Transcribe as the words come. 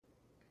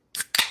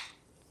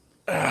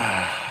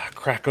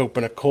Crack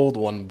open a cold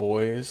one,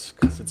 boys,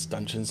 because it's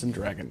Dungeons and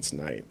Dragons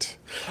night.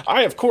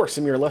 I, of course,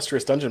 am your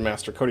illustrious Dungeon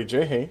Master, Cody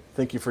J.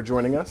 Thank you for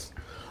joining us.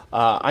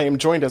 I am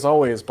joined, as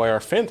always, by our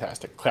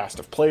fantastic cast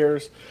of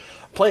players.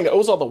 Playing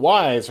Ozal the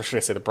Wise, or should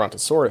I say the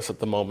Brontosaurus at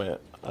the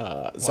moment,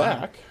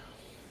 Zach.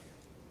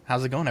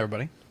 How's it going,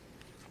 everybody?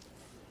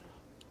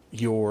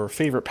 Your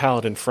favorite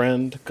paladin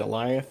friend,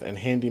 Goliath, and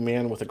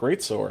handyman with a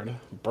greatsword,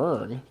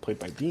 Burn, played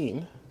by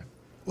Dean.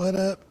 What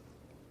up?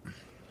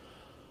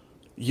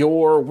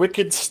 Your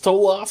wicked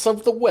Stolas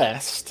of the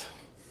West,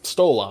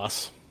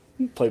 Stolas,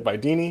 played by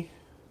Deanie.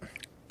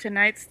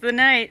 Tonight's the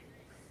night.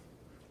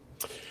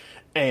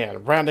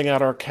 And rounding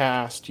out our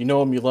cast, you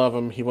know him, you love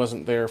him. He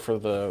wasn't there for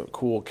the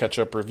cool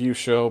catch-up review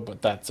show,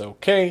 but that's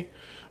okay.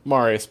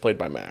 Marius, played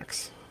by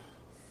Max.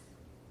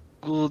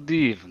 Good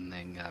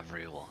evening,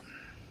 everyone.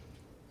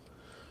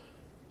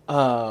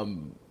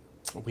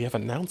 We have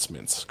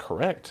announcements,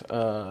 correct?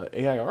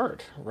 AI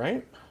art,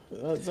 right,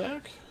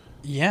 Zach?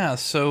 Yeah,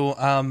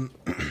 so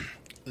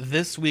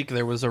this week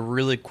there was a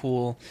really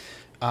cool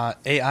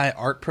AI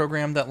art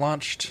program that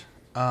launched.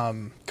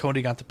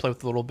 Cody got to play with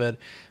it a little bit,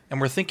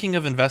 and we're thinking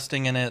of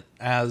investing in it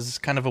as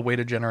kind of a way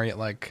to generate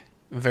like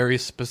very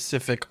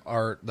specific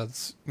art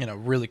that's, you know,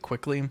 really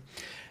quickly.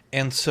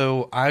 And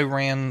so I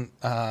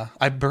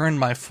burned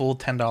my full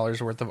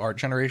 $10 worth of art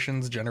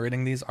generations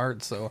generating these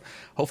art. So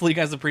hopefully you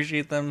guys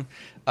appreciate them.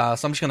 So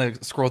I'm just going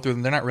to scroll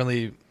through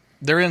them.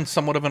 They're in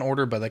somewhat of an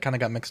order, but they kind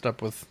of got mixed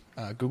up with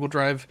Google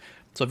Drive.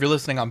 So if you're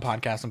listening on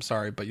podcast, I'm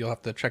sorry, but you'll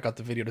have to check out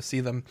the video to see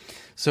them.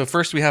 So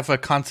first we have a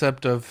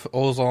concept of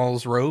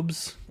Ozal's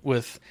robes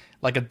with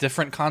like a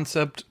different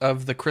concept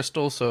of the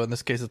crystal. So in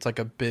this case, it's like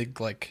a big,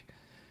 like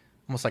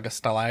almost like a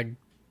stalag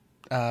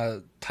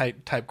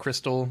type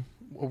crystal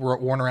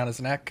worn around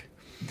his neck.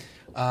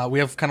 We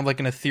have kind of like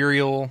an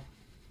ethereal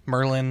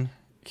Merlin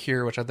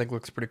here, which I think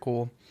looks pretty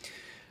cool.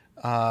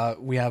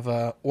 We have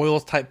a oil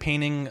type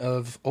painting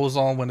of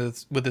Ozal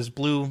with his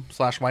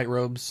blue/white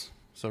robes,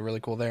 so really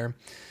cool there.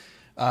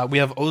 We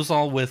have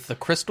Ozal with the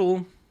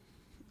crystal.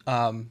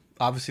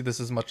 Obviously, this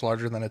is much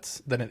larger than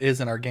it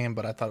is in our game,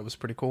 but I thought it was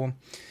pretty cool.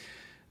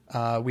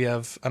 We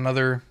have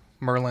another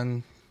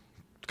Merlin,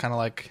 kind of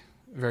like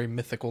very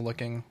mythical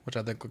looking, which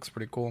I think looks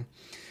pretty cool.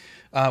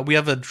 We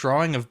have a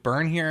drawing of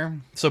Burn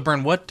here. So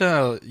Burn, what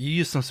you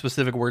used some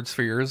specific words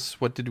for yours.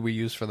 What did we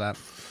use for that?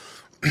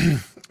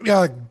 Yeah,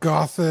 like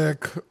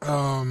gothic,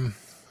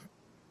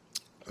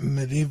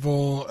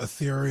 medieval,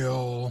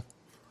 ethereal,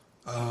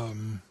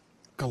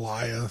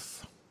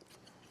 Goliath.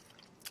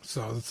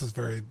 So this is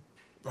very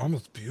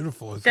almost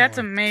beautiful. That's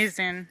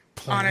amazing,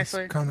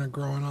 honestly. Kind of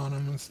growing on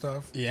him and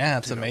stuff. Yeah,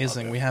 it's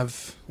amazing. We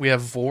have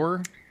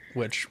Vor,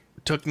 which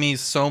took me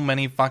so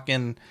many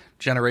fucking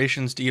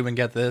generations to even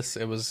get this.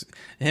 It was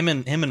him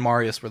and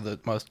Marius were the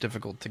most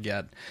difficult to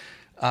get.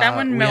 That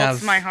one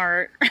melts my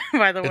heart,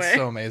 by the way. It's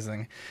so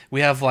amazing. We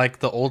have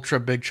like the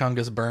ultra big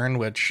chungus Burn,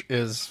 which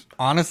is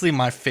honestly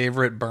my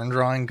favorite Burn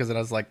drawing because it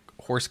has like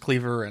horse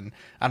cleaver and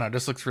I don't know, it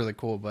just looks really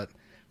cool. But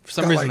for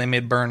some reason they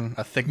made Burn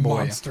a thick boy.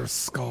 Monster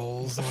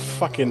skulls.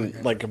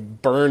 Fucking like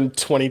Burn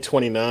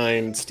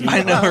 2029 Steve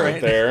I know,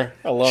 right? There.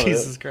 I love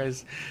Jesus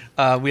Christ.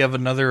 We have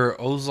another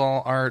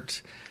Ozal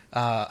art.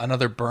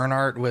 Another Burn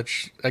art,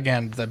 which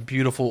again, the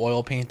beautiful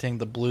oil painting,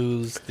 the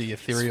blues, the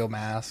ethereal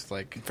mask,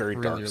 like very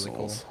really, Dark really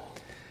Souls. cool.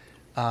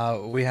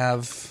 We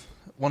have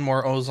one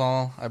more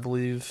Ozal, I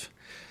believe,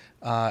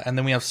 and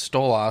then we have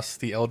Stolas,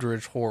 the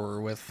Eldritch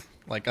Horror, with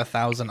like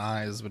 1,000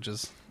 eyes, which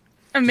is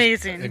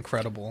amazing,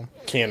 incredible.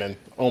 Canon.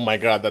 Oh my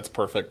god, that's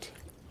perfect.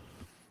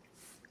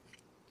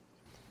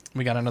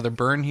 We got another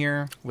Burn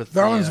here with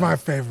that one's my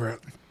favorite.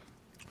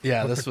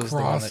 Yeah, with this the was the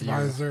one that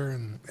visor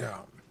and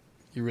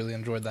you really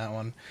enjoyed that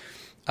one.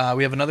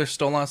 We have another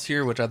Stolas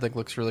here, which I think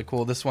looks really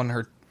cool. This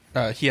one,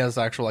 he has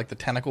actual like the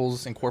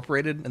tentacles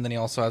incorporated, and then he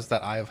also has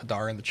that Eye of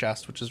Hadar in the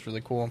chest, which is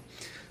really cool.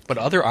 But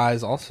other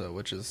eyes also,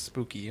 which is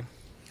spooky.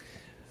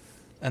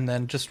 And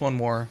then just one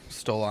more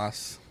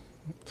Stolas.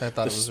 I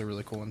thought it was a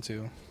really cool one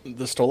too.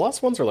 The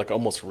Stolas ones are like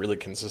almost really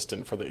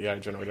consistent for the AI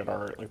generated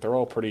art. Like they're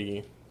all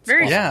pretty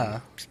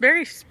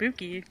very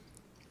spooky.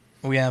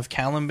 We have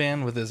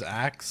Caliban with his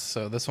axe.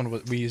 So this one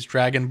we used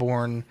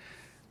Dragonborn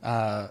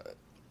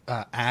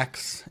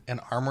axe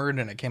and armored,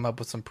 and it came up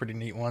with some pretty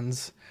neat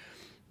ones.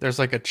 There's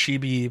like a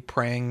chibi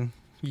praying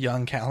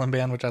young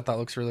Caliban, which I thought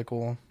looks really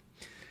cool.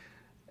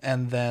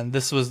 And then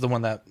this was the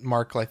one that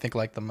Mark I think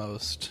liked the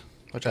most,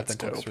 which I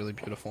think looks really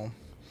beautiful.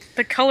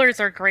 The colors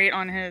are great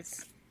on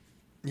his.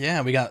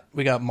 Yeah, we got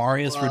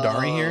Marius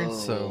Rudari here,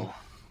 so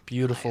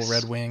beautiful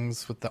red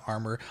wings with the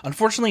armor.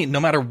 Unfortunately, no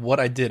matter what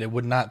I did, it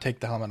would not take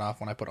the helmet off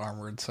when I put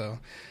armored, so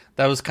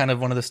that was kind of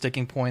one of the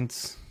sticking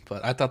points,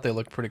 but I thought they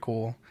looked pretty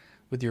cool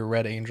with your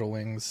red angel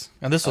wings.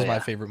 And this was my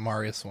favorite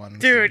Marius one.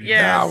 Dude,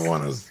 yeah. That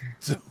one is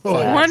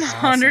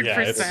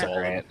 100%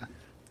 great.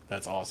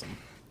 That's awesome.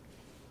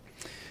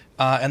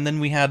 And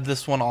then we had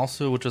this one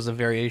also, which was a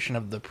variation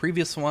of the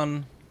previous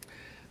one.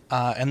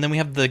 And then we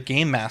have the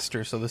Game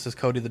Master. So this is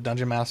Cody, the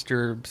Dungeon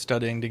Master,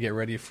 studying to get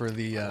ready for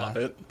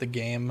the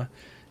game,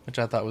 which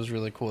I thought was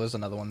really cool. There's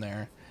another one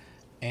there.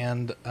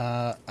 And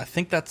I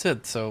think that's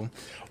it. So,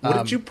 What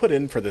did you put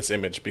in for this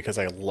image? Because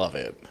I love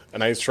it.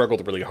 And I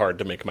struggled really hard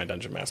to make my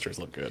Dungeon Masters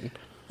look good.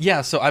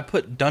 yeah, so I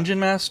put Dungeon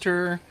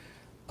Master,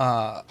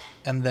 and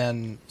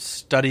then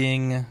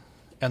Studying,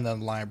 and then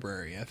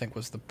Library, I think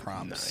was the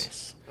prompts.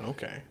 Nice.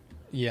 Okay.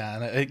 Yeah,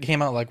 and it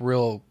came out like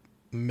real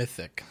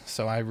mythic,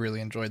 so I really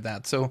enjoyed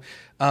that. So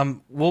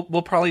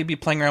we'll probably be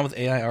playing around with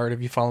AI art.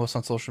 If you follow us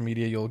on social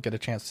media, you'll get a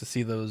chance to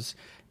see those.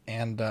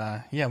 And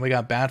yeah, we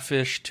got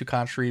Badfish,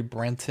 Tukatri,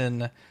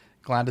 Brenton.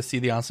 Glad to see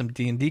the awesome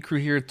D&D crew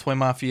here. Toy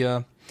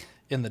Mafia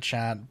in the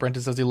chat.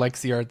 Brenton says he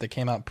likes the art. That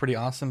came out pretty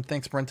awesome.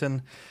 Thanks,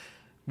 Brenton.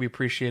 We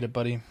appreciate it,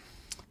 buddy.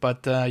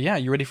 But yeah,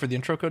 you ready for the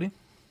intro, Cody?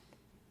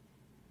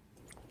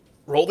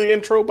 Roll the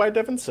intro by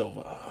Devin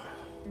Silva.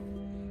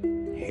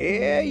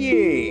 Hear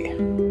ye,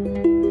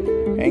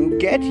 and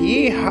get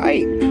ye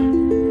hype,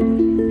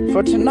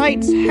 for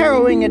tonight's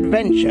harrowing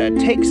adventure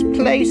takes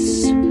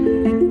place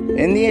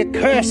in the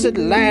accursed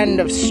land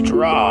of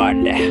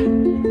Strahd.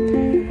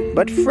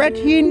 But fret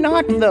ye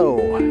not,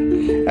 though,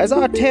 as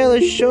our tale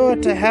is sure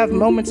to have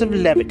moments of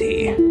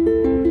levity,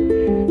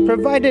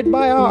 provided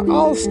by our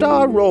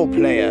all-star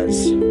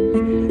role-players,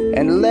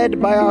 and led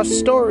by our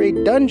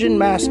storied Dungeon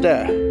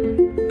Master,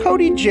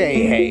 Cody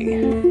J.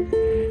 Hay.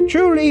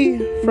 Truly,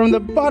 from the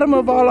bottom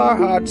of all our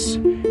hearts,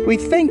 we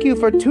thank you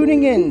for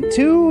tuning in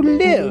to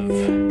Live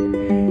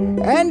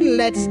and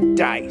Let's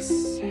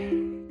Dice.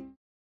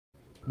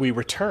 We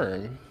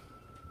return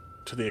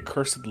to the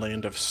accursed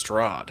land of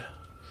Strahd.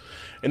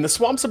 In the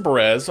swamps of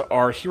Berez,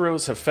 our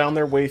heroes have found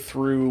their way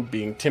through,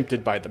 being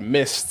tempted by the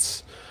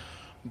mists,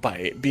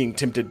 by being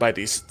tempted by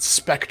these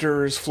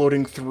specters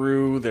floating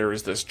through. There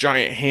is this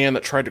giant hand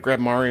that tried to grab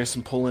Marius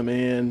and pull him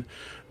in.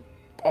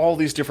 All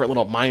these different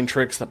little mind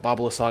tricks that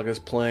Baba Lysaga is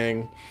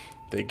playing.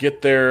 They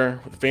get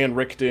there with Van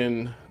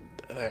Richten,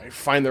 they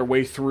find their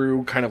way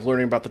through, kind of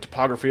learning about the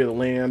topography of the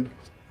land,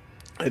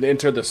 and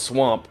enter the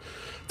swamp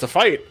to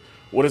fight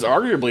what is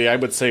arguably, I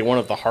would say, one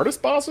of the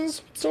hardest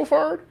bosses so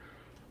far.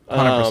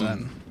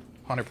 100%.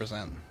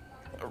 100%.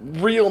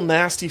 Real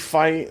nasty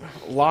fight.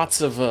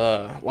 Lots of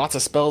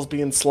spells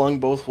being slung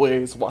both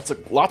ways. Lots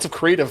of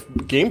creative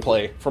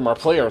gameplay from our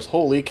players.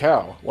 Holy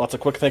cow! Lots of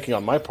quick thinking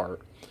on my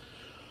part.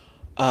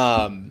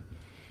 And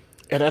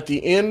at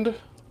the end,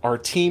 our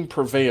team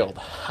prevailed.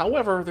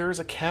 However, there is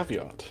a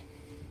caveat.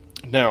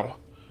 Now,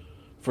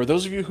 for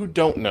those of you who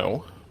don't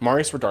know,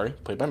 Marius Rodari,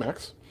 played by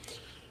Max,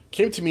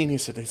 came to me and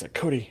he's like,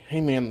 Cody, hey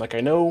man, like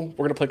I know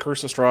we're gonna play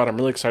Curse of Strahd. I'm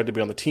really excited to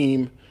be on the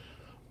team.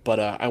 But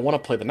I want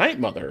to play the Night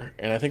Mother,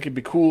 and I think it'd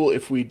be cool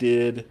if we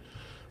did,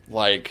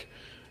 like,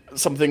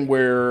 something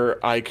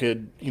where I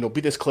could,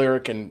 be this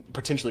cleric and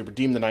potentially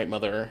redeem the Night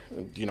Mother,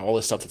 all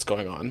this stuff that's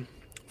going on.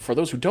 For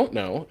those who don't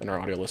know, and our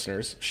audio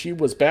listeners, she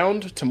was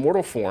bound to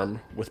mortal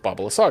form with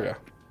Baba Lysaga,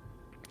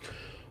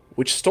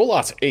 which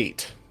Stolas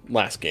ate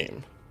last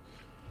game,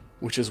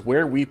 which is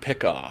where we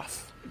pick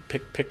off.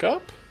 Pick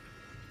up?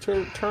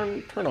 Turn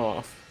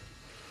off.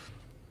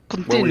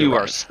 Continue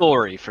our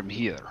story from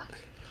here.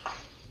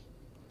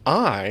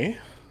 I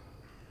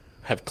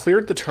have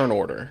cleared the turn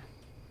order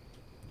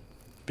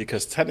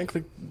because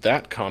technically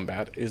that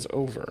combat is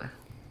over.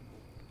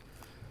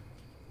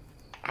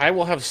 I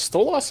will have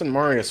Stolas and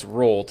Marius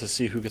roll to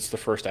see who gets the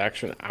first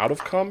action out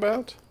of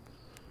combat,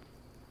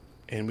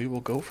 and we will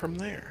go from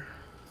there.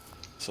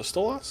 So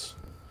Stolas,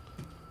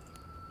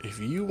 if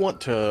you want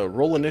to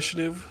roll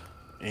initiative,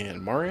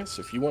 and Marius,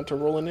 if you want to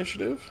roll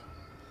initiative,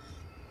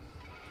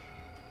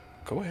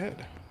 go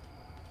ahead.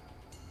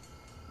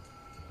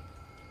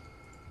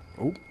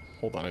 Oh,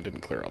 hold on, I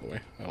didn't clear all the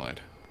way. I lied.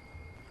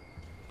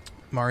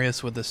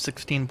 Marius with a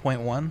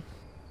 16.1.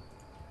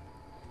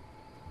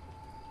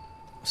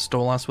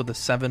 Stolas with a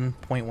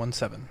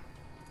 7.17.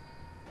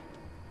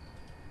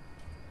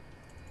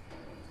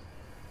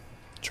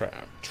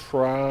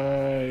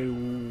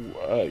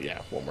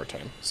 Yeah, one more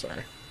time.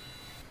 Sorry.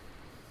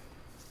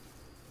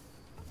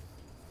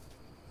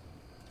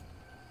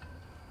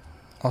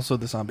 Also,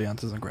 this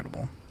ambiance is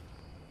incredible.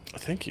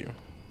 Thank you.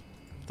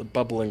 The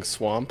bubbling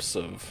swamps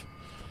of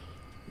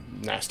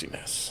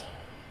nastiness.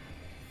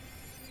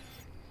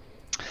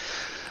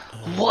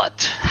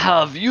 What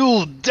have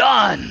you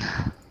done?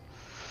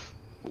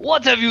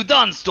 What have you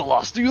done,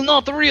 Stolas? Do you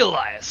not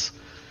realize?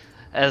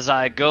 As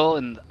I go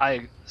and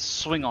I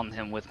swing on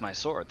him with my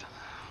sword.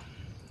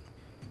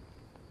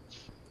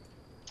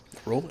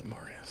 Roll it,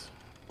 Marius.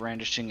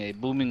 Brandishing a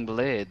booming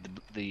blade.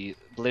 The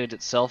blade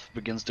itself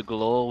begins to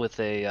glow with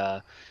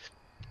a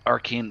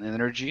arcane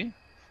energy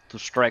to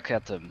strike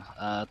at him.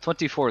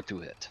 24 to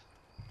hit.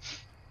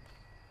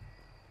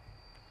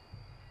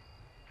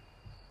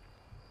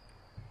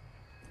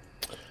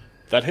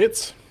 That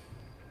hits.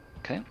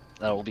 Okay,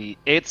 that will be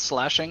 8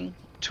 slashing,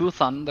 2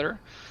 thunder,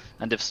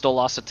 and if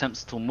Stolas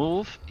attempts to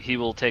move, he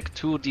will take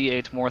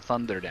 2d8 more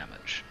thunder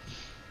damage.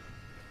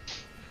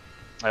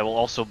 I will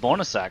also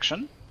bonus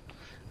action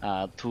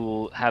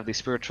to have the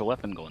spiritual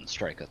weapon go and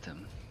strike at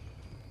him.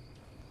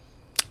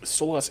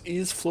 Stolas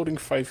is floating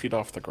 5 feet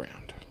off the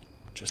ground.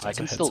 Just as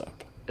a heads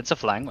up. It's a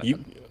flying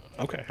weapon.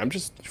 Okay, I'm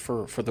just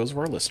for those of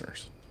our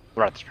listeners.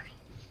 Right.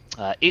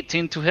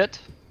 18 to hit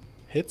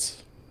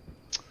Hits.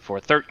 for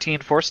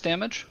 13 force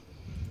damage.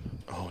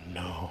 Oh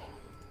no.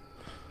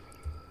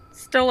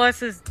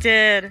 Stolas is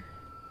dead.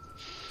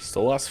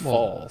 Stolas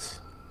falls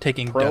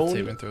Taking Prone. death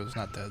saving throws,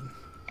 not dead.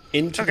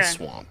 into the Okay.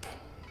 swamp.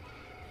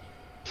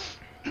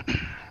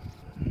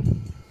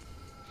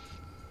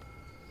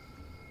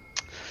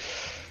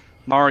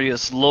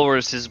 Marius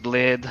lowers his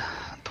blade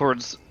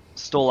towards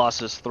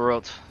Stolas'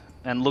 throat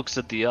and looks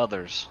at the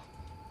others.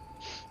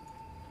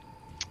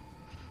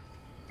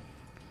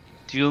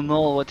 Do you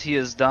know what he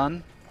has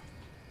done?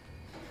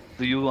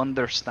 Do you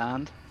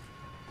understand?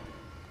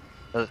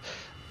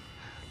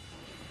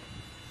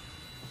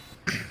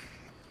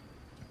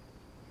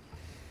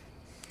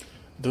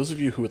 Those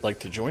of you who would like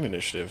to join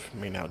initiative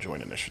may now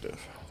join initiative.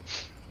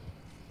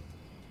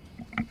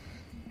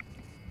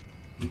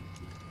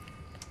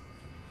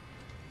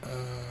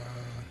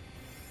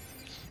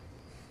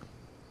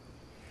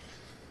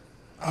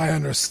 I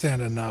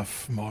understand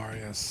enough,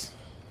 Marius.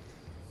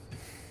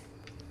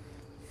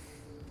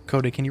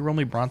 Cody, can you roll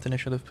me Bronth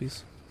initiative,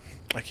 please?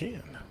 I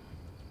can.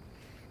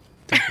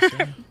 Just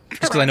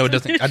because I know it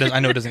doesn't. I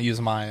know it doesn't use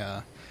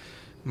my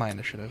my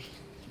initiative.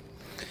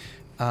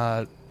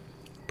 Byrne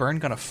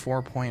got a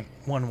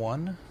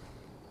 4.11.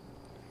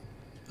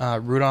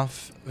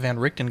 Rudolph Van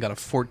Richten got a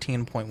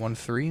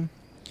 14.13.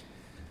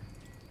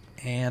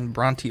 And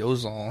Bronte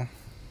Ozal,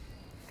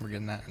 we're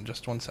getting that in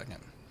just 1 second.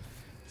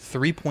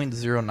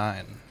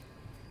 3.09.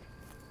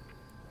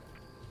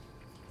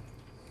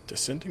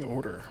 Descending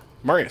order.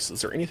 Marius,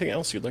 is there anything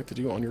else you'd like to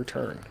do on your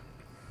turn?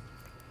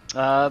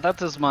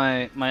 That is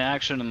my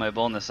action and my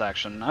bonus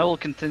action. I will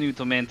continue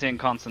to maintain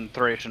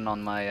concentration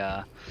on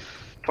my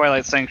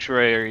Twilight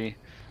Sanctuary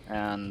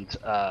and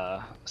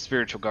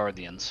Spiritual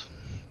Guardians.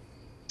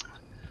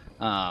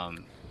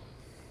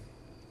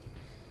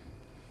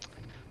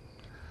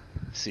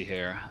 See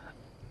here.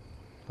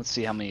 Let's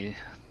see how many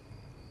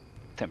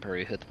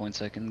temporary hit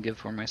points I can give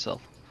for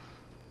myself.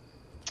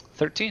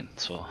 13,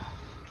 so...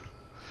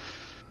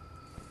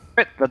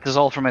 Right, that is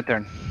all for my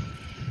turn.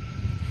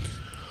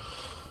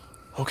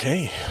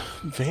 Okay,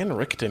 Van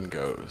Richten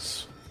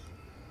goes.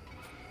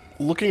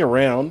 Looking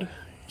around,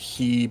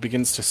 he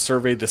begins to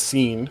survey the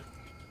scene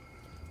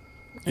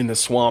in the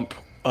swamp,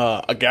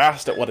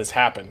 aghast at what has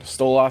happened.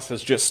 Stolas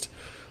has just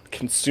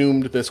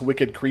consumed this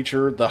wicked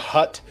creature. The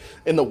hut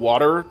in the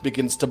water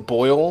begins to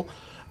boil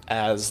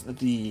as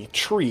the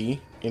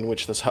tree in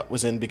which this hut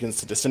was in begins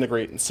to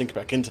disintegrate and sink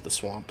back into the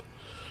swamp.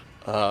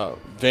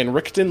 Van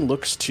Richten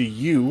looks to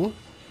you,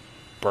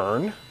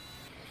 Byrne,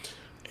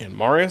 and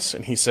Marius,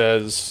 and he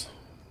says,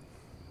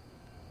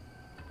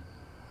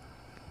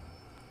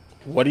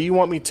 "What do you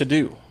want me to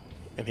do?"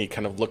 And he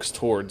kind of looks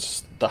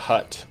towards the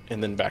hut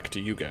and then back to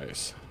you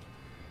guys.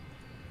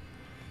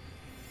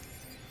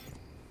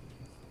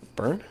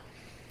 Byrne?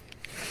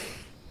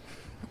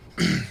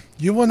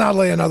 You will not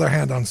lay another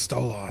hand on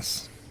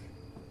Stolas.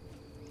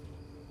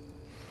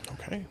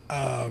 Okay.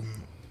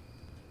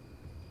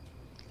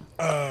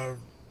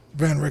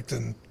 Van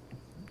Richten,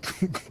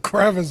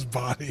 grab his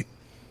body.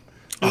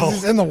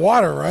 He's in the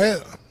water,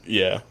 right?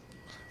 Yeah.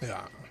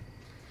 Yeah.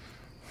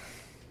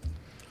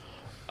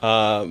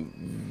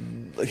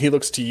 He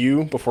looks to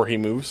you before he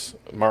moves,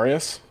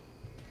 Marius,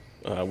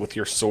 with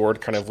your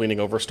sword kind of leaning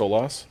over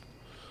Stolas.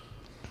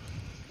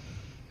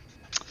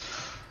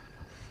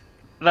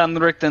 Van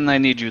Richten, I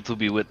need you to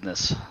be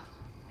witness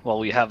while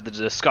we have the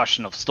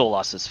discussion of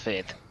Stolas'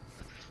 fate.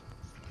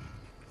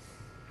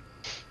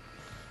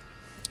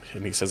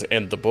 And he says,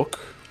 "And the book?"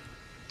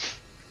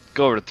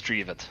 Go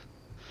retrieve it.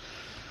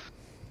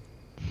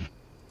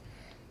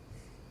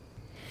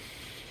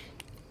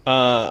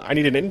 I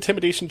need an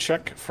intimidation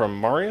check from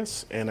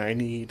Marius, and I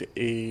need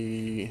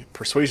a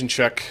persuasion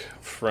check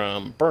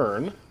from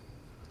Byrne.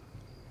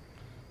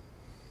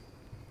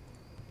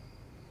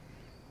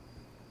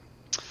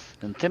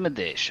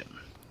 Intimidation.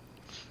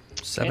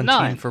 17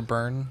 9. for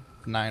Byrne,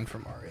 9 for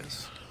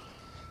Marius.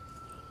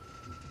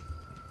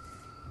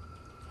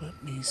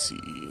 Let me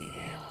see.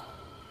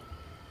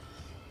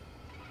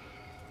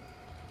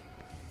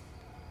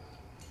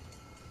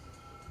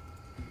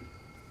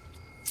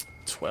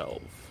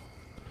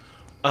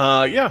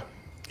 Yeah.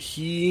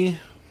 He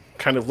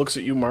kind of looks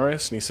at you,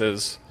 Marius, and he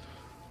says,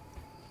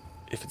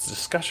 "If it's a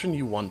discussion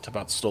you want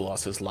about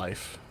Stolas'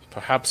 life,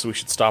 perhaps we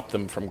should stop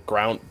them from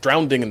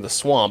drowning in the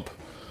swamp,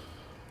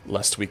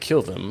 lest we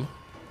kill them,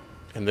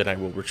 and then I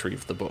will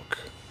retrieve the book.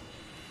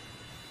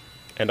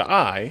 And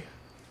I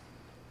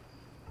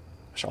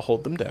shall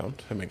hold them down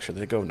to make sure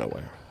they go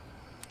nowhere.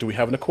 Do we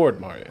have an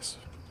accord, Marius?"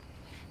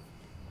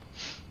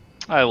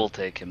 I will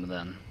take him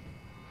then.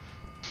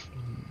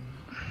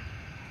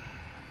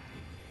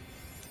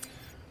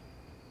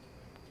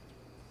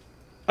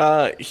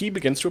 He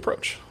begins to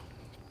approach.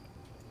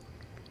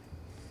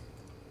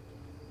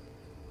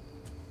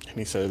 And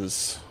he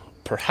says,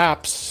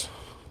 "Perhaps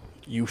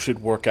you should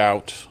work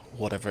out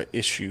whatever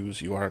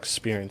issues you are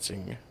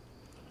experiencing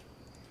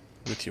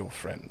with your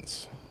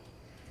friends."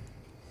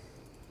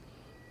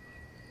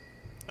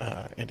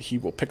 And he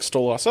will pick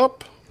Stolas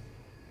up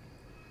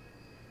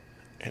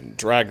and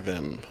drag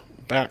them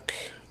back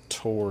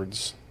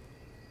towards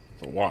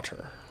the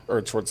water, or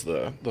towards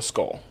the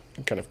skull,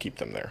 and kind of keep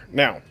them there.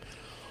 Now,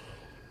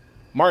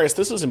 Marius,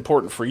 this is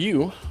important for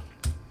you.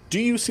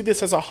 Do you see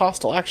this as a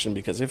hostile action?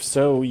 Because if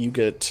so, you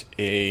get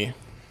a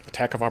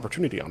attack of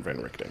opportunity on Van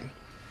Richten.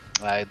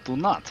 I do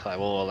not. I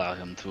will allow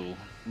him to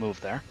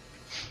move there.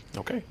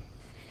 Okay.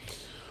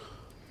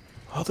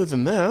 Other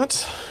than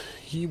that,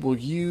 he will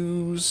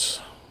use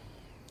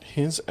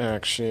his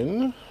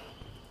action.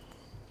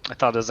 I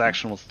thought his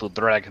action was to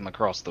drag him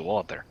across the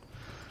water.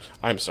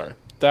 I'm sorry.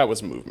 That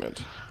was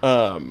movement.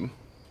 What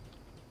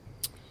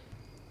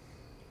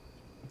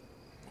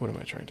am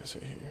I trying to say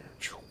here?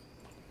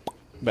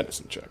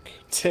 Medicine check.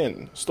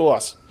 10.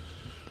 Stolas.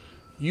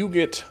 You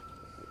get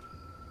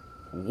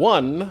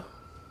 1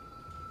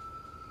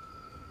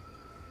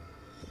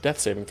 death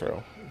saving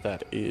throw.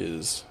 That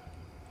is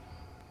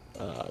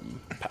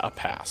a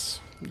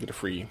pass. You get a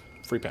free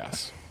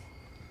pass.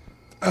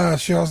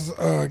 She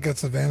also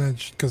gets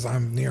advantage because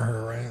I'm near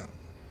her,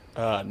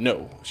 right?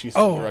 No, she's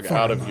drug fine,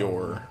 out of no,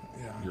 your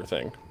yeah.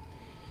 thing.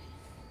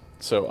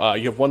 So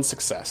you have 1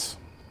 success.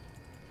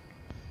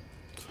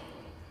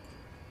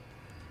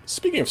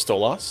 Speaking of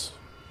Stolas,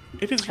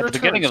 it is your At the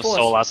turn. beginning of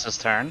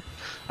Stolas' turn,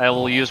 I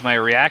will use my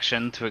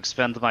reaction to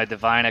expend my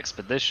Divine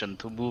Expedition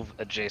to move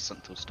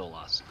adjacent to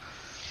Stolas.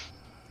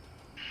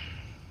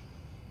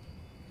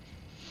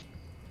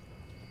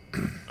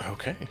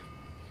 Okay.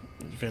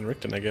 Van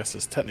Richten, I guess,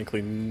 is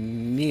technically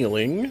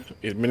kneeling,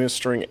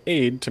 administering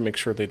aid to make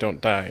sure they don't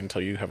die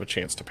until you have a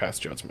chance to pass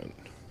judgment.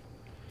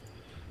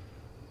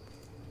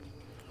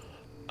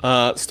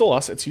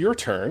 Stolas, it's your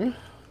turn.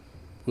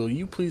 Will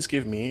you please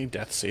give me a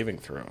death saving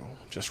throw?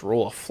 Just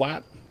roll a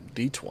flat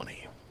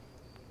d20.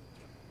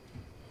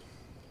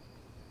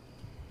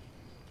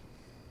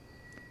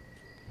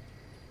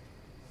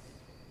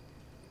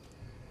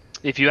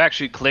 If you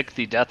actually click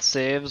the death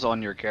saves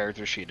on your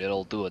character sheet,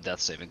 it'll do a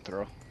death saving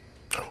throw.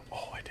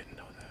 Oh, I didn't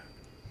know that.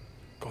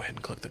 Go ahead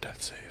and click the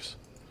death saves.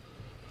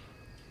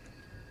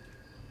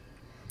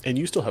 And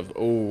you still have...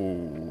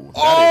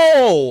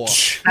 that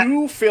is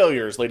 2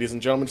 failures, ladies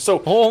and gentlemen.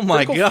 So, Oh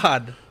my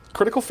god.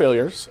 Critical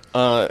failures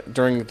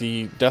during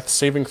the death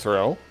saving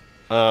throw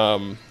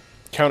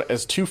count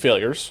as 2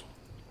 failures.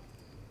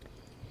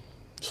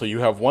 So you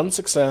have 1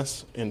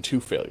 success and 2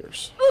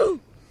 failures.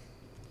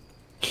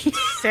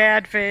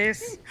 Sad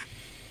face.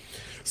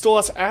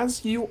 Stolas,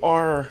 as you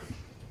are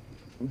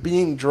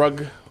being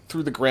drugged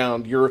through the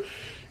ground, your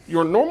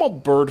normal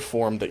bird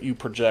form that you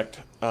project,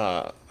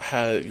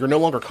 you're no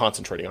longer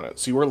concentrating on it.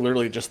 So you are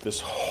literally just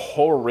this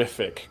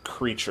horrific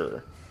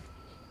creature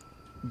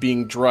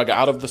being drugged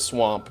out of the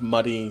swamp,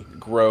 muddy,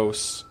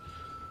 gross,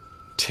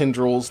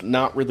 tendrils,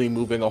 not really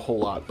moving a whole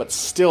lot, but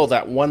still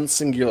that one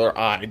singular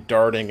eye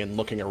darting and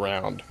looking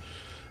around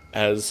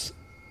as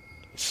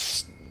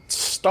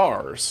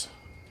stars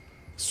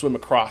swim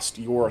across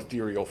your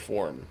ethereal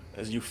form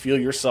as you feel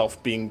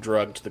yourself being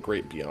drugged to the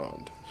great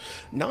beyond.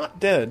 Not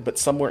dead, but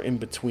somewhere in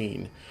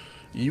between.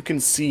 You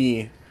can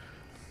see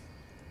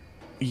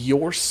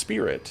your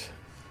spirit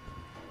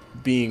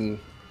being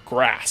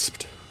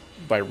grasped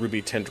by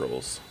ruby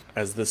tendrils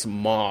as this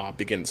maw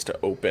begins to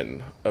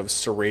open of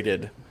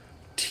serrated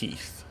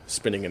teeth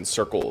spinning in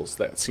circles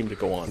that seem to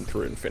go on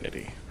through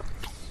infinity.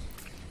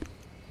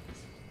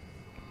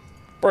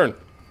 Burn.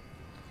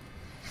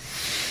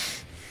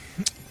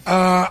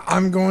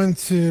 I'm going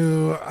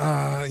to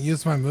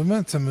use my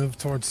movement to move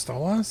towards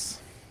Stolas.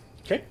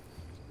 Okay.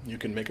 You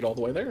can make it all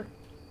the way there.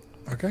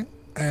 Okay.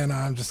 And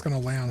I'm just going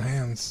to lay on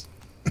hands.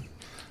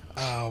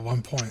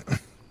 1 point.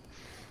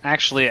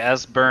 Actually,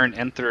 as Burn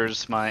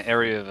enters my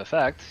area of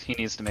effect, he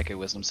needs to make a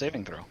wisdom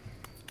saving throw.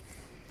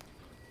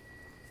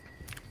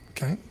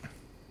 Okay.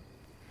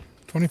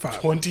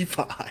 25.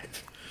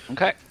 25.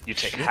 Okay, you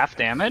take half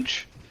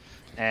damage,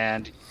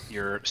 and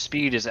your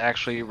speed is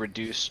actually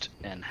reduced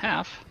in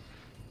half.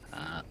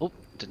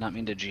 Did not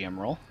mean to GM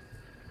roll.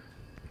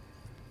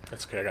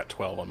 That's okay, I got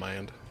 12 on my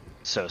end.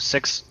 So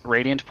 6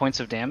 radiant points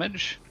of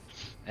damage,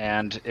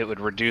 and it would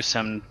reduce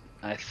him,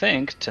 I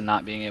think, to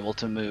not being able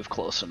to move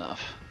close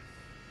enough.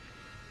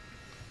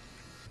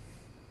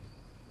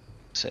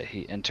 Say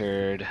he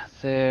entered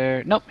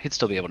there. Nope, he'd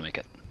still be able to make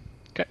it.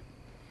 Okay.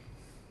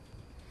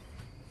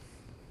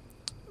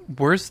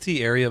 Where's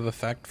the area of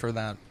effect for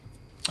that?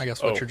 I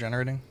guess what you're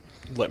generating?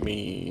 Let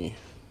me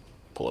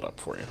pull it up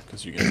for you,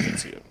 because you guys can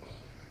see it.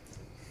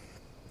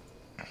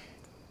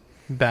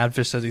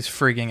 Badfish says he's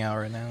freaking out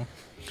right now.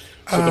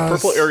 So the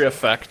purple area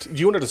effect, do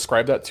you want to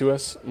describe that to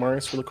us,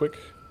 Marius, really quick?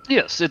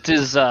 Yes, it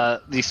is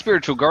the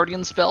Spiritual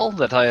Guardian spell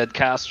that I had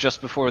cast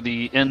just before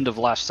the end of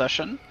last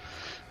session.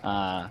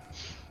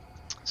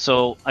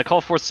 So I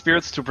call forth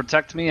spirits to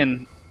protect me,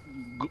 and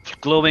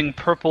glowing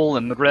purple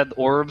and red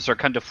orbs are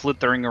kind of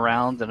flittering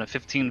around in a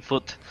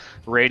 15-foot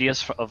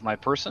radius of my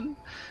person.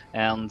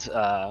 And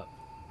I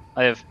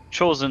have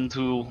chosen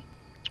to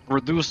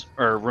reduce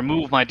or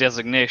remove my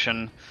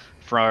designation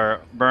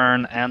for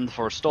Burn and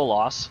for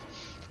Stolas,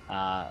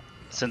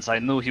 since I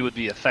knew he would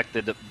be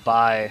affected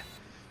by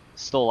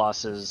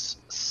Stolas's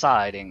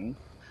siding,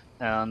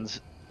 and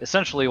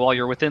essentially, while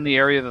you're within the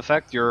area of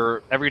effect,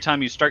 every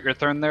time you start your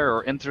turn there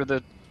or enter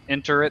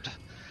it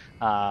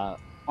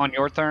on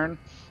your turn,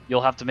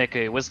 you'll have to make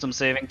a Wisdom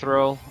saving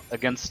throw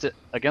against it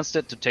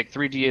to take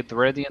 3d8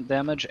 radiant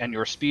damage, and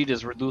your speed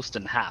is reduced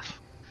in half.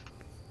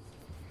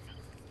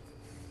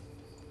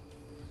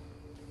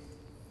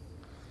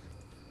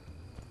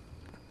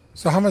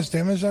 So how much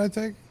damage did I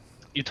take?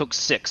 You took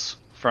 6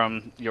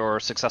 from your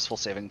successful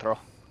saving throw.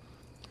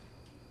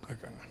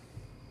 Okay.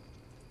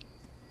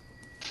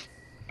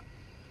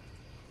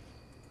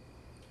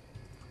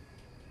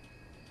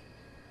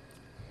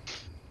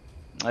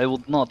 I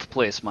would not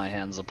place my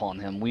hands upon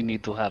him. We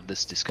need to have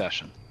this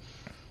discussion.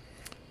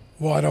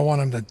 Well, I don't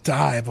want him to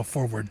die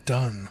before we're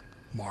done,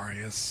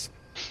 Marius.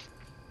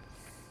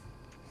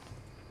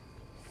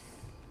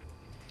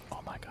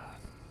 Oh my god.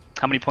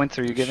 How many points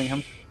are you giving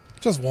him?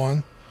 Just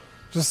one.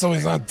 Just so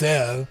he's not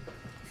dead.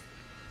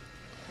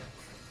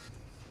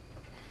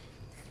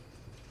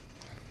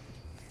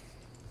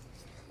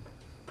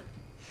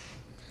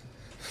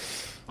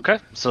 Okay,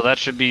 so that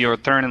should be your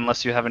turn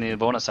unless you have any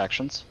bonus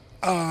actions.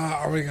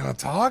 Are we gonna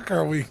talk, or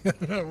are we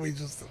are we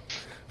just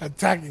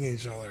attacking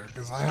each other?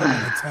 Because I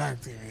haven't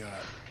attacked you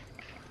yet.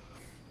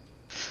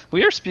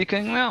 We are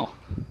speaking now.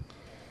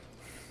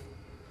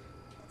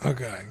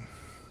 Okay.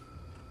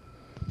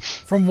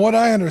 From what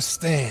I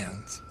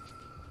understand,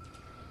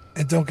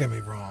 and don't get me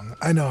wrong,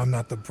 I know I'm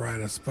not the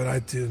brightest, but I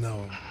do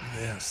know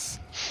this.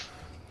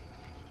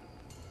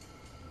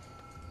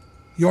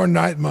 Your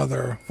Night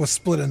Mother was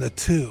split into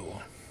two.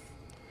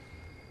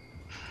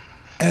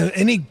 And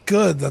any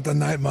good that the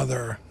Night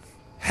Mother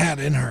had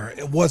in her,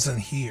 it wasn't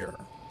here.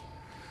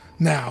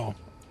 Now,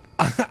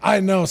 I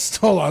know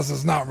Stolas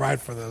is not right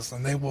for this,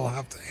 and they will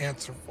have to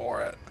answer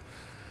for it.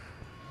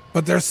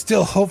 But there's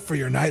still hope for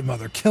your Night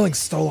Mother. Killing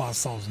Stolas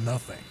solves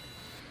nothing.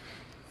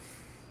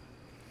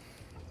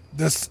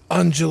 This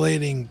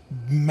undulating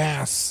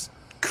mass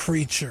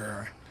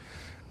creature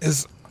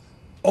is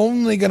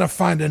only going to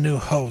find a new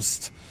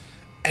host.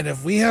 And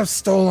if we have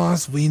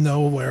Stolas, we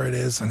know where it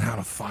is and how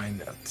to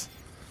find it.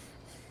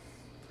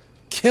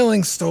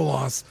 Killing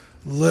Stolas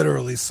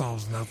literally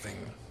solves nothing.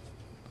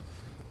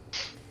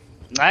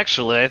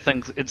 Actually, I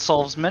think it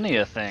solves many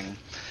a thing.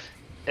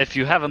 If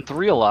you haven't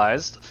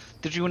realized,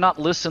 did you not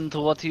listen to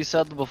what he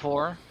said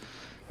before?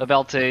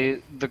 About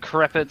the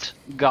decrepit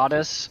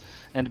goddess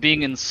and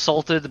being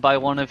insulted by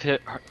one of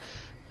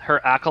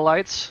her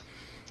acolytes?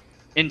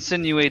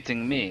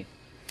 Insinuating me.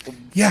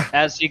 Yeah.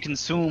 As he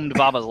consumed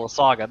Baba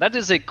Lysaga. That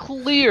is a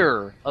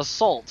clear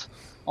assault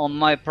on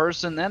my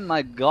person and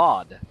my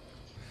god.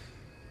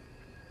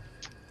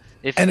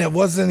 And it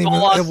wasn't even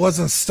it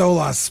wasn't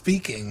Stolas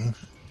speaking.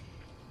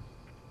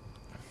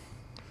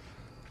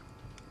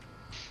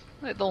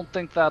 I don't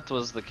think that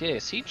was the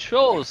case. He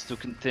chose to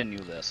continue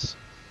this.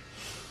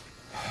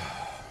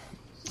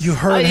 You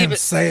heard him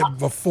say it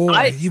before.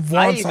 He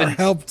wants our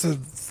help to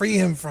free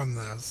him from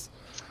this.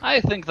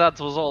 I think that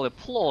was all a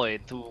ploy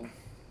to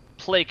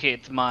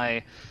placate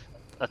my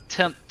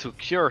attempt to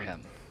cure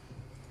him.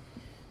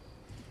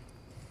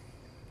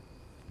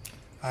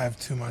 I have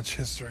too much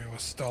history with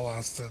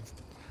Stolas to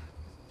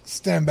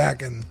stand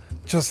back and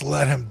just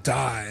let him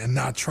die and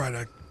not try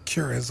to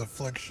cure his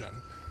affliction.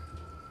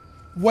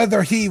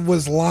 Whether he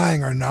was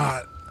lying or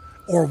not,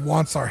 or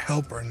wants our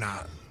help or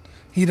not,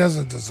 he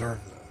doesn't deserve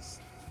this.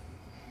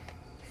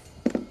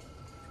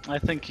 I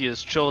think he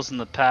has chosen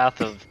the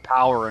path of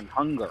power and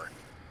hunger.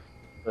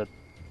 The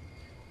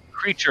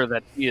creature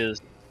that he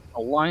has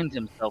aligned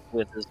himself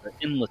with is the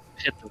endless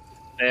pit of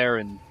despair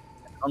and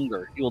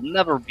hunger. He will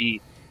never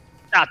be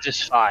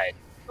satisfied.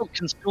 He'll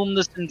consume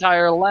this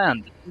entire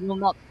land. He will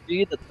not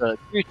see that the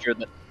creature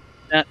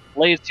that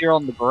lays here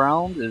on the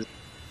ground is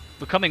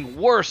becoming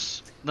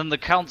worse than the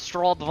Count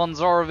Strahd von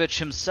Zarovich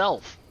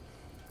himself.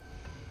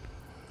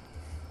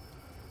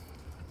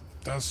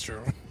 That's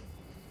true.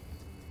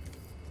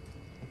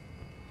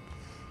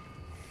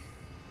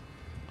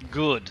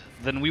 Good.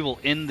 Then we will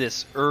end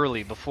this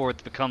early before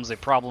it becomes a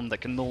problem that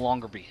can no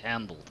longer be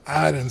handled.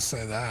 I didn't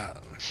say that.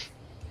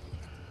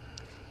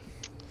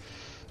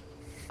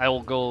 I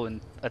will go and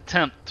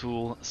attempt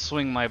to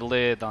swing my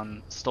blade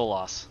on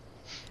Stolas.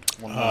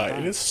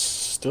 It is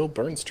still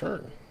Burn's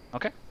turn.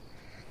 Okay.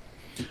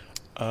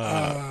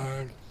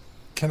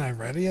 Can I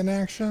ready an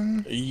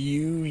action?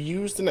 You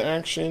used an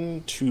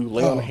action to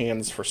lay on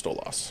hands for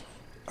Stolas.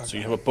 Okay. So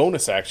you have a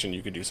bonus action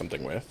you could do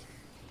something with.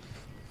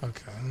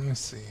 Okay, let me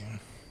see.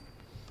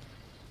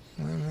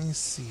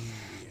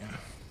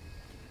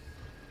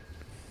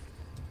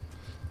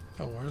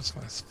 Oh, where's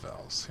my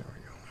spells? Here we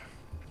go.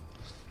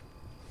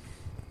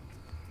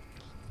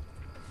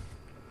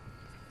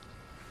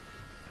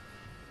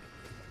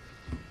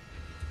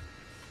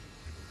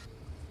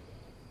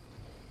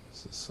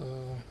 Is this a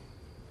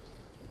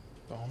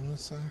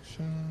bonus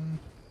action?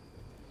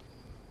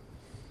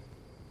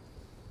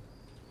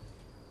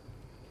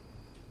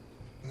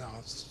 No,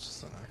 it's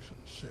just an action.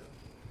 Shit.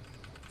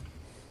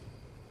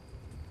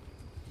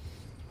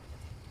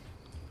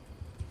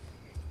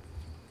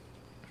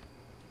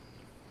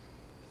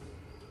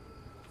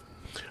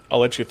 I'll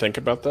let you think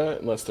about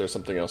that unless there's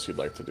something else you'd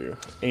like to do.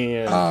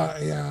 And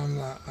Yeah, I'm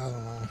not. I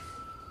don't know.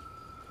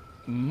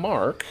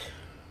 Mark,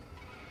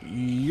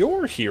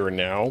 you're here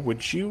now.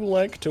 Would you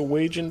like to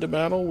wage into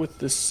battle with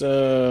this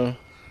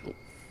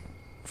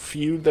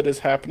feud that is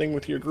happening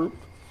with your group?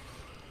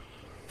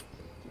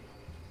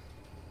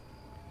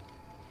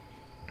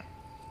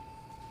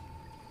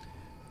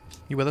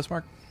 You with us,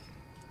 Mark?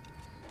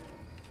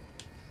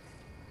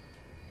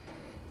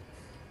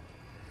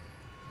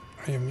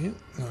 Are you mute?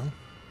 No.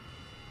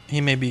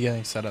 He may be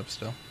getting set up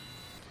still.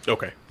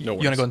 Okay, no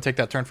worries. You want to go and take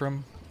that turn for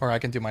him? Or I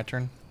can do my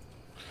turn?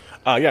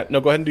 Yeah, no,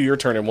 go ahead and do your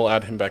turn, and we'll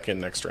add him back in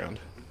next round.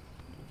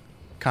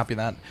 Copy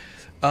that.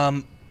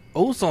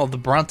 Ozal the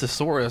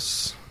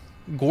Brontosaurus,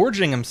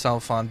 gorging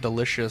himself on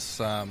delicious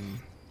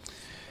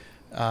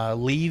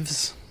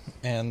leaves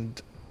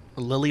and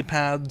lily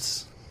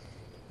pads,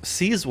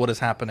 sees what is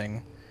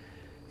happening,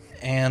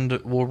 and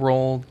will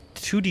roll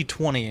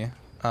 2d20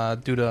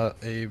 due to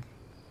a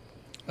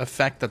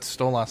effect that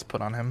Stolas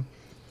put on him.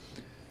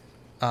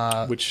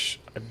 Which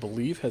I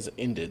believe has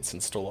ended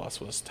since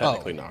Stolas was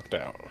technically knocked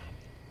out.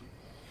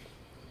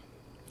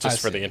 Just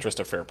for the interest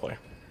of fair play.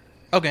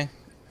 Okay.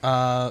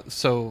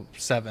 So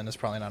 7 is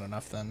probably not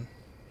enough then.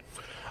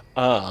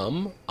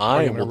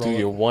 I will do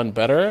you one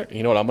better.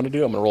 You know what I'm going to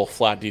do? I'm going to roll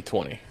flat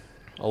d20.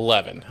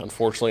 11.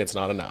 Unfortunately, it's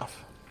not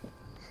enough.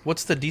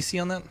 What's the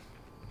DC on that?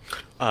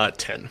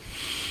 10.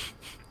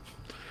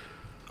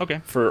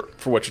 Okay. For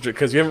what you do,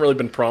 because you haven't really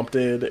been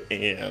prompted,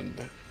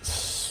 and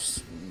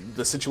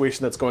the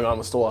situation that's going on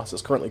with Stolas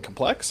is currently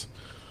complex.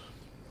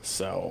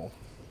 So.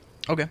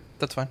 Okay,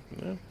 that's fine.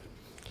 Yeah.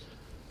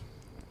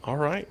 All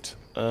right.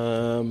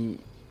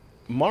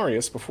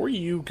 Marius, before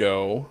you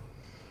go,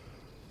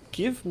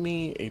 give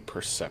me a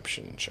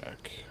perception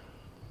check.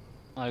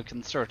 I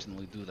can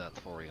certainly do that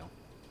for you.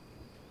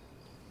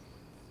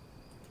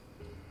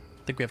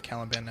 I think we have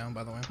Caliban now,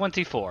 by the way.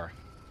 24.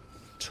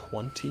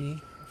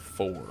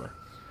 24.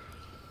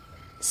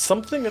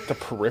 Something at the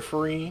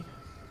periphery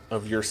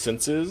of your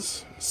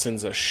senses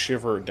sends a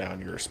shiver down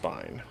your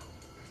spine.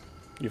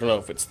 You don't know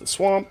if it's the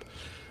swamp.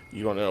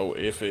 You don't know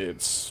if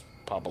it's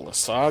Pablo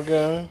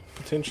Saga,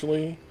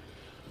 potentially.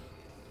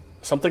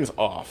 Something's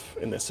off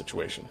in this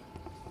situation.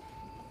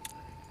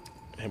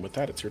 And with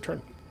that, it's your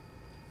turn.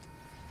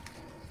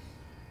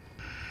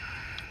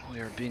 We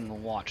are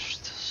being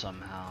watched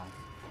somehow.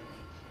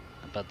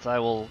 But I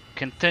will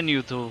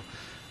continue to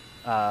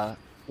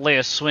lay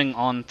a swing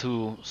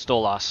onto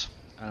Stolas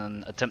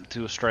and attempt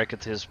to strike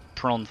at his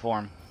prone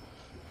form.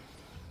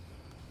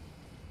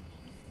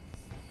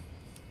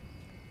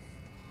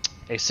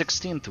 A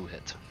 16 to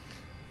hit.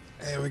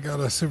 Hey, we got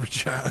a super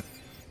chat.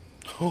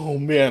 Oh,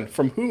 man.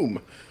 From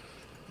whom?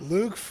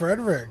 Luke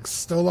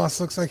Fredericks. Stolas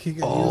looks like he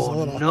could use a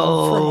little help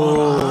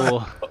No!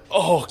 from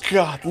Oh,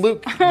 God.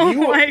 Luke,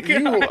 you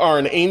are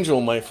an angel,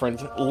 my friend.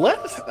 Let,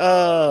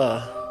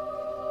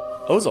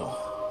 Ozal.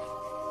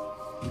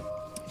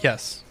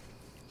 Yes.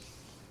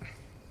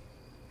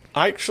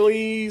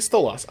 Actually,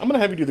 Stolas, I'm going to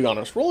have you do the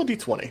honors. Roll a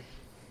d20.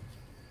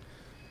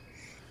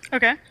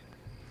 Okay.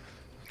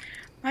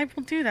 I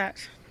will do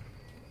that.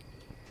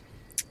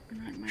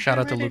 Shout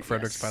out to Luke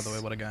Fredericks, by the way.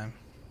 What a guy.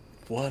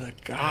 What a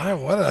God, guy.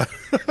 what a...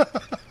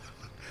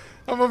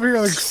 I'm over here,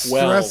 like, 12.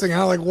 stressing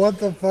out, like, what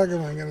the fuck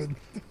am I gonna...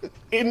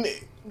 In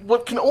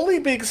what can only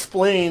be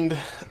explained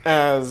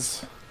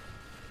as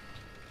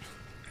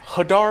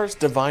Hadar's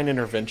divine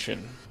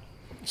intervention,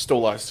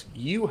 Stolas,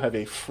 you have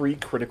a free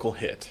critical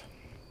hit.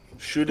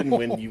 Should and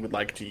when you would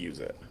like to use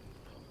it.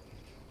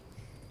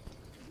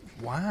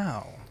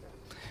 Wow.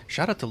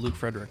 Shout out to Luke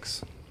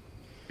Fredericks.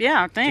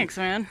 Yeah, thanks,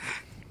 man.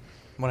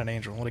 What an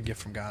angel. What a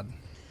gift from God.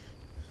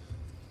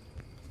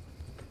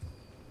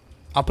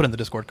 I'll put it in the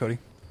Discord, Cody.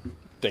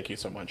 Thank you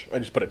so much. I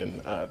just put it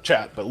in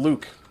chat. But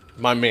Luke,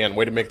 my man,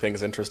 way to make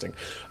things interesting.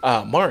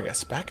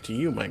 Marius, back to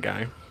you, my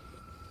guy.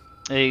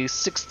 A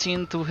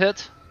 16 to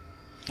hit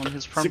on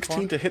his prone 16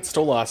 form. to hit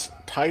Stolas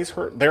ties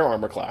their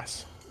armor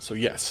class. So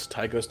yes,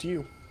 tie goes to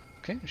you.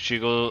 Okay,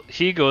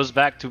 he goes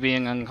back to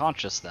being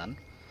unconscious then.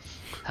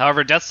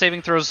 However, death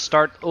saving throws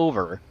start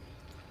over.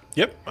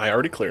 Yep, I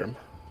already cleared him.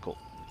 Cool.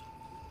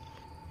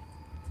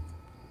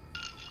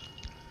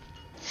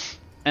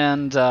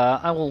 And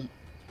I will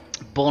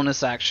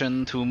bonus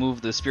action to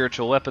move the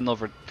spiritual weapon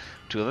over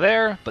to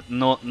there, but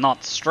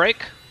not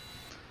strike.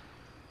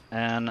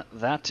 And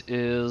that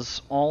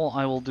is all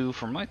I will do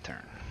for my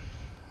turn.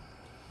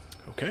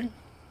 Okay.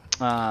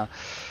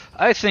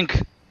 I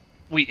think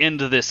we end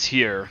this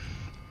here.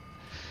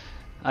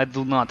 I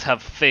do not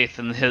have faith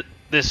in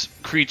this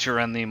creature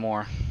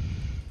anymore.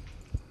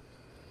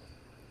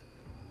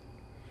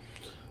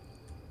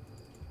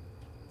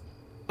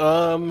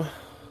 Van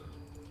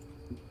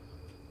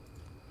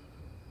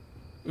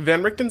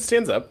Richten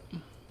stands up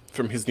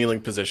from his kneeling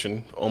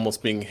position,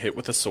 almost being hit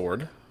with a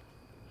sword,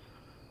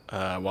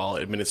 while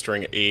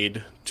administering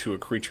aid to a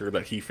creature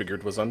that he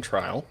figured was on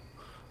trial.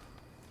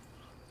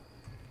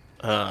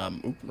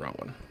 Wrong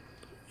one.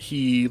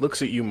 He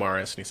looks at you,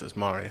 Marius, and he says,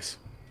 Marius,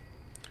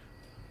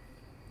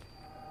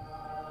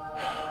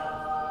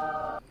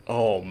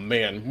 Oh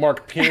man,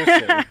 Mark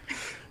Pearson.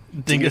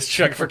 Dingus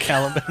check for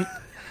Caliban.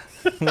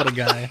 What a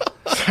guy.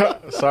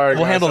 Sorry,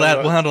 We'll guys, handle that.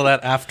 We'll handle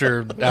that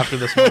after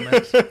this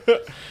moment.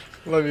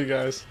 Love you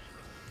guys.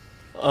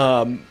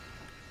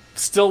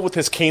 Still with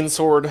his cane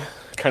sword,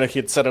 kind of he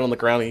had set it on the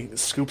ground. He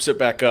scoops it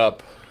back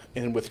up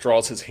and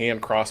withdraws his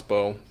hand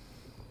crossbow.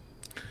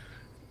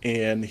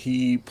 And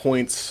he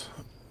points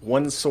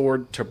one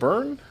sword to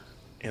Burn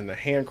and the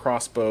hand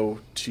crossbow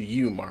to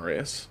you,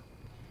 Marius.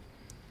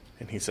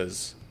 And he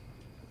says,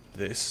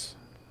 "This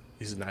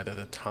is neither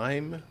the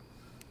time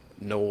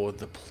nor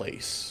the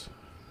place.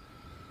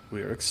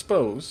 We are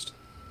exposed.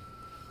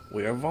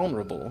 We are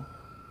vulnerable.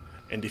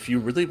 And if you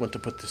really want to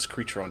put this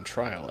creature on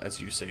trial,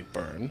 as you say,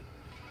 Burn,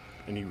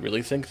 and you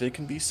really think they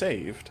can be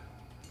saved,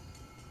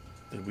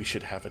 then we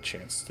should have a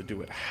chance to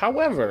do it.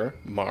 However,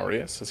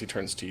 Marius," as he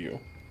turns to you,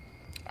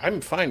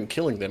 "I'm fine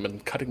killing them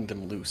and cutting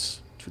them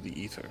loose to the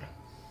ether.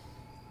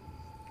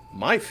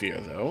 My fear,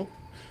 though,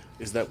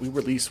 is that we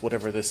release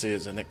whatever this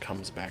is and it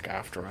comes back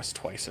after us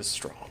twice as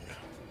strong.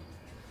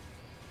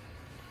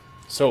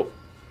 So,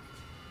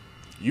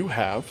 you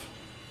have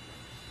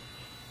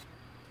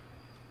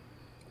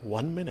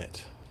 1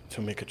 minute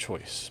to make a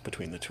choice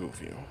between the two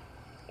of you,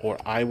 or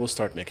I will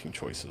start making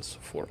choices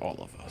for all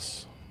of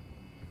us."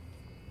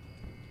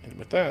 And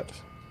with that,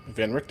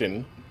 Van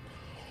Richten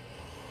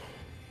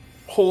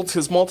holds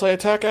his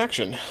multi-attack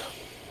action.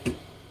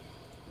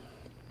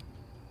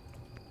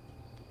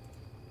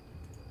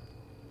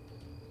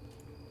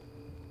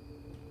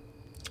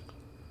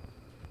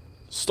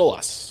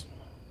 Stolas,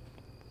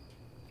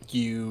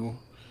 you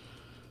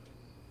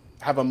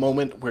have a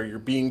moment where you're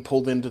being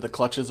pulled into the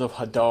clutches of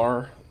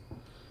Hadar.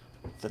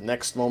 The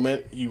next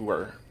moment, you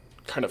are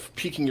kind of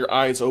peeking your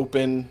eyes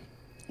open,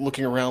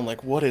 looking around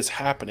like, what is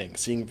happening?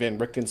 Seeing Van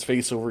Richten's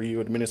face over you,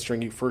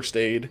 administering you first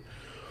aid.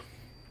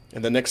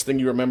 And the next thing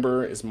you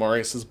remember is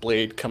Marius's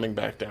blade coming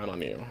back down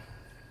on you.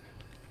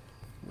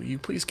 Will you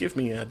please give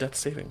me a death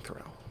saving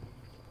throw?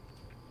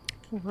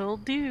 Will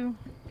do.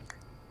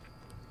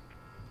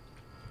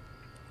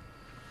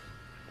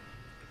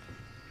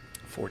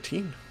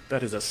 14.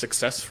 That is a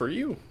success for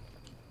you.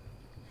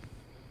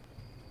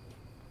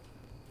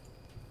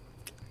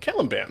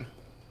 Caliban,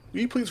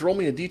 will you please roll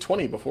me a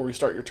d20 before we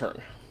start your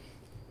turn?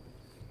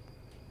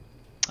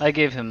 I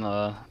gave him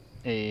a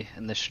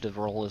initiative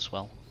roll as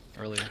well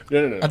earlier.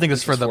 No. I think this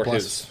is for the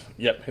bless.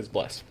 His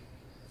bless.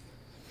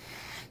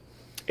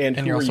 And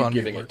who you're are also you on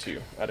giving mute, it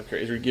to? Out of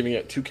curiosity, are you giving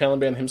it to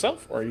Caliban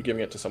himself, or are you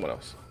giving it to someone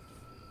else?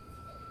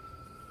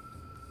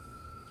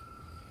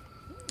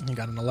 You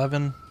got an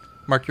 11.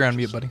 Mark, you're on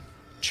mute, buddy.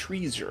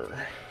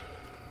 Treasure.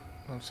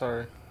 I'm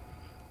sorry.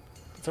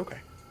 It's okay.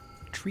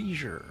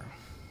 Treasure.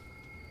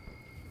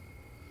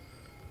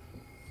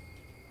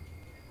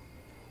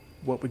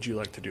 What would you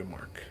like to do,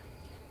 Mark?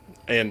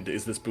 And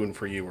is this boon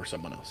for you or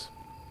someone else?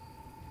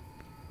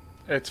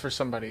 It's for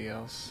somebody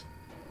else.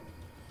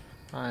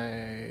 Who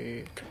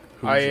would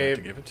you like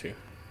to give it to?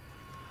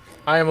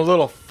 I am a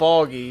little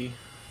foggy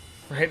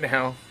right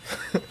now.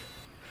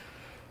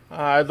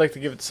 I'd like to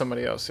give it to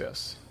somebody else,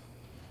 yes.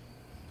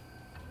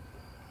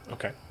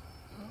 Okay.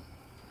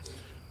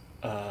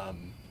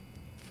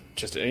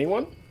 Just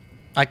anyone?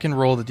 I can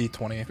roll the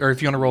d20. Or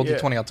if you want to roll Yeah.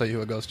 d20, I'll tell you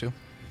who it goes to.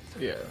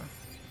 Yeah.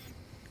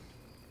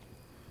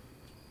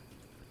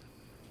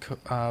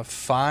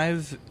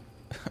 5.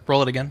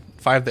 Roll it again.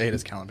 5 to 8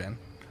 is Caliban.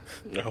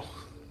 No.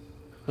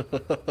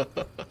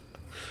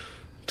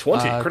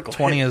 20. Critical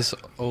 20 hit. is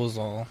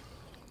Ozol.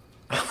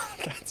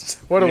 That's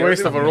What a very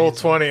waste of a roll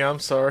amazing. 20, I'm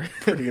sorry.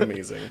 pretty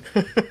amazing.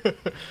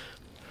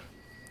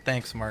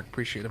 Thanks, Mark.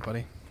 Appreciate it,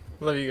 buddy.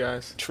 Love you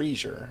guys.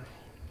 Treasure.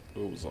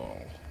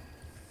 Ozol.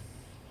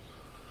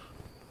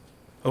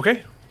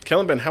 Okay.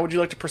 Caliban, how would you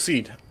like to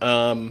proceed?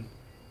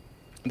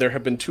 There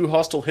have been 2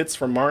 hostile hits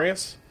from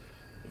Marius.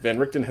 Van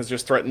Richten has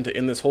just threatened to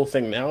end this whole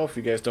thing now if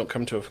you guys don't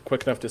come to a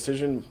quick enough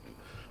decision.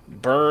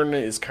 Burn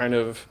is kind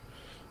of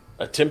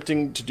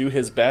attempting to do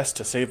his best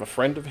to save a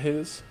friend of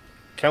his.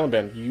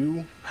 Caliban,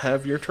 you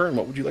have your turn.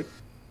 What would you like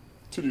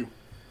to do?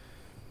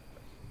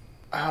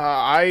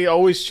 I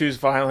always choose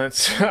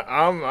violence.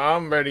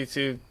 I'm ready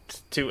to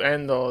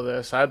end all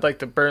this. I'd like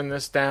to burn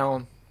this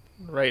down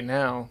right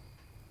now,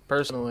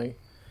 personally.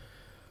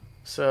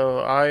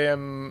 So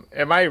am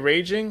I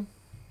raging?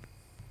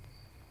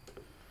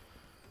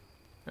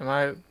 Am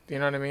I, you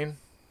know what I mean?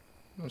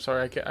 I'm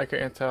sorry, I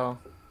can't tell.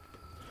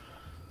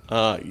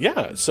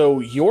 Yeah, so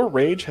your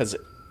rage has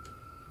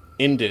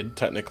ended,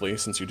 technically,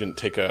 since you didn't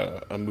take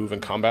a move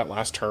in combat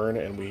last turn,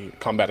 and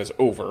combat is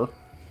over.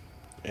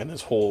 And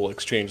this whole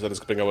exchange that has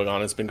been going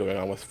on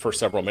for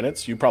several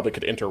minutes. You probably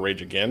could enter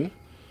rage again,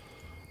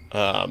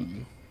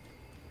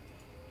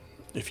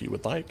 if you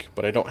would like,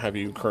 but I don't have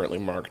you currently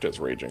marked as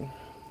raging.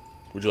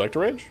 Would you like to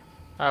rage?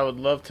 I would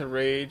love to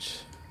rage,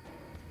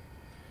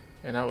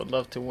 and I would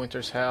love to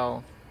Winter's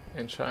Howl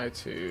and try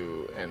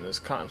to end this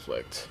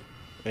conflict.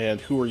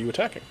 And who are you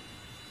attacking?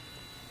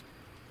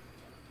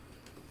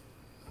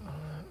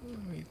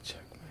 Let me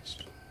check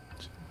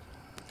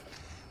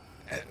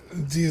my...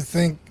 Do you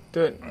think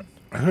Do it.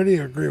 Who do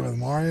you agree with,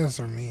 Marius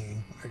or me?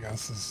 I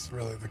guess is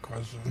really the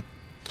question.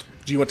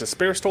 Do you want to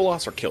spare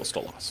Stolas or kill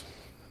Stolas?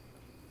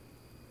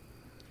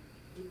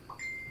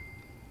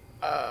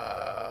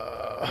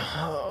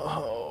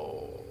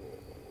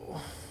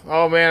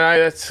 Oh man,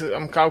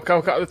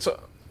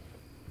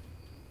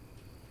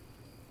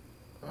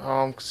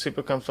 I'm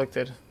super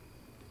conflicted.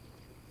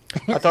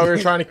 I thought we were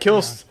trying to kill.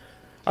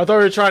 I thought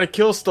we were trying to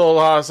kill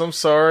Stolas. I'm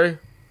sorry.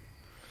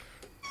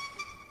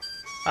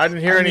 I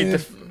didn't hear any.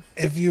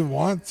 If you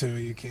want to,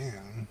 you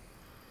can.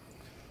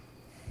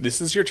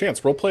 This is your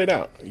chance. Roll play it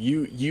out.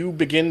 You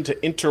begin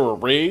to enter a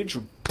rage.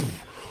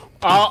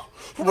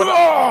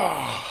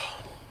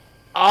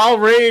 I'll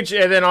rage,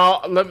 and then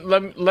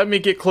let me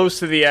get close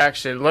to the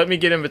action. Let me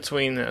get in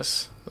between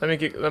this. Let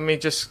me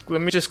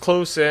just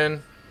close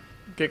in,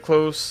 get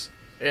close,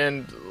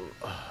 and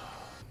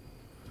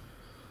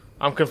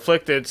I'm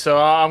conflicted. So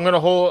I'm gonna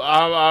hold.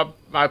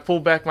 I pull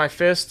back my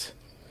fist.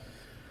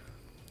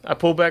 I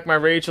pull back my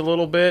rage a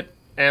little bit,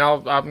 and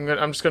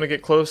I'm just gonna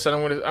get close, and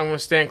I'm gonna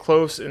stand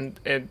close and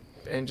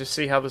just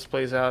see how this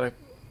plays out.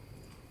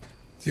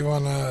 Do you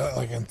want to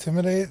like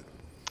intimidate?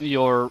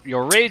 Your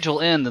rage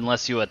will end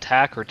unless you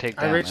attack or take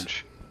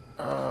damage.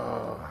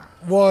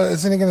 Well,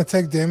 isn't he going to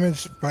take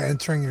damage by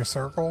entering your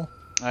circle?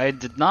 I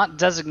did not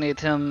designate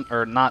him,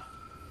 or not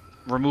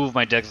remove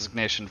my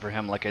designation for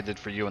him like I did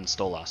for you and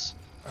Stolas.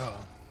 Oh.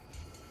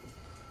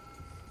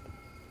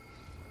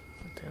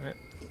 Damn it.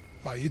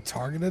 Wow, you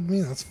targeted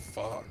me? That's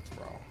fucked,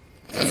 bro.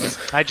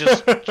 I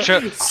just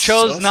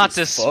chose not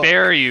to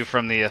spare you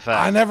from the effect.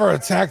 I never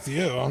attacked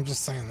you. I'm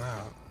just saying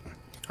that.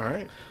 All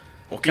right.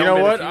 Well, You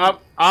know what?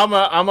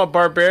 I'm a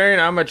barbarian.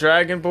 I'm a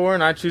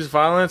dragonborn. I choose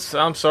violence.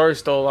 I'm sorry,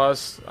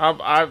 Stolas.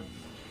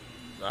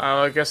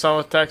 I guess I'll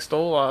attack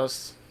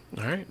Stolas.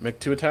 All right.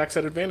 Make 2 attacks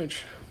at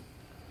advantage.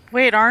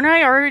 Wait, aren't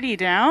I already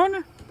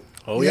down?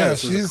 Oh Yeah,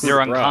 this is a You're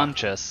coup de grace.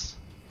 unconscious.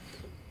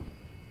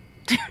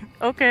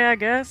 Okay, I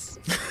guess.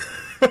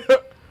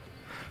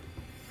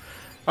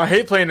 I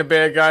hate playing the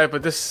bad guy,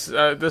 but this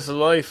is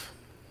life.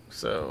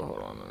 So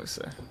hold on, let me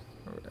see.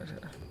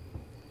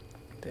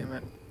 Damn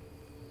it.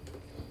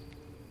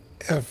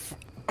 If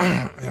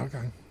yeah,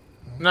 okay.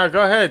 No,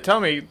 go ahead. Tell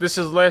me. This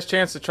is the last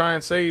chance to try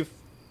and save.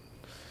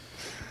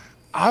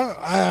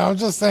 I'm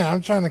just saying,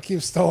 I'm trying to keep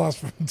Stolas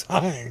from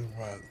dying,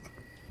 but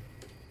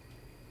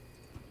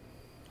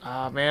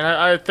Man,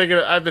 I've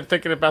been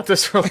thinking about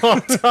this for a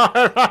long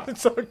time. I'm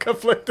so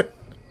conflicted.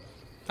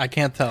 I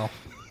can't tell.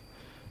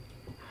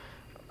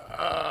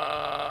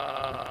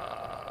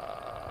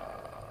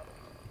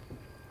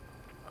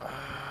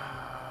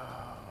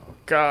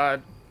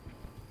 God.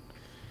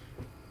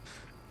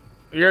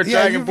 You're a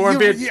dragonborn,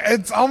 bitch.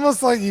 It's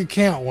almost like you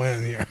can't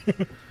win here.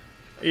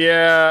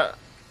 Yeah.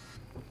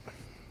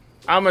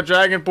 I'm a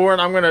dragonborn.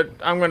 I'm gonna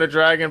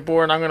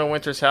dragonborn. I'm gonna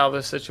Winter's Howl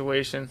this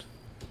situation.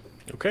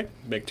 Okay.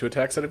 Make 2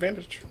 attacks at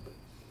advantage.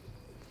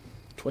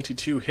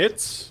 22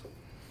 hits.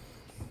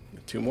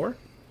 2 more.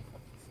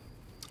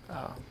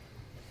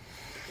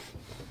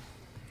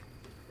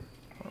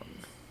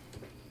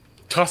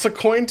 Toss a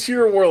coin to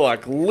your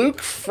warlock,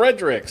 Luke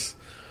Fredericks.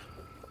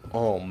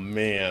 Oh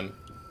man,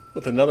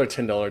 with another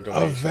 $10 A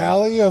donation.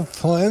 valley of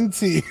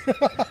plenty.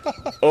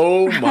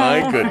 Oh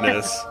my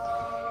goodness.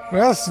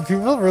 Yes,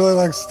 people really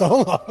like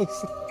Stolas.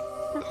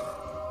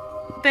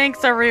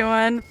 Thanks,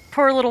 everyone.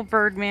 Poor little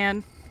bird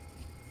man.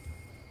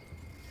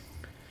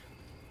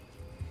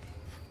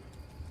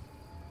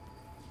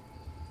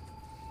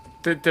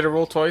 Did it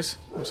roll twice?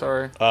 I'm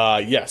sorry.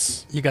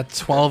 Yes. You got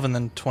 12 and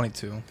then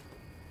 22.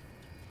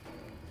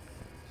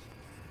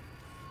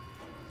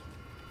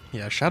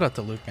 Yeah, shout out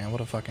to Luke, man.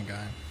 What a fucking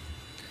guy.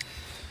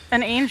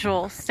 An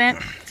angel sent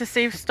to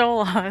save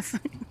Stolas.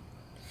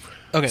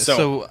 Okay, So-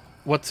 so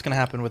what's going to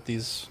happen with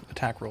these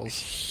attack rolls?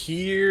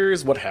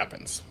 Here's what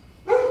happens.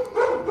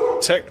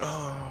 Hold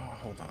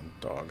on,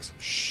 dogs.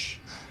 Shh.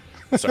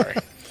 Sorry.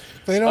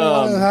 They don't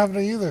want it to happen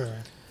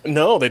either.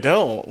 No, they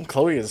don't.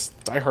 Chloe is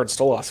a diehard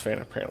Stolas fan,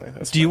 apparently.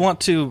 That's Do you fine. want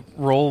to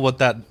roll what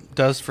that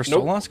does for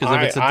Nope. Stolas? Because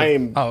if it's at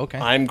the... Oh, okay.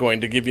 I'm going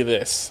to give you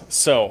this.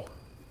 So,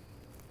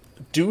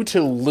 due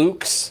to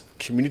Luke's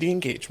community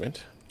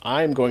engagement,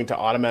 I'm going to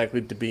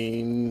automatically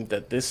deem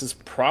that this is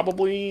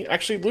probably...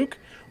 Actually, Luke,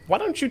 why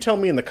don't you tell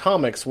me in the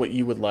comics what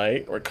you would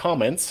like, or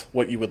comments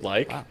what you would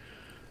like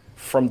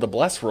from the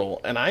Bless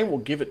roll, and I will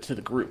give it to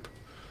the group.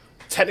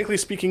 Technically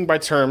speaking, by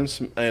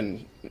terms,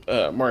 and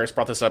Marius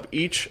brought this up,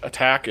 each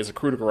attack is a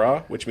coup de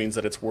grace, which means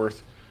that it's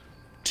worth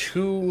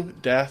 2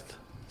 death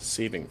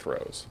saving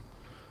throws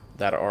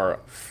that are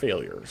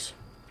failures.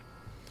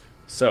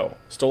 So,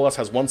 Stolas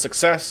has 1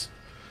 success.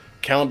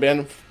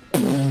 Caliban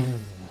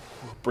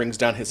brings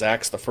down his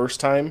axe the first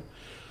time,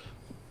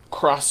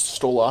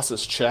 crossed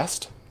Stolas'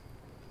 chest,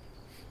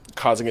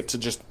 causing it to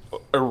just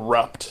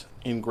erupt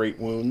in great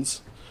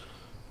wounds.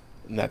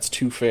 And that's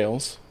 2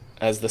 fails.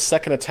 As the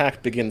second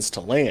attack begins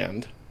to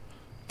land,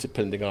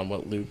 depending on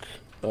what Luke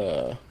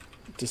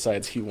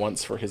decides he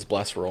wants for his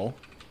bless roll,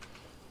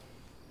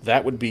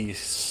 that would be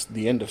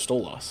the end of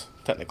Stolas,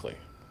 technically.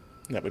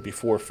 And that would be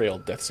 4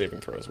 failed death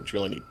saving throws, which you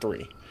only need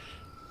 3.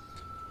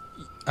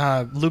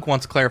 Luke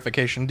wants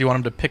clarification. Do you want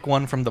him to pick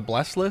one from the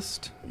blessed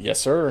list? Yes,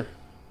 sir.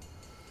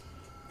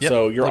 Yep,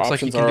 So your looks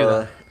like you options can do are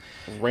that.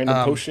 random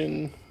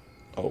potion,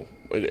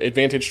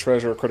 advantage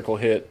treasure, critical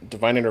hit,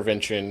 divine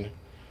intervention,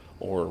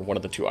 or one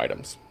of the 2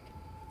 items.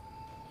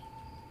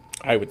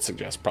 I would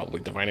suggest probably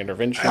divine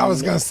intervention. I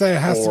was going to say it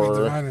has to be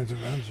or- divine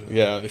intervention.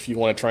 Yeah, if you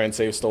want to try and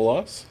save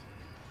Stolas.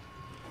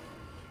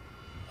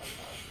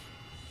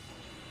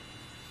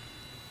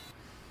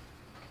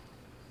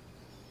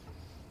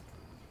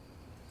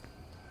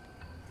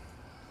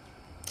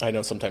 I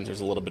know sometimes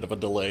there's a little bit of a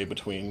delay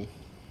between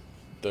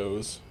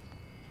those.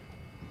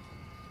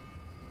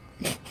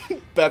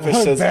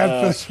 Badfish says,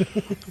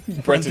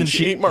 Badfish. Brenton,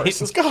 she ate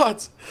Marcus's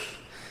gods.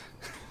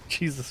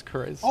 Jesus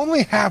Christ.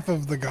 Only half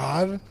of the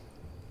god.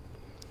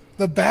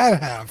 The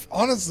bad half.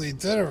 Honestly,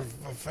 did her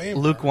a favor.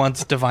 Luke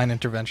wants divine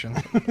intervention.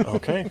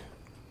 Okay.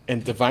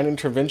 And divine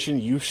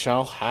intervention you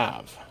shall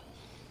have.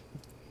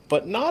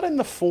 But not in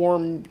the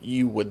form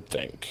you would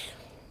think.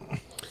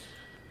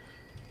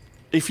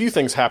 A few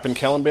things happen,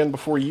 Caliban,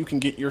 before you can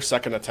get your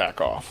second attack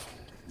off.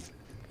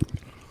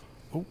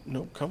 Oh,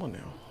 no, come on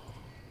now.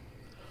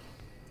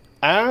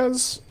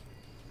 As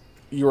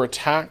your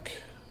attack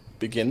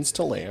begins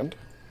to land,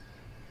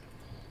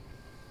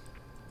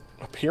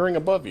 appearing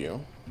above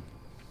you,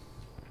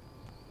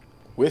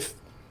 with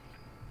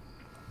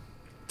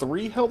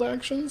 3 held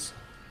actions,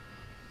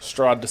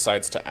 Strahd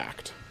decides to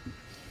act.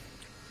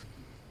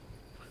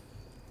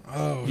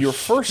 Oh, Your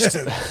first...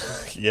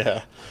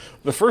 yeah.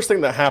 The first thing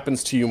that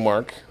happens to you,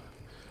 Mark,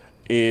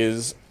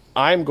 is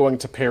I'm going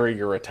to parry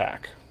your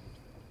attack.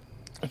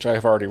 Which I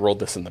have already rolled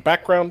this in the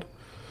background.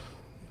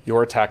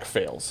 Your attack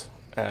fails,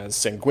 as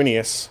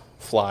Sanguinius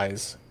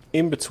flies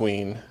in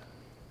between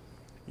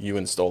you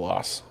and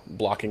Stolas,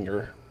 blocking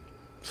your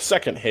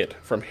second hit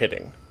from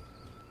hitting.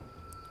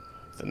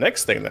 The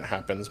next thing that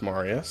happens,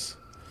 Marius,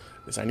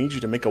 is I need you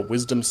to make a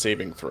wisdom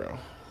saving throw.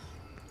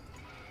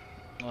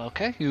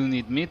 Okay, you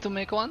need me to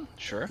make one?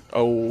 Sure.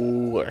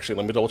 Oh, actually,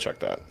 let me double check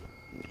that.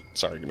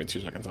 Sorry, give me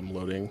 2 seconds. I'm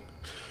loading.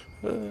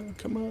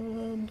 Come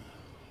on.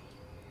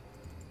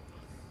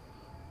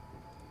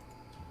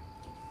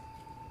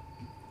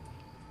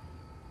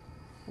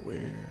 Where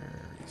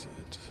is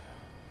it?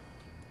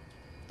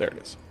 There it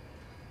is.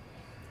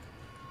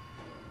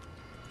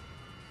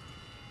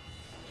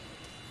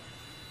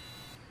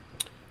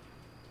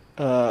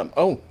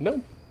 Oh,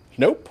 no.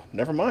 Nope.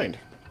 Never mind.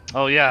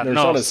 Oh yeah, There's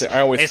no. not a sa-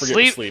 I always Hey, forget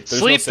sleep. sleep. There's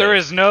Sleep. no There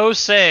save. is no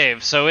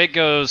save, so it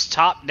goes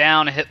top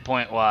down hit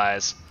point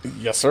wise.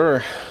 Yes, sir.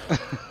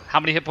 How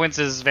many hit points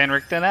is Van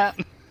Richten at?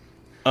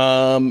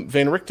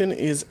 Van Richten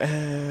is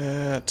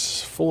at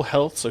full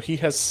health, so he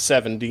has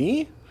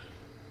 70.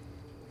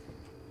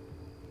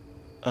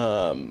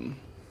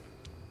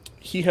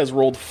 He has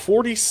rolled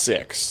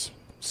 46.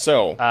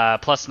 So,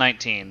 Plus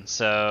 19,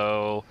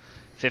 so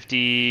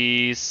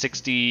 50,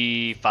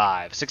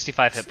 65.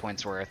 65 hit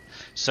points worth.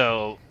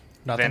 So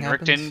Nothing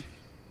happens?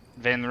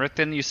 Van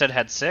Richten, you said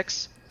had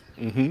 6?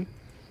 mm-hmm.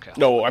 Okay.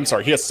 No, I'm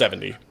sorry, he has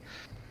 70.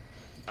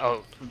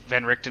 Oh,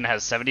 Van Richten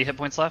has 70 hit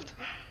points left?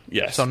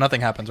 Yes. So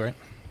nothing happens, right?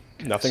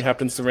 Nothing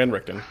happens to Van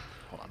Richten.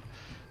 Hold on.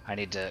 I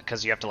need to,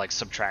 because you have to like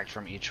subtract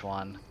from each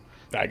one.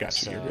 I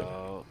got you. You're good.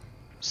 So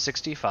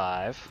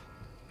 65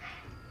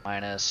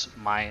 minus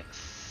my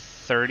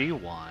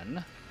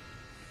 31.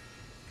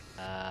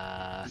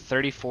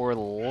 34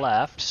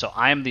 left, so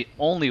I am the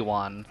only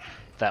one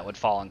that would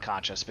fall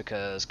unconscious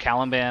because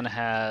Caliban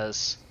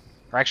has,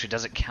 or actually,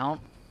 does it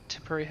count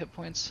temporary hit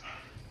points?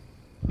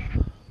 I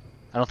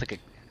don't think it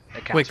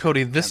counts. Wait,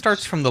 Cody, this for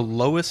starts from the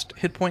lowest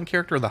hit point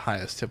character or the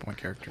highest hit point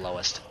character?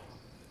 lowest.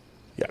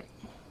 Yeah.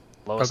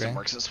 Lowest Okay. and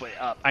works its way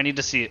up. I need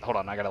to see. Hold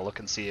on, I gotta look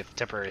and see if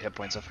temporary hit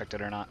points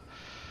affected or not.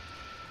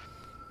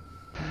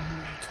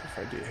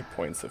 25 hit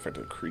points affect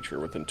a creature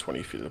within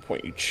 20 feet of the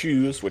point you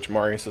choose, which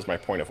Marius is my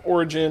point of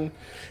origin,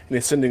 in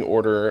ascending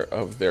order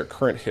of their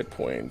current hit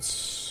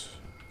points,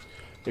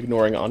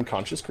 ignoring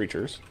unconscious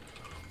creatures.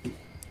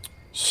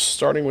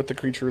 Starting with the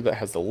creature that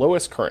has the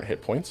lowest current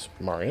hit points,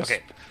 Marius.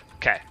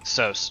 Okay.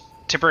 So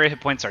temporary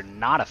hit points are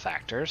not a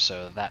factor,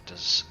 so that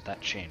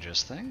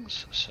changes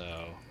things.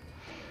 So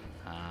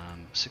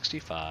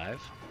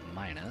 65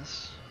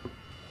 minus.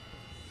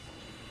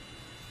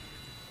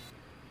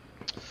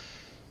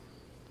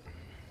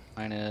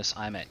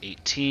 I'm at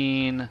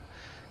 18,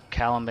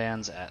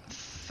 Caliban's at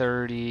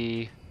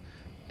 30,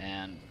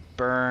 and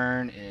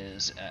Burn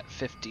is at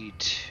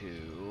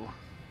 52.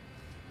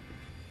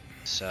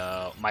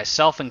 So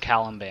myself and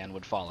Caliban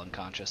would fall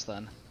unconscious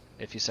then,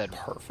 if you said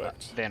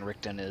Perfect. Van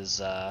Richten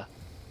is at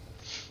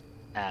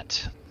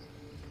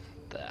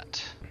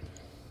that.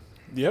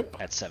 Yep.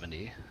 At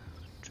 70.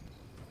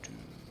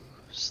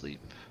 Sleep.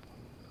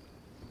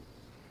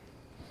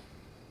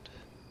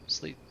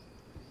 Sleep.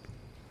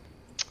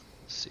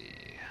 Let's see.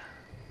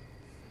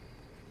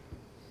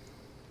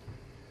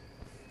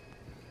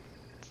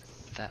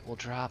 That will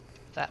drop.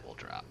 That will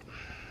drop.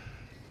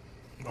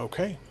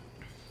 Okay.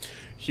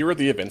 Here are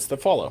the events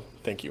that follow.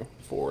 Thank you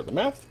for the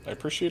math. I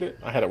appreciate it.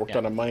 I had it worked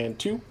out on my end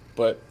too,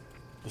 but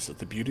this is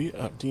the beauty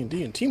of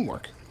D&D and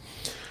teamwork.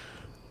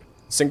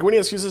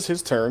 Sanguinius uses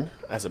his turn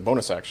as a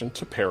bonus action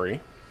to parry.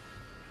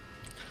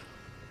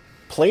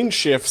 Plane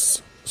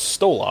shifts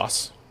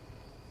Stolas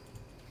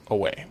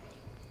away.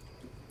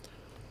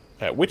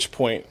 At which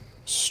point,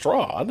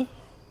 Strahd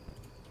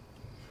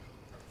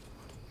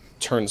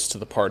turns to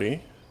the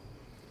party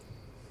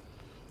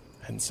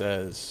and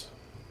says,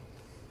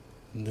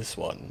 "This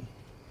one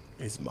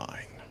is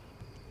mine.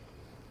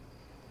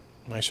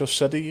 I shall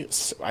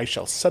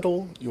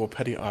settle your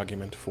petty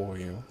argument for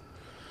you,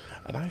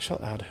 and I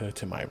shall add her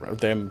to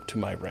them to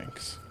my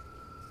ranks.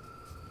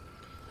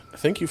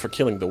 Thank you for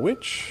killing the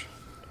witch."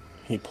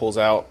 He pulls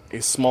out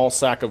a small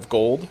sack of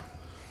gold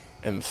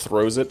and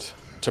throws it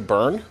to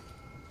Burn,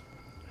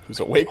 who's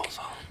awake.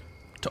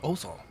 To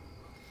Ozol.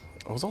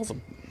 Ozol's a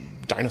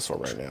dinosaur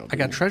right now. I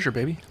got treasure,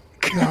 baby.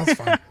 No, it's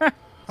fine.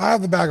 I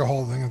have the bag of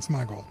holding. It's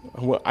my gold.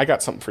 Well, I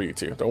got something for you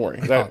too. Don't worry.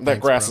 That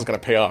thanks, grass bro. is going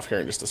to pay off here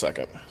in just a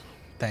second.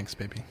 Thanks,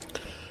 baby.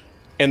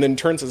 And then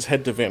turns his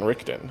head to Van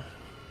Richten,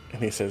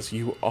 and he says,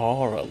 "You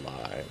are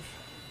alive.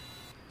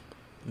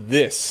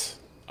 This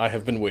I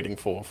have been waiting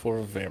for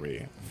a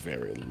very,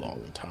 very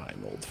long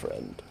time, old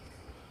friend.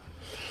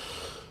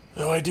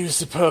 Though I do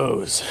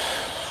suppose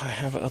I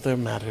have other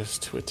matters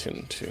to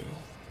attend to."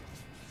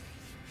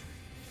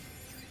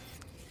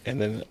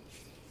 And then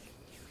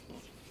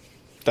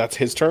that's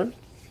his turn.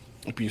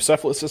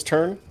 Bucephalus'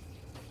 turn.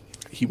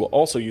 He will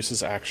also use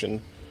his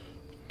action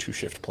to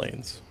shift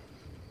planes,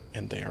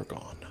 and they are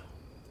gone.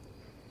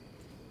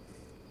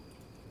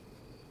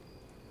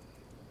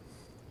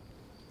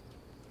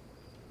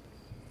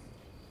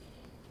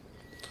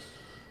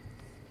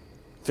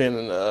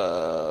 Then,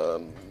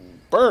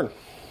 Burn.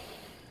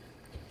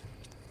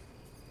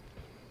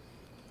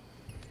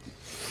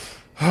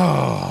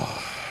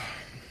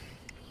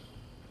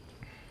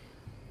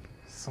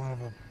 Son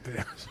of a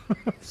bitch.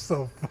 I'm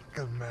so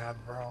fucking mad,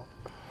 bro.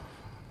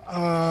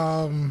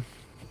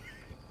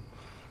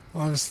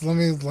 Let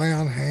me lay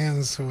on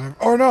hands whoever.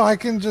 Oh no, I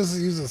can just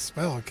use a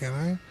spell,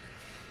 can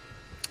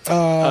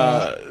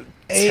I?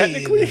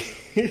 Technically,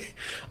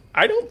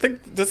 I don't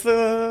think does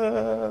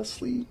the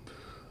sleep.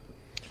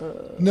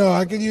 No,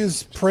 I could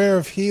use Prayer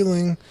of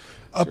Healing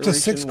up to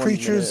Duration 6 1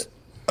 creatures minute.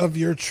 of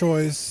your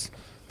choice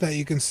that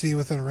you can see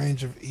within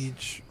range of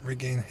each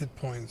regain hit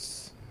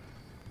points.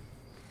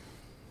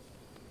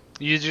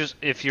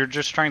 If you're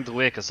just trying to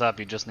wake us up,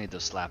 you just need to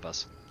slap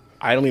us.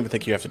 I don't even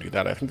think you have to do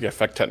that. I think the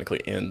effect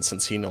technically ends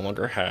since he no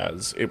longer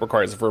has. It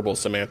requires verbal,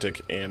 semantic,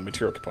 and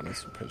material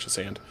components. Pinch his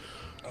hand,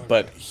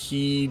 but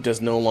he does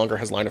no longer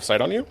has line of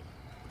sight on you.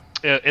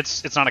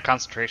 It's not a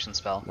concentration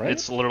spell. Right?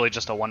 It's literally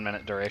just a 1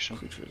 minute duration.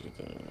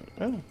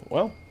 Oh,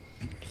 well,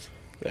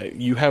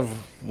 you have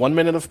 1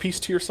 minute of peace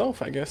to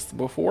yourself, I guess,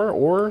 before,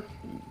 or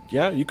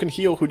yeah, you can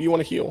heal. Who do you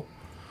want to heal?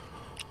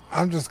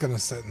 I'm just gonna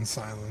sit in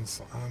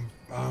silence.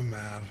 I'm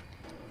mad.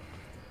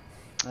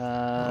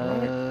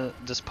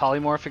 Does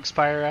polymorph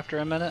expire after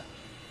a minute,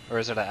 or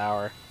is it an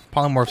hour?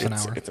 Polymorph's an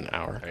hour. It's an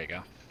hour. There you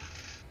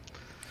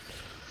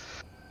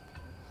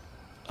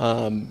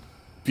go.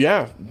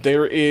 Yeah,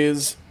 there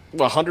is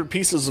 100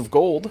 pieces of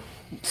gold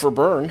for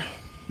Burn.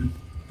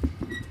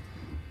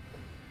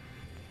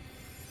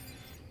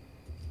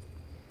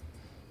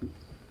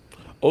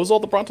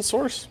 Ozol the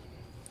Brontosaurus,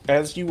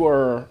 as you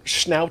are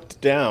schnauzed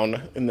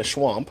down in the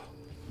swamp,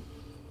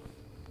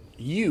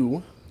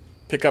 you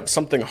pick up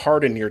something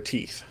hard in your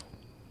teeth.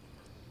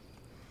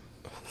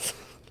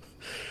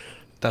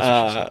 That's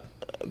what she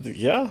said.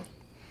 Yeah,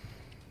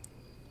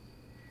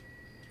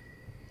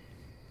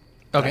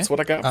 Okay. that's what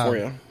I got for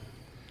you.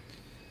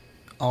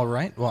 All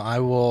right. Well, I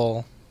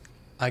will,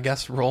 I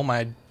guess, roll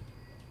my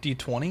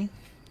d20.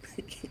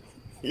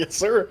 Yes,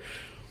 sir.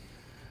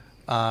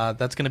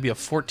 That's going to be a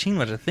 14,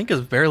 which I think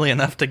is barely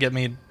enough to get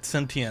me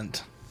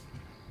sentient.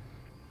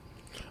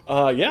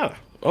 Yeah.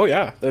 Oh,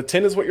 yeah. The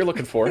 10 is what you're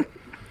looking for.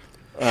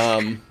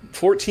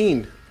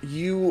 14.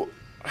 You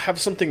have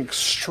something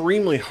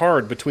extremely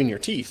hard between your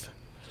teeth.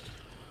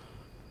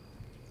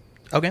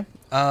 Okay.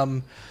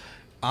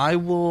 I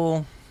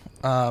will.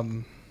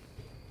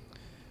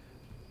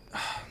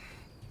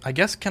 I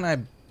guess, can I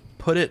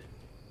put it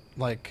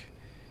like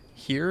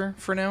here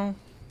for now?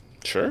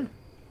 Sure.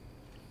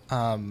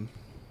 Or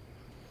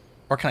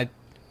can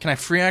I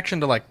free action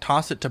to like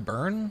toss it to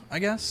Burn, I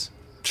guess?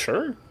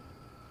 Sure.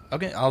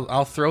 Okay,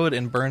 I'll throw it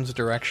in Burn's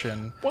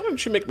direction. Why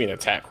don't you make me an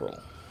attack roll?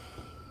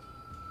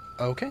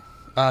 Okay.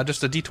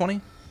 Just a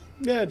d20?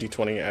 Yeah,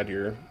 d20, add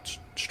your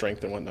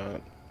strength and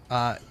whatnot.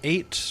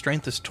 8,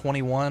 strength is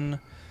 21,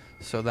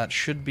 so that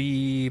should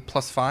be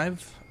plus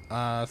 5,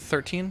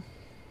 13.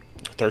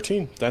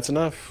 13. That's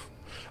enough.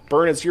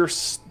 Burn, as you're,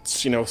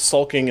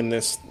 sulking in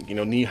this,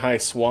 knee-high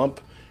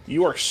swamp,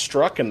 you are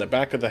struck in the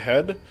back of the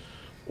head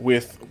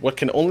with what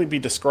can only be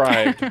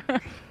described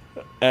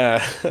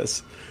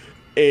as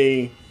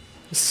a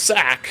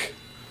sack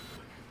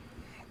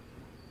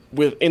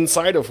with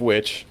inside of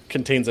which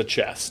contains a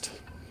chest.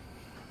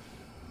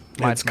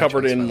 It's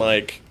covered in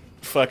like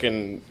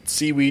fucking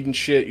seaweed and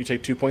shit. You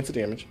take 2 points of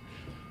damage.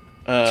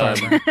 Sorry,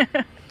 Burn.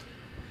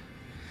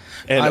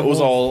 And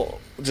Ozol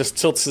just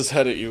tilts his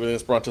head at you in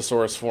his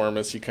Brontosaurus form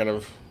as he kind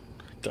of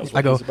Does I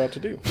what go- he's about to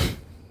do.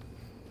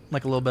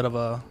 like a little bit of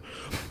a.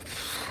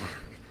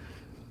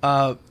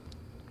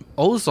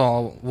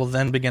 Ozal will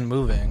then begin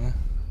moving,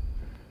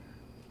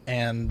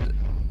 and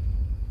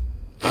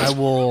I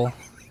will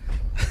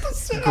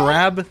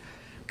grab,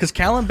 because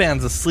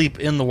Caliban's asleep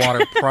in the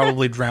water,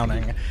 probably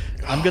drowning.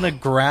 I'm gonna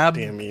grab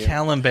Damn you.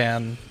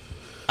 Caliban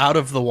out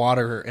of the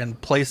water and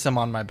place him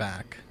on my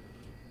back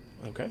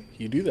Okay,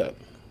 you do that.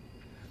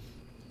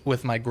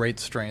 with my great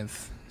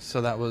strength.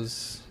 So that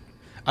was.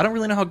 I don't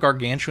really know how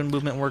gargantuan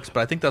movement works,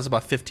 but I think that's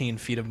about 15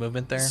 feet of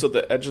movement there. So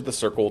the edge of the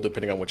circle,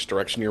 depending on which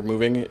direction you're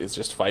moving, is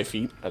just 5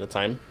 feet at a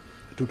time.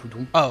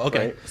 Oh,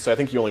 okay. Right? So I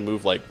think you only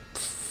move like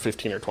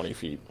 15 or 20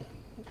 feet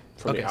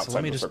from the Okay, so outside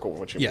let me of the just circle,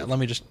 which you yeah, move. let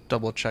me just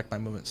double check my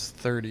movement's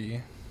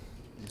 30.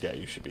 Yeah,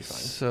 you should be fine.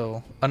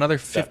 So another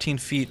 15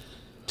 feet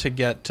to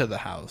get to the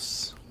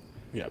house.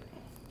 Yep.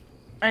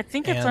 I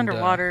think it's And,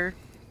 underwater.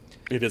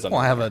 It is Well,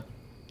 I have underwater.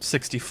 a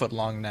 60-foot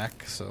long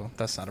neck, so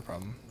that's not a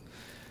problem.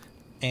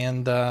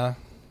 And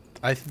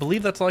I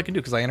believe that's all I can do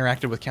because I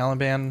interacted with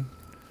Caliban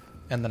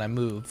and then I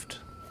moved.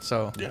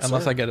 So Yes,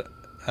 unless sir. I get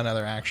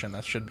another action,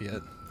 that should be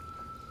it.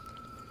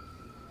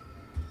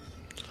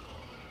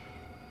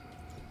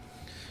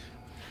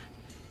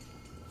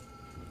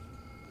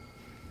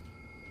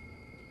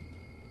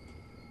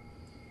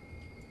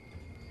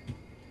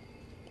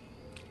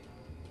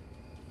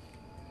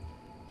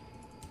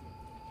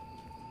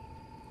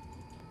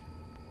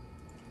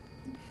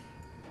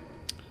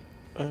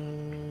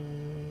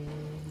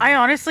 I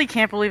honestly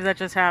can't believe that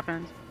just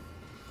happened.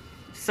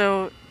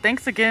 So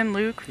thanks again,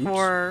 Luke,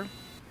 for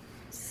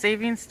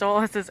saving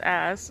Stolas'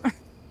 ass.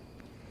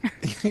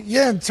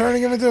 Yeah, and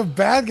turning him into a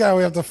bad guy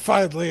we have to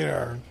fight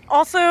later.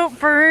 Also,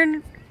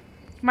 Vern,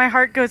 my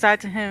heart goes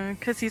out to him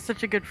because he's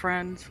such a good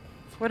friend.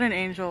 What an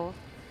angel.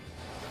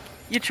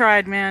 You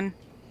tried, man.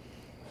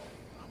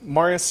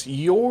 Marius,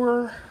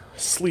 your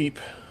sleep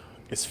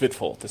is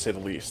fitful, to say the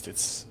least.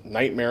 It's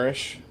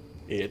nightmarish.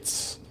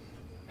 It's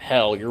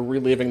hell. You're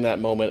reliving that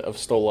moment of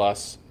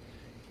Stolas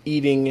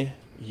eating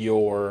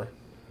your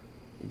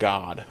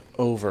god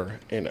over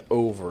and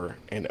over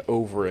and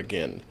over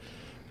again.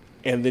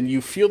 And then you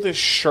feel this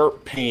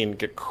sharp pain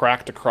get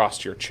cracked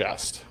across your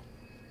chest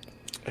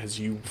as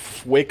you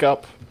wake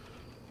up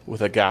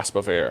with a gasp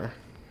of air.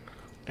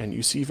 And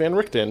you see Van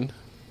Richten,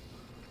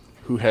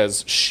 who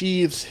has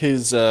sheathed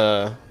his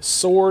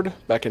sword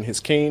back in his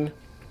cane,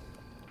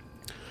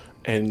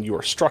 and you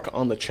are struck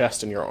on the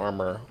chest in your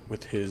armor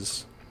with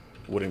his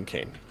wooden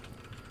cane.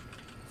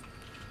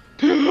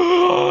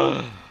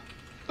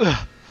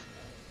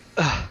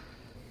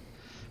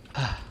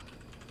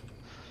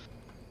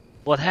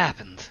 What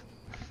happened?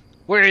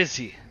 Where is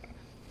he?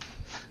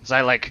 As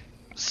I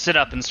sit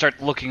up and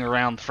start looking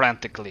around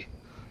frantically.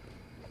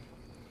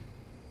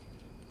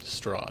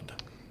 Strahd.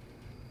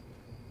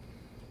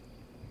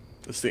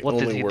 That's the What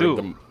did only he word.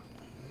 do?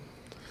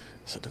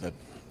 So that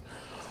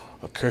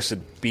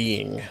accursed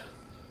being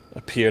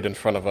appeared in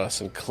front of us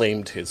and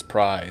claimed his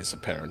prize,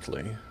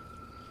 apparently.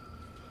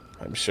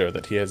 I'm sure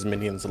that he has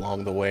minions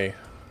along the way.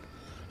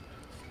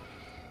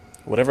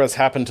 Whatever has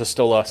happened to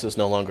Stolas is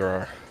no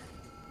longer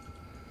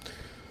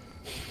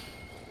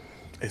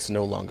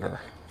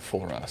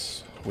for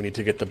us. We need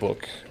to get the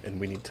book, and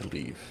we need to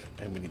leave,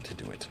 and we need to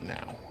do it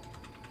now.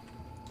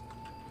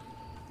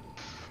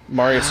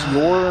 Marius,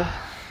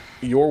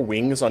 your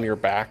wings on your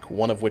back,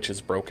 one of which is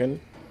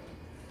broken,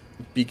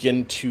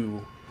 begin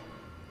to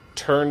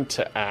turn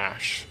to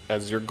ash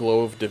as your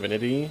glow of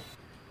divinity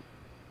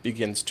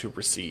begins to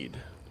recede.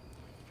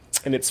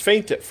 And it's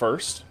faint at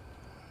first,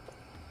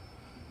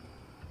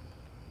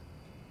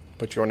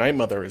 but your Night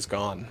Mother is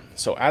gone.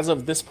 So as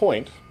of this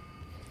point,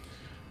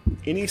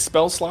 any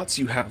spell slots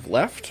you have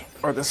left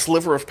are the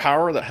sliver of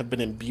power that have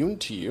been imbued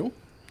to you.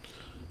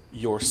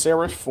 Your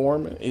seraph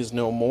form is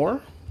no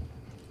more,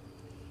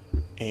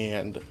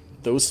 and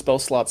those spell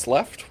slots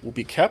left will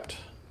be kept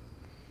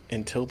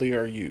until they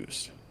are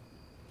used.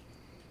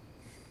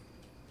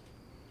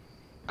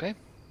 Okay.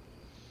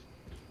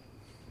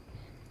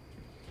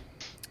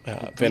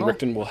 Van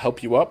Richten will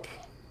help you up,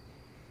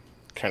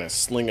 kind of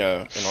sling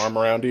an arm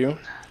around you,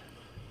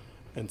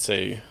 and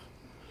say,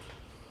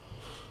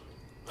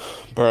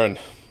 Burn,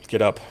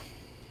 get up.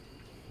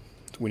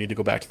 We need to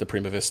go back to the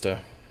Prima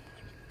Vista.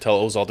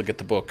 Tell Ozal to get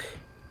the book.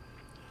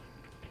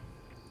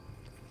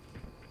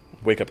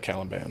 Wake up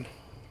Caliban.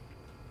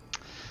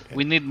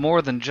 We need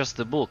more than just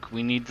the book.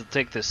 We need to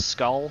take this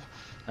skull,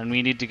 and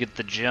we need to get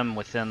the gem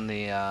within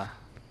the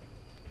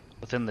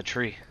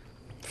tree.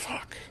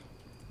 Fuck.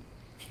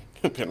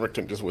 Van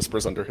Richten just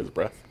whispers under his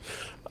breath.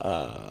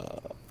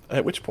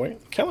 At which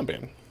point,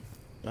 Caliban,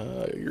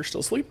 you're still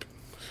asleep.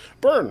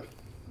 Burn,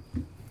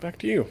 back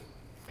to you.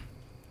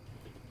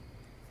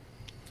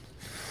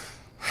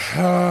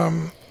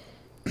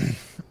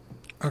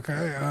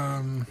 Okay,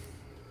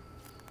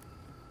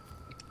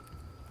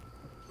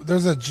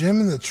 there's a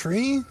gem in the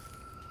tree?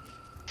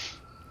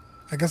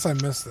 I guess I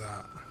missed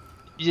that.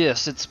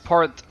 Yes, it's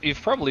part.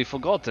 You've probably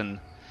forgotten.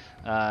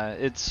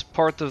 It's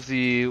part of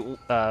the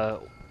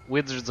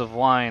Wizards of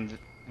Wine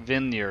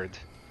vineyard.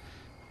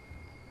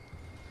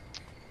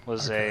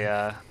 was Okay.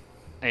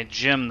 a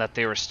gem that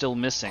they were still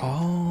missing.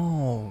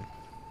 Oh,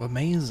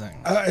 amazing.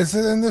 Is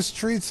it in the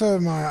street to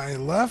my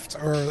left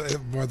or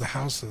where the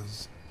house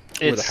is?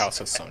 Where the house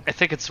has sunk. I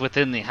think it's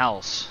within the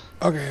house.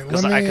 Okay,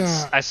 Because let me.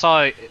 I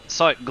saw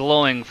it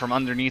glowing from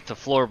underneath the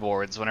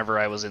floorboards whenever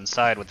I was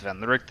inside with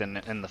Van Richten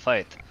in the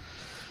fight.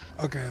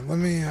 Okay, let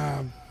me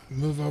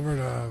move over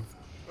to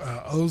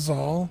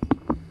Ozal,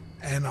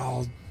 and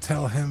I'll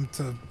tell him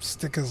to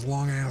stick his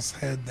long ass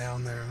head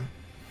down there.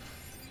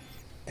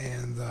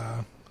 And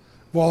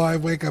while I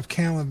wake up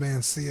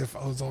Caliban, see if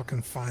Ozal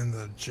can find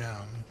the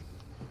gem.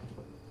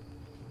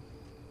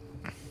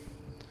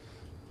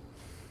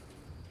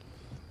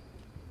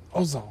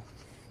 Ozal,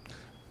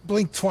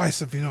 blink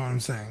twice if you know what I'm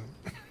saying.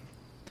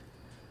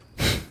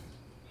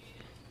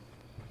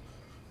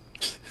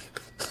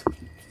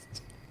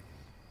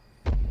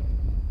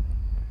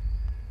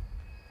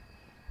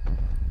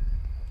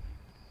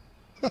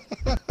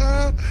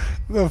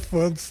 The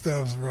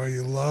footsteps, bro,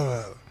 you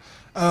love it.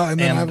 And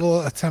then I And-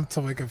 will attempt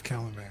to wake up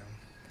Caliban.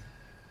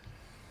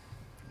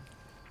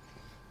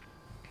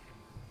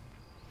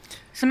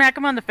 Smack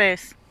him on the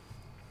face.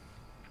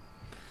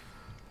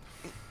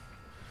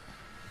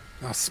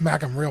 I'll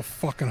smack him real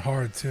fucking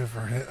hard too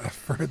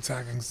for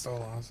attacking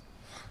Stolas.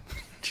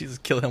 Jesus,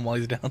 kill him while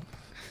he's down.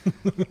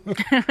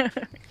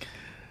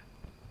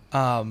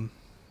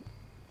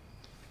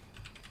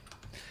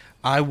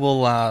 I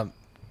will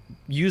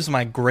use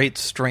my great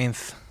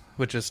strength,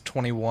 which is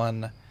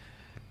 21,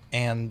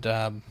 and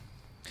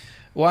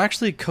well,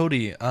 actually,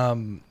 Cody,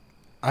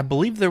 I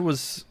believe there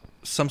was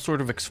some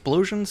sort of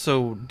explosion.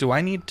 So, do I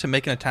need to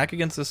make an attack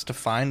against this to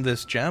find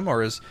this gem,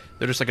 or is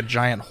there just like a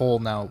giant hole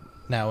now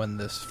in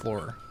this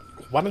floor?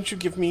 Why don't you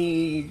give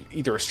me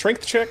either a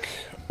strength check,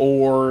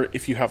 or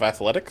if you have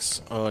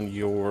athletics on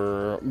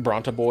your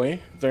Bronta boy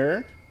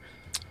there.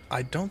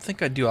 I don't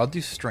think I do. I'll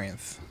do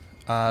strength.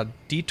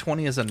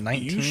 D20 is a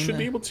 19. You should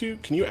be able to.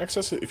 Can you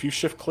access it if you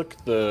shift click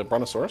the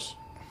Brontosaurus?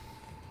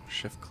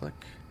 Shift click.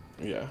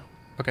 Yeah.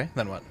 Okay,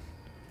 then what?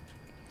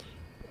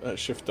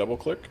 Shift double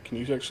click. Can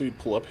you actually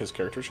pull up his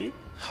character sheet?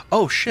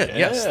 Oh shit!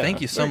 Yes, Yeah,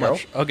 thank you so there you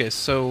much. Okay,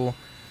 so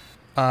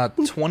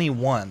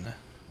 21.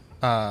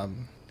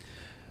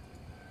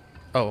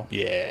 Oh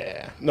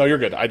Yeah. No, you're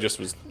good. I was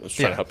trying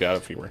Yeah. to help you out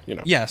if you were,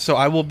 yeah. So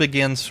I will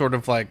begin sort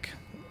of like,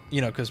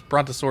 because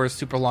Brontosaurus,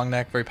 super long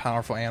neck, very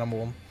powerful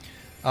animal.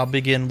 I'll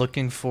begin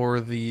looking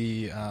for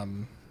the,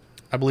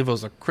 I believe it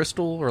was a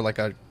crystal or like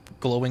a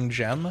glowing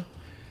gem.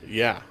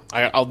 Yeah.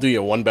 I'll do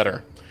you one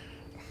better.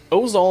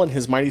 Ozal in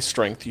his mighty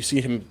strength, you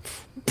see him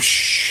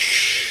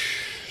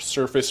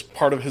surface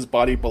part of his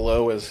body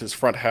below as his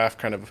front half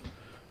kind of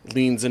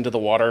leans into the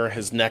water,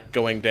 his neck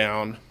going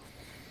down.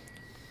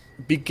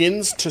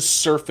 Begins to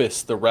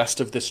surface the rest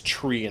of this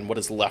tree and what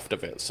is left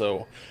of it.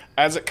 So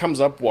as it comes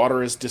up,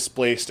 water is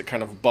displaced. It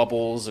kind of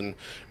bubbles and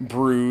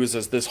brews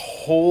as this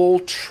whole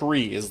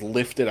tree is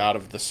lifted out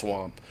of the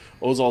swamp.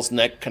 Ozal's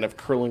neck kind of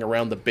curling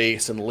around the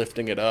base and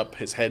lifting it up,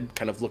 his head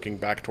kind of looking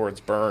back towards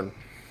Burn.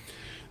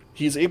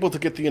 He's able to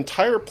get the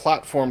entire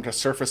platform to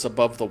surface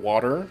above the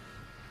water.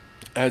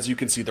 As you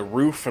can see, the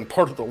roof and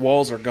part of the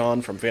walls are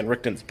gone from Van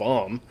Richten's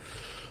bomb.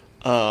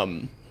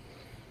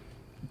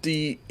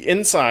 The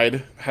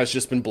inside has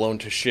just been blown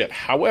to shit.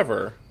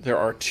 However, there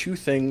are two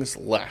things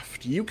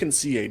left. You can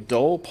see a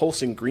dull,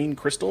 pulsing green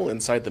crystal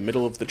inside the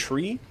middle of the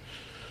tree.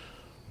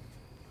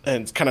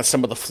 And kind of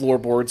some of the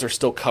floorboards are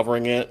still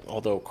covering it,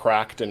 although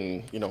cracked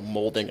and,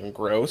 molding and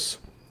gross.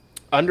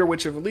 Under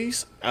which, at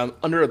least,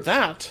 under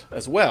that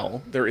as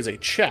well, there is a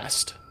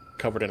chest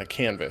covered in a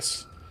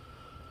canvas.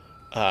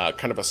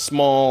 Kind of a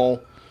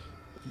small,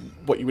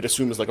 what you would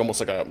assume is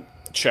almost like a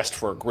chest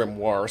for a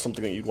grimoire or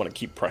something that you'd want to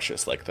keep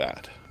precious like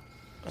that.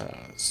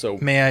 So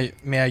May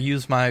I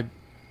use my?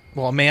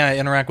 Well, may I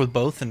interact with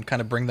both and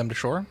kind of bring them to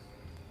shore?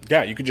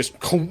 yeah, you could just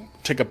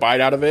take a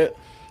bite out of it,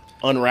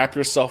 unwrap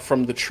yourself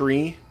from the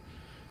tree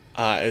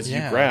as you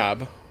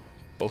grab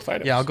both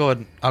items. Yeah, I'll go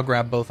ahead. I'll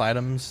grab both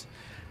items,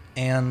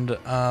 and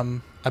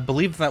I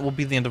believe that will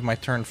be the end of my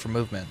turn for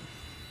movement.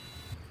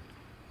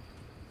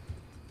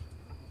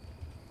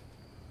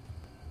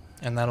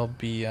 And that'll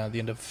be the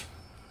end of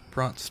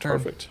Bront's turn.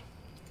 Perfect.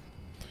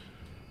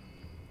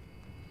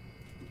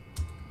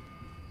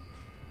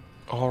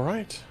 All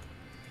right.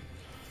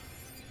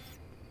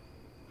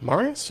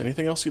 Marius,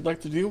 anything else you'd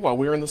like to do while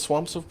we're in the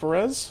swamps of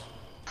Perez?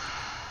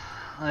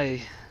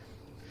 I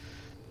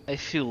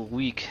feel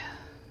weak,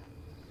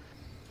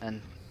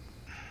 and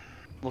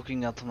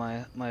looking at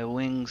my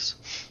wings,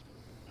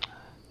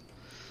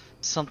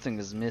 something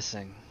is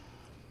missing.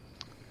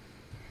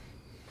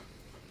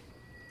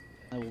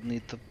 I will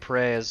need to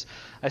pray as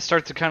I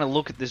start to kind of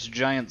look at this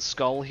giant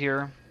skull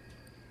here.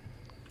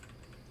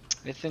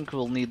 I think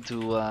we'll need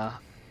to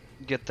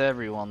get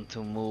everyone to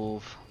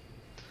move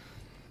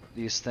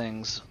these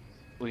things.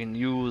 We can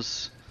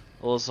use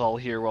Ozal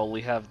here while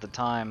we have the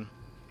time.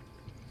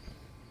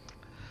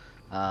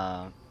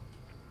 Baba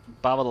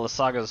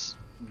Lasaga's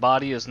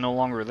body is no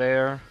longer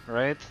there,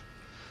 right?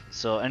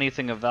 So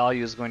anything of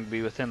value is going to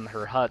be within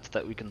her hut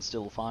that we can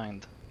still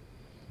find.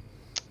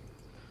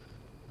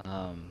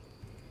 Um,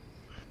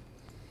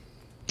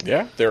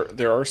 Yeah,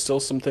 there are still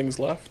some things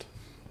left.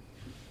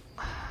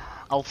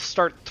 I'll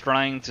start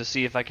trying to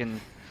see if I can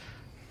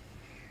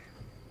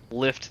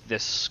lift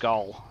this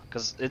skull,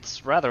 because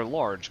it's rather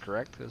large,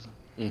 correct?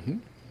 Mm-hmm.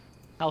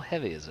 How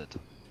heavy is it?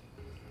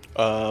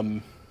 I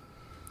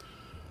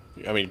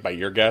mean, by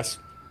your guess,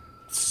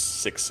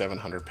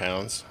 600-700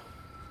 pounds.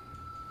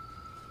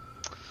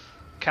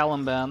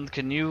 Caliban,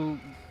 can you...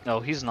 Oh,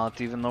 he's not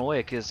even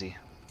awake, is he?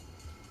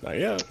 Not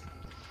yet.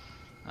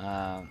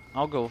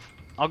 I'll go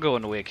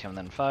and wake him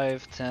then.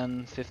 5,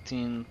 10,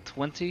 15,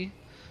 20,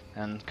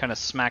 and kind of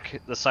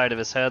smack the side of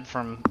his head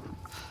from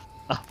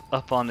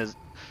up on his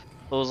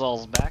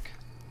Ozal's back.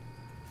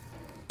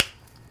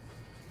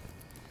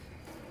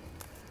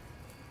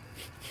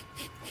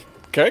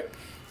 Okay.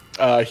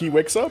 He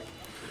wakes up.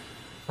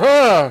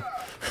 Ah!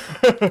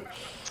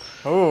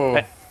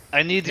 Oh.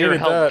 I need your Needed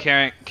help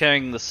that.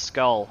 carrying the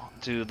skull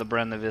to the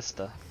Brenda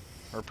Vista,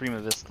 or Prima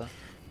Vista.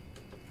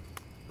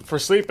 For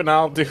sleeping,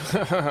 I'll do.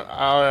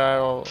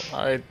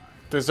 I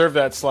deserve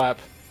that slap.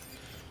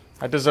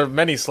 I deserve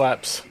many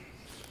slaps.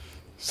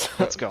 So,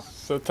 Let's go.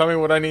 So tell me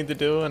what I need to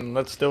do, and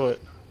let's do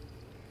it.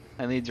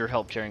 I need your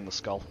help carrying the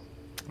skull.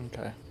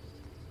 Okay.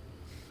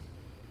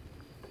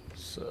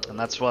 So. And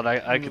that's what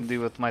I can do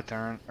with my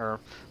turn, or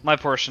my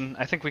portion.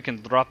 I think we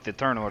can drop the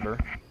turn order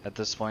at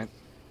this point.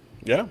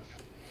 Yeah.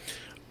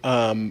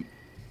 Van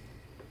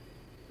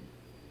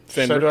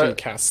So do Richten I-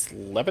 casts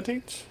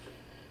Levitate.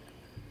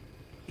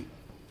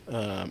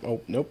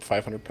 Oh, nope,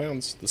 500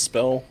 pounds. The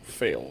spell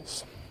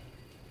fails.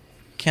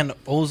 Can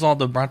Ozal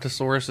the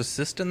Brontosaurus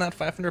assist in that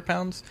 500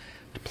 pounds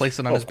to place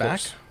it on his Of back?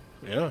 course.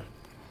 Yeah.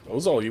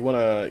 Ozal, you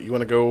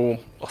wanna go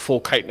a full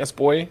chitinous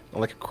boy,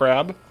 like a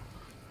crab?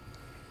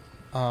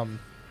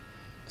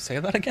 Say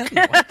that again?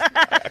 What?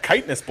 A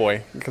chitinous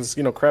boy, because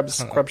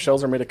crab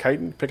shells are made of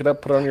chitin. Pick it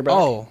up, put it on your back.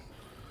 Oh,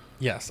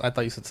 yes. I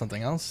thought you said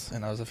something else,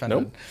 and I was offended.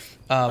 Nope.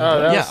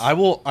 that Yeah,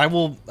 was- I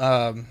will.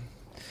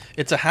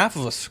 It's a half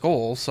of a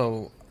skull,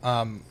 so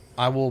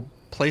I will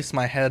place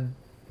my head,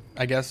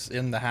 I guess,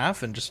 in the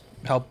half and just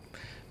help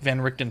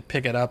Van Richten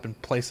pick it up and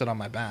place it on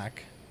my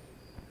back.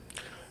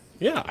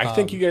 Yeah, I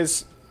think you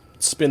guys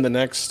spend the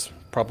next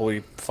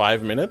probably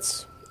 5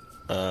 minutes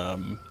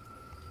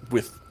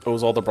with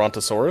Ozal the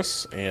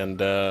Brontosaurus and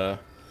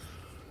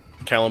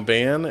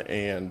Caliban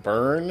and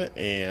Burn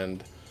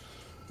and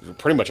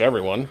pretty much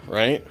everyone,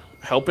 right?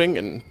 Helping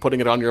and putting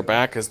it on your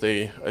back as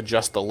they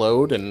adjust the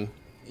load and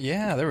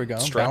Yeah, there we go.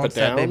 strap Balance it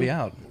down. that baby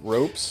out.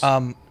 Ropes.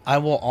 I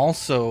will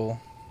also.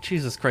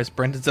 Jesus Christ,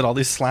 Brendan did all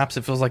these slaps.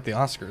 It feels like the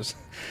Oscars.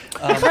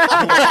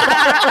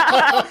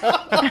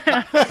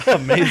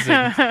 Amazing.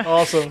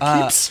 Awesome. Keep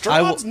I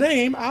Strahd's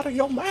name out of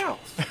your mouth.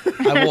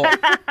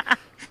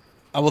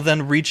 I will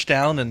then reach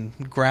down and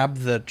grab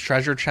the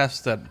treasure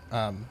chest that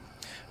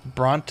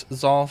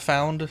Brontzal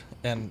found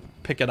and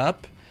pick it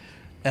up,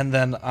 and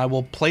then I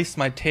will place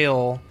my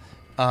tail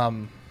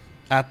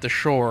at the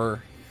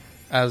shore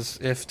as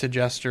if to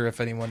gesture if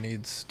anyone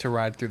needs to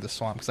ride through the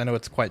swamp, because I know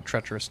it's quite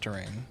treacherous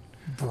terrain.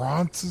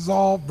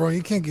 Brontzal? Bro,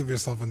 you can't give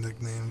yourself a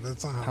nickname.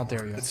 That's not How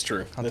dare you? It's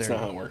true. How That's dare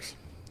not you. how it works.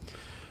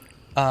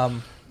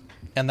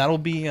 And that'll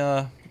be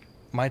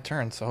my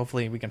turn, so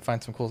hopefully we can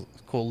find some cool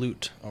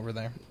loot over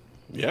there.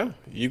 Yeah,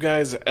 you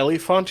guys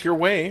elephant your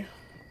way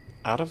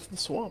out of the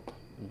swamp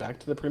and back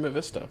to the Prima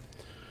Vista.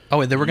 Oh,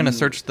 wait, they were going to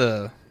search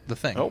the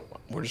thing. Oh,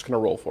 we're just gonna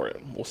roll for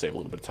it. We'll save a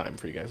little bit of time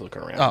for you guys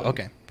looking around. Oh, and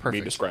okay. Me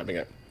Perfect. describing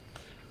it.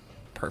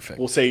 Perfect.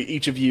 We'll say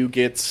each of you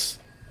gets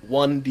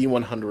one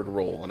D100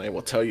 roll, and I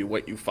will tell you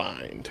what you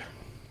find.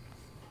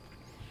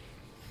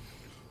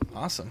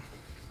 Awesome.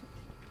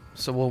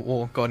 So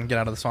we'll go ahead and get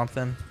out of the swamp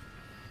then.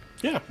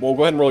 Yeah, well,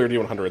 go ahead and roll your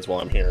D100s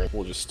while I'm here.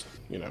 We'll just,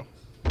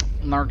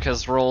 Narc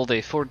has rolled a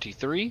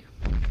 43.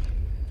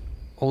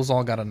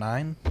 Ozal got a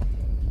 9.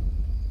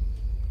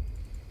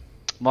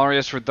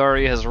 Marius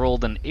Rodari has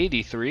rolled an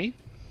 83.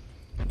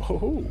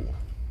 Oh,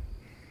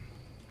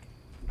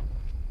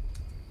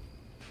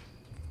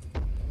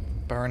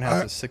 Burn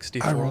has a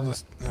 64. I rolled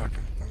this. Okay,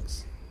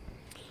 thanks.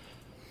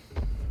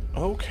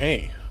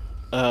 okay.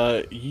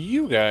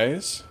 You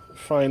guys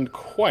find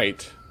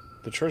quite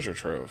the treasure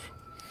trove.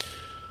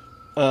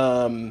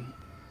 I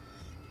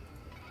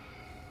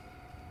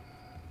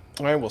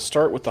will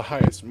start with the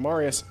highest.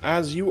 Marius,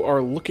 as you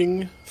are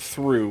looking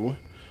through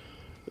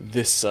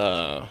this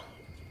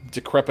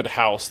decrepit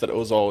house that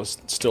Ozal is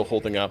still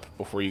holding up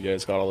before you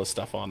guys got all this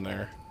stuff on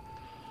there,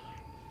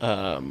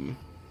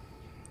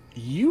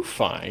 you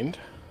find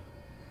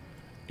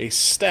a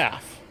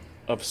staff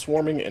of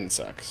swarming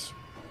insects.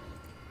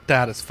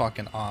 That is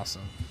fucking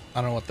awesome.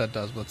 I don't know what that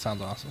does, but it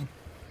sounds awesome.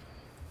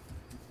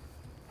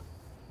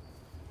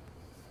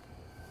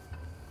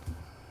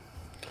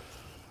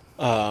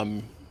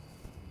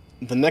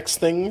 The next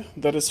thing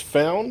that is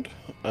found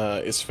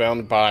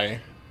by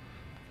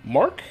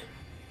Mark.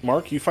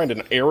 Mark, you find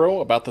an arrow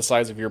about the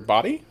size of your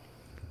body.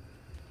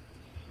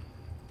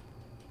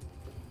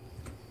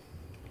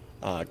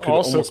 Could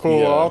Also almost cool.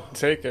 be, I'll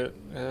take it.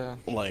 Yeah.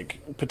 like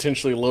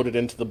potentially loaded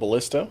into the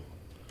ballista.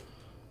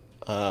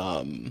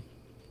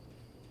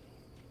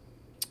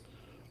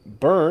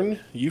 Burn,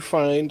 you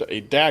find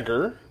a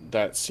dagger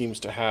that seems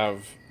to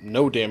have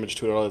no damage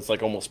to it at all. It's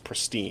like almost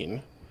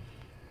pristine.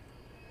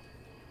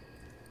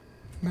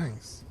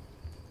 Nice.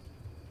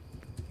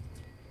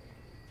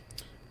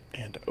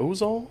 And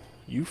Ozal,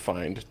 you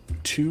find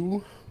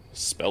 2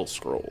 spell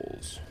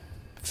scrolls.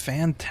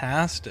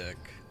 Fantastic.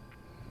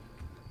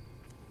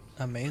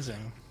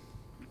 Amazing.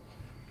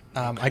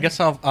 I guess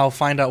I'll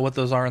find out what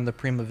those are in the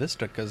Prima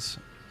Vista, because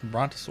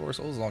Brontosaurus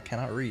Ozal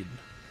cannot read.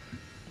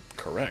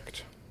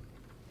 Correct.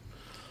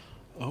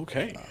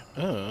 Okay.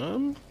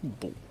 We'll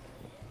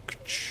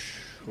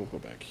go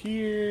back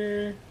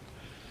here.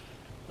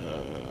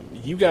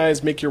 You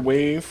guys make your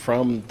way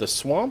from the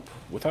swamp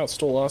without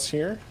Stolas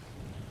here,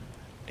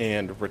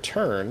 and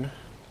return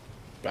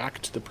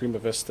back to the Prima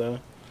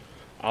Vista.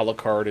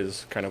 Alucard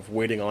is kind of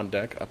waiting on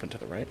deck up and to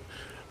the right,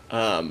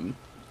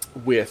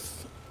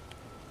 with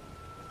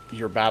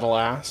your battle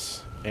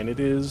ass, and it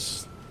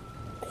is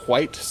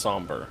quite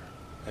somber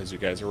as you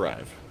guys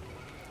arrive.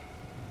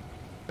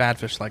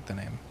 Badfish like the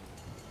name.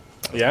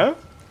 Yeah?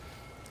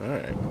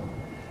 Alright.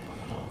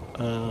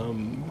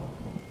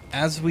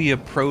 As we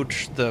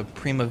approach the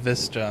Prima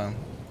Vista,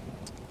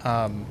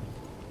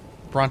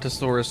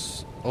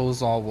 Brontosaurus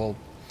Ozal will...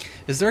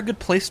 Is there a good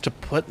place to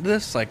put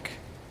this, like,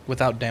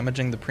 without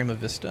damaging the Prima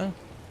Vista?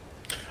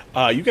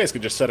 You guys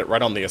could just set it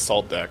right on the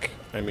assault deck.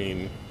 I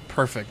mean...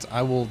 Perfect.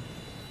 I will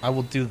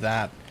do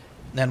that.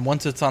 And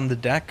once it's on the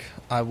deck,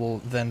 I will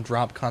then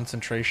drop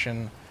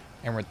concentration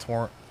and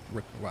return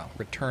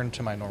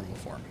to my normal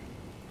form.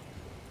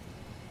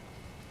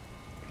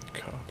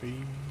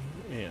 Copy.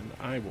 And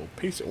I will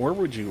paste it. Where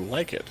would you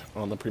like it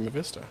on the Prima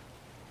Vista?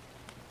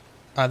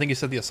 I think you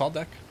said the assault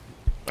deck?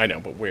 I know,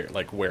 but where?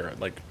 Like, where?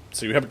 Like,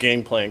 so you have a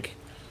gangplank.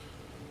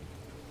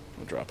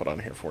 I'll drop it on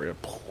here for you.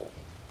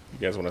 You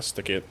guys want to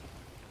stick it?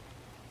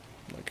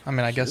 Like, I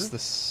mean, I here? guess the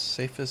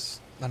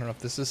safest... I don't know if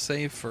this is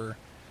safe or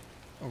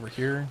over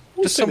here.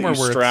 We'll Just say that somewhere you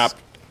where strap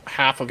it's...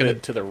 half of gonna-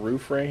 it to the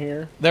roof right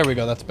here. There we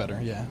go, that's better,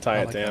 yeah. Tie I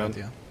it like that down.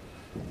 idea.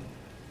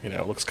 You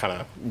know, it looks kind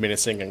of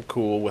menacing and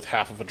cool with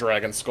half of a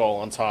dragon skull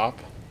on top.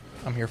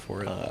 I'm here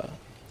for it.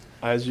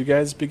 As you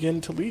guys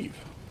begin to leave.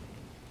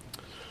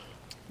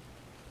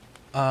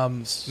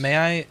 May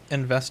I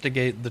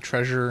investigate the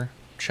treasure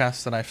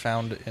chest that I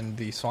found in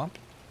the swamp?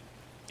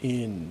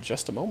 In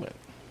just a moment.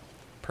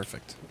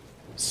 Perfect.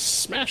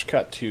 Smash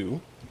cut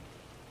to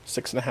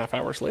 6.5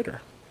 hours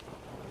later.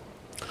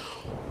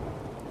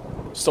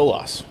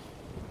 Stolas.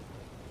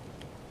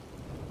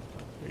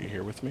 Are you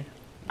here with me?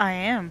 I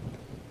am.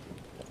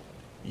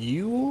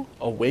 You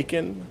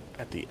awaken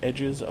at the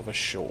edges of a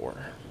shore.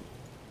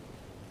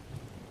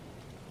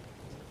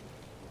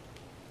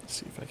 Let's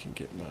see if I can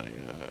get my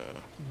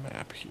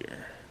map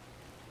here.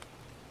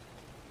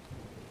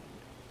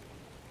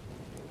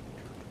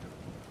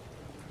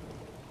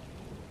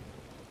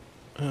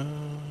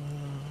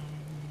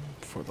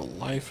 For the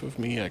life of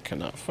me, I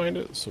cannot find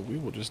it, so we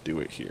will just do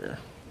it here.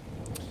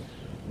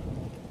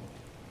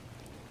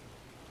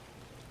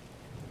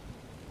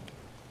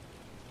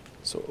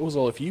 So,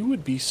 Ozal, if you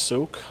would be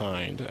so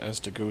kind as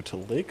to go to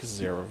Lake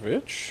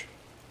Zarovich,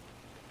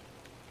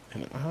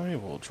 and I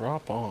will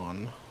drop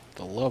on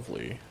the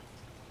lovely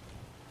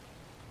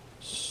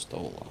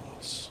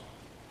Stolas.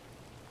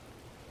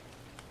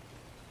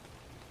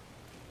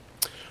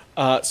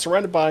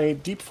 Surrounded by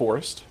deep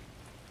forest,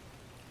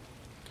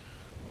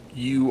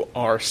 you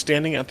are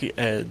standing at the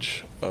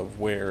edge of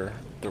where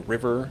the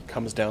river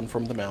comes down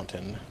from the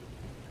mountain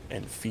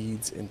and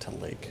feeds into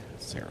Lake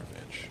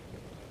Zarovich.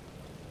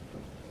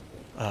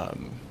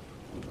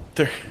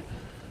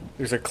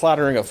 There's a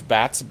clattering of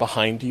bats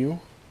behind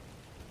you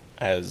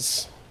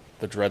as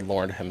the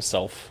Dreadlord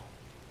himself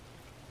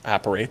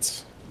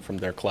apparates from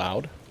their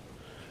cloud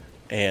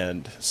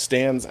and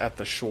stands at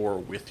the shore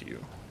with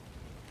you,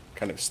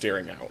 kind of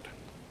staring out.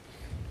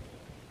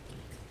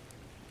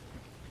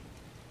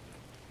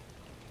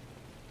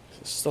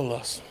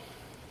 Stolas,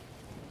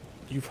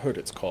 you've heard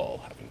its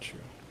call, haven't you?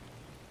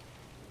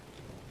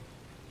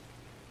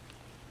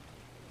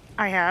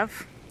 I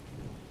have.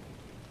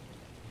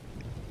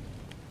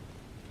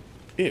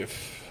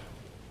 If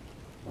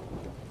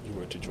you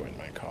were to join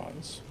my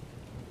cause,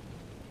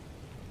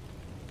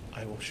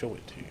 I will show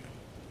it to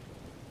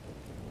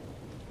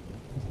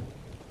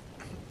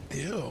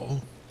you.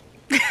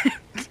 Ew.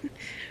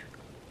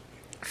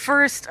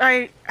 First,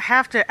 I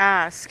have to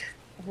ask,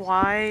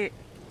 why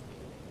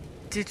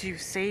did you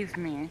save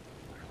me?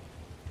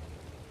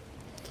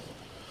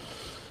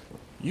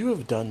 You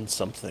have done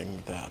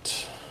something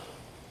that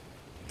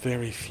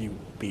very few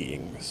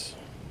beings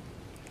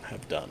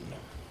have done.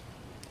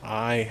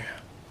 I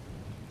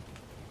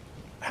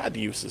had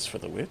uses for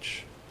the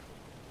witch.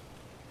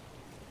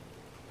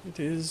 It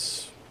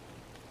is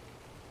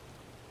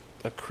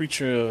a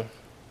creature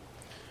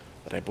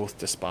that I both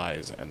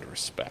despise and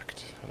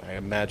respect, and I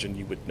imagine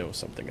you would know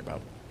something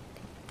about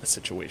a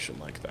situation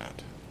like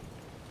that,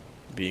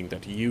 being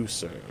that you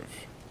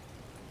serve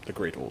the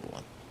Great Old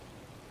One.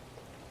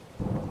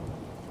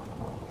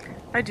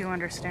 I do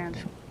understand.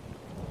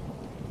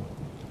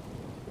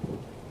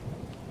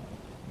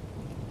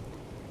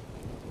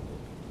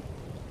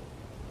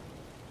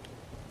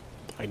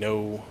 I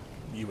know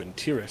you and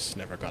Tiris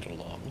never got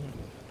along.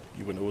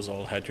 You and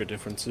Ozal had your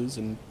differences,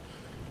 and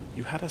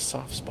you had a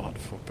soft spot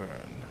for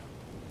Byrne.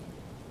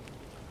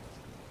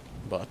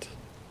 But,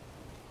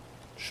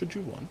 should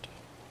you want,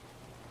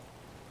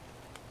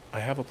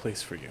 I have a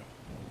place for you.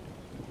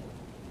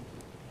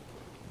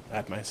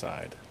 At my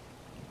side,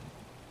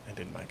 and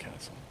in my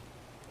castle.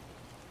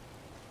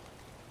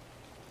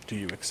 Do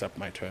you accept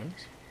my terms?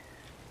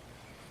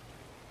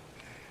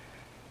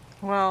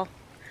 Well,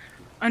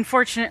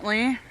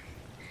 unfortunately,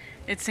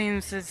 it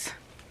seems as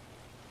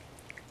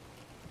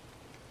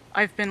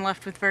I've been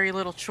left with very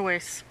little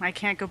choice. I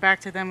can't go back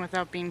to them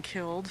without being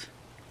killed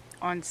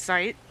on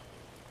sight.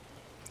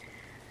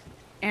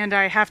 And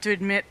I have to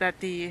admit that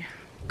the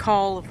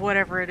call of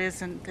whatever it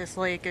is in this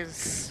lake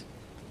is...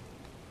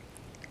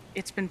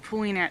 it's been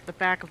pulling at the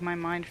back of my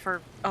mind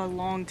for a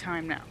long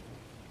time now.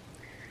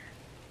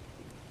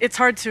 It's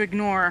hard to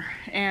ignore,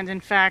 and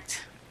in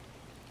fact,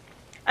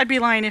 I'd be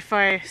lying if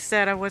I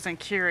said I wasn't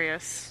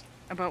curious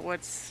about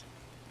what's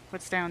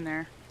down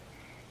there.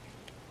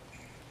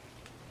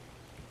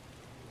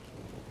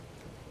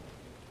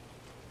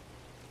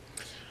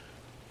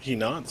 He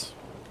nods,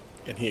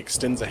 and he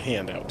extends a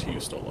hand out to you,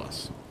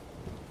 Stolas.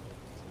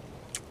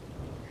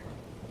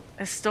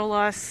 As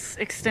Stolas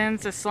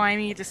extends a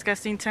slimy,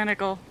 disgusting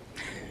tentacle.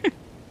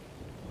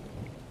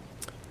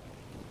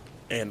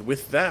 And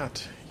with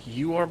that,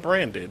 you are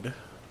branded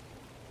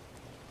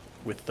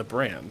with the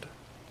brand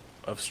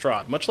of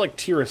Strahd. Much like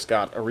Tiris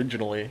got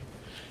originally,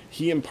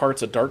 he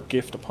imparts a dark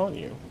gift upon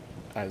you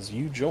as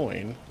you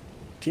join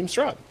Team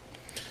Strahd.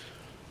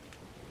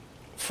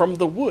 From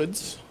the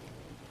woods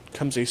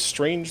comes a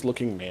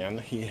strange-looking man.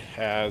 He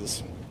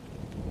has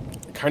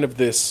kind of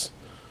this...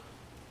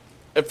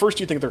 At first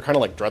you think they're kind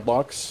of like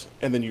dreadlocks,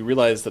 and then you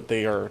realize that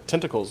they are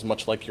tentacles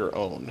much like your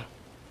own.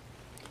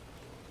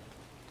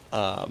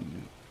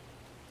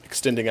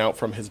 Extending out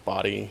from his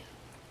body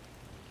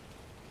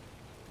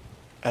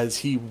as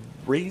he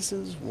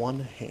raises one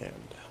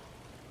hand.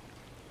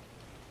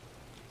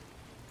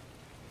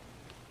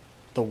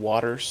 The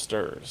water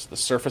stirs. The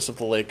surface of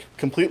the lake,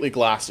 completely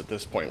glassed at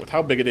this point. With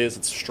how big it is,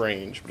 it's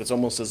strange, but it's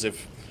almost as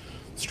if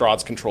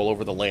Strahd's control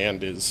over the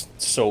land is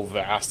so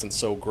vast and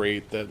so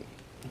great that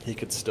he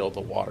could still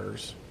the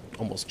waters,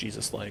 almost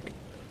Jesus-like.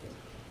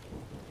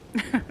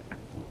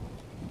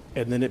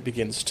 And then it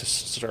begins to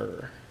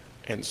stir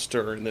and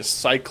stir, and this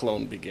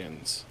cyclone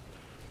begins.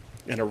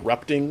 And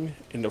erupting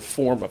in the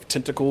form of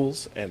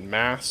tentacles and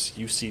mass,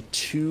 you see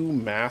two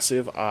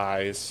massive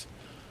eyes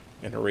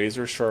and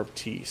razor-sharp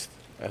teeth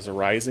as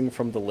arising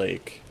from the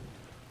lake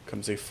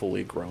comes a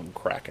fully grown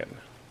kraken.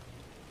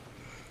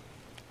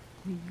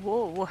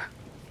 Whoa.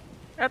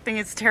 That thing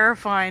is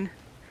terrifying.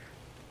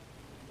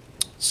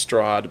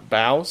 Strahd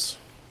bows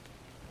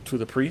to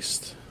the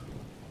priest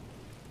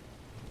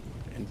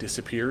and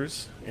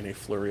disappears in a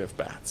flurry of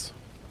bats,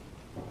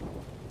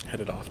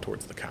 headed off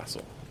towards the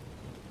castle.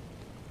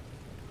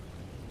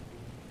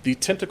 The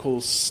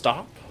tentacles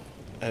stop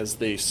as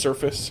they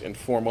surface and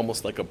form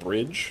almost like a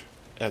bridge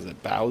as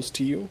it bows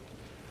to you,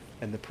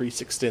 and the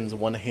priest extends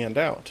one hand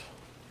out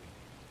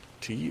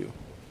to you.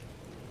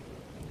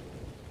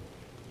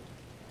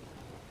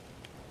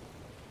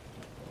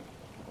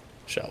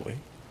 Shall we?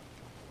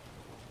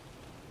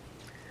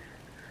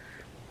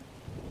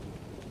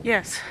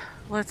 Yes,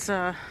 let's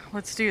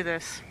do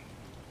this.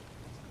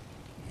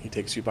 He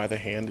takes you by the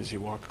hand as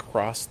you walk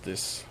across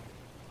this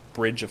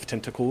bridge of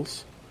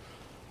tentacles,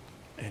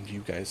 and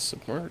you guys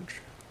submerge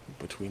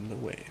between the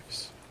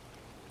waves.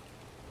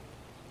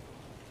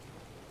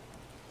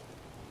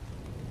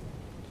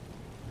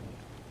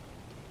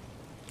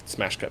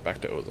 Smash cut back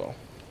to Ozal.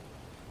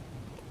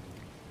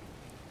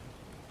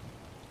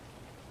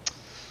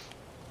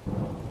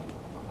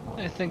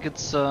 I think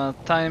it's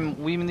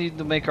time we need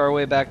to make our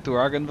way back to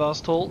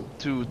Argynvostholt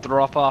to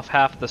drop off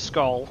half the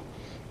skull,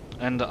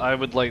 and I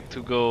would like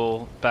to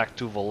go back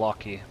to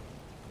Vallaki.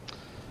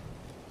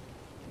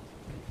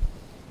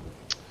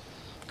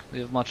 We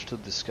have much to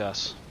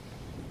discuss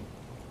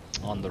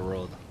on the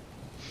road.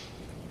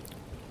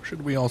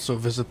 Should we also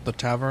visit the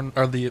tavern,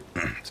 or the,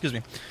 excuse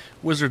me,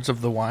 Wizards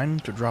of the Wine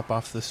to drop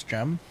off this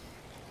gem?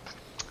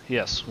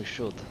 Yes, we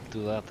should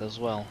do that as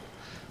well.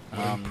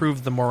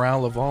 Improve the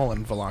morale of all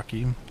in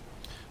Vallaki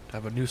to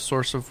have a new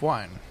source of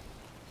wine.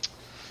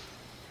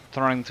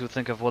 Trying to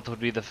think of what would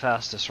be the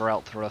fastest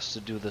route for us to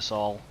do this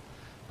all.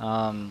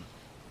 I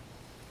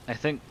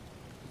think,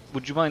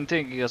 would you mind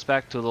taking us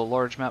back to the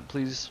large map,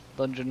 please,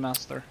 Dungeon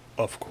Master?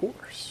 Of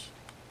course.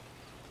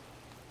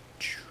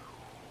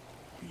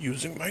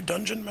 Using my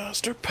Dungeon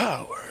Master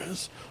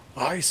powers,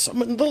 I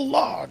summon the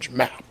large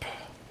map.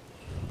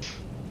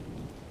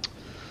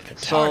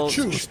 So,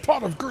 Choose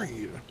pot of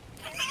greed.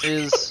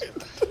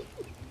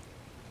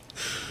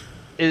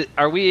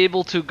 Are we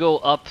able to go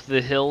up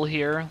the hill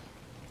here?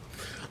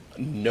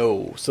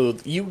 No. So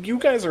you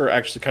guys are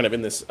actually kind of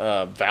in this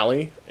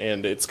valley,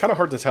 and it's kind of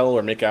hard to tell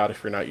or make out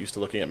if you're not used to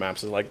looking at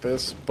maps like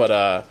this.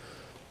 But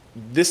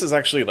this is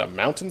actually the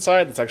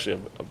mountainside. It's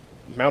actually a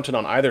mountain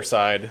on either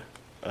side,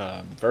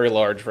 very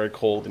large, very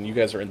cold, and you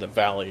guys are in the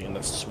valley in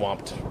the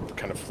swamped,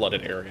 kind of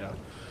flooded area.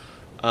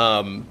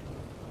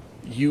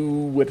 You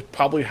would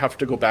probably have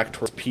to go back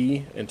towards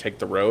P and take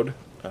the road.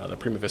 The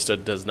Prima Vista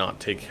does not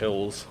take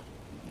hills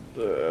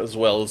as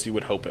well as you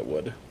would hope it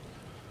would.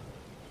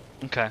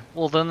 Okay.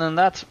 Well, then in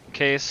that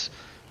case,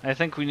 I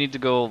think we need to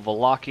go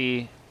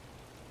Valaki,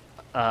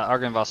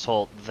 Argynvost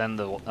Holt, then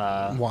the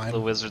Wine. the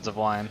Wizards of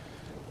Wine.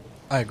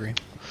 I agree.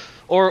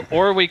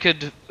 Or we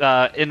could,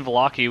 in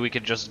Valaki, we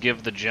could just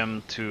give the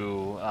gem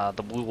to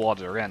the Blue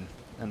Water Inn,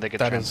 and they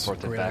could That is a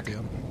transport it great back.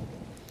 idea.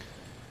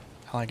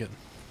 I like it.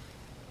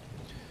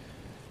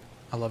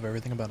 I love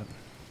everything about it.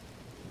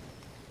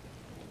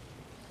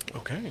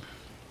 Okay.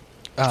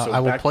 I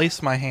will back-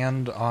 place my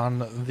hand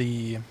on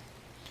the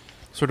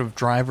sort of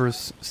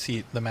driver's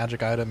seat, the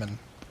magic item, and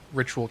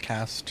ritual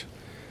cast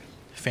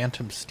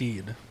Phantom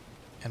Steed,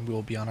 and we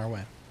will be on our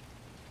way.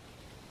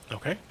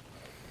 Okay.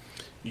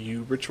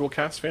 You ritual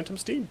cast Phantom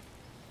Steed.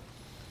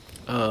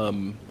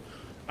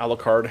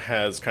 Alucard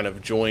has kind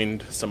of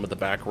joined some of the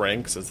back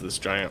ranks as this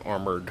giant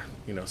armored,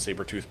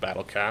 saber-toothed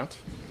battle cat.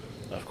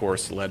 Of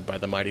course, led by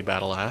the mighty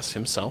battle ass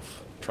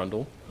himself,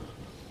 Trundle.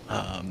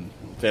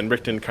 Van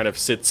Richten kind of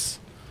sits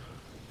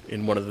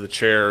in one of the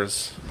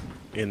chairs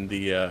in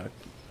the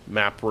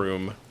map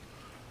room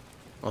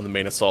on the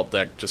main assault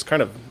deck, just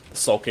kind of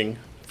sulking,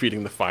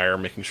 feeding the fire,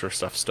 making sure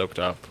stuff's stoked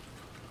up,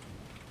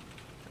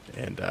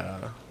 and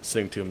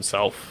sitting to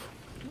himself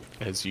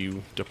as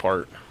you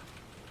depart.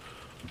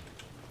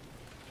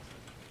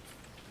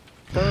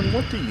 Vern,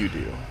 what do you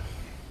do?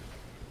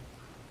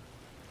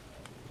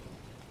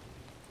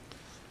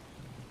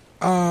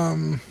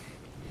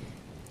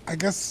 I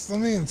guess let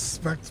me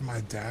inspect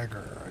my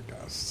dagger, I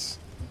guess.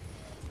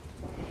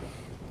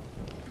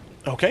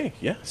 Okay,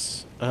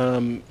 yes.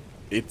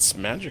 It's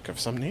magic of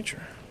some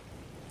nature.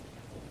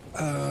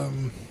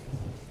 Do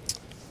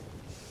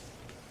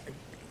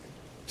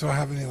I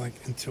have any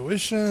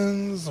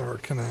intuitions, or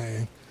can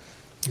I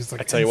use I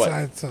tell you what,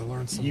 insight to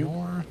learn some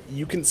more?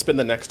 You can spend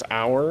the next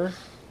hour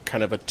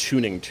kind of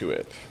attuning to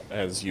it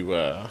as you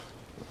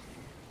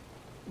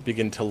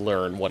begin to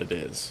learn what it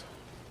is.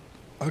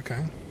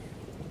 Okay.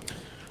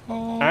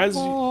 As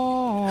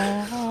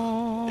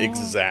you...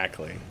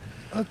 Exactly.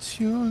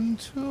 Attune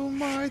to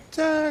my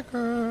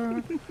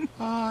dagger,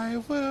 I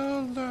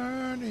will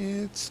learn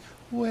its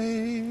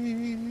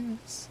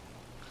ways.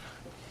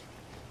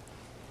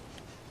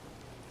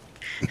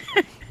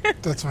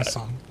 That's my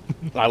song.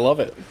 I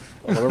love it.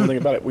 I love everything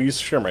about it. We used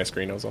to share my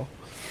screen, that was all.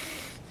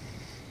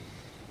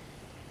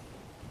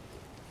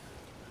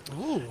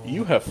 Ooh.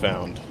 You have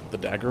found the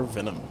Dagger of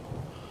Venom.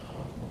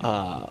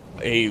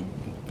 A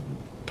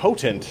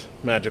potent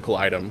magical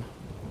item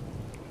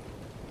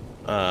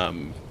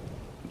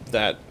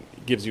that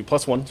gives you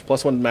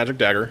 +1 magic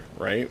dagger,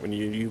 right? When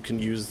you can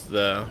use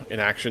the in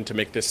action to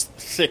make this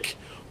thick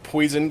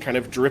poison kind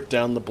of drip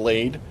down the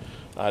blade.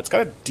 It's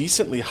got a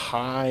decently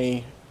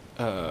high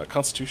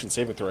Constitution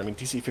saving throw. I mean,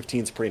 DC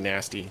 15 is pretty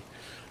nasty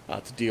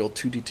to deal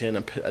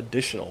 2d10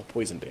 additional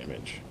poison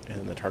damage,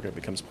 and the target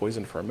becomes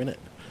poisoned for a minute.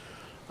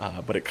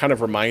 But it kind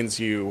of reminds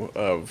you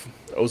of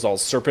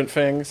Ozal's Serpent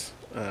Fangs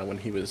when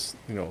he was,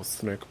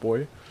 Snake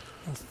Boy.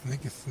 Oh,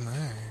 sneaky snake.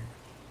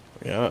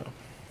 Yeah.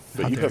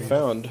 But you have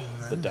found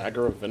the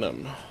Dagger of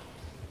Venom.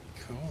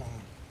 Cool.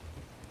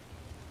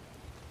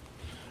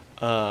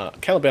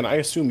 Caliban, I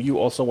assume you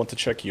also want to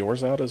check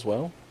yours out as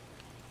well?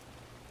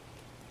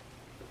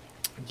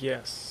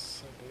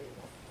 Yes.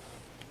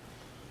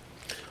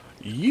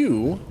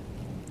 You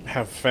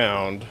have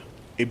found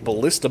a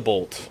ballista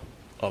bolt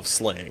of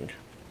slaying.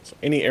 So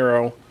any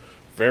arrow,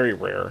 very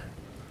rare.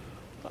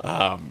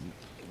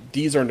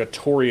 These are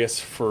notorious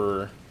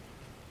for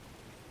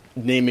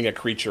naming a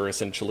creature,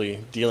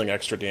 essentially, dealing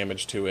extra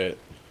damage to it.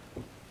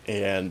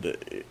 And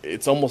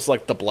it's almost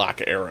like the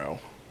Black Arrow,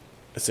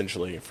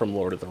 essentially, from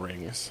Lord of the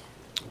Rings.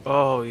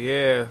 Oh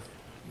yeah,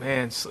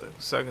 man,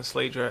 second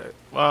slate dragon.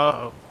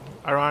 Wow,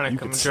 ironic. You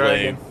I'm a could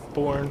slay. dragon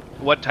born.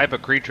 What type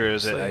of creature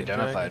is it Slay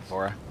identified dragons.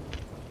 for?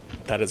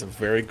 That is a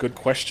very good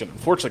question.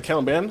 Unfortunately,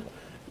 Caliban,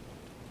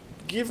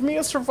 give me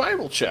a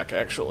survival check,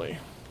 actually.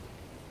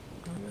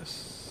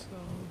 Yes,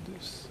 I'll do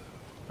so.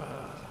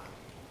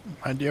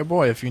 My dear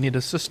boy, if you need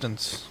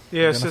assistance,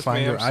 Yeah, assist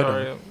identifying me. your I'm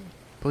sorry. item,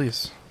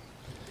 please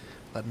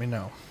let me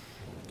know.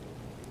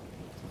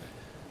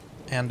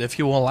 And if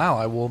you will allow,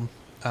 I will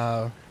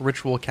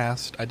ritual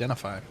cast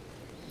Identify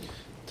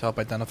to help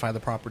identify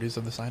the properties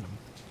of this item.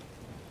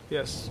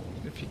 Yes,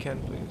 if you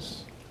can,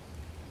 please.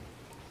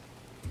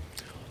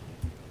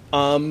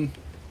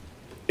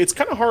 It's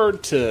kind of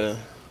hard to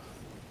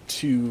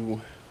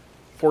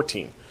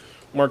 14.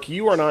 Mark,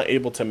 you are not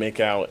able to make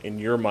out in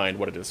your mind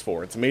what it is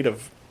for. It's made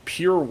of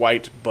pure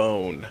white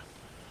bone.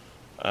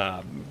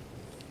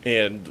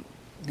 And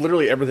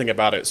literally everything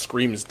about it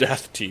screams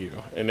death to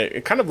you. And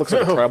it kind of looks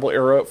like a tribal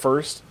arrow at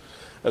first,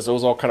 as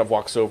Ozal kind of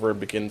walks over and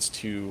begins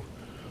to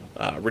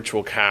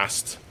ritual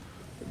cast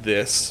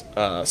this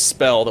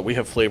spell that we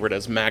have flavored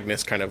as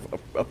Magnus kind of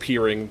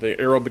appearing. The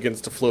arrow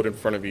begins to float in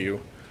front of you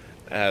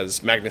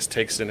as Magnus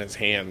takes it in his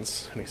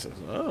hands. And he says,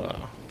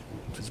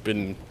 It has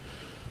been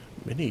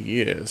many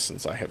years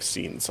since I have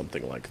seen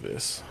something like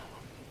this.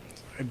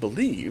 I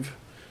believe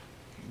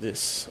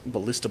this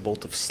ballista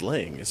bolt of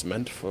slaying is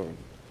meant for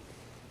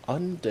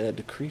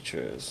undead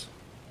creatures.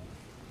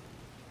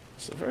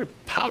 It's a very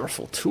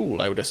powerful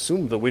tool. I would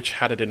assume the witch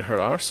had it in her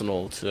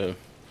arsenal to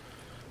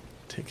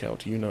take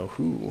out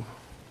you-know-who,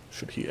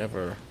 should he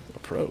ever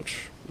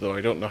approach. Though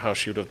I don't know how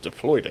she would have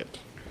deployed it.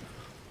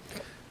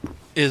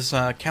 Is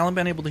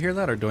Caliban able to hear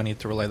that, or do I need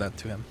to relay that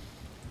to him?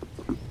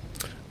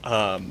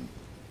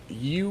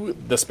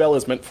 The spell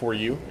is meant for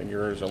you and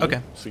yours only.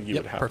 Okay. So you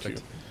would have perfect.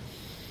 to.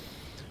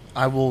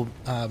 I will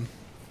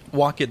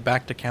walk it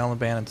back to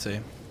Caliban and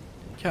say,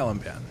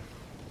 Caliban,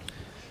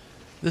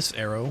 this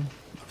arrow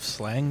of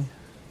slang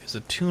is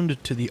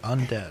attuned to the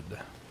undead.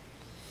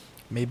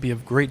 May be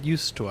of great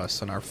use to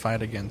us in our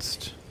fight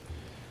against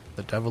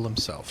the devil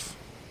himself.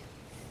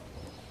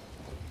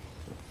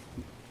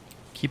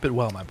 Keep it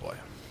well, my boy.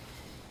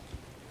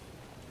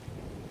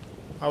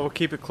 I will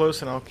keep it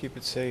close and I'll keep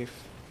it safe.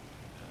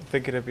 I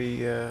think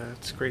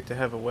it's great to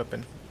have a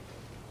weapon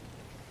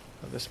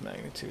of this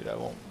magnitude. I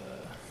won't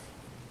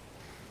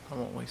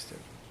waste it.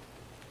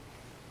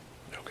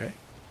 Okay.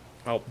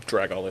 I'll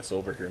drag all this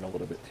over here in a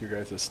little bit to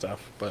your guys'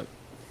 stuff,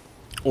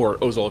 or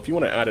Ozol, if you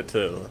want to add it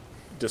to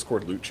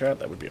Discord loot chat,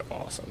 that would be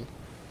awesome.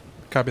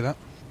 Copy that.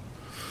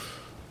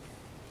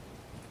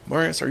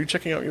 Marius, are you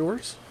checking out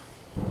yours?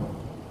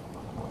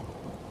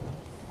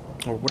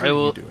 Or what are I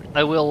will. you doing?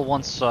 I will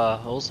once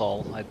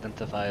Ozal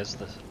identifies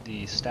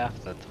the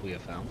staff that we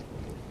have found.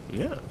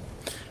 Yeah.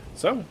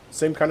 So,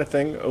 same kind of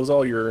thing.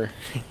 Ozol, you're,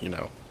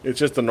 it's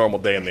just a normal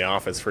day in the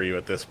office for you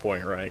at this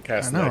point, right?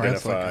 Cast and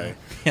identify,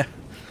 yeah.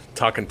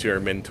 talking to your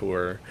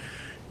mentor.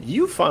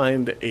 You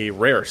find a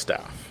rare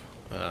staff.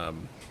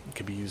 It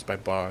can be used by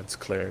bards,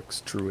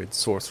 clerics, druids,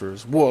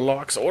 sorcerers,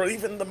 warlocks, or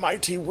even the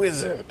mighty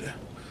wizard.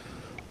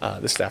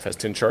 This staff has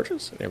 10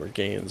 charges, and it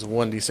regains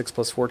 1d6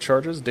 plus 4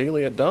 charges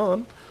daily at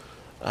dawn.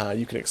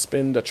 You can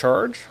expend a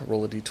charge,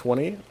 roll a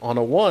d20. On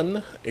a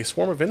 1, a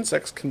swarm of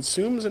insects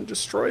consumes and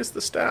destroys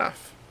the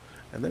staff,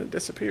 and then it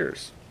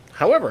disappears.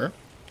 However,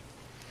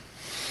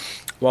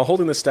 while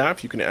holding the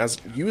staff, you can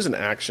use an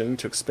action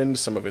to expend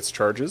some of its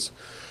charges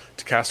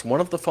to cast one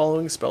of the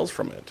following spells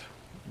from it.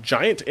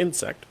 Giant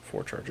Insect,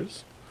 4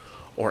 charges,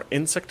 or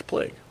Insect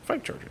Plague,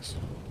 5 charges.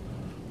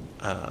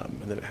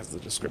 And then it has the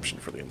description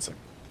for the insect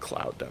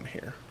cloud down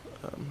here.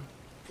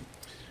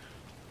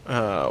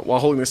 While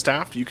holding the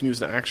staff, you can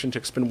use an action to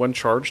expend 1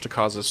 charge to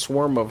cause a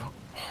swarm of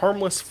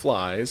harmless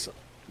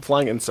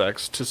flying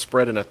insects to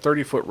spread in a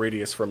 30-foot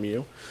radius from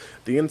you.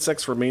 The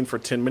insects remain for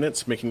 10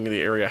 minutes, making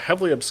the area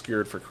heavily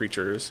obscured for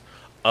creatures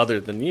other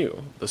than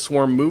you. The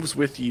swarm moves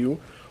with you,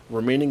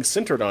 remaining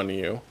centered on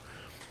you.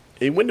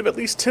 A wind of at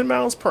least 10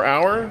 miles per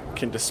hour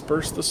can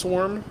disperse the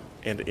swarm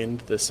and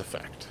end this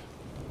effect.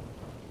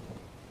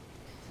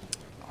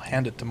 I'll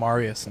hand it to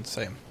Marius and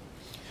say,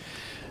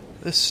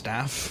 this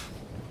staff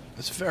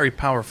is very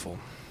powerful.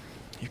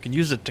 You can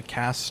use it to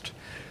cast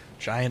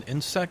Giant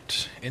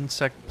Insect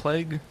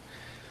Plague,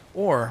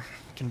 or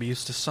it can be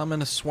used to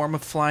summon a swarm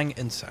of flying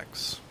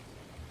insects.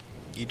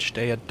 Each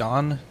day at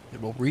dawn,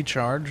 it will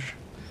recharge.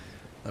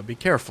 Now be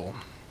careful.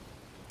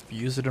 If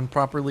you use it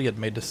improperly, it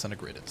may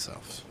disintegrate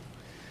itself.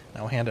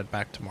 Now hand it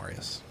back to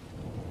Marius.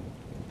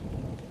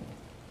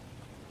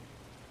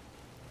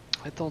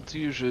 I don't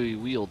usually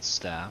wield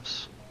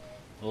staffs.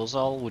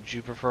 Ozal, would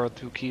you prefer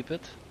to keep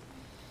it?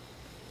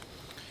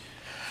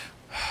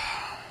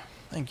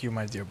 Thank you,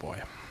 my dear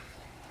boy.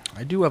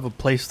 I do have a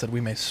place that we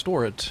may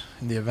store it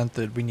in the event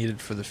that we need it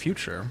for the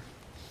future.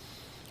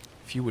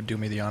 If you would do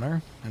me the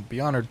honor, I'd be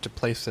honored to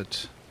place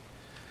it.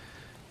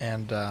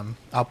 And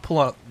I'll pull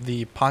out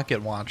the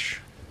pocket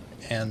watch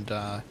and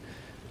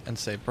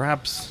say,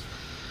 perhaps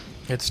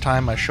it's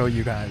time I show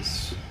you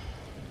guys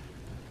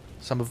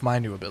some of my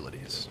new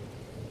abilities.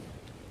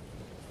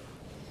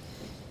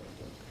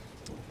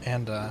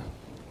 And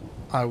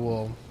I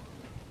will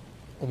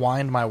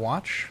wind my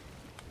watch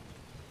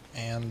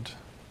and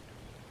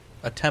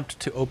attempt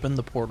to open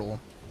the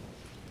portal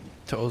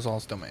to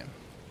Ozal's domain.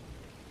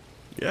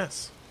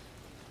 Yes.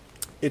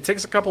 It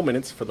takes a couple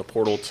minutes for the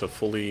portal to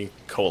fully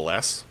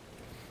coalesce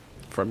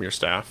from your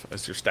staff,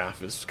 as your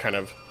staff is kind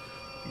of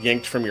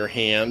yanked from your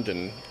hand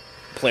and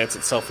plants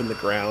itself in the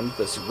ground.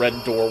 This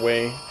red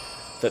doorway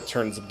that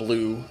turns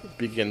blue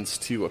begins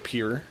to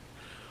appear.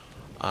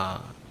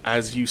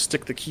 As you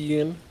stick the key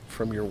in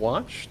from your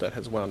watch that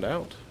has wound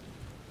out,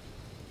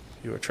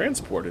 you are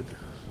transported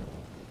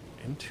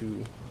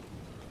into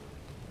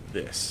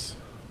this.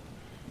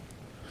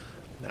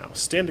 Now,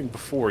 standing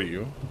before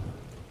you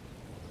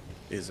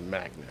is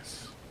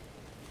Magnus.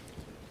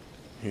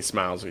 He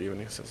smiles at you and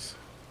he says,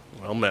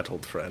 well met,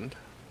 old friend.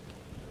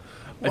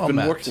 I've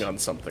been working on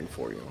something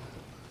for you.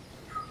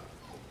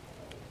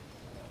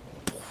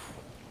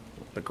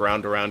 The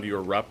ground around you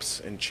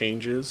erupts and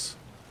changes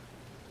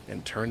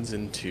and turns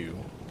into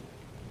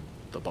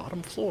the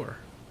bottom floor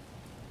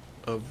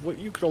of what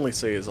you could only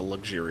say is a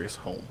luxurious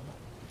home.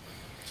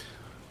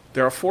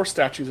 There are 4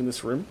 statues in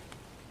this room.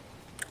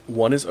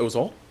 One is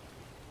Ozal.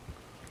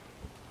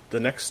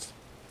 The next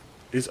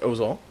is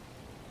Ozal.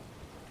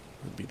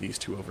 Would be these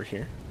two over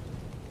here.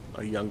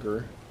 A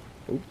younger...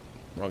 Oh,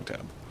 wrong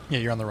tab. Yeah,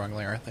 you're on the wrong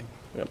layer, I think.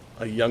 Yep.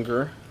 A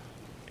younger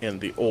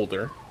and the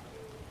older.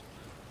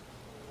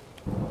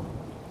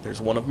 There's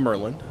one of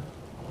Merlin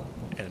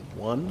and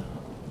one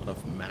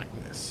of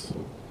Magnus.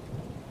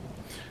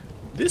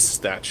 This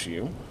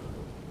statue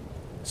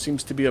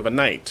seems to be of a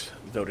knight,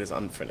 though it is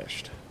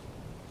unfinished.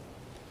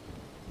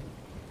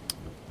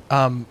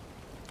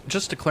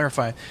 Just to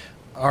clarify,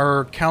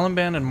 are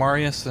Caliban and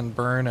Marius and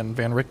Byrne and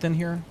Van Richten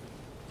here?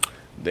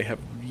 They have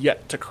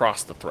yet to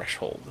cross the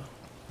threshold.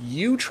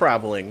 You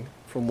traveling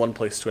from one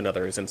place to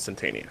another is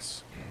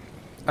instantaneous.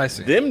 I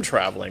see. Them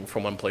traveling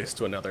from one place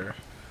to another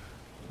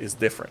is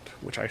different,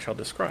 which I shall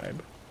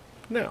describe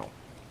now.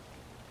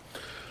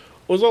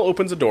 Ozal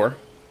opens a door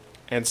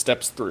and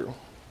steps through.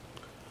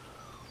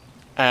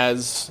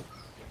 As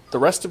the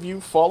rest of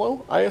you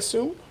follow, I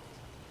assume.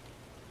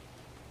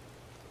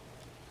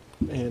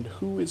 And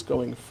who is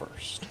going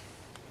first?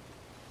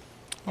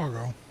 I'll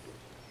go.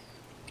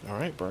 All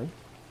right, Byrne.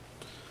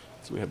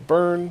 So we have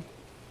Byrne,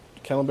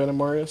 Caliban, and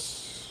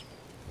Marius.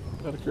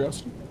 Out of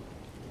curiosity.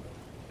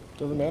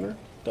 Doesn't matter?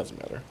 Doesn't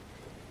matter.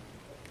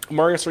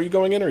 Marius, are you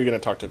going in, or are you going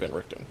to talk to Van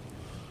Richten?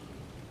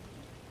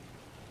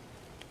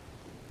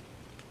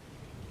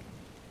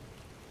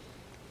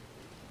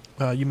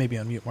 You may be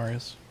on mute,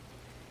 Marius.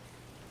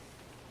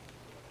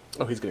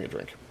 Oh, he's getting a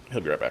drink.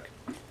 He'll be right back.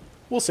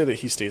 We'll say that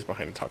he stays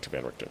behind and talk to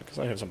Van Richten, because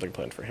I have something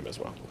planned for him as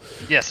well.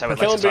 Yes, I would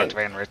like to talk to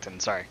Van Richten.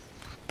 Sorry.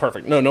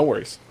 Perfect. No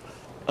worries.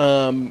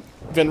 Van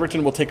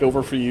Richten will take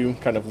over for you,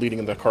 kind of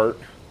leading the cart.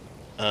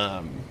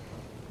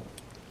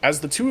 As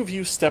the two of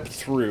you step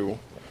through,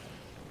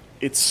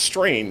 it's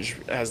strange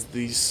as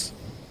these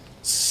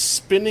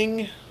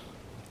spinning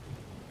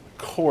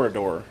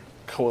corridor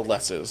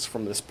coalesces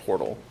from this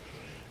portal.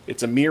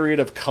 It's a myriad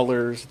of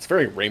colors. It's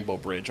very Rainbow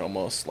Bridge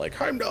almost, like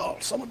Heimdall,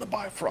 summon the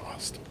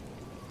Bifrost.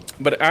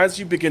 But as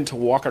you begin to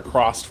walk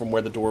across from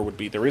where the door would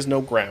be, there is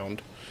no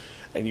ground,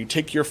 and you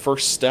take your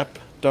first step,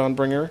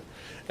 Dawnbringer,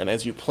 and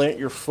as you plant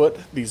your foot,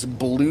 these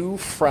blue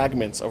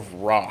fragments of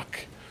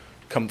rock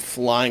come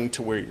flying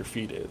to where your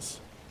feet is,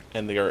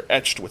 and they are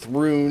etched with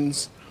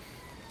runes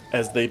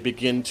as they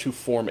begin to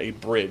form a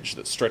bridge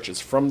that stretches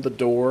from the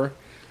door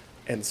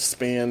and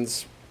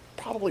spans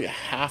probably a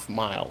half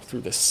mile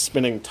through this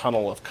spinning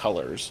tunnel of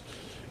colors.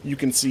 You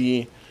can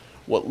see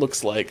what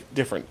looks like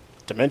different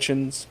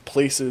dimensions,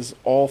 places,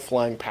 all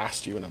flying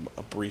past you in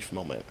a brief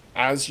moment.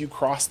 As you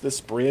cross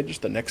this bridge,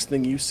 the next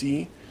thing you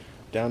see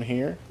down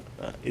here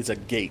is a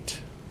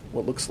gate.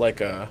 What looks like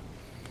an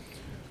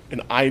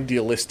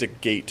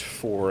idealistic gate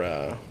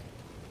for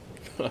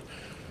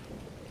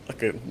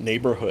like a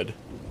neighborhood,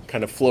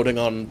 kind of floating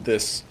on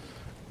this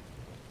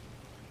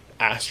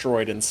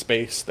asteroid in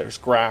space. There's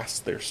grass,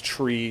 there's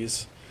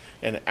trees,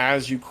 and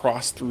as you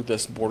cross through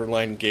this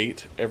borderline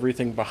gate,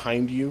 everything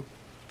behind you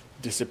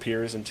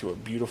disappears into a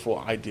beautiful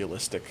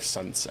idealistic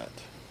sunset,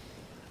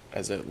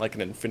 like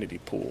an infinity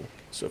pool.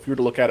 So if you were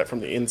to look at it from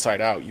the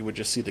inside out, you would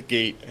just see the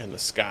gate and the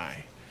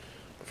sky.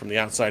 But from the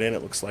outside in,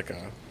 it looks like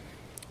a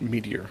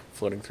meteor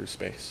floating through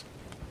space.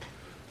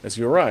 As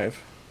you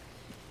arrive,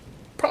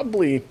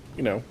 probably,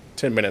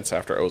 10 minutes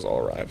after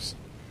Ozal arrives.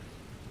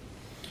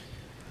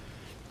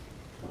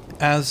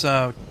 As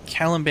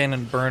Caliban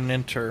and Byrne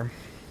enter,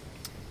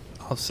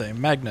 I'll say,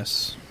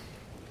 Magnus.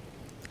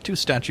 Two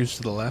statues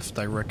to the left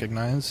I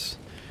recognize,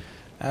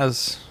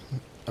 as,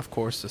 of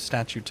course, the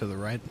statue to the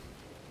right,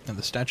 and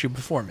the statue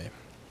before me.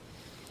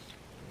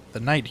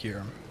 The knight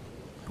here.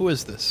 Who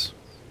is this?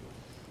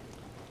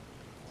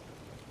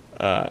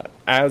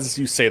 As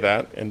you say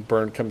that, and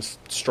Byrne comes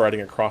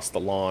striding across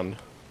the lawn,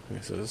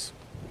 he says,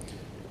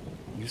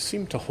 "You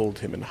seem to hold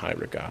him in high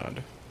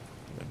regard,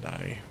 and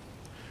I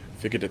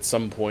figured at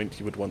some point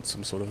you would want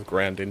some sort of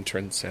grand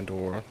entrance and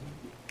or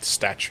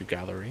statue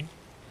gallery.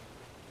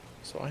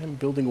 So I am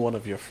building one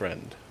of your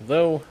friend,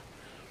 though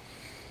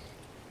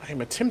I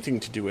am attempting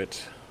to do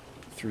it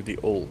through the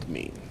old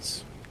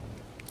means."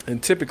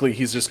 And typically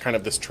he's just kind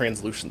of this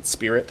translucent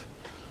spirit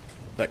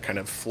that kind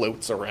of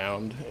floats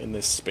around in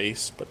this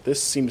space, but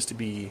this seems to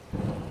be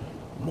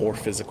more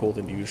physical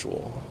than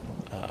usual.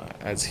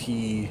 As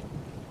he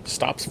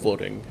stops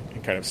floating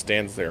and kind of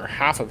stands there,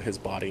 half of his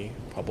body,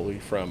 probably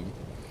from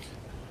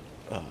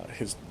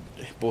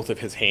both of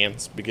his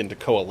hands, begin to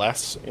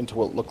coalesce into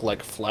what look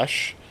like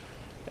flesh,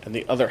 and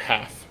the other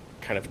half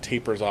kind of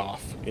tapers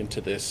off into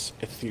this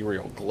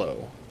ethereal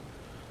glow.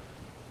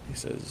 He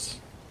says,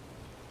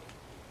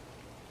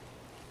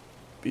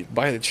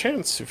 "By the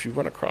chance, if you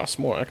run across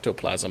more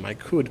ectoplasm, I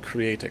could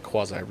create a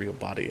quasi-real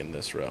body in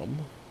this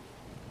realm.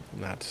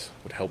 And that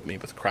would help me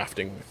with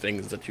crafting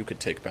things that you could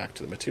take back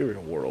to the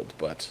material world,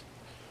 but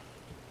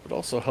would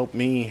also help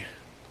me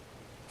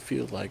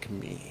feel like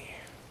me."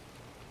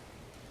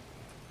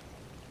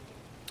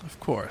 Of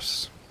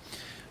course.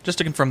 Just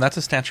to confirm, that's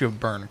a statue of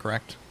Byrne,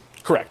 correct?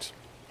 Correct.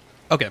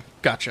 Okay,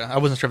 gotcha. I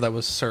wasn't sure if that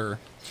was Sir.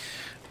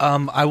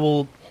 I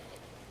will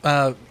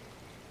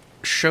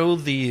show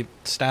the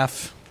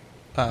staff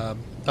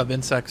of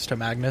insects to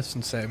Magnus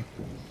and say,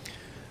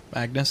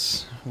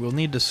 Magnus, we'll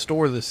need to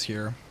store this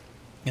here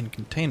in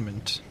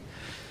containment.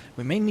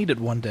 We may need it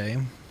one day,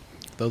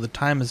 though the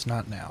time is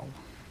not now.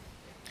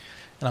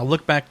 And I'll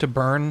look back to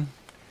Burn,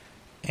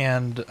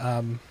 and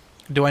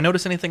do I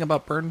notice anything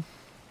about Burn?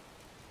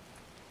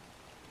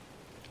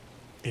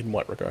 In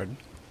what regard?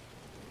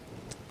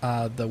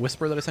 The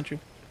whisper that I sent you?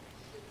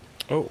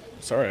 Oh,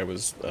 sorry, I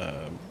was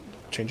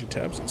changing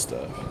tabs and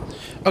stuff.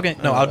 Okay,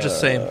 no, I'll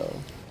just say,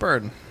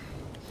 Burn,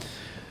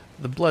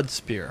 the blood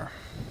spear.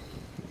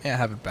 May I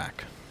have it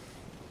back?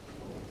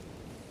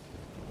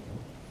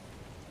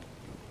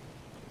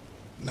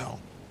 No.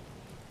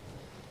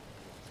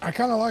 I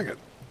kind of like it.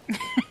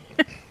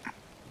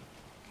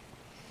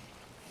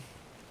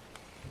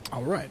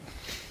 All right.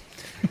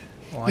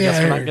 Well, I Yeah, guess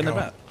we're there not you getting go.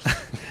 to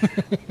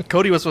bet.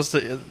 Cody was supposed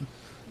to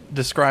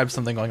describe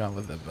something going on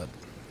with it, but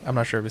I'm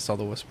not sure if he saw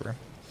the whisper.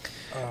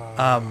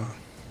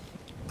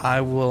 I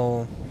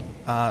will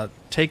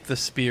take the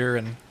spear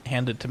and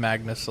hand it to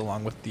Magnus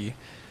along with the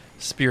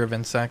spear of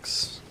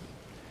insects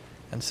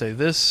and say,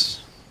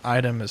 this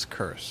item is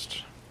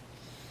cursed.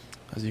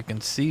 As you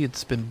can see,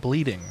 it's been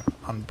bleeding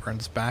on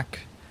Burn's back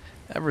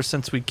ever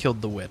since we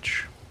killed the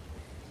witch.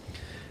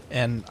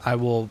 And I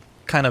will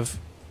kind of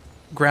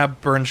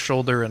grab Burn's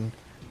shoulder and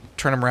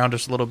turn him around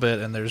just a little bit,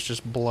 and there's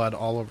just blood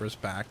all over his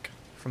back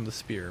from the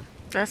spear.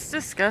 That's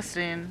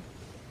disgusting.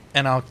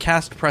 And I'll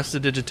cast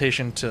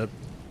Prestidigitation to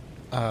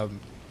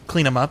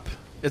clean him up.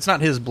 It's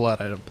not his blood,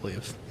 I don't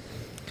believe.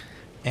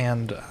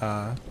 And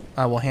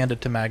I will hand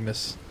it to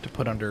Magnus to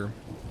put under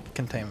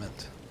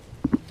containment.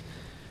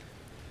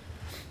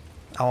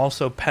 I'll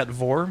also pet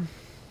Vor,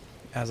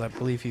 as I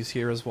believe he's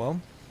here as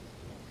well.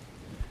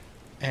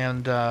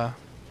 And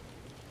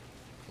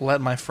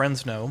let my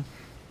friends know.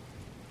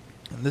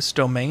 In this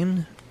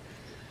domain,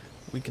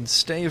 we can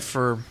stay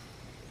for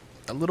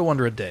a little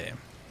under a day.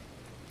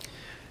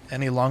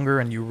 Any longer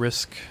and you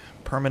risk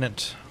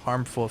permanent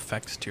harmful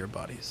effects to your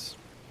bodies.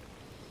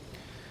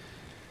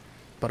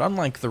 But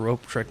unlike the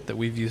rope trick that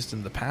we've used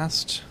in the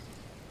past,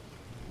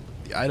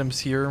 the items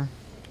here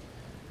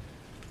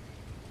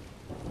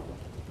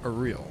are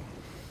real.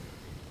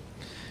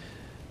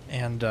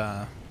 And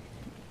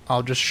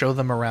I'll just show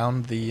them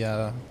around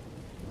the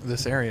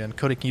this area. And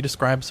Cody, can you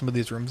describe some of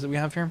these rooms that we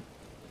have here?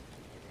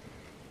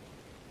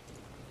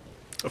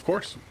 Of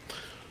course.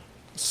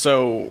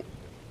 So,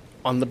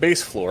 on the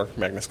base floor,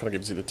 Magnus kind of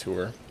gives you the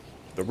tour.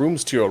 The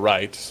rooms to your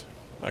right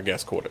are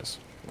guest quarters.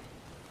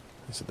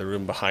 So the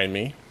room behind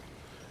me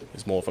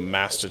is more of a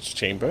master's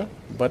chamber,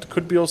 but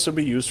could be also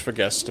be used for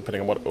guests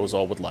depending on what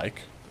Ozal would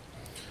like.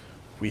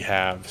 We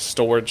have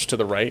storage to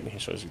the right, and he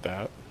shows you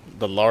that.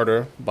 The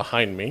larder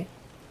behind me,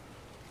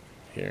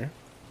 here.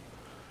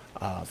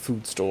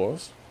 Food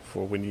stores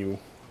for when you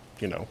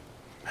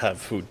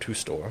have food to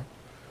store.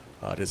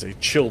 It is a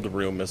chilled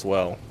room as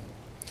well.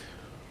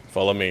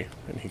 Follow me,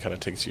 and he kind of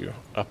takes you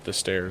up the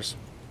stairs.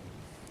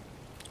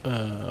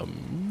 Let's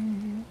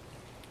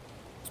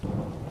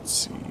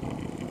see.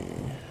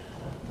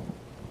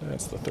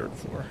 That's the third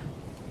floor.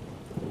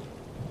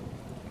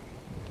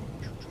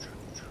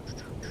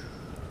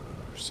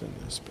 Send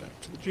this back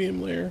to the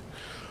GM layer.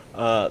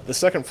 The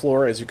second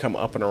floor, as you come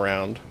up and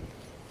around,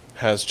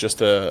 has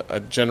just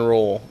a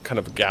general kind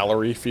of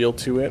gallery feel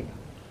to it.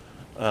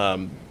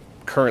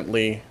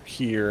 Currently,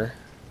 here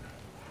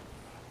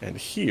and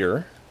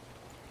here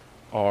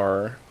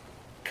are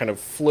kind of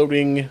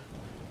floating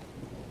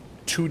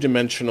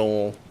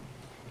two-dimensional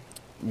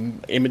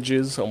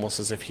images, almost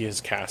as if he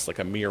has cast like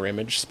a mirror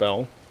image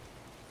spell.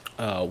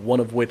 One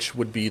of which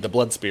would be the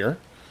blood spear.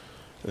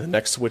 The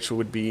next which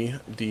would be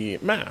the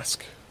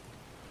mask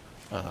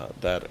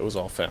that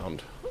Ozal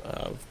found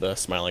of the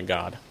smiling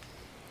god.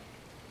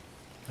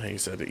 He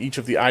said each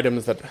of the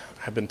items that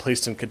have been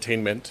placed in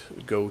containment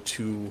go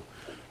to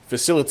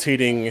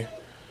facilitating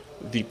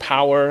the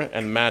power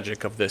and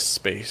magic of this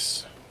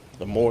space.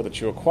 The more that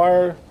you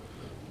acquire,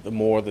 the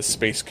more the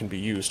space can be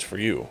used for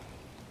you.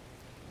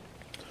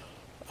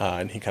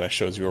 And he kind of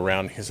shows you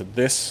around. He said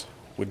this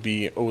would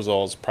be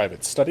Ozal's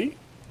private study,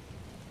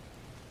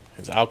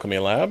 his alchemy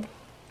lab,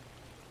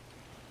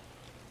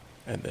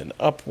 and then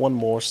up one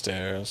more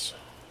stairs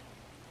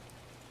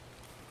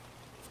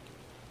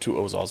to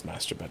Ozal's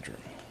master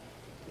bedroom.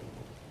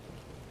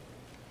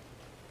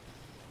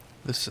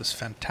 This is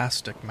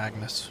fantastic,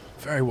 Magnus.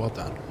 Very well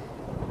done.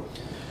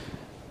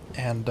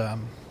 And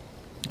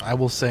I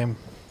will say,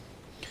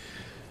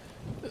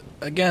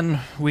 again,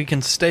 we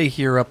can stay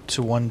here up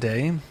to one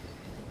day,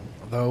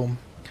 though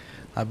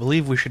I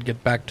believe we should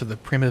get back to the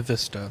Prima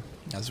Vista,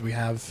 as we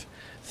have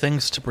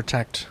things to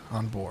protect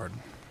on board.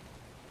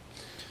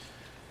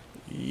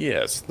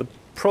 Yes, the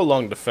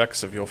prolonged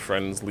effects of your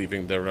friends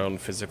leaving their own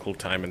physical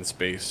time and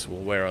space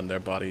will wear on their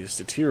bodies,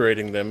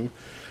 deteriorating them,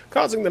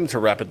 causing them to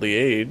rapidly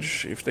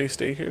age if they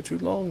stay here too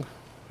long,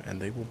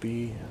 and they will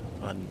be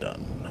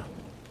undone.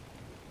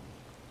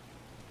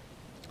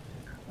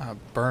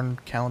 Burn,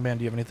 Caliban,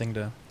 do you have anything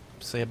to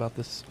say about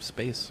this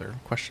space or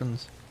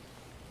questions?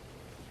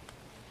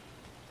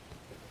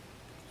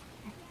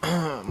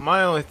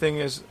 My only thing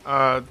is,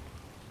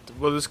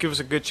 will this give us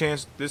a good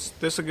chance? This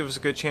will give us a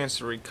good chance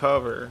to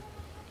recover.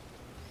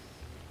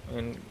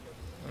 And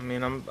I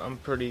mean, I'm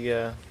pretty.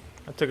 I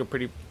took a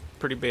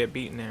pretty bad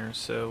beating there,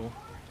 so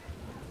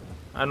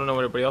I don't know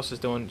what everybody else is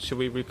doing. Should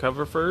we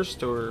recover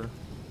first, or?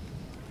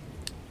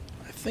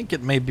 I think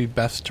it may be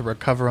best to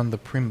recover on the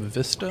Prima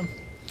Vista.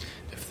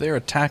 If they're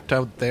attacked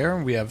out there,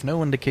 we have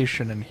no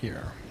indication in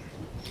here.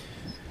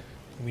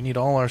 We need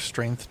all our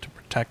strength to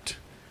protect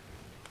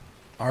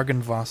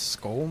Argynvost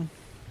Skull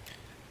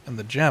and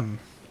the gem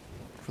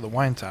for the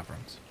wine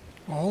taverns.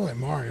 Well, only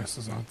Marius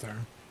is out there.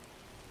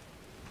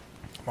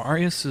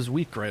 Marius is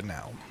weak right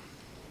now.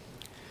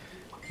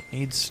 He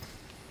needs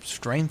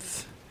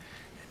strength.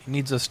 He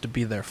needs us to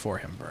be there for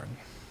him, Burn.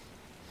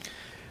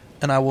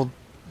 And I will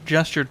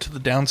gesture to the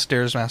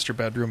downstairs master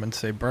bedroom and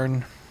say,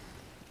 Burn,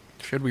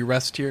 should we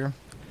rest here?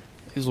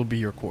 These will be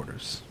your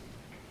quarters.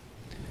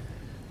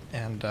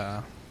 And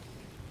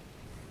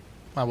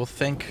I will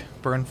thank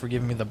Burn for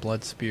giving me the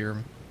blood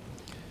spear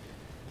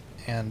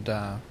and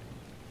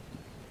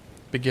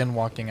begin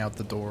walking out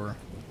the door,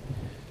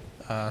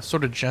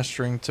 sort of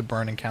gesturing to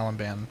Burn and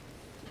Caliban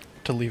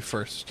to leave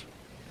first.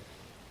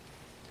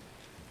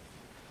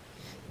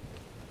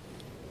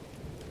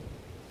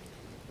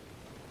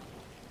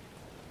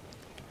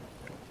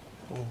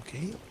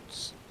 Okay.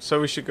 So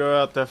we should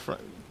go out the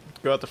front.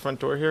 Go out the front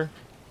door here.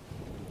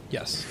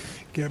 Yes.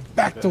 Get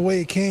back the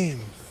way it came.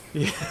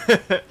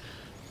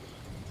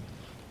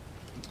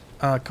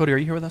 Cody, are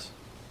you here with us?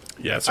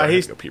 Yeah, sorry, I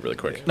have to go pee really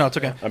quick. No, it's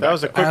okay. That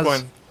was a quick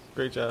one.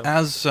 Great job.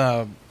 As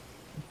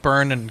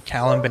Burn and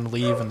Caliban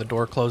leave and the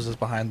door closes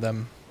behind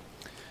them,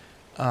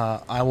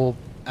 I will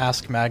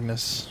ask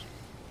Magnus,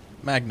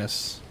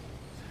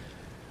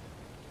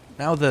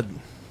 now that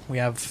we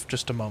have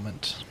just a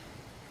moment,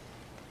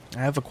 I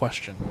have a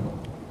question.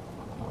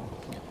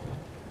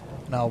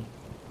 And I'll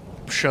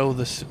show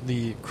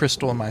the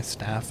crystal in my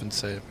staff and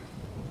say, it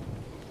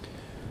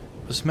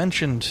was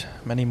mentioned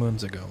many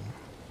moons ago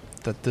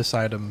that this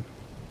item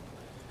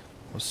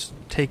was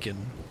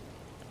taken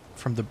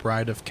from the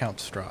bride of Count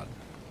Strahd.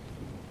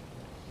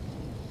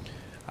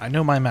 I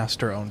know my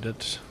master owned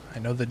it. I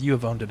know that you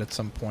have owned it at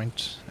some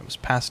point. It was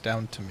passed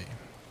down to me.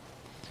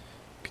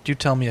 Could you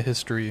tell me a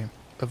history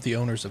of the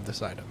owners of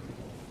this item?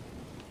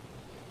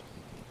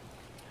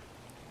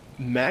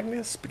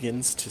 Magnus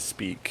begins to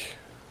speak,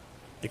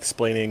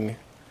 explaining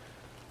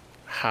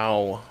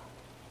how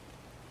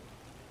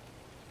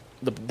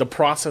the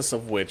process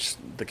of which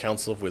the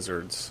Council of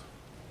Wizards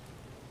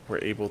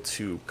were able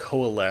to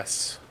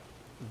coalesce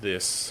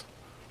this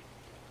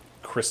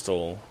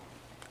crystal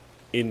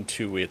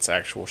into its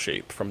actual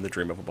shape from the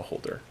dream of a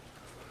beholder.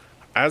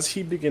 As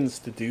he begins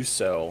to do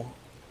so,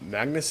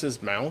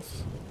 Magnus's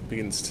mouth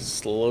begins to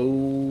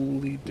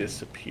slowly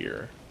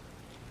disappear.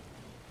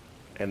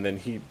 And then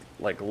he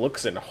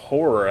looks in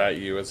horror at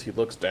you as he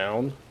looks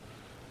down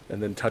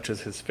and then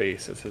touches his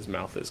face as his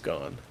mouth is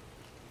gone.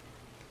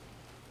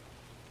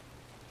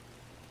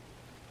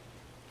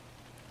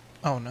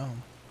 Oh no.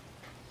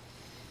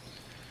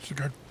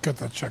 Should get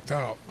that checked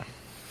out.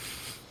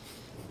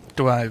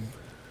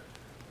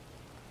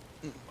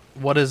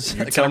 What is...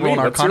 You Can tell I roll me,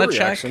 an what's your Arcana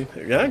check?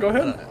 reaction? Yeah, go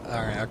ahead.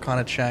 Alright,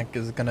 Arcana check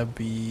is gonna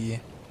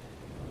be...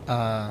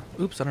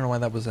 oops, I don't know why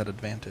that was at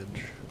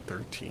advantage.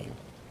 13.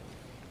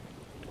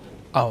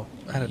 Oh,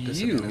 I had a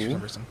disadvantage for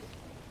some reason.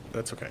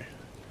 That's okay.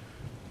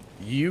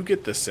 You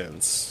get the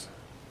sense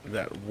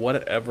that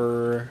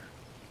whatever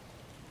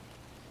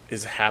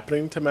is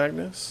happening to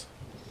Magnus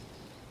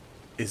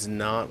is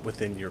not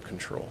within your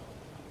control.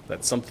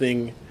 That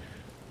something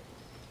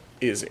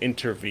is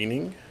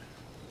intervening,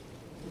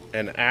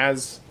 and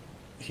as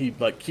he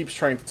keeps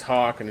trying to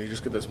talk, and you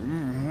just get this,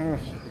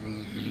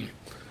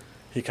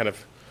 he kind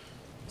of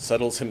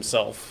settles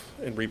himself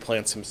and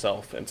replants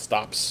himself and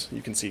stops.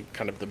 You can see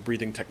kind of the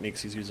breathing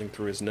techniques he's using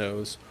through his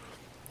nose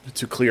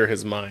to clear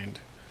his mind.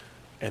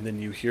 And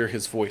then you hear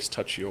his voice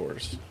touch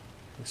yours.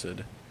 He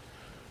said,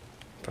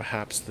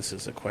 "Perhaps this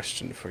is a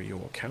question for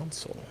your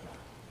council,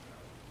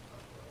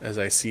 as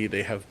I see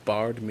they have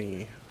barred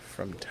me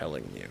from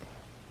telling you."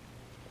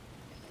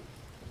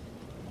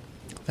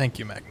 Thank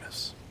you,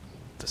 Magnus.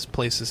 This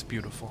place is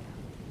beautiful.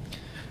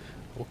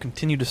 We'll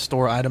continue to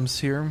store items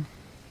here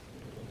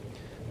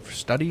for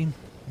study and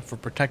for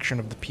protection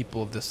of the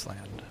people of this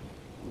land.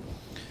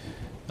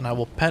 And I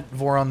will pet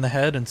Vor on the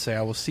head and say,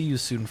 I will see you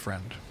soon,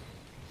 friend.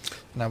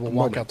 And I will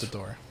walk out the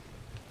door.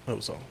 That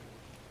was all.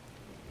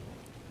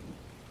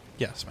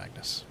 Yes,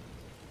 Magnus.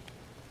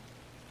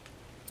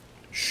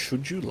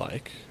 Should you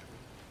like,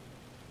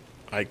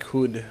 I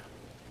could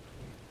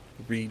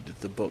read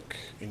the book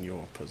in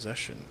your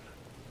possession,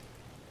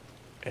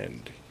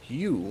 and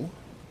you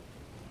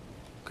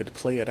could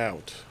play it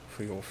out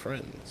for your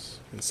friends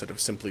instead of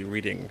simply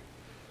reading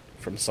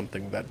from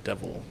something that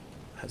devil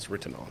has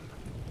written on.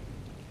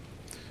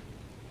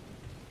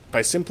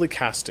 By simply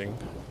casting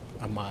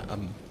a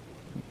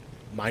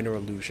minor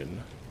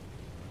illusion,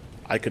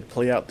 I could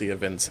play out the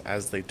events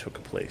as they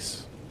took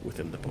place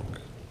within the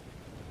book,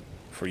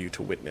 for you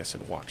to witness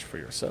and watch for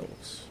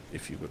yourselves,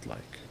 if you would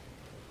like.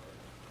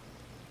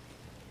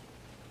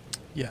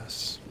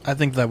 Yes, I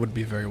think that would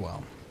be very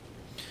well.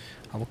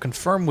 I will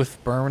confirm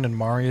with Byrne and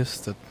Marius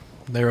that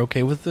they're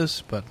okay with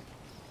this, but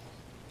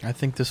I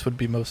think this would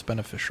be most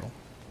beneficial.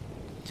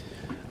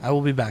 I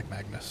will be back,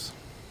 Magnus.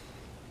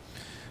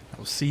 I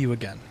will see you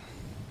again.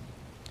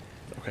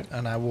 Okay.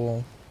 And I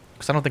will...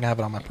 Because I don't think I have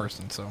it on my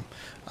person, so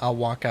I'll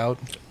walk out.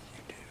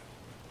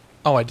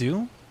 Oh, I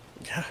do?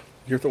 Yeah,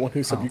 you're the one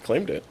who said Oh. you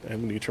claimed it,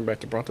 and when you turn back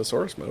to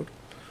Brontosaurus mode.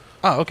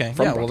 Oh, okay.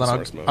 From Yeah, well then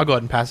Brontosaurus mode. I'll go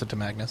ahead and pass it to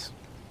Magnus.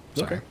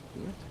 Sorry. Okay.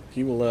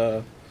 He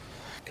will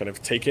kind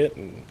of take it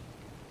and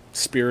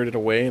spirit it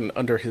away and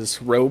under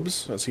his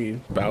robes as he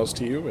bows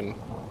to you and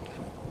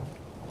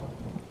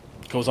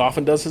goes off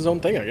and does his own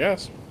thing, I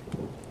guess.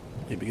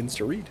 He begins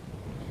to read.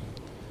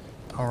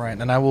 All right,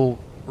 and I will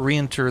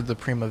re-enter the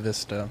Prima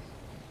Vista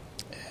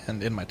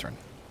and in my turn.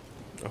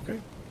 Okay.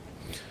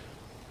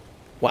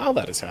 While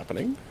that is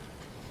happening,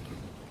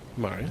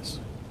 Marius,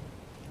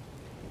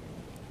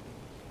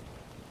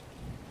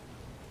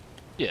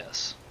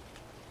 Yes.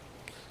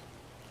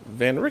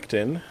 Van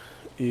Richten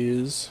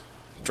is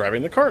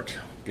driving the cart,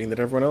 being that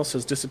everyone else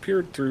has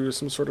disappeared through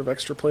some sort of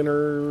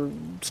extraplanar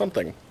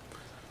something.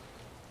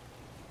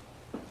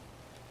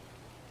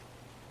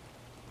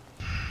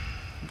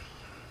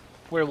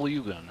 Where will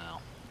you go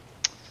now?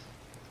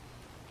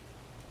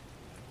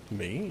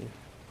 Me?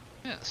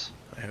 Yes.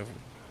 I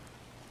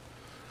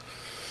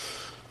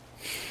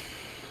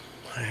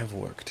have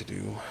work to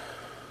do.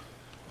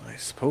 I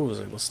suppose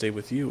I will stay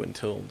with you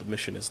until the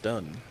mission is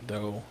done,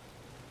 though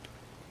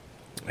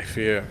I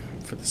fear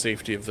for the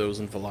safety of those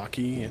in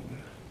Vallaki and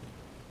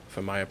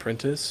for my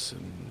apprentice,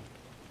 and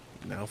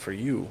now for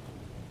you.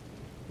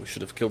 We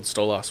should have killed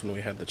Stolas when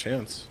we had the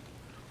chance.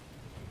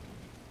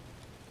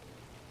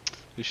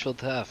 We should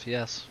have,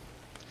 yes.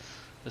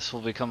 This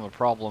will become a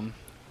problem,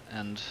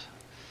 and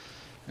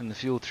in the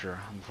future,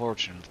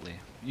 unfortunately.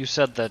 You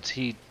said that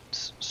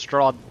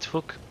Strahd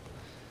took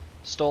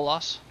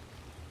Stolas?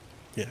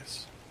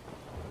 Yes.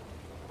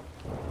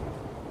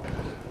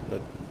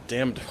 That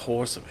damned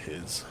horse of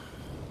his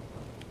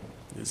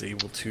is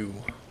able to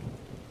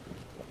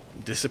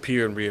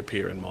disappear and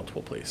reappear in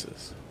multiple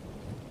places.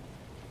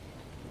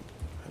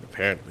 And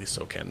apparently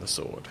so can the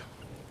sword.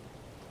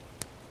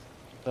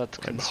 That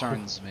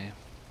concerns me.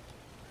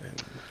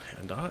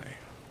 And I.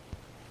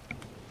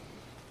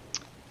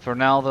 For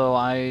now, though,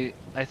 I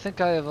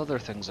think I have other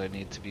things I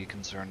need to be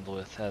concerned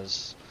with,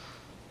 as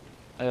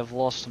I have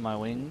lost my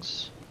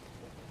wings.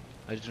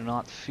 I do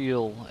not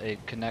feel a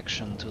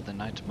connection to the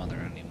Night Mother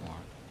anymore.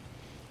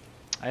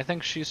 I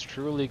think she's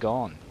truly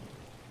gone.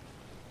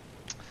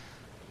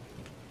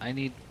 I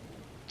need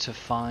to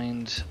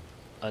find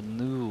a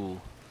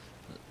new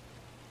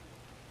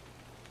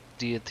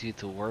deity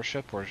to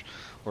worship,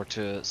 or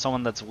to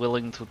someone that's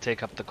willing to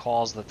take up the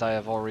cause that I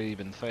have already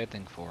been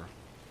fighting for.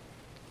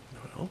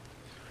 Well,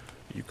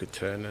 you could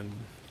turn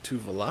into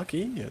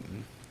Vallaki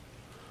and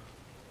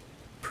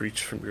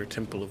preach from your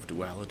temple of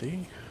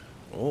duality,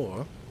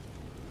 or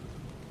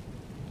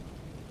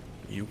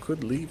you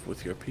could leave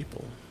with your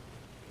people,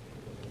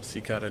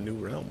 seek out a new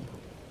realm,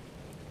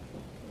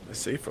 a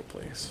safer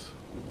place.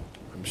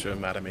 I'm sure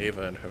Madame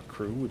Ava and her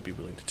crew would be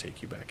willing to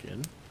take you back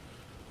in.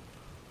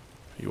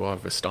 You are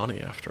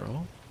Vistani, after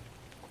all.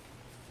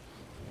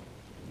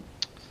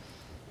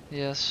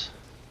 Yes,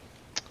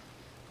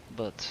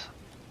 but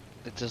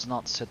it does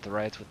not sit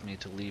right with me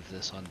to leave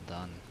this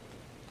undone.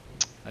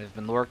 I've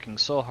been working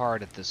so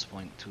hard at this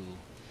point to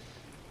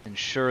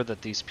ensure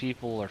that these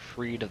people are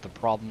freed of the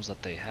problems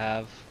that they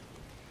have,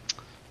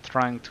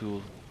 trying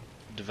to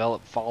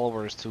develop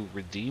followers to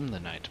redeem the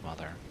Night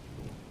Mother.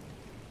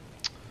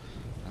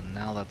 And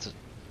now that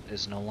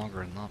is no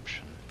longer an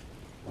option.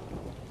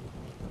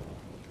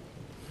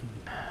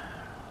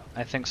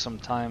 I think some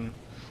time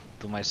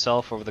to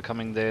myself over the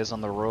coming days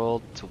on the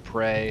road to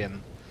pray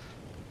and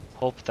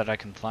hope that I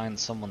can find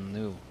someone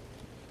new.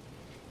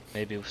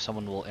 Maybe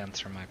someone will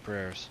answer my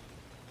prayers.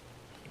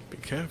 Be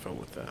careful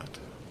with that.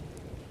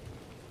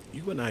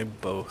 You and I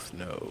both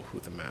know who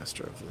the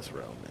master of this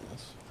realm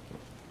is.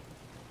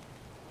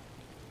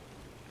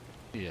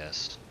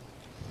 Yes.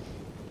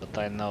 But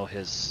I know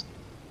his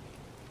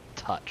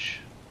touch.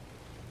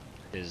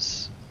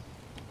 His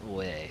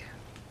way.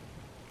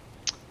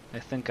 I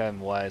think I'm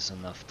wise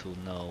enough to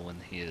know when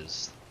he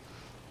is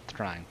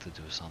trying to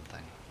do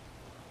something.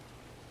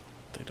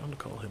 They don't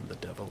call him the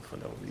devil for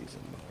no reason,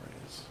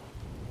 Marius.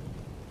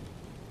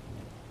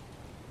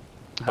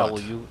 How But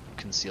will you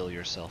conceal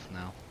yourself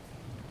now?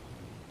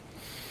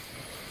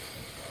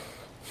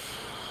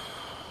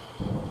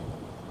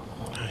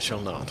 I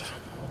shall not.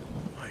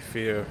 I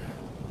fear,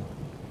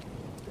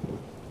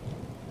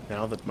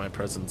 now that my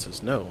presence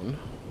is known,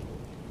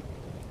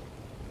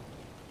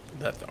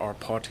 that our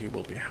party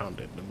will be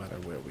hounded no matter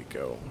where we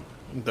go.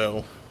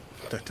 Though,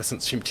 that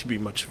doesn't seem to be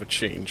much of a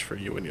change for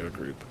you and your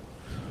group.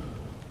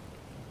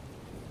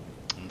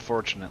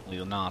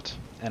 Unfortunately not.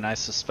 And I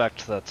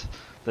suspect that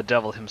the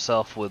devil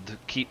himself would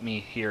keep me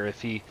here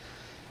if he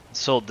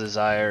so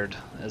desired,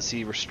 as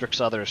he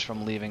restricts others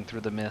from leaving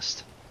through the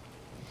mist.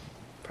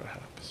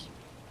 Perhaps.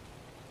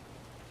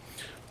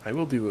 I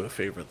will do you a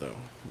favor, though,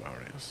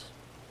 Marius.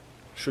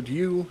 Should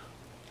you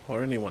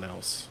or anyone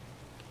else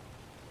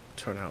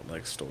turn out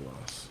like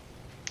Stolas,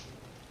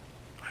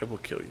 I will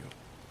kill you.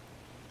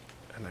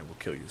 And I will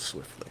kill you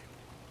swiftly.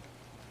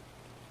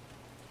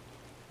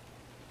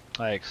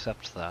 I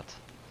accept that.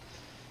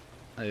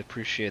 I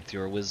appreciate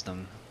your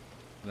wisdom,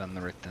 Van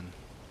Richten.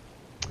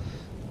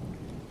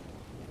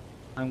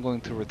 I'm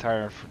going to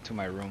retire to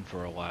my room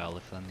for a while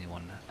if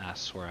anyone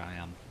asks where I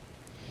am.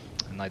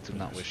 And I do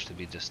not wish to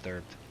be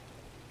disturbed.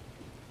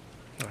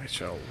 I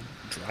shall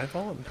drive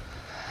on.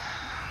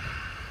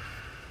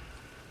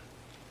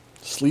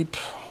 Sleep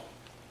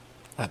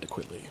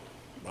adequately,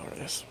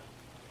 Marius.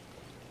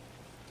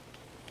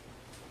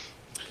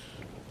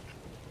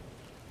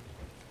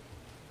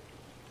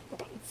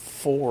 About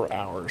 4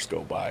 hours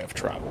go by of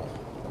travel.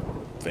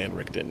 Van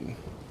Richten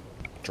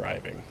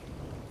driving.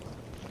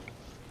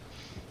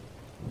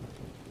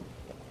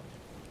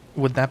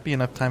 Would that be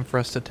enough time for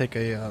us to take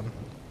a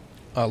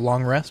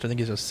long rest? I think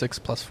he's a 6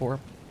 + 4.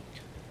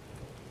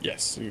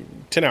 Yes,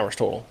 10 hours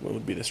total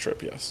would be this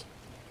trip, yes.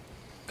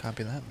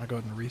 Copy that. I'll go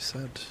ahead and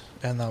reset.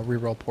 And I'll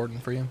reroll Porton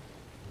for you.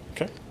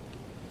 Okay.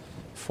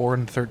 4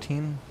 and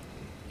 13.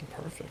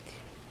 Perfect.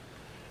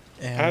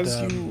 And, As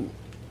you...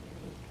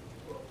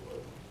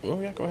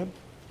 Oh, yeah, go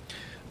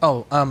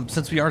ahead.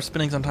 Since we are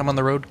spending some time on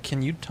the road,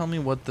 can you tell me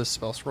what the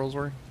spell scrolls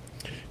were?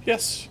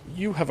 Yes,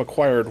 you have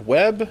acquired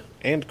web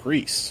and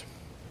grease.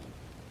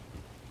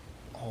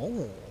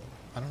 Oh,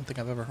 I don't think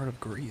I've ever heard of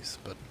grease,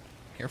 but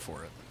here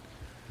for it.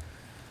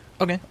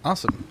 Okay,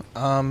 awesome.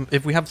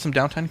 If we have some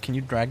downtime, can you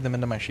drag them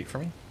into my sheet for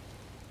me?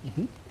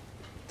 Mm-hmm.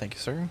 Thank you,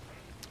 sir.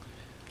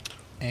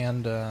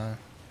 And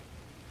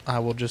I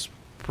will just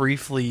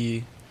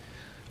briefly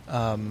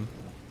open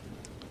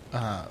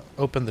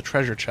the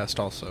treasure chest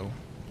also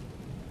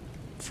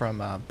from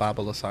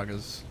Baba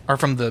Lysaga's, or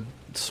from the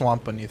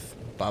swamp beneath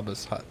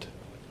Baba's hut.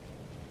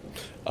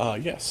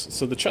 Yes.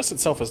 So the chest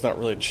itself is not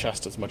really a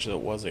chest as much as it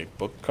was a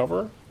book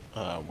cover,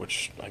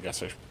 which I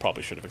guess I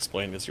probably should have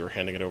explained as you were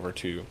handing it over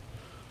to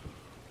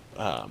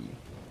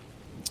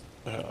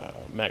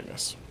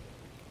Magnus.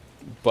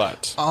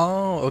 But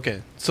Oh,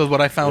 okay. So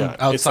what I found Yeah,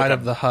 it's outside like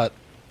of the hut,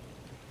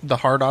 the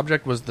hard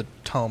object was the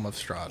Tome of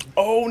Strahd.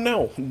 oh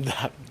no,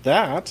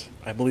 that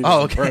I believe is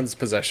Oh, in okay. Burn's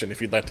possession.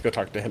 If you'd like to go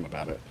talk to him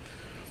about it.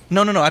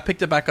 No. I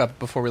picked it back up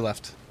before we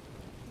left.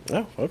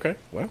 Oh, okay.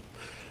 Well,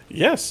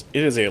 yes,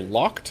 it is a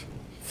locked,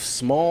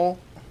 small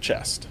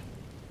chest.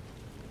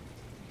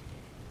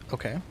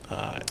 Okay.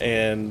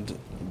 And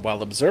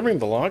while observing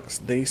the locks,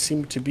 they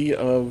seem to be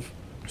of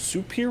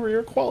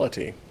superior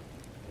quality.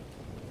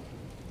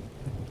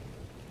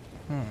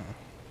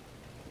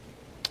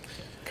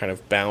 Kind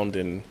of bound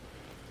in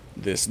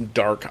this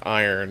dark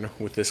iron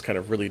with this kind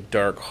of really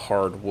dark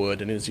hard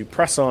wood, and as you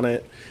press on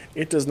it,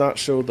 it does not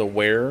show the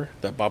wear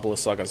that Baba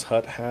Lysaga's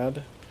hut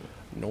had,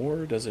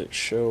 nor does it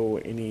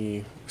show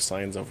any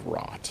signs of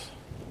rot.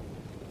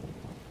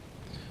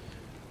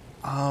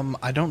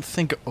 I don't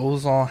think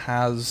Ozal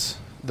has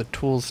the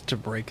tools to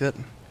break it.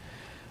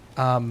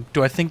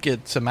 Do I think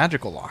it's a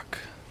magical lock?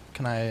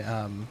 Can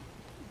I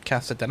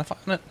cast Identify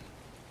on it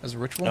as a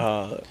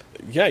ritual?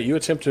 Yeah, you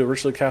attempt to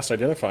ritually cast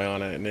Identify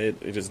on it, and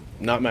it is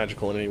not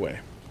magical in any way.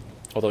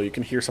 Although you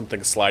can hear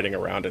something sliding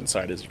around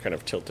inside as you kind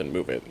of tilt and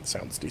move it. It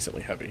sounds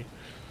decently heavy.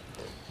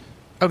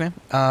 Okay.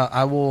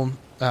 I will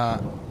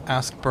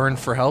ask Burn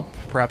for help.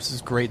 Perhaps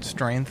his great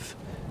strength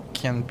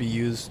can be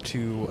used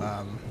to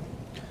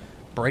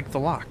break the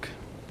lock.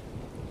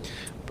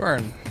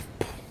 Burn.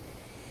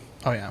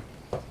 Oh, yeah.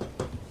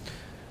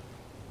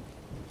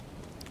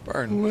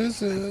 Burn. Who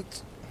is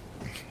it?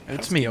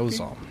 It's me,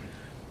 Ozal.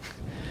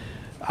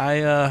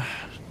 I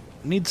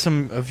need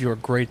some of your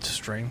great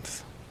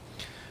strength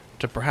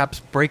to perhaps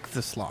break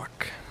this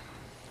lock.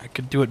 I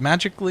could do it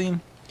magically,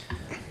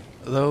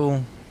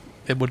 though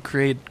it would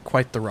create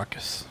quite the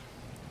ruckus.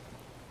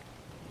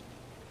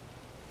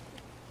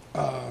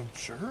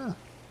 Sure.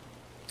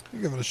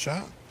 You give it a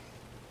shot.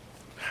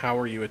 How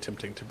are you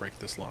attempting to break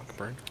this lock,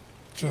 Burn?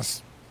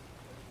 Just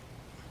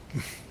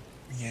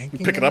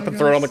yanking. Pick it up and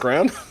throw it on the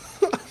ground?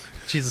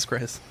 Jesus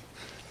Christ.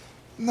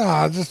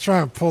 No, just try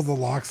and pull the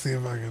lock, see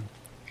if I can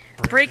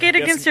Break it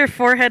against your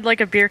forehead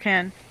like a beer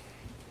can.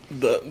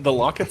 The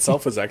lock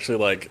itself is actually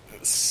like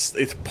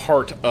it's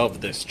part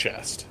of this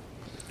chest.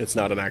 It's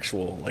not an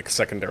actual like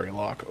secondary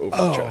lock over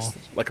the chest,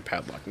 like a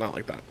padlock, not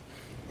like that.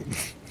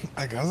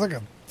 I guess I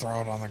could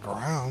throw it on the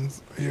ground.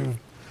 Are you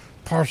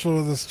partial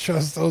to this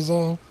chest,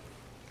 Ozal?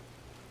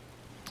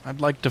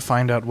 I'd like to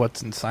find out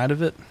what's inside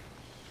of it.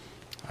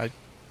 I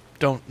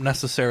don't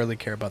necessarily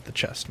care about the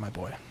chest, my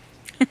boy.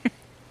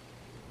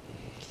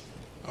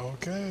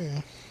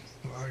 Okay.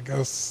 I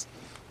guess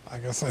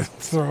I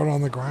throw it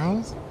on the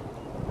ground.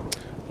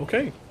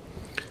 Okay.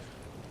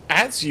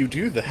 As you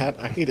do that,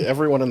 I need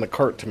everyone in the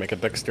cart to make a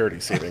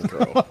dexterity saving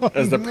throw.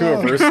 As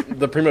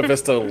the Prima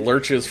Vista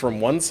lurches from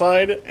one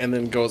side and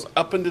then goes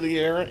up into the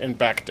air and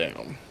back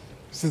down.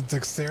 Is it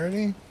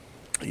dexterity?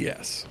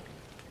 Yes.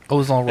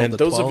 Ozal rolled And a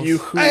those 12. of you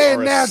who Hey,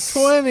 are nat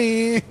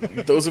 20!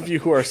 those of you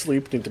who are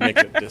asleep need to make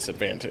a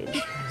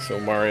disadvantage. So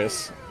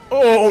Marius.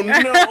 Oh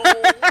no,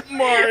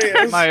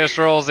 Marius. Marius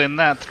rolls a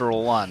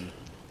natural 1.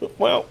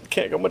 Well,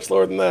 can't go much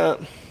lower than that.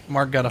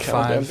 Mark got a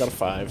Caliban's 5. got a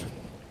 5.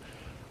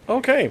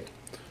 Okay.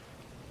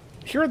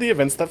 Here are the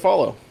events that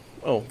follow.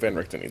 Oh, Van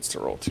Richten needs to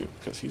roll too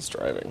because he's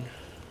driving.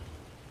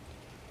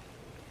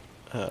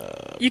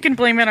 You can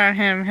blame it on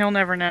him. He'll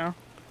never know.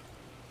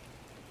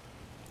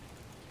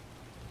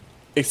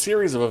 A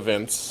series of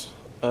events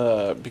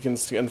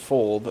begins to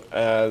unfold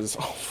as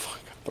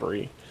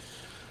 3.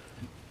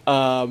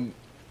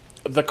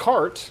 The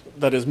cart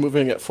that is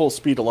moving at full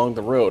speed along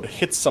the road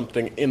hits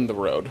something in the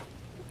road,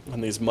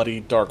 on these muddy,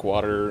 dark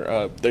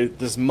water.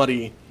 This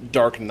muddy,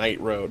 dark night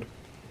road.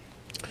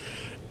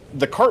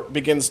 The cart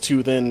begins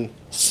to then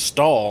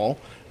stall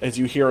as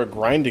you hear a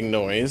grinding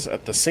noise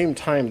at the same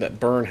time that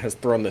Burn has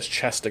thrown this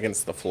chest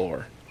against the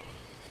floor.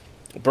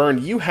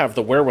 Burn, you have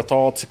the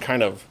wherewithal to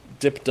kind of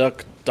dip,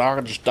 duck,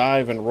 dodge,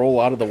 dive, and roll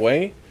out of the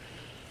way.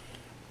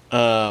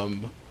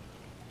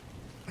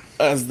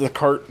 As the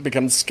cart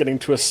begins skidding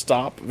to a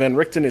stop, Van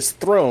Richten is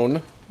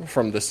thrown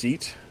from the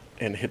seat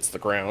and hits the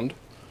ground.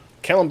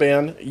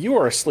 Caliban, you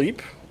are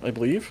asleep, I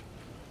believe.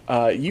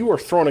 You are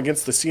thrown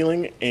against the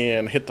ceiling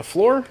and hit the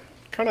floor.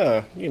 Kind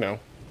of,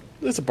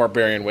 it's a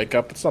barbarian wake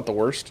up. It's not the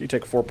worst. You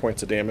take 4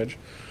 points of damage.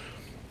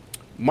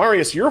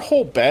 Marius, your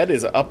whole bed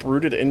is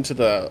uprooted into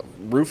the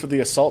roof of the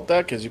assault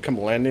deck as you come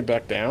landing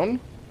back down.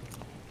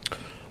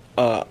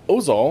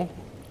 Ozal,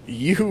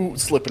 you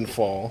slip and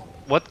fall.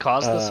 What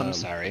caused this? I'm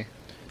sorry.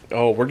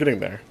 Oh, we're getting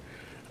there.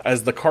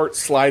 As the cart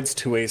slides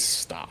to a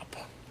stop.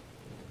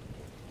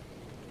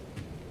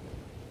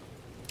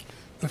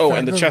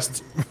 And the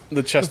chest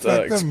The fact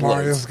that explodes.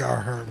 Marius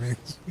got hurt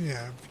means,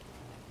 yeah.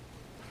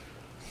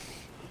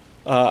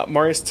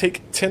 Marius,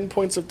 take 10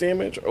 points of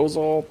damage.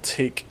 Ozal,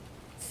 take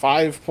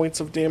 5 points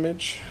of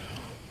damage.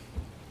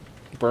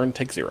 Burn,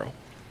 take 0.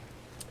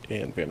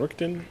 And Van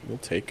Richten will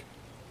take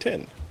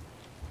 10.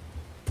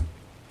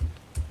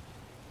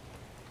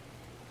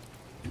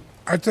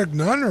 I took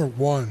none or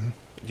 1?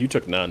 You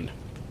took none.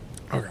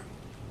 Okay.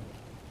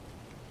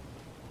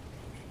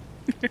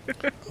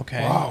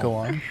 Okay, Wow. go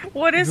on.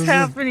 What is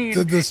happening?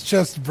 Did this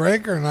chest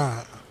break or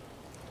not?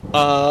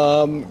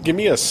 Give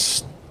me a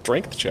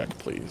strength check,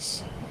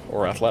 please.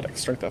 Or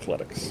athletics. Strength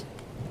athletics.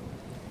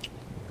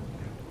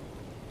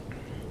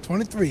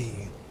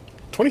 23.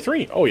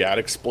 23. Oh, yeah, it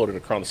exploded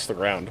across the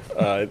ground.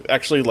 It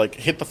actually,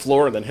 hit the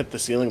floor and then hit the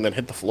ceiling and then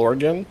hit the floor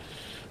again.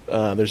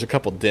 There's a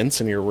couple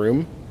dents in your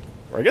room.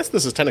 Or I guess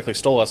this is technically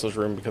Stolas'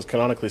 room because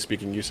canonically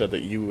speaking, you said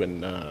that you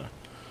and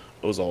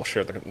Ozal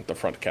share the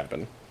front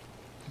cabin.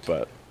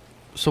 But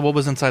So what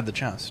was inside the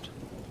chest?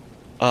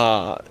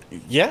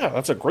 yeah,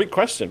 that's a great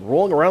question.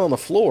 Rolling around on the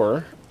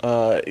floor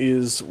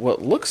is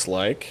what looks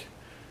like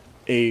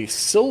a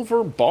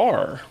silver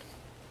bar.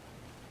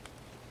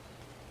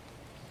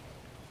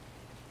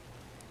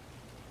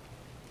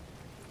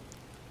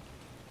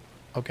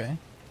 Okay.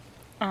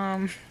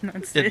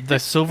 That's Did it. the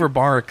silver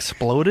bar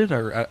exploded,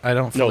 or I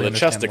don't fully No, the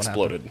understand chest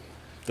what happened.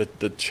 exploded.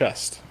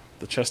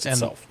 The chest And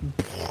itself.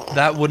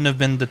 That wouldn't have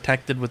been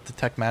detected with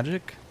detect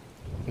magic?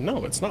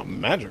 No, it's not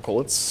magical.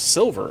 It's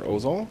silver,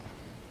 Ozal.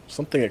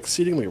 Something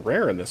exceedingly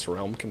rare in this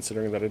realm,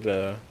 considering that it.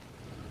 No,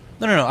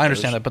 I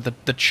understand that,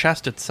 but the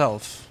chest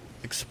itself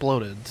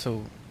exploded,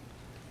 so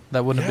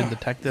that wouldn't have been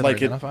detected or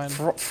identified?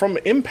 From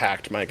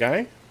impact, my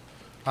guy.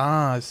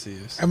 I see.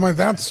 Am I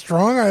that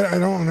strong? I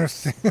don't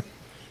understand.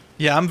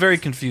 Yeah, I'm very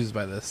confused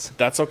by this.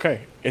 That's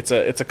okay. It's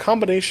a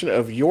combination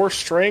of your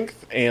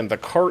strength and the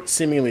cart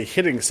seemingly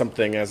hitting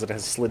something as it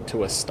has slid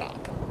to a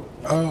stop.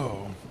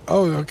 Oh,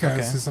 okay. I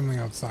Okay. see something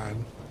outside.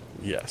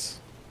 Yes.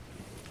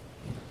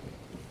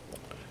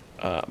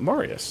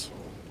 Marius,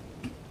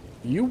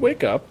 you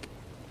wake up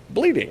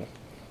bleeding.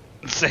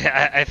 Say,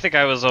 I think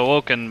I was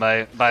awoken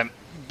by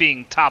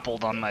being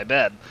toppled on my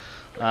bed.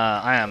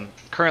 I am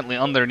currently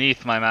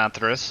underneath my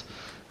mattress,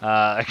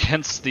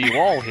 against the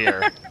wall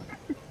here.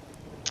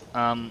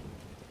 I'm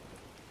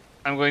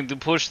going to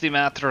push the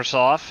mattress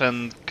off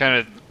and kind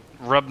of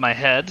rub my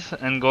head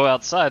and go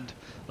outside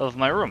of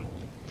my room.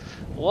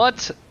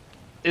 What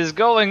is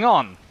going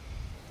on?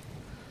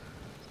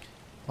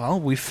 Well,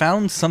 we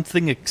found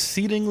something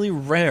exceedingly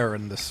rare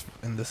in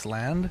this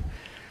land,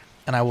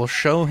 and I will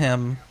show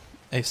him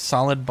a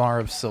solid bar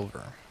of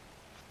silver.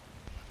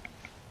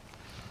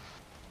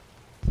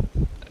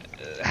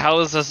 How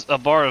is this a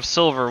bar of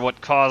silver what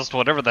caused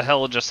whatever the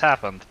hell just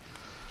happened?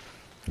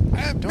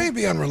 It may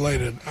be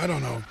unrelated. I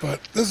don't know,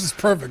 but this is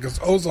perfect because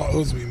Ozal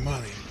owes me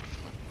money.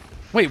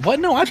 Wait, what?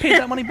 No, I paid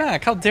that money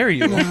back. How dare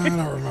you? No, I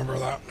don't remember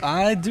that.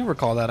 I do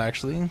recall that,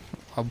 actually.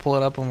 I'll pull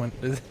it up and when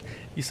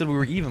you said we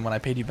were even when I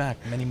paid you back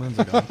many moons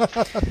ago.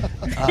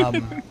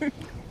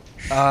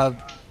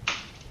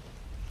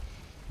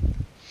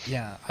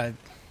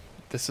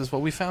 This is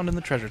what we found in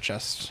the treasure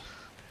chest.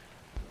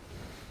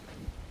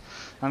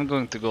 I'm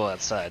going to go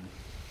outside.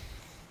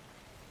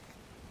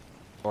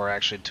 Or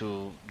actually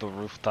to the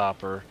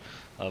rooftop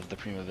of the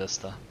Prima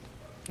Vista.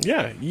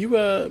 Yeah,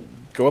 you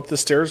go up the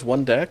stairs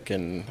one deck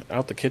and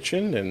out the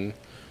kitchen and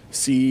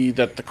see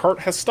that the cart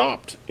has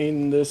stopped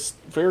in this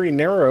very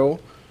narrow,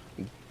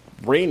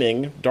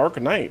 raining, dark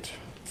night,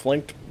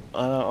 flanked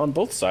on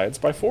both sides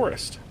by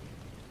forest.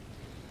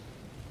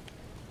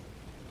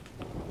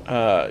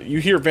 You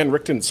hear Van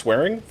Richten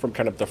swearing from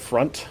kind of the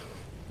front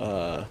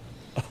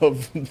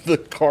of the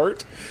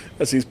cart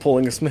as he's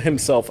pulling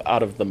himself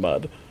out of the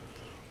mud.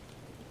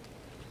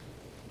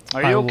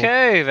 Are you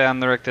okay, Van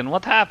Richten?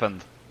 What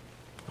happened?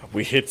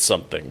 We hit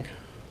something.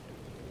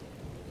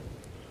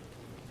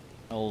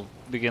 I'll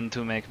begin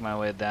to make my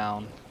way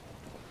down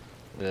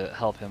to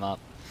help him up.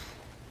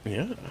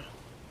 Yeah.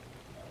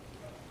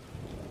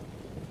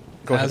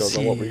 Go ahead, As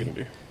Ozil. What were you going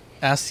to do?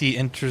 As he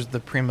enters the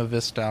Prima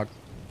Vista,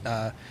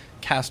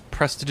 cast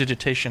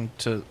Prestidigitation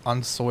to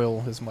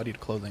unsoil his muddied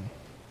clothing.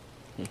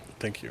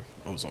 Thank you,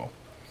 Ozal.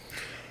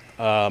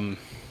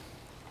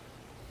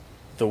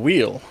 The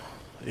wheel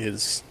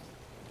is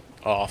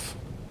off.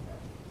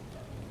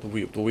 The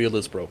wheel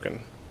is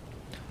broken.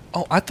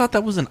 Oh, I thought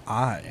that was an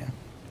eye.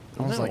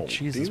 I was No, like,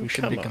 Jesus, dude, we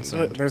should come be on.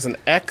 concerned. There's an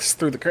X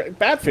through the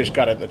Badfish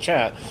got it in the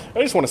chat.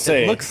 I just want to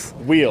say, looks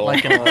wheel.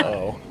 like an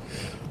Uh-oh.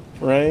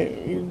 Right?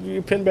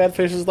 You pinned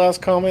Badfish's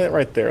last comment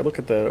right there. Look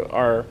at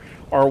our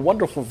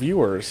wonderful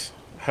viewers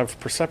have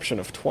perception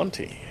of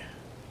 20.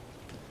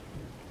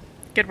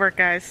 Good work,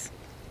 guys.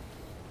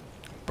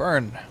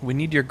 Burn, we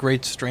need your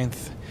great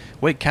strength.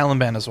 Wake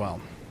Caliban as well.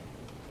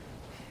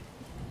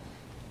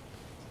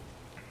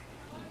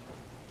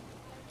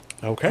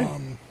 Okay.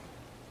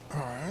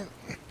 Alright.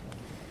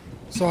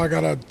 So I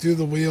gotta do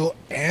the wheel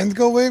and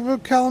go wake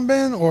up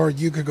Caliban, or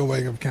you could go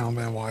wake up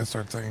Caliban while I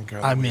start taking care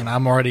of I the mean, wheel?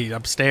 I'm already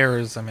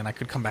upstairs. I mean, I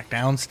could come back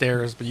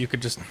downstairs, but you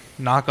could just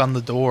knock on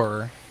the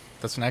door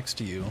that's next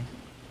to you.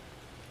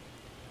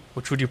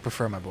 Which would you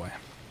prefer, my boy?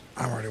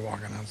 I'm already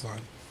walking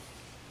outside.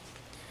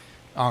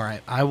 All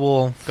right, I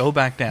will go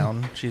back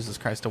down, Jesus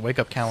Christ, to wake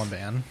up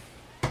Caliban.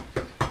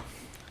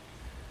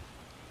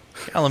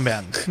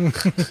 Caliban,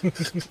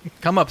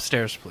 come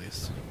upstairs,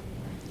 please.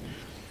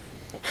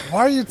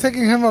 Why are you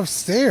taking him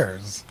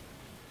upstairs?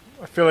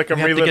 I feel like I'm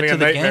We have to reliving get to a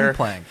the nightmare.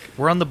 gangplank.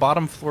 We're on the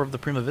bottom floor of the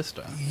Prima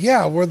Vista.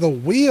 Yeah, where the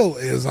wheel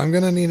is, I'm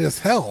gonna need his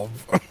help.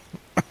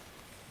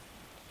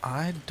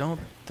 I don't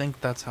think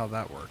that's how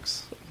that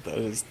works. That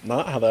is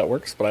not how that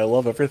works, but I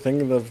love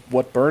everything of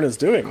what Burn is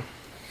doing.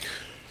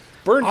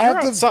 Burn, I you're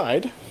have to-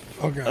 outside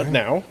Okay.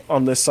 now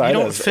on this side. You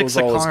don't as fix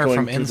a Ozal is car going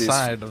from through these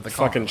inside of the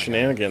car. fucking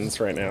shenanigans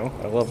right now.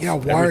 I love. Yeah,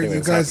 why are everything you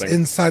that's guys happening.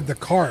 inside the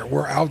cart?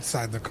 We're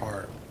outside the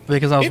cart.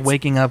 Because I was It's-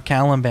 waking up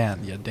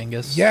Caliban, you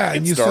dingus. Yeah,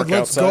 and It's you dark said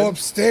let's outside. go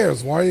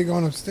upstairs. Why are you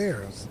going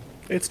upstairs?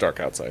 It's dark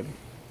outside.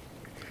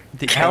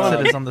 The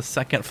exit is on the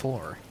second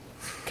floor.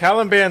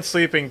 Caliban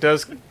sleeping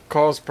does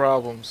cause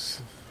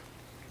problems.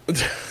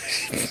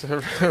 It's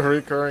a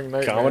recurring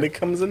nightmare. Comedy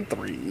comes in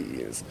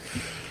threes.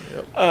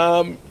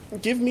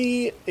 Give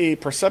me a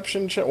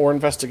perception check or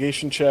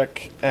investigation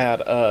check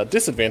at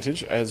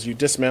disadvantage as you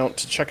dismount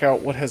to check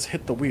out what has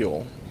hit the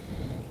wheel.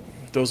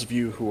 Those of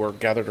you who are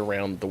gathered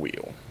around the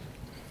wheel.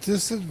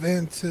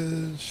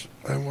 Disadvantage.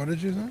 And what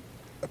did you say?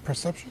 A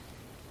perception?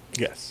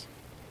 Yes.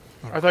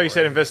 I thought you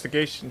said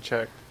investigation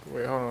check.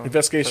 Wait, hold on.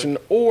 Investigation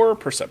or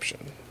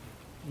perception.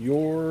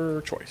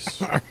 Your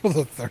choice. I rolled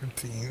a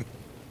 13.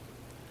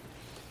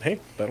 Hey,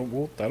 that'll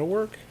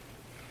work.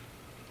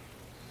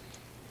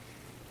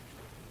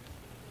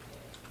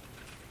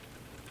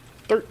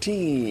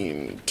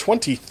 $13,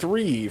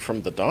 23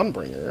 from the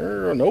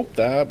Dawnbringer. Nope,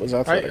 that was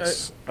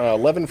athletics.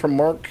 11 from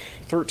Mark,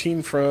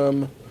 13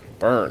 from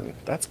Burn.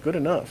 That's good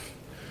enough.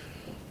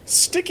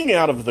 Sticking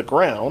out of the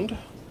ground,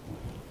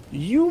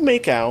 you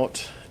make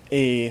out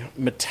a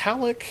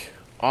metallic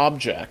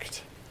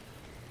object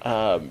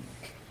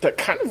that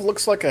kind of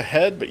looks like a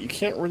head, but you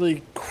can't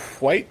really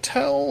quite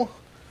tell,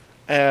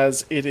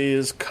 as it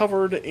is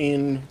covered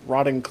in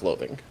rotting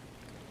clothing.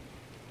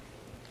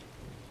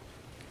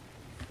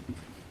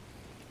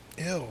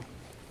 Ew.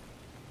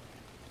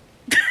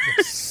 I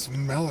can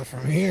smell it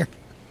from here.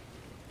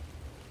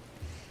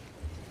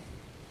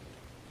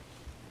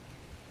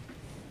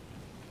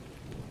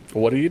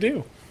 What do you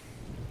do?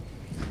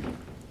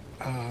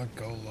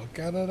 Go look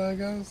at it, I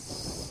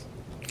guess.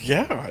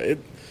 Yeah,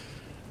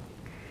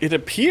 it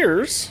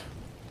appears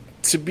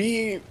to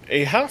be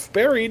a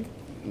half-buried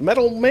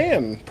metal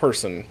man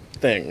person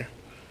thing.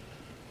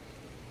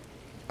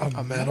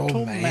 A metal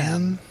metal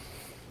man?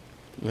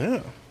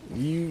 Yeah,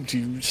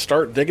 you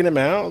start digging them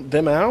out,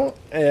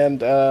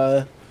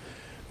 and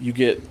you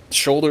get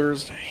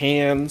shoulders,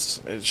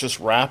 hands. It's just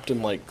wrapped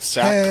in like Head,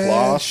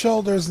 sackcloth.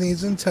 shoulders,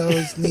 knees and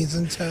toes, knees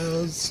and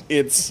toes.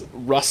 It's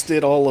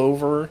rusted all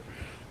over.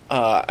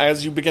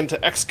 As you begin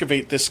to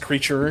excavate this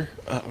creature,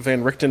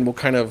 Van Richten will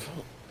kind of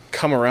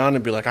come around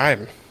and be like,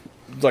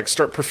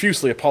 start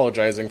profusely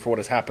apologizing for what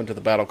has happened to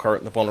the battle cart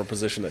and the vulnerable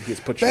position that he's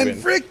put you Ben in.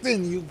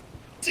 Frickton, you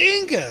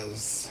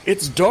dingoes!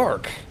 It's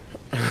dark.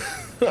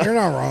 You're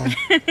not wrong.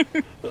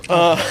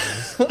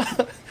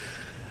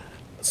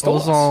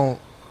 Ozal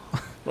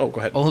Oh, go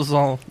ahead.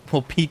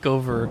 will peek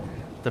over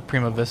the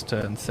Prima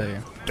Vista and say,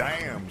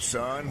 Damn,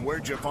 son,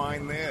 where'd you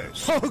find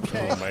this?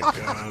 Okay. Oh my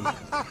god.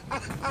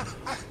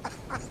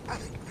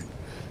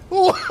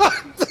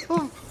 What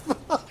the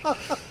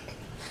fuck?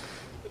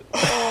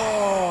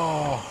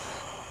 Oh.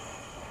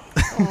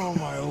 Oh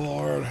my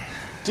lord.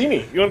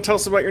 Jeannie, you want to tell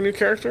us about your new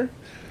character?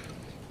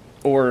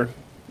 Or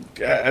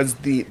as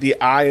the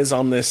eyes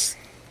on this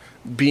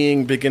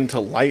being begin to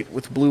light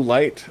with blue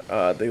light,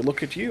 they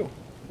look at you.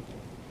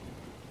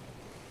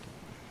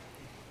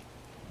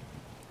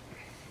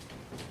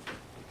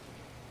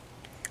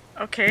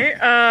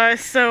 Okay,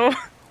 so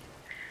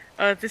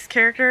this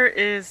character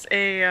is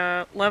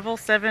a level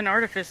 7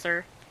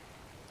 artificer.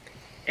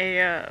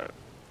 A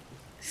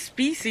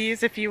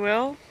species, if you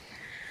will,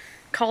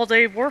 called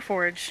a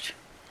Warforged.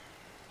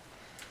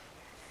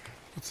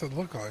 What's it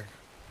look like?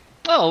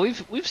 Oh,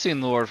 we've seen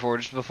the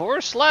Warforged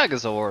before. Slag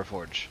is a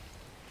Warforged.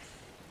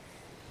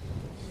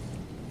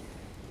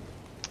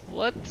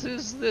 What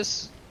is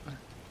this?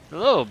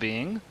 Hello,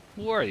 being.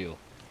 Who are you?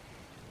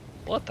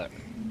 What the?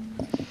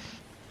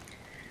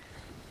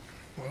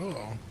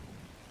 Whoa.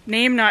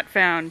 Name not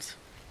found.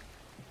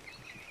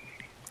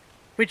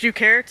 Would you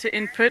care to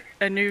input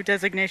a new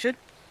designation?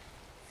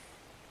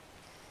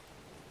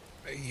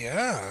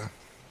 Yeah.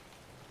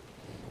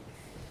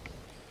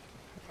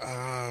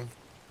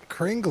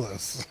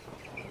 Kringless.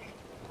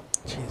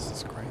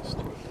 Jesus Christ.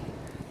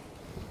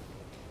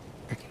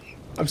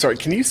 I'm sorry,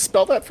 can you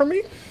spell that for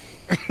me?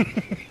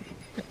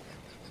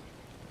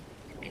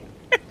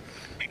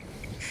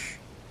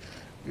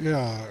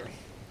 Yeah.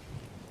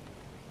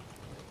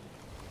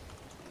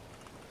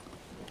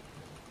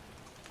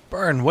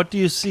 Burn, what do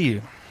you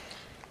see?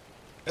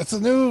 It's a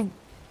new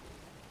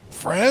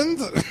friend?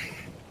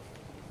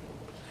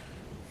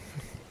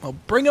 Well,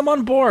 bring him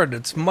on board.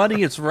 It's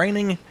muddy, it's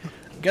raining.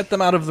 Get them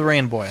out of the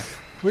rain, boy.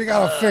 We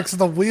gotta fix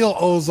the wheel,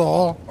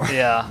 Ozol.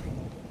 Yeah.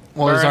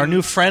 Well, is our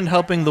new friend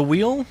helping the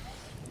wheel?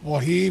 Well,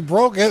 he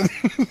broke it.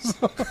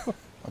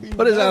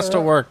 Put his ass to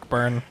work,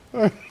 Burn.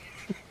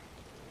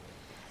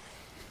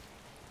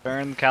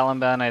 Burn,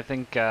 Caliban, I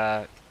think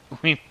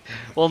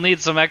we'll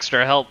need some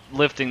extra help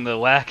lifting the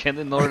wagon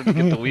in order to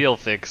get the wheel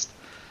fixed.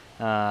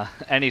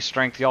 Any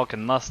strength y'all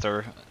can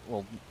muster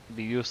will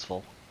be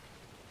useful.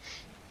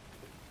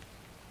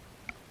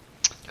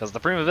 Because the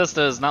Prima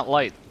Vista is not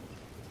light,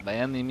 by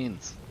any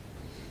means.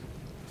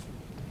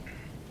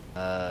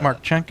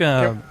 Mark, check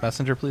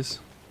messenger, please.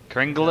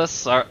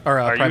 Kringless, are you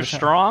private chat.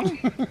 strong?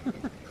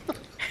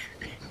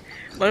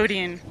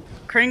 Lodian.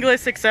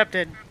 Kringless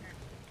accepted.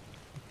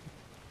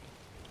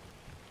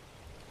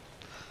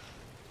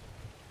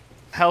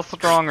 How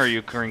strong are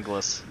you,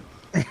 Kringless?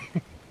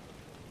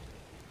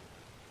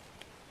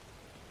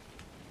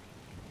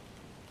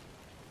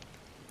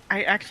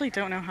 I actually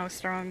don't know how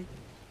strong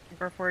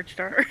Warforged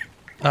are.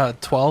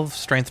 12,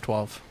 strength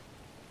 12.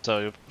 So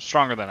you're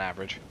stronger than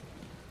average.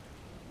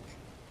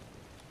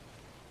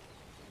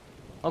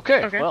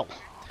 Okay, well,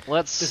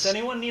 let's... Does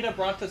anyone need a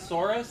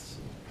Brontosaurus?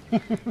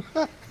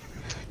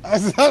 I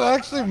thought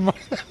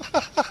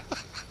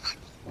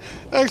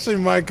actually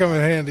might come in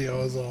handy,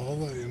 Ozol. I'll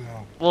let you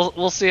know.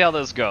 We'll see how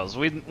this goes.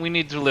 We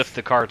need to lift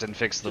the cart and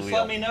fix the Just wheel.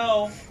 let me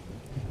know.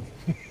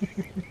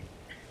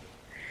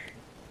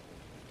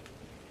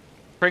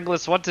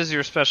 Kringless, what is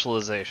your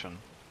specialization?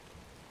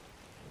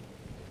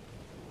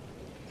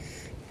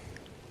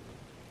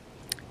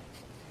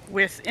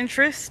 With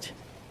interest,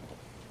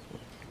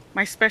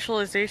 my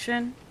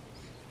specialization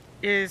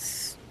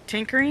is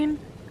tinkering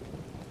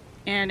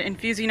and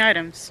infusing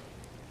items.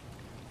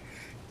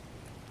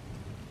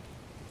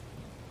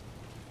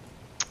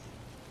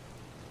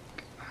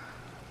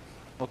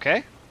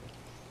 Okay.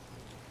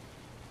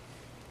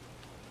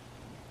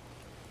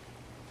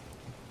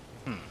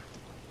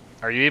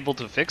 Are you able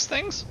to fix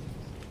things?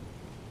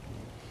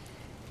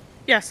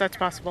 Yes, that's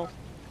possible.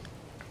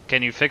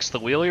 Can you fix the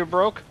wheel you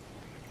broke?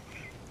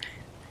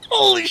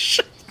 Holy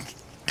shit!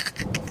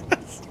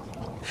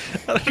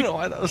 I don't know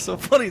why that was so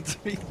funny to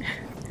me.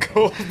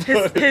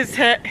 His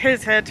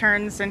head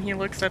turns and he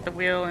looks at the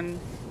wheel and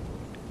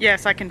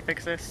yes, I can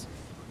fix this.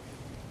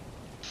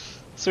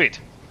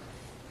 Sweet.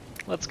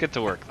 Let's get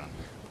to work then.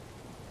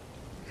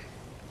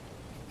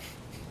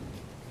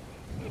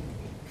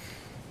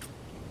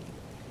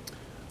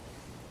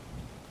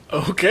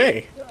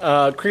 Okay.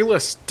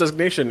 Kringless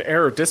designation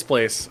error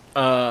displace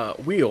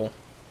wheel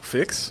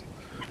fix.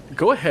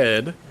 Go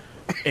ahead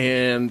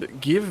and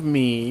give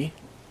me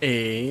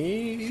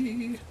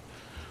a.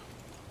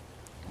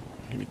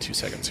 Give me 2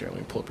 seconds here. Let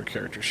me pull up your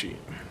character sheet.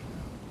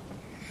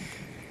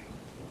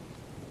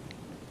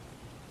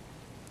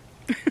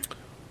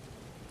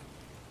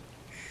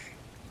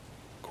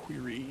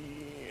 Query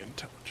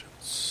intelligence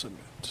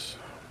submit.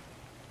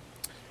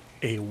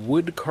 A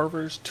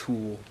woodcarver's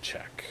tool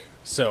check.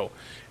 So,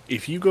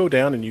 if you go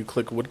down and you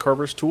click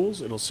woodcarver's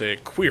tools, it'll say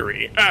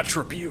query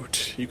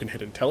attribute. You can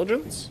hit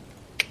intelligence.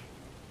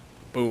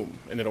 Boom,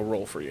 and it'll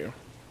roll for you.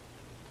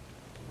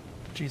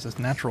 Jesus,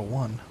 natural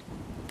 1.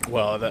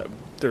 Well,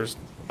 there's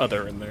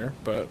other in there,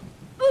 but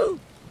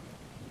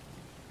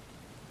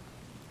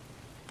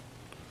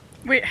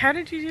Wait, how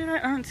did you do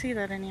that? I don't see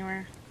that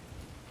anywhere.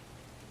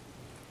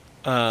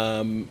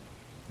 Right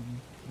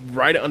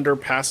under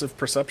passive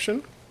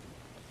perception.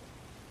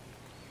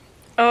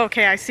 Oh,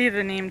 okay, I see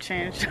the name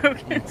changed.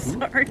 Okay,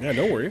 sorry. Yeah,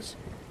 no worries.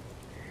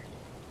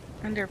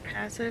 Under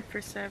passive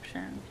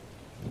perception.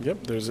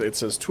 Yep, it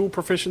says tool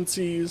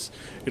proficiencies.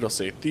 It'll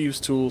say thieves'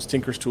 tools,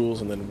 tinker's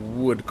tools, and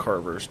then wood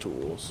carver's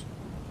tools.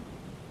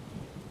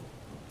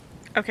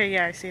 Okay,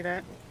 yeah, I see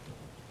that.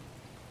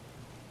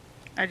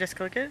 I just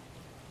click it.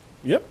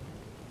 Yep.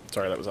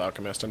 Sorry, that was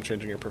alchemist. I'm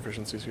changing your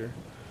proficiencies here.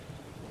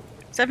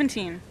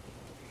 17.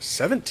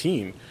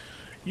 17.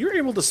 You're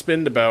able to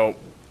spend about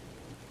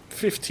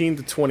 15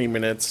 to 20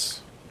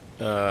 minutes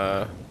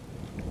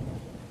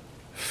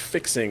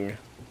fixing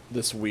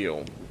this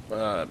wheel.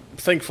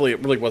 Thankfully, it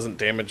really wasn't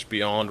damaged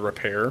beyond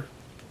repair.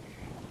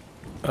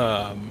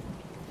 But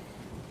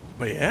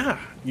yeah,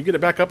 you get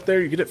it back up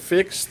there, you get it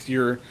fixed,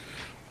 your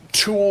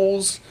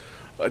tools,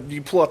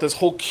 you pull out this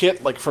whole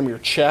kit like from your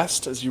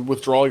chest as you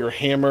withdraw your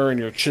hammer and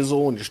your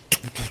chisel and just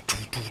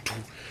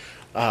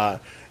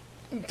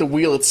the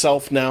wheel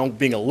itself now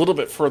being a little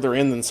bit further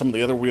in than some of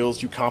the other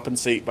wheels, you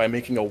compensate by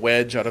making a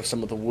wedge out of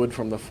some of the wood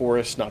from the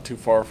forest not too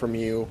far from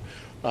you,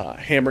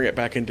 hammering it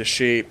back into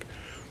shape.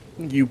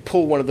 You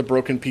pull one of the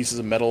broken pieces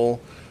of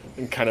metal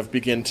and kind of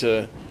begin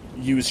to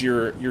use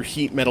your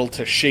heat metal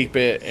to shape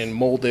it and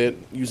mold it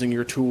using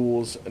your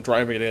tools,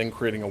 driving it in,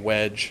 creating a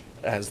wedge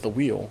as the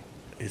wheel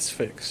is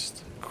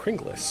fixed.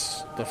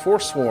 Kringlis, the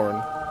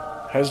Forsworn,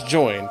 has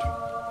joined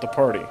the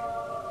party.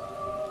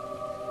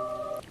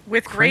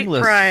 With great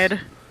Kringlis pride,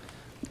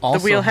 the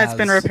Also wheel has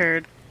been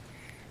repaired.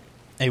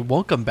 a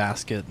welcome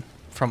basket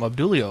from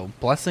Abdulio.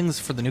 Blessings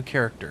for the new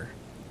character.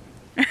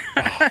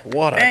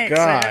 What a Thanks,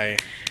 guy.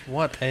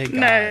 What a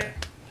guy. No.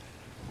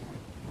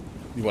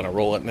 You want to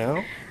roll it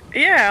now?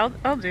 Yeah,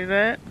 I'll do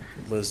that.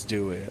 Let's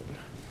do it.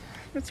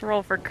 Let's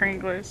roll for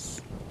Kringlis.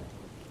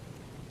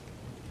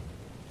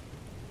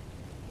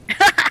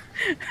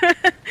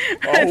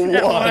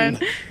 Oh, one.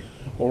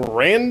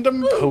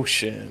 Random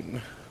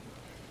potion.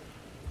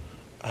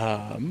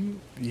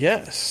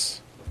 Yes.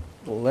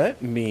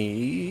 Let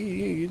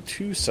me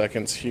 2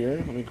 seconds here.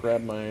 Let me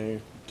grab my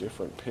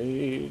different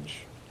page.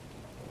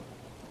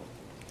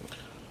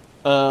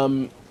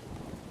 Along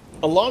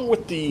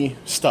with the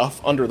stuff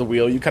under the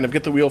wheel, you kind of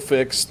get the wheel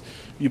fixed.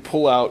 You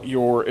pull out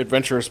your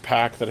adventurer's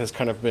pack that has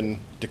kind of been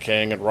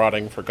decaying and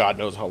rotting for God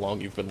knows how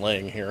long you've been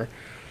laying here.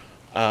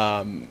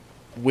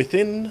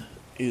 Within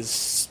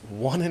is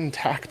one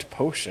intact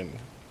potion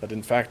that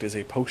in fact is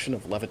a potion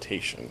of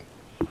levitation.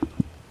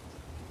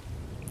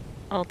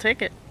 I'll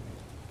take it.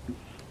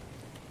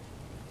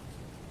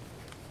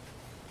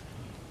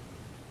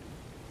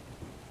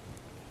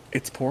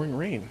 It's pouring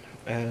rain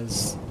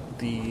as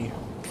the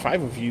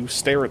 5 of you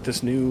stare at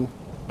this new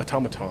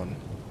automaton.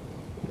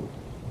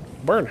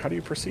 Byrne, how do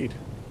you proceed?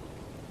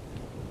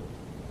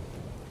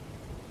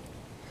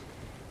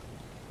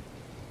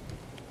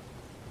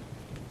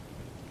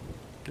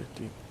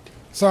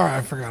 Sorry,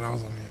 I forgot I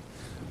was on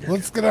mute.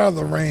 Let's get out of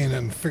the rain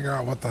and figure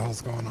out what the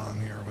hell's going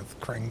on here with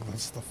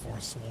Kringlis the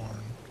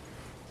Forsworn.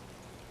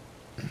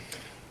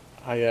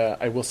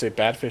 I will say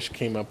Badfish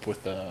came up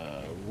with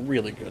a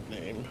really good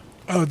name.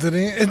 Oh, did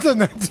he? It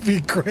doesn't have to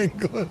be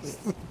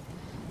Kringlis.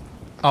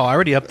 Oh, I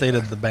already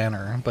updated the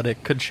banner, but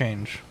it could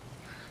change.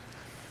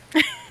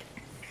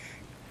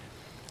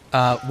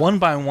 One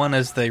by one,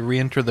 as they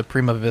re-enter the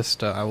Prima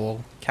Vista, I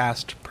will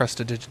cast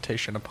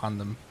Prestidigitation upon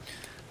them,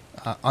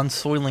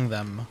 unsoiling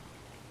them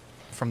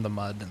from the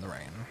mud and the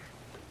rain.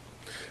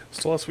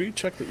 Stolas, will you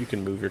check that you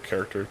can move your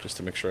character just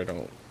to make sure I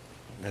don't...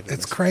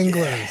 It's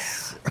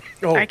Kringlis.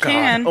 Oh, I God.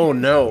 can. Oh,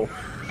 no.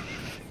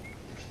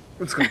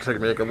 It's going to take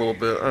me like a little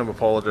bit. I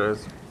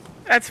apologize.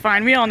 That's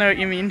fine. We all know what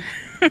you mean.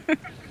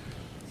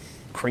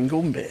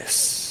 Kringle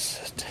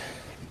missed.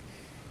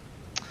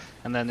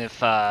 And then if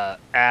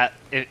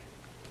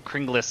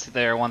Kringlis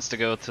there wants to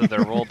go to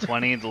their roll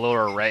 20, the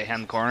lower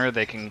right-hand corner,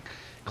 they can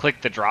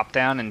click the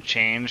drop-down and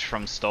change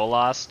from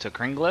Stolas to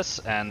Kringlis,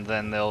 and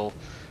then they'll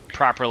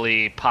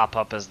properly pop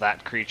up as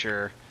that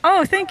creature.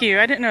 Oh, thank you.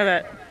 I didn't know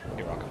that.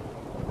 You're welcome.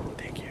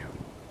 Thank you.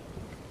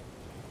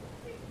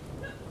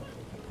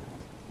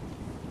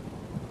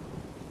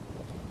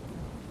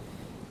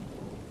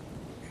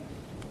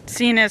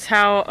 Seeing as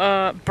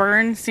how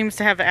Burn seems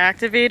to have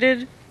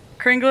activated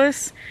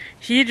Kringlis,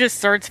 he just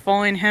starts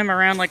following him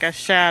around like a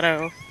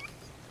shadow.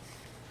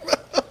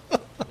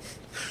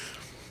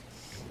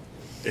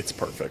 It's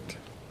perfect.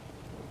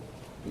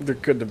 There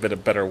couldn't have been a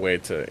better way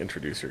to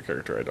introduce your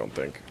character, I don't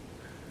think.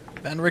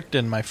 Van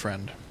Richten, my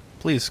friend,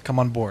 please come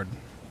on board.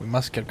 We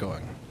must get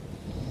going.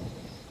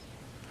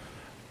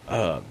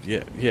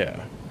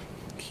 Yeah.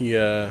 He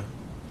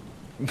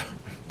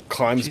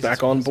climbs Jesus,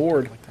 back on what's it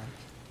board. like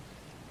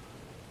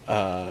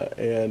that?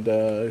 And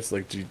it's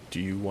like, do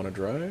you want to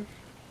drive?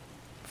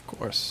 Of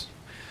course.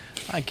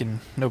 I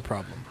can, no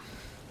problem.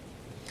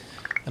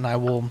 And I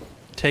will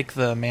take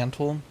the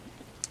mantle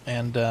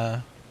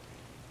and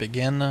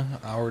begin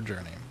our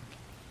journey.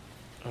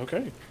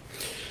 Okay.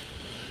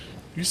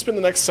 You spend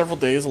the next several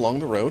days along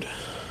the road,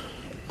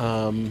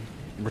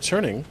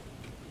 returning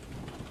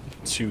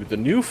to the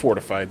new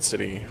fortified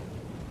city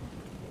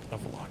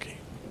of Loki.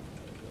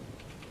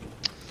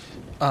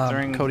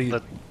 During Cody,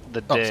 the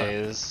Oh, sorry.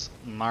 days,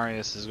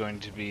 Marius is going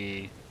to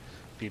be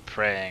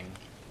praying.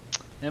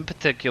 In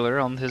particular,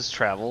 on his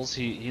travels,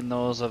 he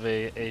knows of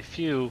a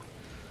few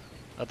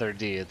other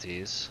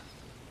deities.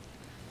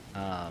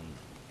 Wow,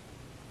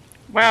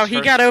 His he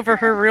first- got over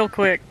her real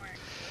quick.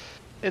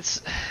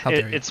 It's How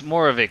dare you. it's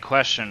more of a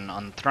question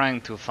on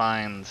trying to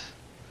find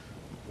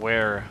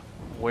where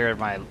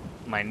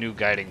my new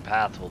guiding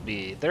path will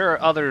be. There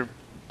are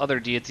other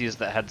deities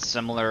that had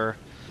similar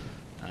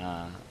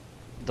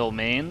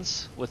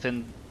domains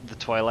within the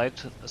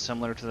Twilight,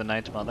 similar to the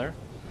Night Mother.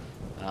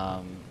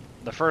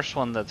 The first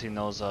one that he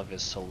knows of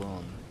is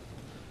Saloon,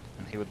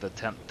 and he would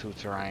attempt to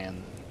try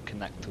and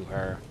connect to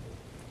her,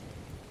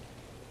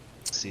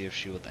 see if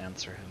she would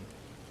answer him.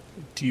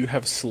 Do you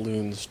have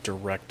Saloon's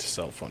direct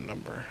cell phone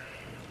number?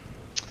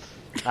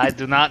 I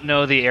do not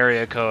know the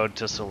area code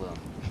to Saloon.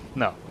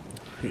 No.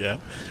 Yeah.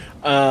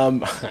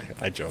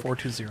 I joke.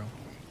 420.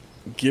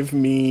 Give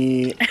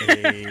me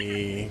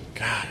a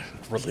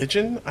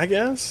religion, I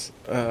guess.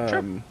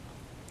 A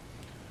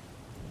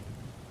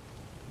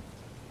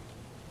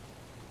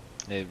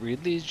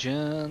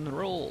religion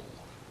roll.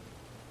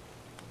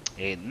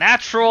 A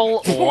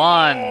natural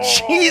 1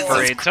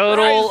 for a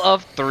total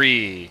of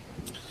 3.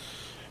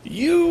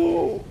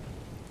 You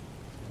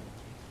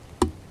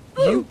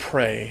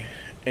pray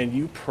and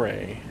you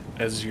pray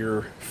as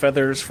your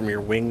feathers from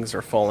your wings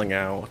are falling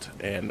out,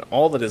 and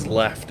all that is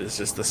left is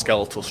just the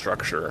skeletal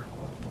structure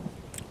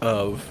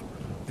of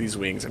these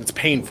wings, and it's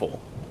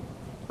painful,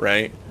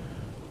 right?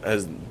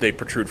 As they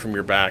protrude from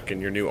your back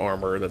and your new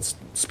armor that's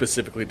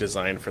specifically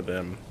designed for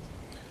them.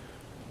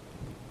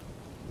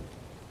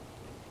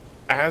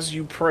 As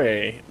you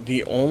pray,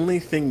 the only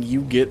thing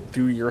you get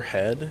through your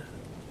head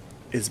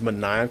is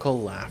maniacal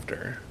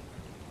laughter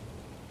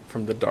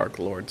from the Dark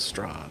Lord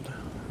Strahd,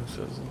 who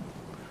says,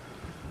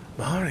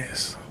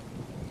 Marius,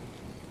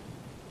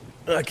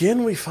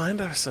 again we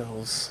find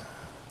ourselves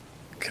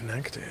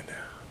connected.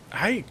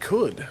 I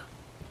could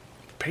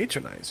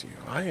patronize you.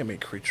 I am a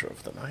creature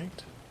of the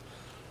night.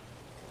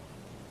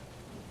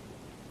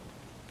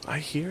 I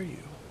hear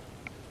you.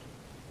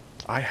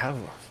 I have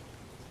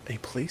a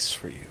place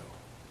for you.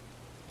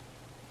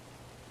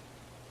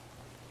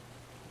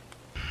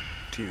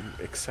 Do you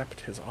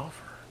accept his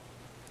offer?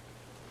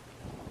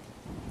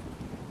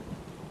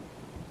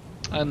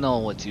 I know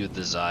what you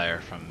desire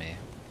from me.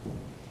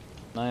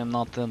 I am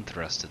not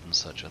interested in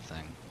such a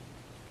thing.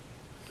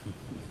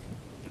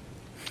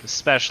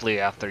 Especially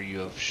after you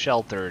have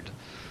sheltered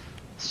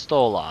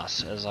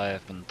Stolas, as I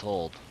have been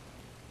told.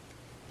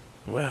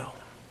 Well,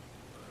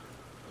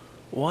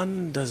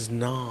 one does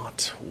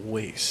not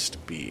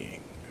waste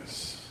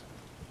beings.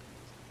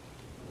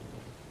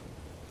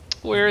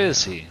 Where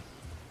is he?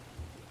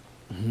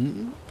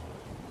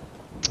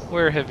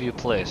 Where have you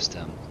placed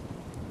him?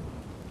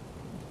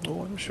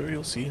 Oh, I'm sure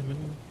you'll see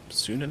him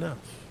soon enough.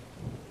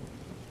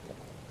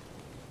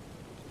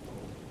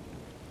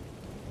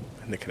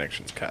 And the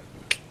connection's cut.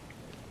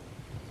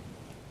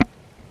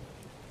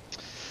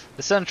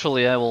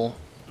 Essentially, I will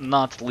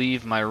not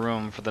leave my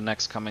room for the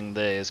next coming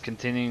days,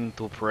 continuing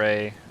to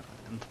pray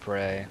and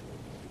pray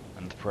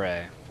and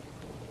pray,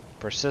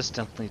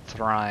 persistently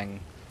trying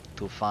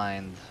to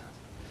find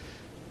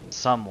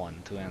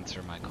someone to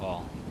answer my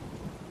call.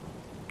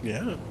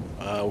 Yeah.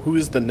 Who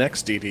is the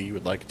next deity you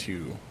would like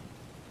to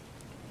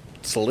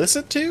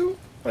solicit to,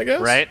 I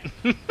guess? Right?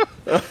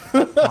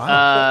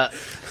 Wow.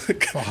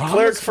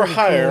 Cleric for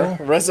hire,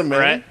 resume.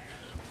 Right.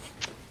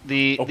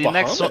 The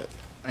next one, Bahamut.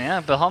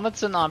 yeah,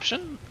 Bahamut's an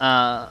option.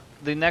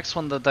 The next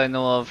one that I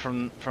know of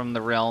from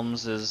the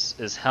realms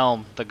is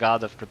Helm, the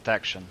god of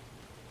protection.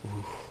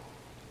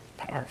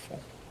 Powerful.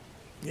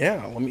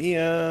 Yeah, let me,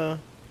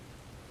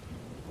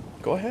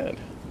 go ahead.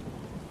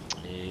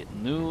 A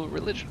new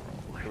religion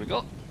roll. Here we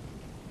go.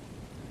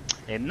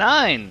 A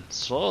 9,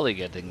 slowly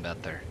getting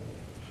better.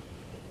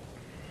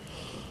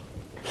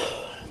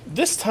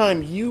 This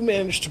time you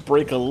managed to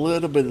break a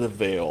little bit of the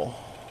veil.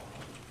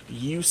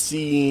 You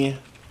see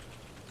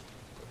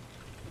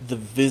the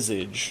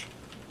visage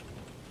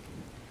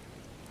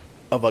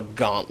of a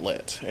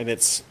gauntlet, and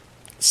it's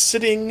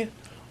sitting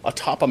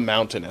atop a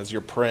mountain as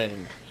you're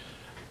praying.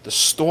 The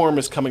storm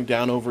is coming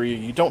down over you.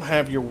 You don't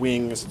have your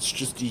wings. It's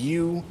just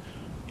you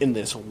in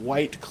this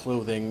white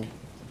clothing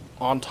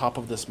on top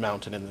of this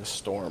mountain in this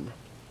storm.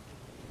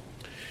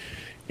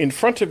 In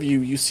front of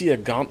you, you see a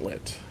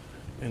gauntlet.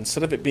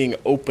 Instead of it being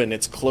open,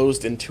 it's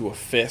closed into a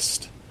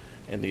fist,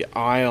 and the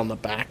eye on the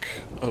back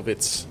of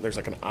there's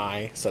like an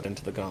eye set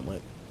into the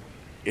gauntlet,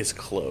 is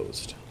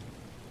closed.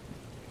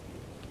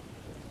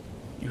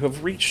 You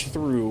have reached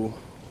through,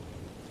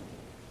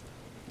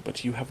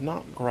 but you have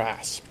not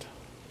grasped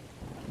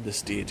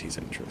this deity's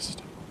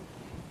interest.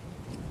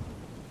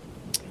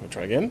 We'll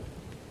try again.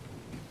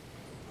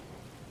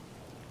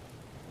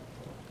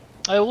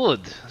 I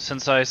would,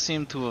 since I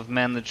seem to have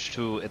managed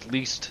to at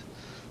least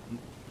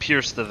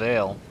pierce the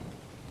veil.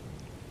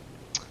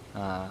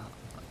 I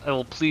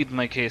will plead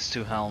my case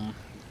to Helm,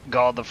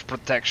 god of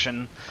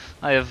protection.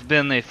 I have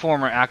been a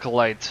former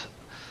acolyte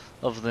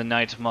of the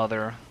Night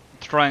Mother,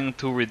 trying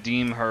to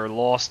redeem her,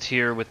 lost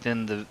here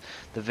within the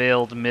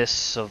veiled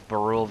mists of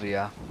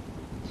Barovia.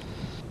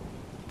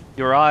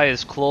 Your eye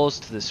is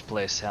closed to this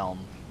place,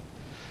 Helm,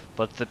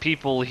 but the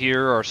people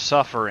here are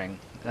suffering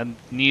and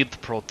need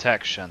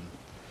protection.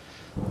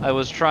 I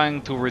was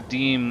trying to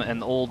redeem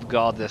an old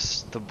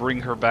goddess to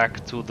bring her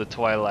back to the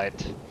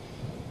twilight.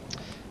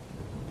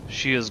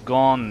 She is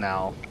gone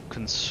now,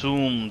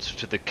 consumed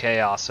to the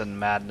chaos and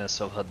madness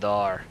of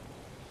Hadar.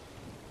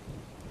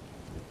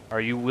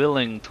 Are you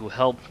willing to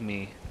help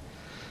me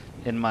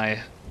in my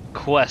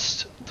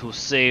quest to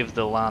save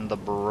the land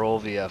of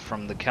Barovia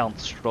from the Count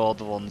Strahd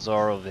von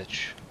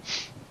Zarovich?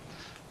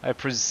 I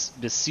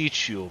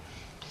beseech you,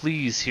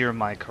 please hear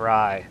my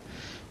cry.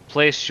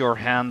 Place your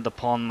hand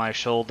upon my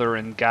shoulder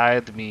and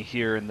guide me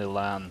here in the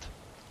land.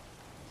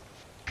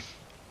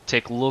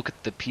 Take a look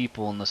at the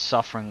people and the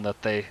suffering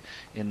that they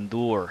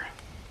endure.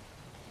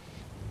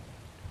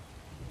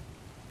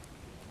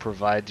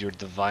 Provide your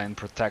divine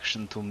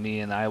protection to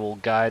me, and I will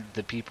guide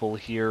the people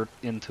here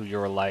into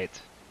your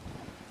light.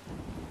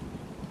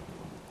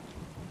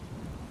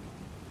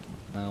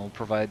 I will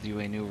provide you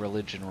a new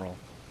religion role.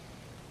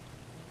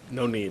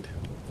 No need.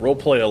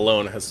 Roleplay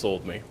alone has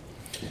sold me.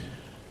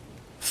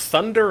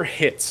 Thunder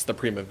hits the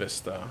Prima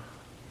Vista,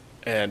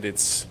 and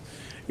it's,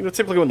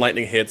 typically when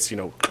lightning hits,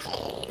 whoa,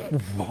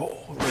 it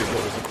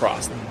rolls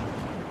across.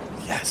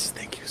 Yes,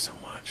 thank you so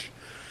much.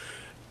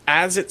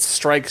 As it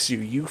strikes you,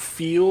 you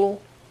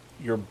feel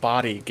your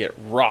body get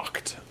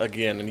rocked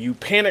again, and you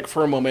panic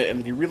for a moment,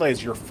 and you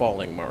realize you're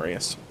falling,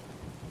 Marius.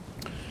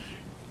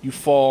 You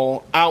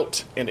fall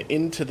out and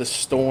into the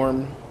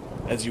storm.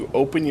 As you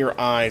open your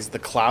eyes, the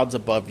clouds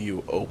above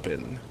you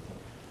open.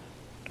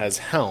 As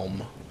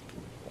Helm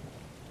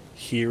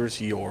hears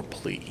your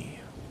plea.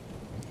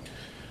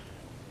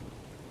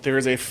 There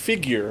is a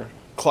figure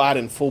clad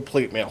in full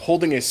plate mail,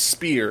 holding a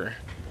spear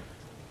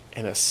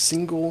and a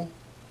single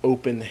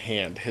open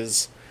hand.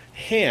 His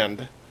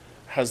hand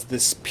has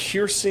this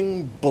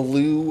piercing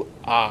blue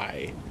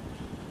eye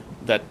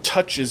that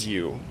touches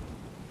you.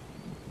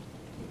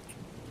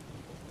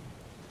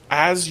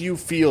 As you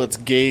feel its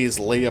gaze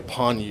lay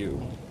upon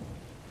you,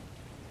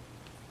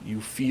 you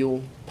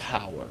feel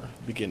power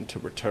begin to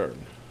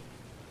return.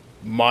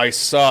 My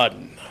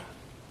son,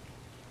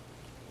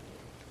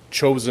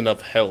 chosen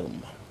of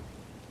Helm,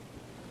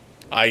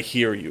 I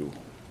hear you.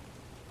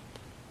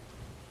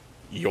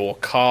 Your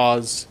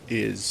cause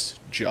is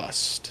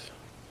just.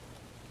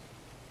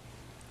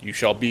 You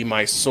shall be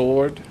my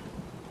sword,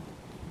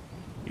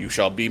 you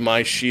shall be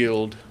my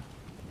shield,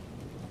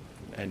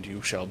 and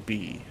you shall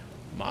be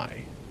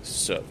my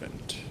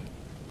servant.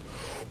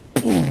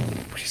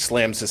 He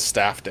slams his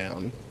staff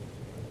down.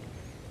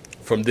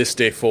 From this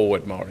day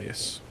forward,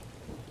 Marius,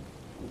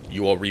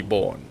 you are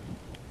reborn.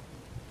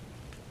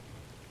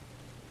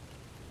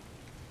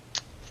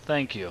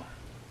 Thank you,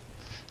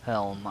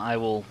 Helm. I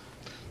will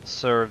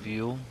serve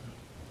you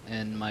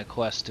in my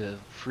quest to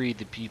free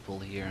the people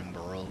here in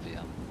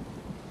Barovia.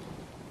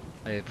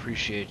 I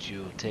appreciate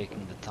you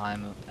taking the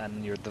time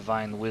and your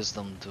divine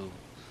wisdom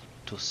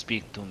to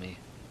speak to me.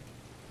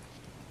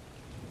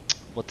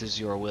 What is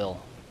your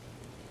will?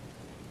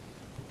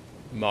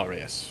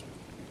 Marius,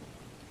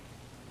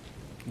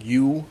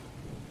 you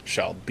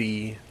shall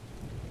be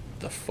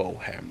the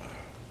Foehammer.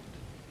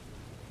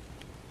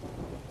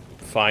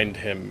 Find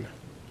him,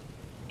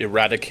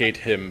 eradicate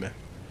him,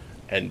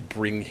 and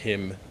bring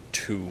him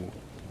to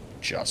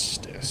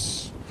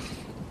justice.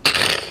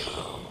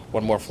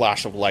 One more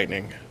flash of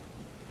lightning,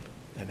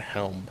 and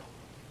Helm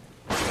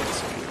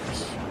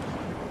disappears.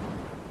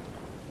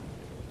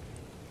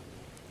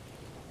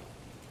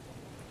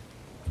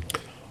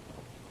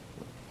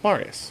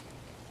 Marius,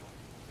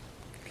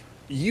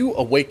 you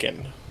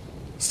awaken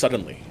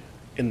suddenly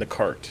in the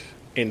cart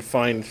and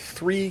find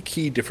 3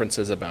 key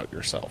differences about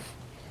yourself.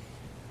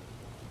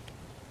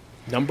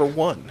 Number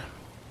 1,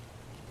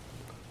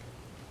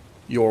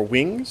 your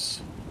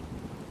wings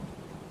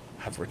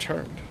have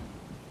returned.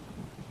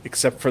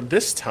 Except for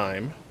this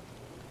time,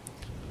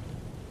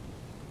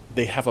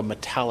 they have a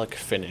metallic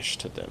finish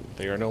to them.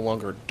 They are no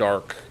longer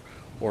dark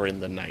or in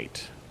the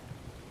night.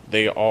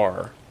 They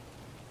are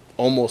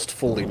almost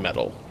fully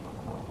metal,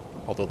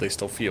 although they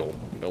still feel,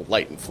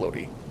 light and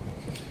floaty.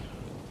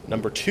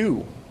 Number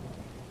 2,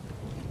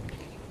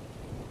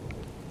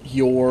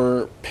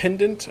 your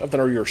pendant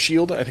or your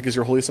shield, I think is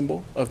your holy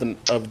symbol of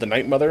the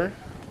Night Mother.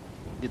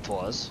 It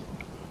was.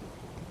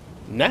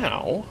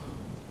 Now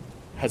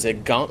has a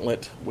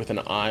gauntlet with an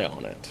eye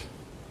on it.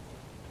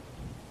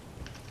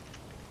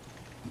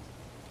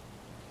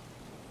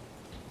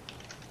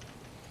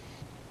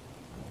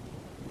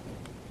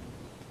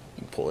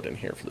 Pull it in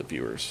here for the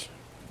viewers.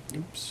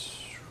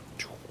 Oops.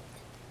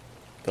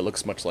 That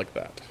looks much like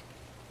that.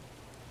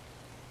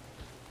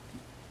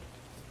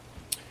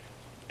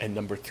 And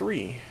number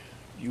 3,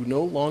 you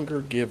no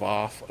longer give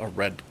off a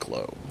red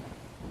glow.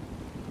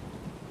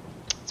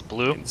 It's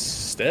blue.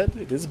 Instead,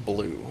 it is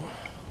blue.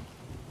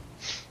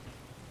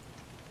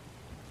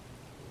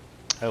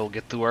 I will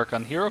get to work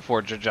on Hero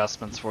Forge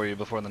adjustments for you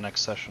before the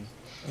next session.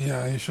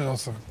 Yeah, you should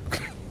also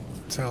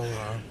tell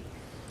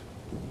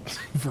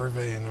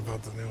Vervain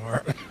about the new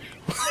art.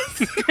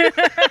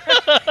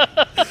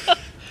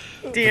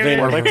 Damn Vane, it.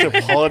 I'd like to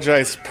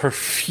apologize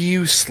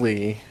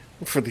profusely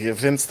for the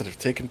events that have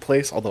taken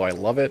place, although I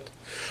love it.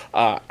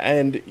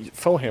 And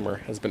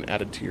Foehammer has been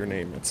added to your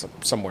name. It's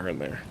somewhere in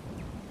there.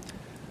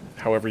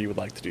 However you would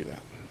like to do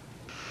that.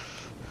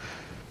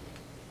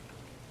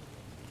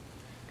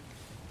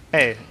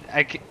 Hey,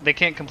 they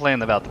can't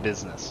complain about the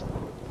business.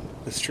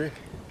 It's true.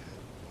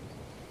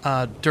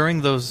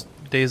 During those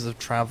days of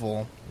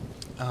travel,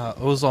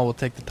 Ozal will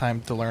take the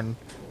time to learn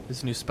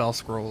his new spell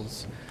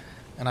scrolls,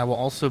 and I will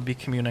also be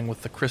communing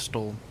with the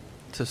crystal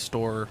to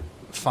store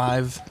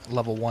 5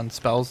 level 1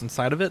 spells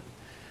inside of it,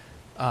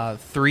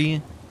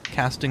 3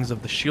 castings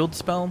of the shield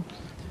spell,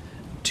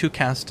 2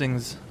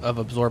 castings of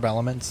absorb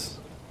elements.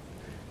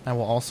 I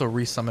will also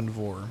resummon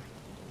Vor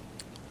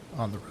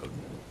on the road.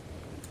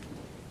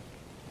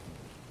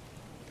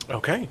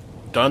 Okay.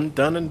 Done,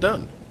 and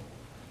done.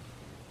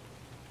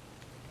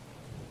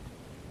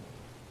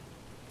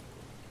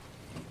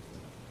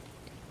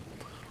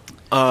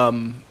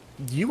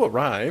 You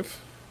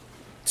arrive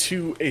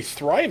to a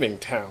thriving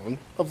town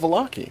of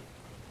Vallaki.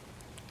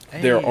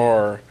 There Hey.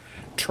 are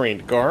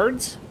trained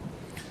guards,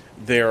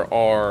 there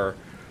are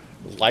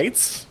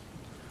lights,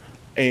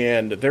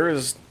 and there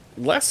is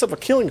less of a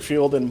killing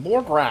field and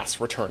more grass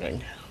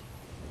returning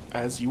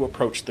as you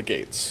approach the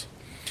gates.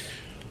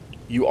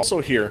 You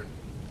also hear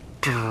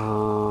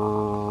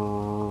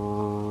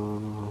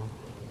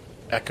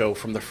echo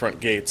from the front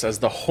gates as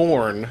the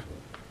horn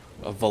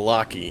of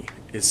Vallaki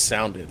is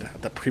sounded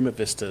at the Prima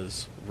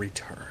Vista's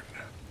return.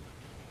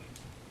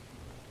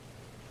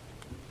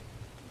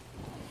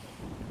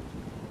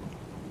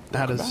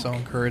 That is Welcome so back.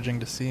 encouraging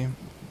to see.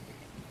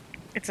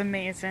 It's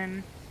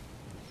amazing.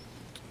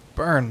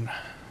 Burn,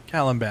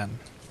 Caliban.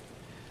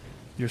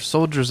 Your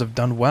soldiers have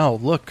done well.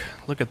 Look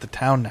at the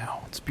town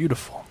now. It's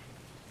beautiful.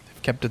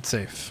 They've kept it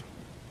safe.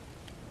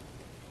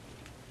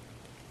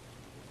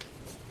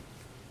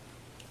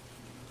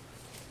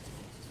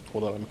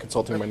 Hold on, I'm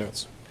consulting my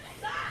notes.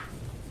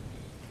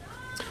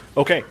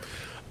 Okay.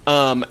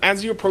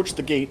 As you approach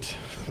the gate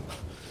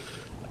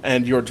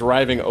and you're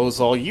driving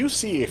Ozal, you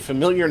see a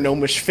familiar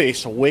gnomish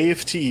face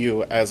wave to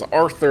you as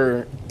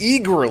Arthur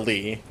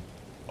eagerly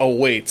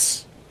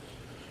awaits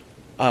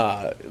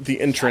the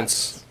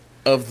entrance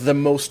of the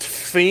most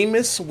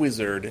famous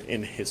wizard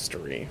in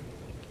history.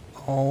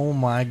 Oh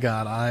my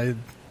god, I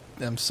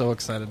am so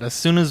excited. As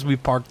soon as we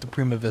park the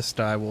Prima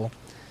Vista, I will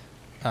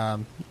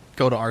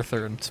go to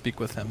Arthur and speak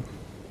with him.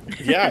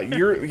 Yeah,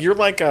 you're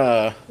like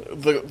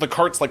the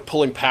cart's like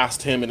pulling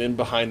past him and in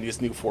behind these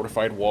new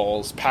fortified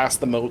walls, past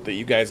the moat that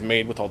you guys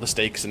made with all the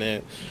stakes in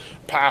it,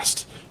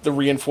 past the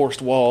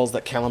reinforced walls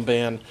that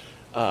Caliban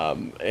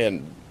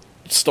and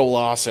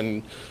Stolas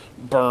and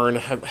Burn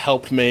have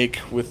helped make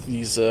with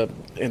these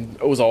and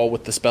Ozal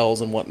with the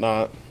spells and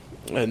whatnot,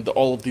 and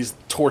all of these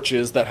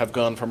torches that have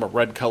gone from a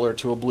red color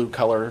to a blue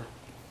color.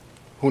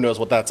 Who knows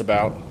what that's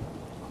about?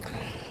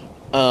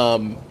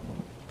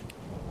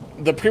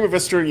 The Prima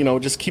Vista,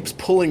 just keeps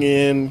pulling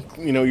in.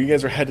 You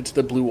guys are headed to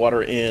the Blue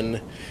Water Inn,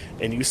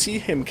 and you see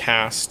him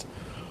cast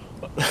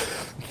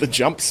the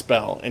jump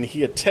spell, and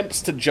he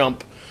attempts to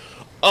jump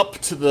up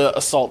to the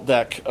assault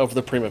deck of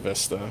the Prima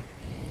Vista,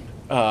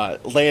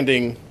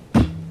 landing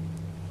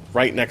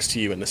right next to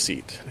you in the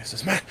seat. And he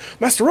says,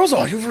 Master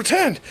Ozal, you've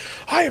returned.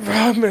 My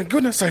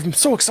goodness, I'm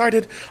so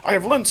excited. I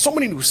have learned so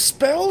many new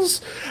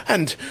spells,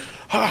 and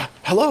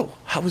hello,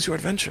 how was your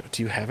adventure?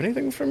 Do you have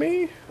anything for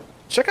me?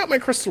 Check out my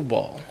crystal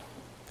ball.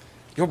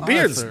 Your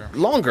beard's Arthur.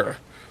 longer.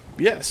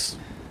 Yes.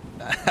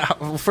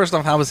 Well, first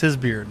off, how was his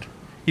beard?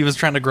 He was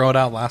trying to grow it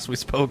out last we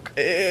spoke.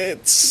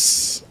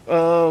 It's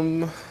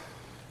not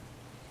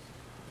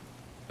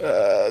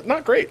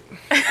great.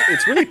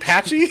 It's really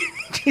patchy.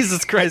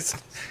 Jesus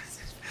Christ.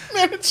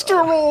 Managed to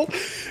roll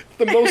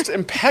the most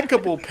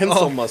impeccable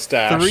pencil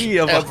mustache 3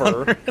 of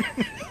ever.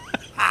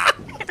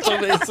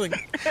 Amazing.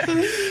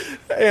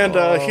 And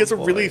he has a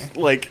really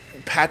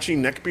patchy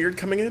neck beard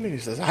coming in, and he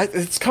says,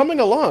 "It's coming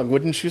along,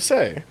 wouldn't you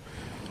say?"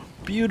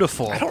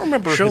 Beautiful. I don't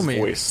remember Show his me.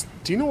 voice.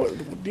 Do you know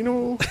what? Do you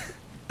know?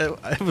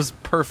 It was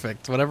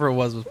perfect. Whatever it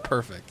was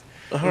perfect.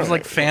 It was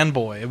like Alright.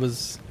 fanboy. It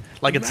was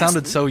like it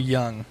sounded so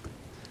young.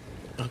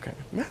 Okay,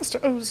 Master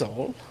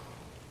Ozal.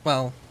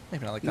 Well,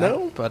 maybe not like that.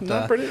 No, but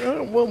not pretty.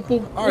 We'll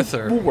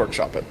Arthur. We'll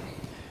workshop it.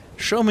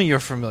 show me you're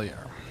familiar.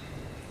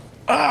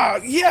 Ah,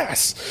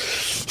 yes.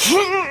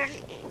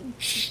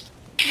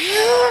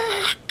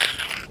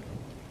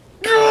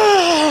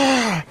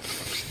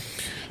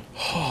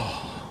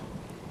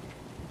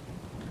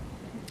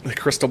 The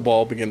crystal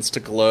ball begins to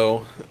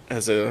glow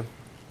as a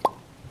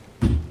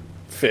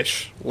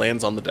fish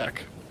lands on the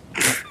deck.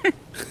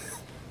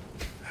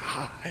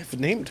 I've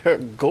named her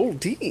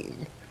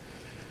Goldine.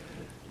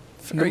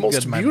 Very the most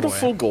good, my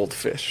beautiful boy.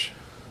 goldfish.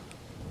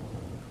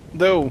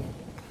 Though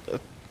a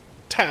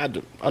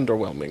tad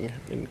underwhelming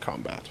in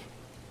combat.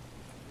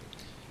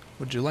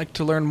 Would you like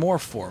to learn more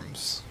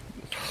forms?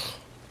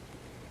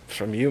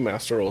 From you,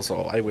 Master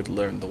Ozal, I would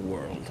learn the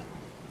world.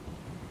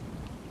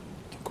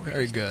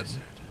 Very good.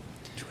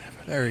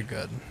 Very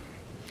good.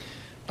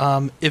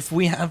 If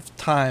we have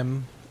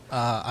time,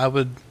 I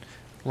would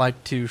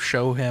like to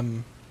show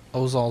him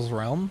Ozal's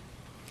realm.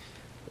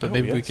 But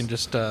maybe we can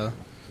just... I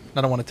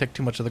don't want to take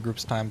too much of the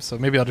group's time, so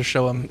maybe I'll just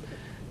show him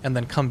and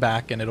then come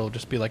back, and it'll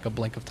just be like a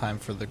blink of time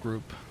for the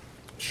group.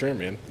 Sure,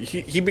 man.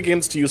 He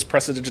begins to use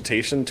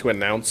prestidigitation to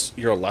announce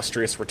your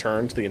illustrious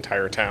return to the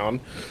entire town,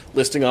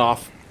 listing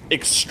off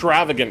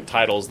extravagant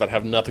titles that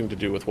have nothing to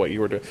do with what you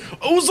were doing.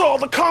 Ozal,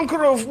 the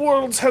Conqueror of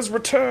Worlds, has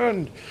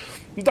returned.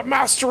 The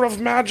Master of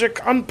Magic,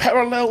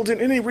 unparalleled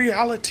in any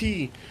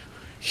reality.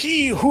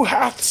 He who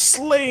hath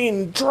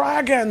slain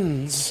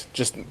dragons.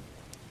 Just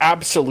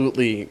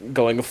absolutely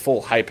going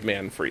full hype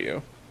man for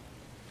you.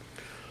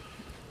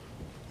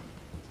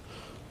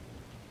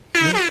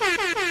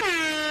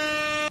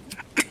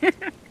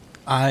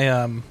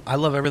 I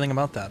love everything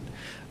about that.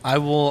 I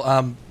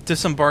will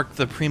disembark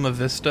the Prima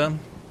Vista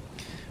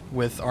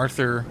with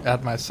Arthur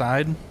at my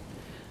side,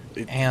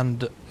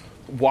 and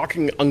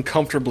walking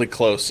uncomfortably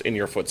close in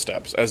your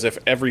footsteps, as if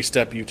every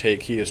step you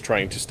take, he is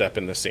trying to step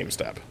in the same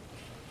step.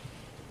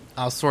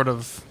 I'll sort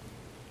of,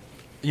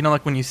 you know,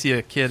 like when you see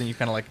a kid and you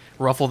kind of like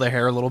ruffle their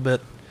hair a little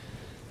bit.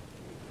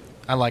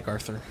 I like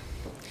Arthur.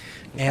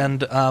 Okay.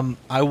 And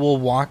I will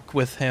walk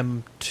with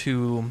him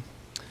to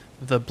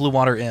the Blue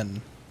Water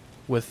Inn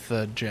with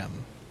the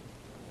gem.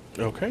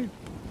 Okay.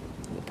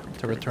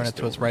 To return it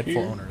to its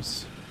rightful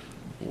owners.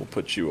 We'll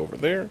put you over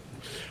there.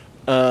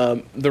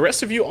 The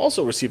rest of you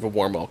also receive a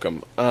warm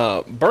welcome.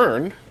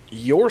 Burn,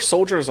 your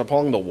soldiers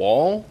along the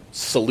wall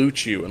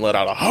salute you and let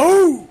out a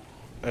ho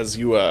as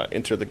you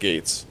enter the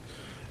gates.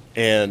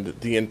 And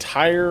the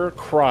entire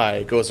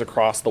cry goes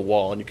across the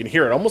wall, and you can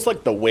hear it almost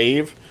like the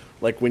wave,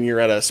 like when you're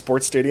at a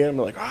sports stadium,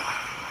 like,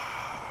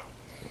 ah.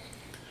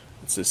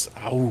 It's this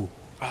ow,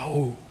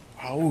 ow,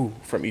 ow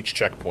from each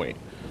checkpoint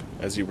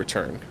as you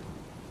return.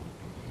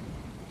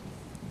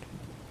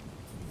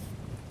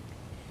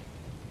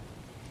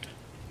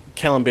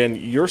 Caliban,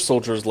 your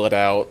soldiers let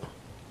out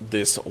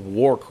this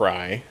war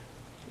cry,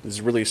 this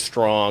really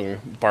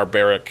strong,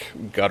 barbaric,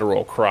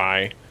 guttural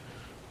cry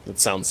that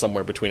sounds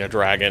somewhere between a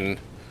dragon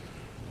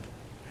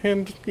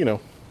and, you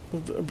know,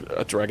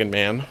 a dragon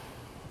man.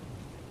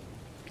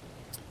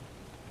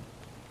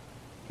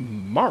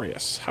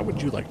 Marius, how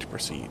would you like to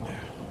proceed?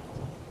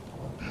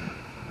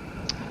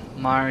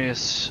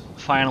 Marius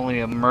finally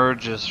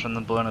emerges from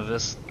the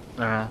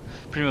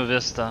Prima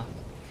Vista.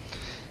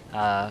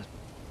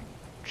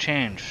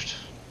 Changed.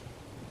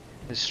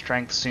 His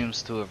strength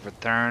seems to have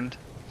returned.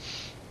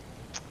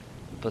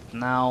 But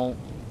now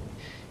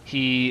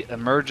he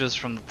emerges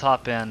from the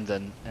top end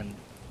and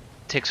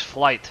takes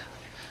flight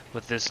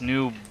with this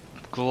new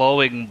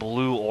glowing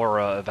blue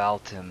aura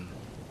about him.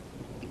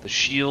 The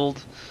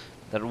shield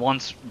that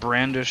once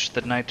brandished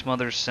the Night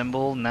Mother's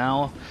symbol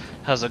now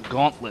has a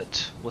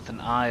gauntlet with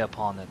an eye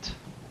upon it.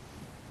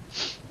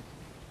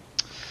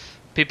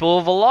 People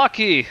of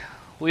Vallaki,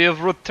 we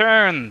have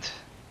returned.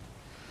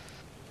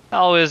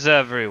 How is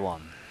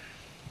everyone?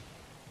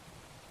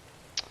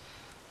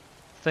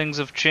 Things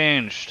have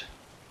changed.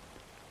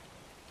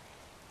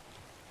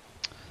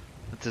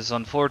 It is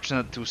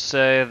unfortunate to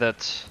say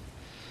that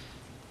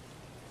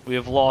we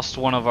have lost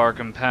one of our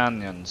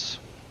companions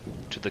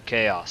to the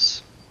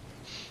chaos.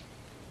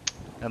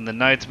 And the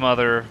Night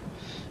Mother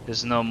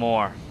is no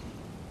more.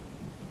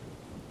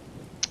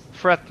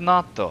 Fret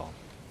not, though.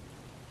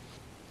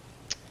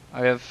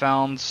 I have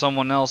found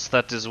someone else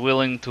that is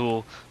willing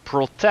to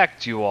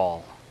protect you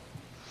all.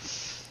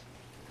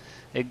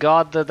 A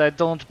god that I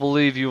don't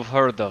believe you've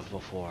heard of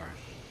before.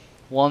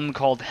 One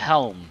called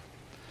Helm.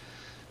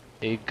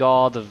 A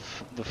god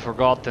of the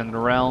Forgotten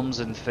Realms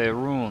in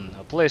Faerun,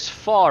 a place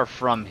far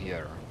from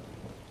here.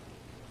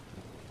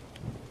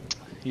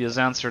 He has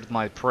answered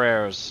my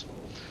prayers,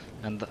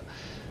 and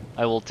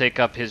I will take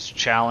up his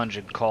challenge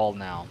and call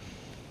now.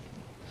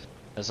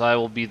 As I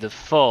will be the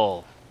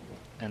foe,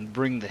 and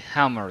bring the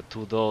hammer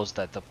to those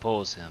that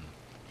oppose him,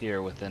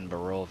 here within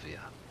Barovia.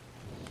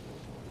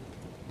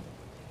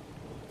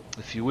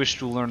 If you wish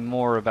to learn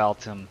more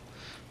about him,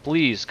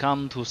 please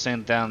come to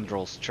St.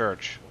 Andrew's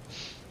Church,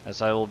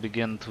 as I will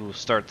begin to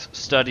start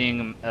studying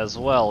him as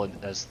well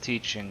as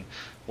teaching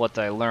what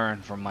I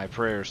learned from my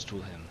prayers to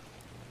him.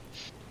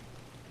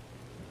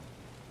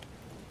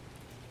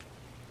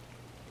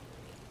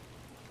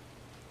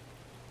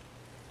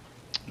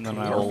 And then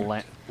I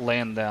will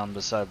land down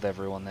beside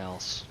everyone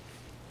else.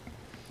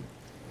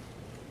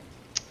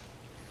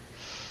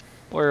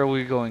 Where are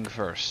we going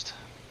first?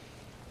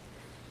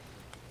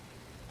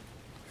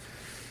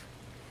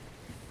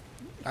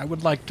 I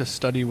would like to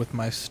study with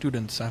my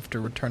students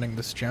after returning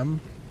this gem.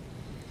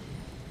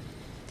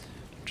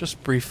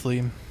 Just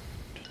briefly,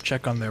 to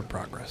check on their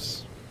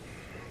progress.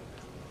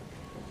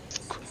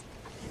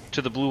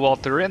 To the Blue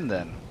Water Inn,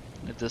 then.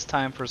 It is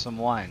time for some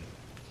wine.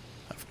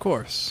 Of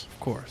course, of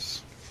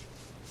course.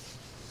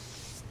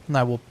 And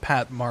I will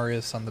pat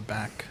Marius on the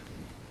back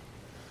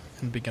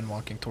and begin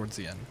walking towards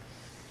the inn.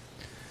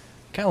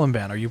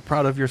 Caliban, are you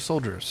proud of your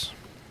soldiers?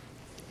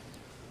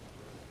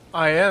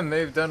 I am.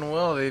 They've done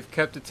well. They've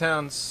kept the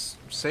town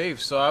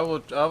safe, so I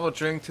will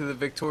drink to the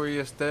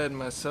victorious dead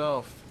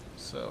myself.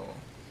 So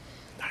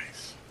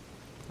Nice.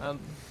 I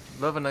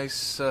love a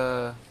nice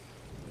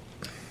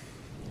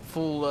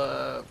full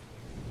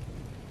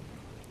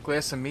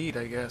glass of mead,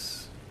 I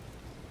guess.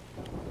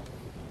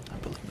 I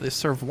believe they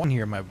serve one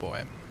here, my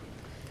boy.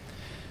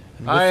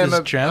 And with I am this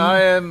a gem,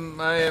 I am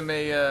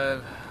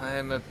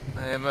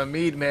a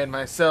mead man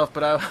myself,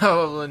 but I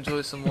will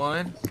enjoy some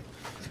wine. Don't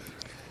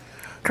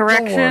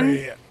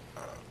Correction.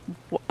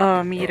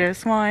 worry. Meat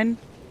is wine.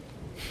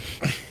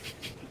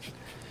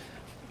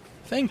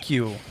 thank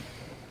you,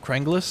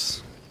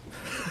 Kranglis.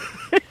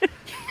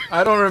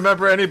 I don't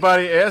remember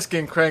anybody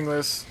asking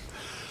Kranglis.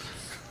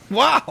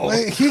 Wow.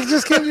 Hey, he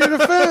just came to your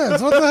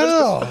defense. What the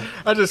hell?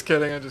 I'm just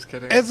kidding.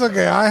 It's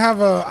okay. I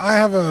have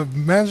a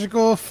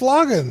magical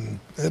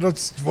flagon.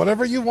 It's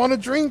whatever you want to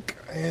drink,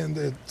 and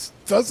it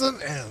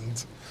doesn't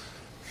end.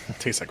 It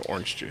tastes like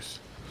orange juice.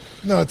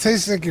 No, it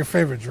tastes like your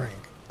favorite drink.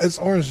 It's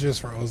orange juice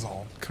for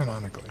Ozol,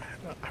 canonically.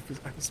 I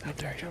was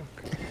making a joke.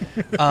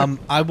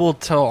 I will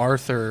tell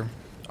Arthur,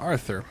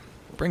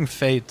 bring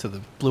Faye to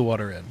the Blue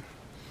Water Inn.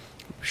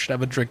 We should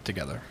have a drink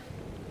together.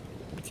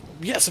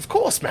 Yes, of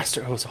course,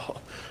 Master Ozol.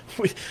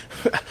 We...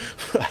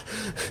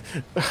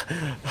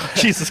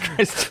 Jesus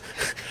Christ.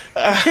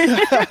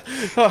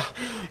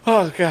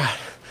 Oh God.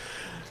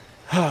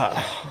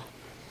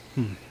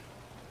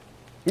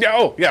 Yeah.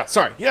 Oh, yeah.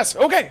 Sorry. Yes.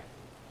 Okay.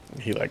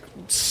 He like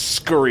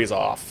scurries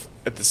off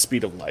at the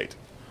speed of light.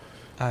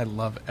 I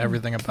love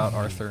everything about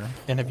Arthur.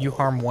 And if you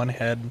harm one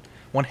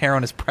hair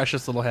on his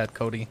precious little head,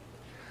 Cody,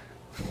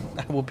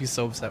 I will be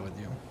so upset with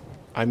you.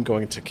 I'm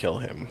going to kill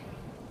him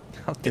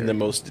How dare in the you.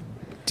 most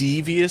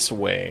devious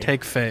way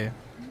Take Faye.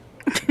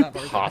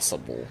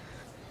 possible.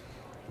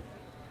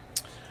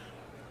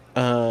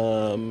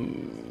 Why?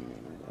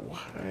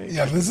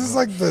 Yeah, this is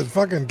like the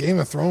fucking Game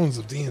of Thrones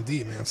of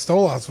D&D, man.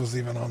 Stolas was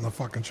even on the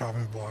fucking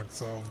chopping block,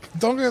 so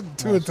don't get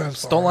too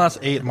intense. Stolas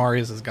ate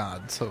Marius as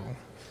god, so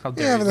how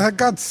dare Yeah, you. but that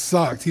god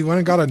sucked. He went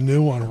and got a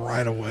new one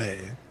right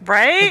away.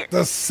 Right?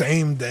 The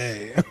same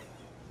day. How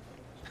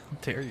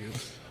dare you.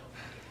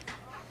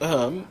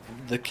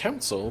 The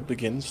council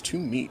begins to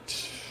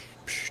meet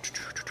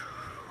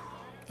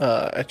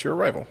at your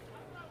arrival.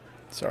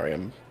 Sorry,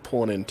 I'm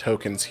pulling in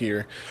tokens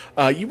here.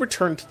 You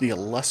return to the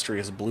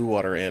illustrious Blue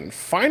Water Inn,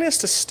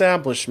 finest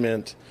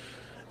establishment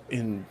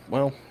in,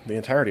 well, the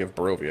entirety of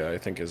Barovia. I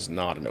think is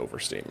not an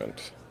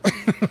overstatement.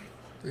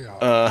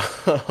 Yeah.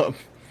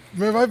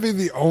 It might be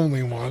the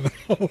only one.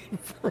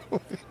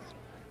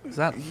 Is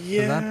that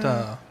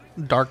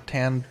dark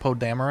tan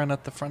Podamarin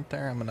at the front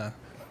there? I'm gonna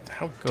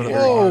How Go to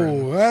dare the you. bar.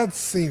 Oh, that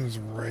seems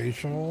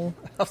racial.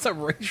 how's that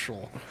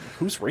racial?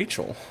 Who's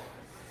Rachel?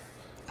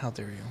 How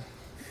dare you?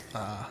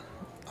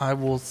 I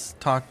will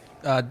talk.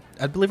 I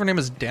believe her name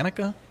is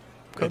Danica.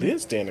 It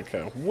is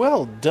Danica.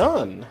 Well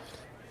done.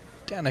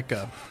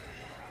 Danica.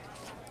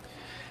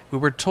 We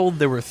were told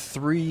there were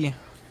 3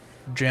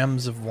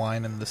 gems of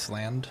wine in this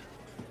land.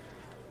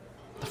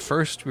 The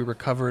first we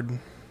recovered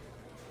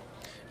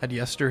at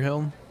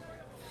Yesterhill,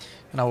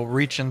 and I will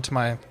reach into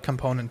my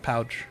component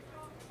pouch,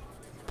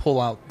 pull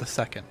out the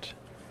second.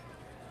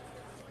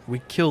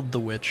 We killed the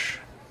witch,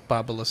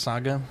 Baba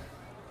Lysaga,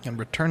 and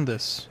returned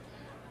this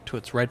to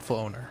its rightful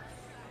owner.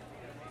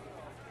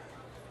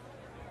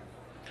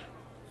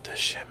 The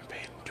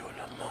champagne de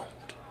la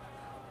Monde.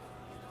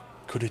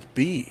 Could it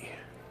be,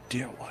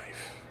 dear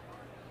wife?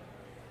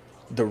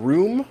 The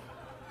room,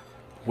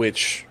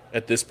 which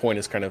at this point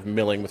is kind of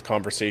milling with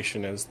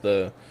conversation as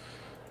the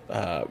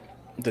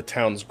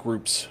town's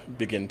groups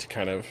begin to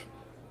kind of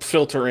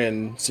filter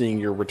in, seeing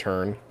your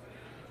return.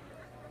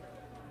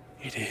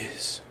 It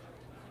is.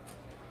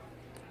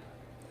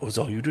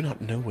 Ozal, you do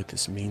not know what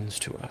this means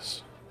to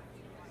us.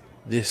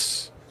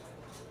 This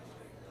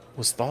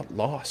was thought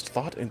lost,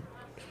 thought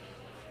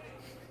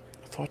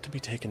to be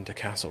taken to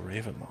Castle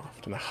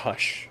Ravenloft in a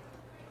hush.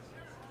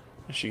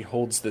 She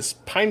holds this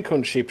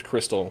pinecone-shaped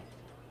crystal,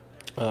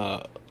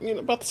 about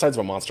the size of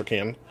a monster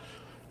can,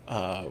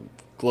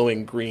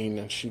 glowing green,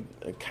 and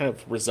it kind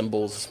of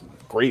resembles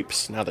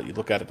grapes now that you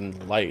look at it in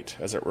the light,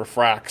 as it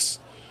refracts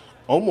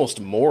almost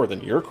more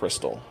than your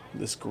crystal,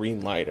 this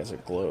green light as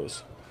it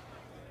glows.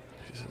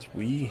 She says,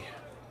 we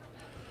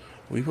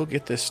will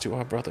get this to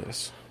our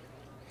brothers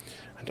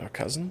and our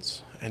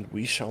cousins, and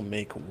we shall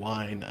make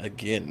wine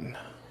again.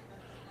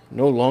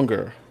 No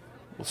longer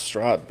will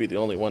Strahd be the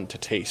only one to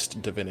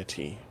taste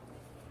divinity.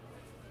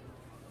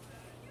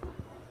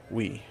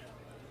 We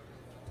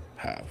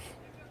have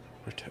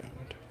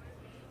returned.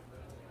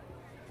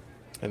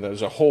 And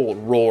there's a whole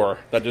roar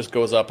that just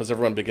goes up as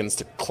everyone begins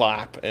to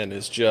clap and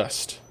is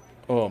just,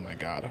 oh my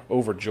god,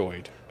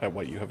 overjoyed at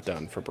what you have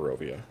done for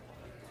Barovia.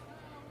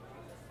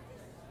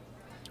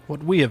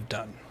 What we have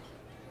done,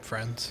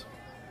 friends.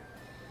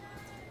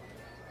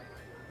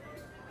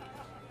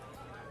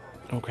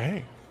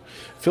 Okay.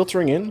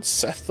 Filtering in,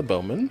 Seth the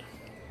Bowman.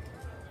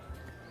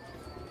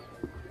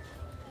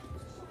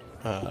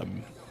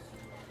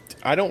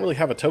 I don't really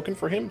have a token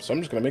for him, so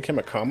I'm just going to make him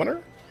a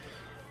commoner.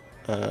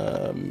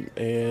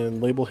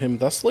 And label him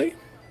thusly.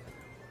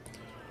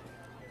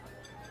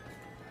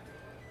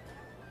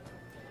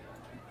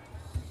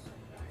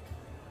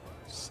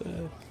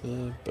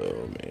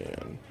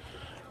 man.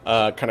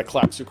 Kind of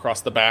claps you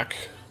across the back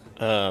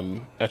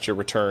at your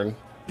return.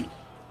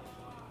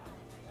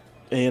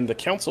 And the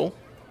council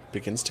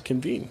begins to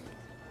convene.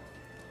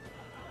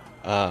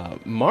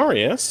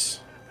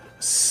 Marius,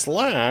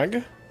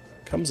 Slag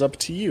comes up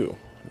to you.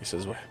 He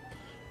says,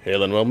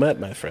 "Hail and well met,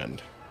 my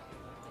friend.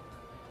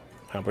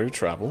 How were your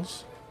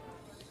travels?"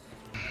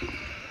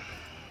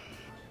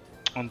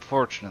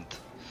 Unfortunate,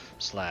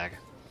 Slag.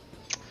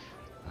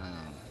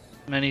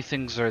 Many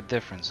things are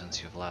different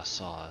since you've last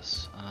saw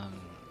us.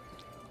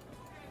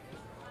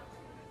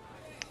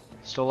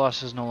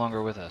 Stolas is no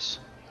longer with us.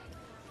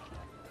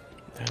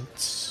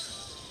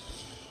 That's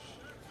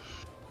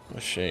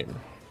a shame.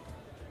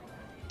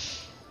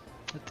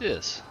 It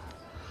is.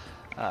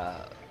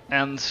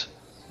 And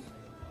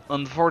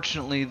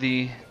unfortunately,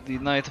 the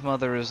Night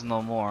Mother is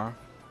no more.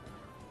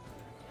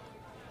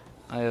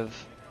 I have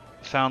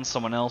found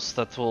someone else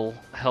that will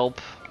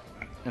help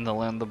in the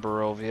land of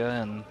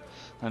Barovia, and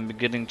I'm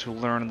beginning to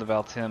learn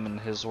about him and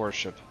his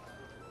worship.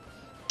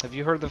 Have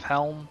you heard of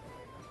Helm?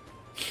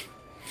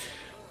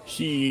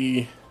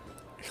 He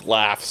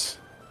laughs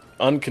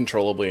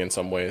uncontrollably in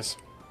some ways.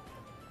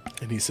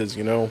 And he says,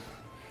 "You know,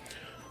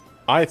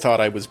 I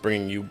thought I was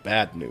bringing you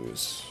bad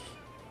news.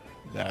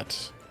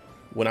 That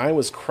when I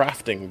was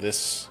crafting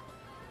this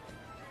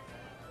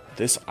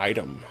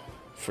item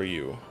for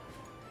you,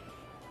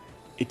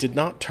 it did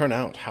not turn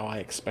out how I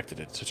expected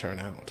it to turn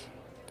out.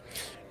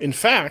 In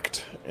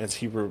fact, as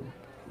he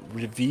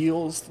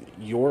reveals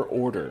your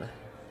order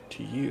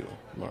to you,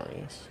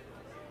 Marius,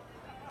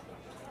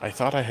 I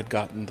thought I had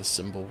gotten the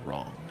symbol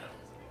wrong.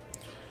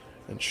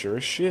 And sure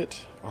as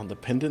shit, on the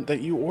pendant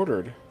that you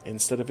ordered,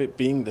 instead of it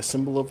being the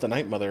symbol of the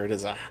Night Mother, it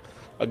is a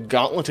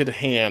gauntleted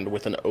hand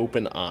with an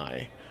open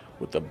eye,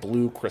 with a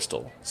blue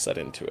crystal set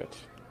into it.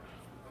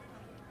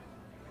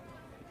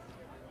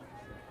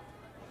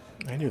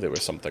 I knew there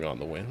was something on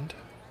the wind."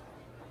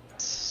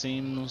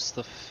 Seems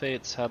the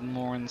fates had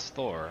more in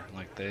store,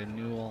 like they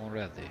knew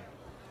already.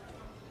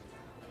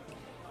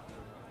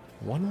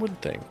 One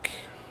would think.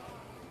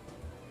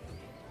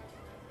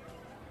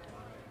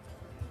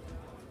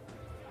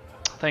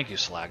 Thank you,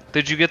 Slag.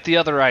 Did you get the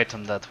other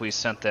item that we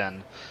sent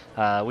in?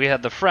 We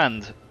had the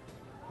friend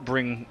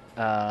bring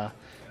a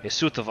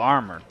suit of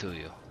armor to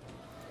you.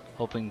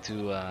 Hoping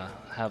to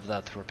have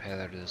that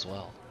repaired as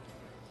well.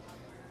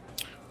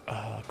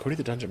 Cody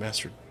the Dungeon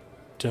Master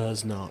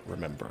does not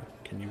remember.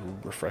 Can you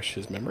refresh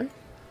his memory?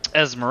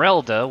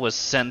 Esmeralda was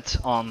sent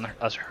on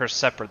her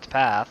separate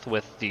path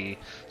with the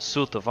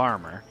suit of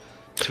armor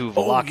to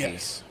Vallaki. Oh,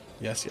 yes.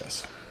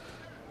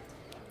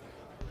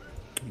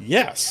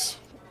 Yes.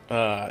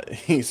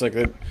 He's like,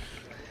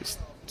 it's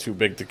too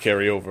big to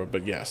carry over,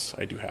 but yes,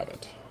 I do have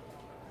it.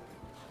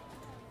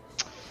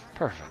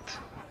 Perfect.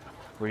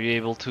 Were you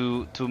able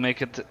to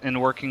make it in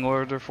working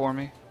order for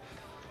me?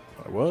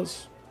 I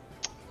was.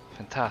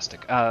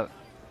 Fantastic.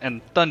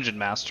 And Dungeon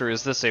Master,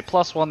 is this a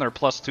 +1 or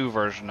 +2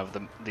 version of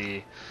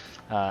the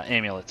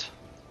amulet?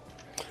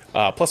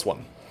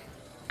 +1.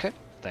 Okay,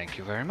 thank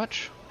you very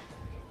much.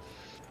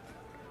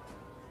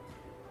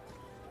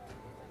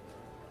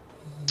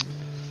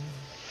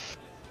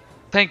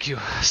 Thank you,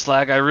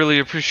 Slag. I really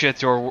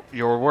appreciate your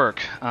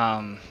work.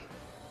 And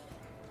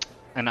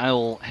I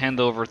will hand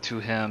over to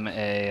him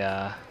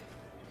a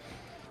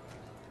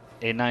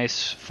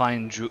nice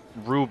fine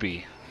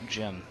ruby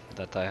gem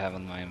that I have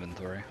in my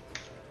inventory.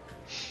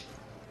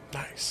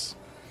 Nice.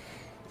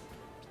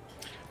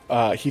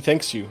 He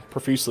thanks you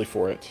profusely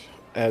for it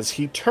as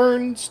he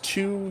turns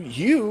to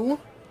you,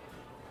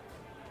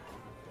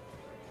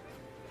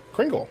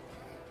 Kringle,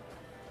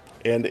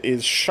 and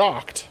is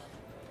shocked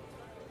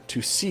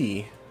to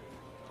see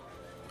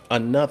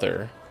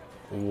another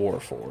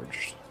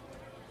Warforged.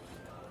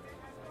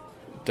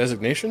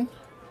 Designation?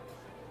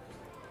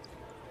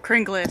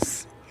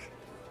 Kringlis.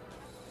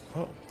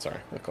 Oh, sorry.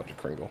 I called you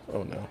Kringle.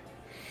 Oh, no.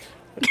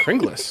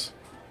 Kringlis.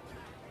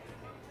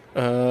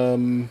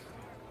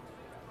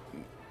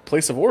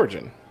 Place of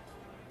origin.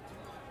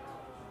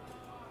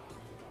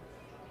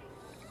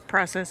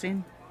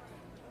 Processing.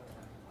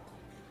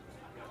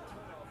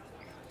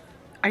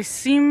 I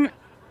seem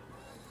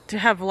to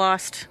have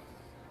lost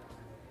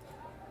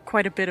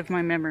quite a bit of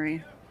my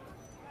memory.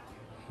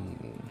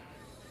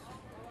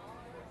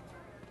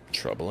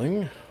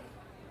 Troubling.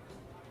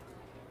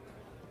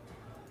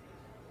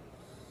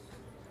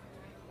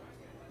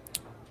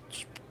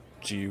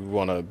 Do you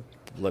want to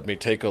let me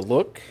take a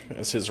look?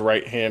 As his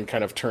right hand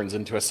kind of turns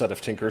into a set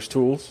of Tinker's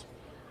tools.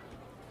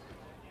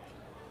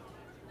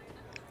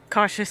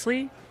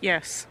 Cautiously,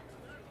 yes.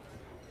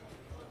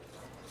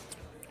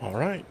 All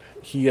right.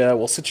 He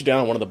will sit you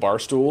down on one of the bar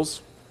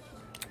stools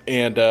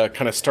and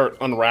kind of start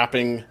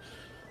unwrapping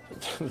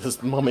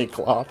this mummy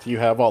cloth you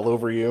have all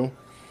over you.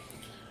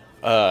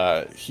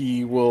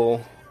 He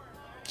will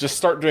just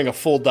start doing a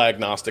full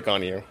diagnostic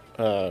on you,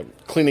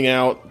 cleaning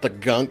out the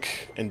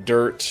gunk and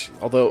dirt.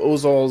 Although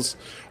Ozal's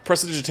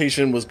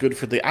prestidigitation was good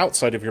for the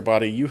outside of your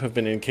body, you have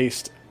been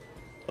encased,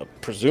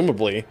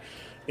 presumably,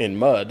 in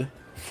mud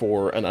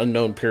for an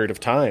unknown period of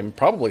time,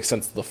 probably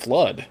since the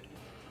flood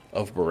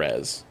of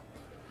Berez.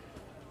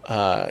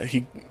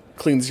 He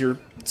cleans your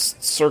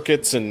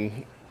circuits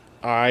and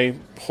eye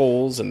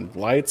holes and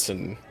lights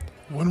and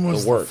When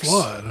was the the works.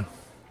 flood?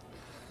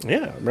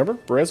 Yeah, remember?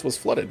 Perez was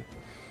flooded.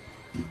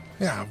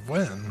 Yeah,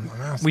 when?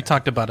 I'm asking. We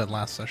talked about it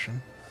last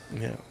session.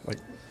 Yeah, like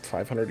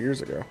 500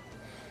 years ago.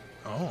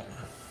 Oh.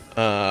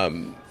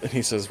 And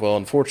he says, well,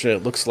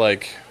 unfortunately, it looks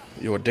like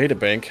your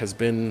databank has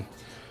been,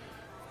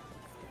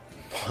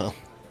 well,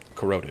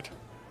 corroded.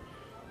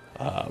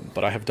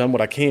 But I have done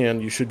what I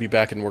can. You should be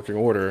back in working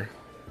order.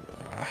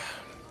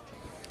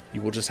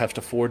 You will just have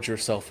to forge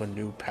yourself a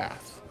new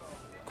path.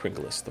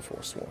 Kringless the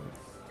Forsworn.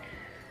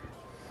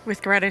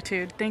 With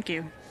gratitude. Thank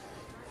you.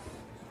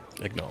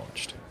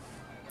 Acknowledged.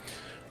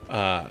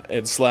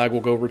 And Slag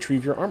will go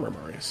retrieve your armor,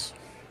 Marius.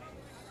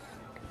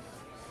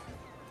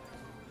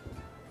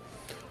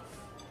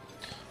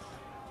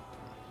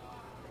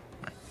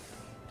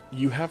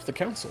 You have the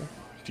council.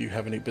 Do you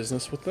have any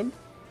business with them?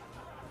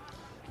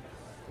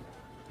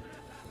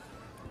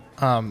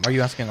 Are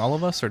you asking all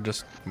of us or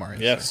just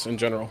Marius? Yes, in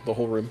general, the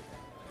whole room.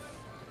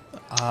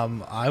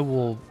 I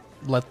will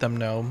let them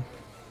know.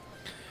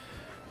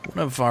 One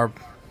of our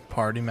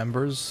party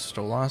members,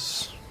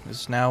 Stolas,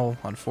 is now,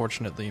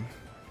 unfortunately,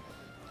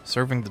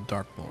 serving the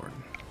Dark Lord.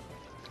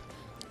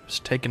 He was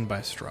taken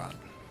by Strahd.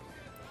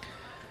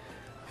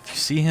 If you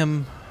see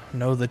him,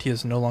 know that he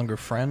is no longer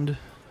friend,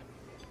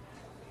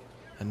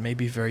 and may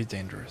be very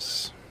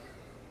dangerous.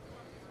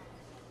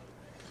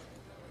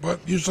 But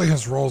usually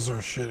his rolls are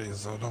shitty,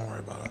 so don't worry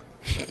about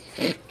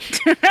it.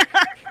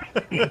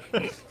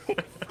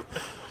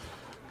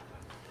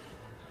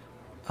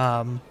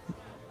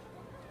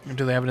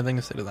 Do they have anything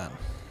to say to that?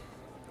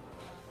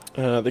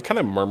 They kind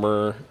of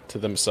murmur to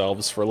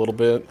themselves for a little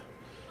bit,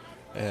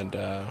 and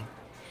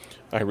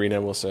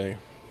Irina will say,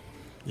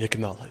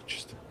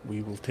 "Acknowledged.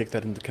 We will take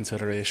that into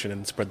consideration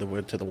and spread the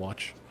word to the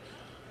Watch.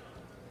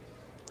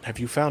 Have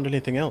you found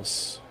anything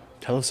else?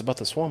 Tell us about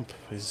the swamp.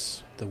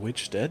 Is the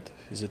witch dead?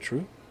 Is it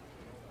true?"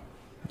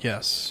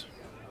 Yes.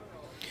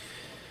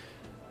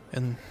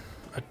 In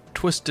a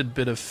twisted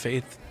bit of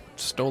faith,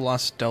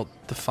 Stolas dealt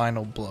the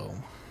final blow.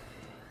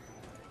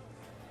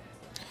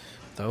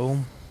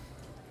 Though,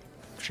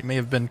 she may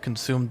have been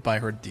consumed by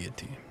her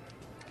deity.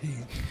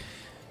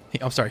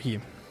 He.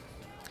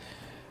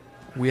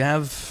 We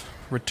have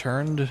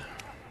returned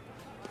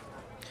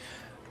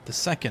the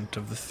second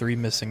of the 3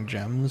 missing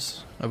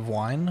gems of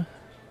wine.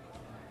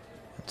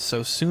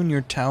 So soon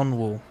your town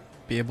will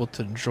be able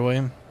to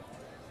enjoy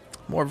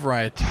more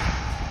variety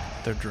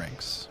of their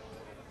drinks.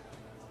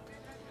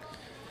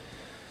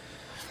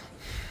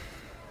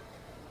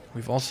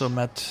 We've also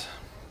met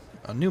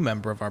a new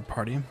member of our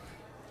party,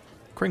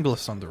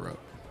 Kringless on the road.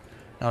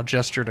 I'll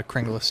gesture to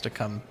Kringless to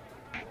come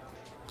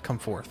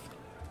forth.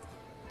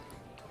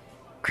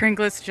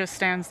 Kringless just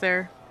stands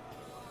there.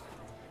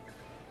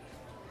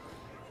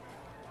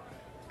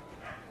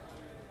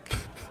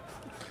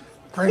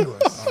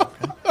 Kringless.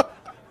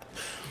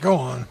 Go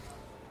on.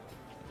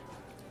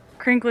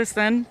 Kringless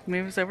then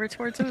moves over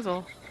towards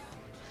Ozel.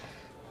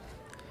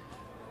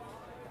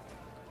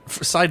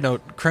 Side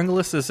note,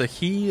 Kringless is a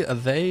he, a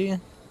they?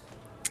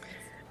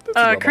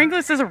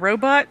 Kringless is a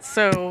robot,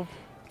 so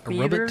A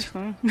either.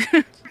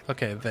 robot?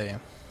 Okay, they.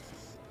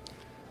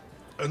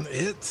 An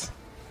it?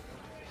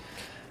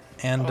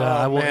 And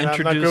I will I'm not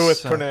good with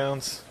introduce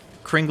pronouns.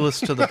 Kringless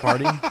to the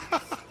party.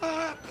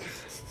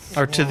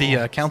 Or to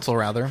the council,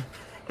 rather.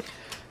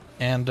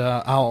 And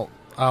I'll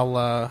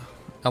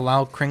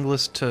allow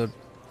Kringless to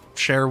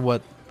share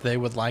what they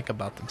would like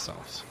about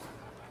themselves.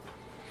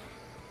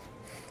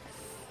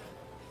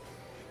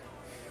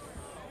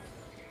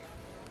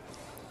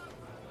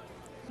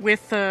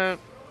 With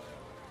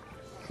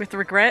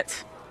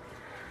regret,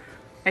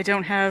 I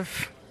don't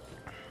have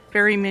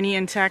very many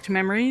intact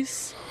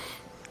memories,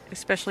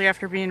 especially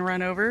after being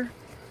run over,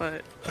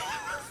 but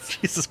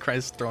Jesus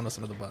Christ, throwing us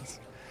under the bus.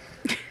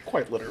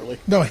 Quite literally.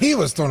 No, he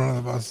was thrown under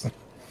the bus.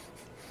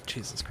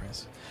 Jesus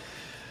Christ.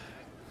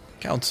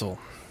 Council,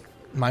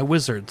 my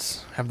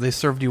wizards, have they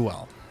served you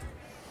well?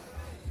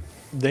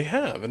 They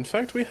have. In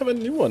fact, we have a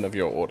new one of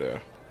your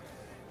order.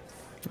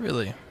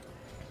 Really?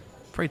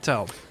 Pray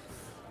tell.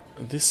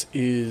 This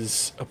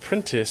is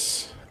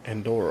Apprentice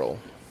Andoral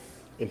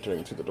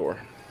entering through the door.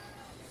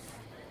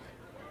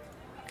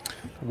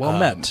 Well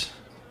met.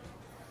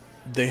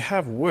 They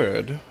have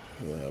word.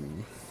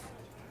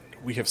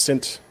 We have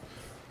sent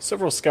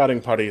several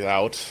scouting parties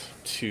out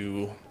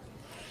to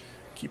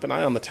keep an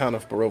eye on the town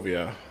of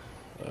Barovia.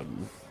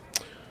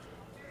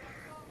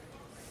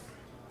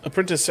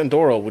 Apprentice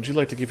Andoral, would you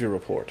like to give your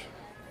report?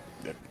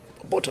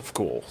 But of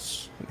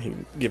course. He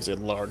gives a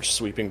large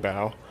sweeping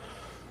bow.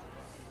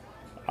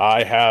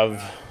 I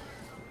have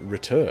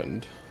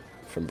returned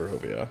from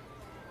Barovia.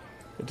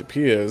 It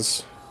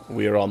appears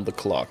we are on the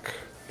clock.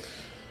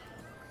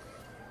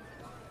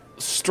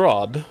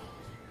 Strahd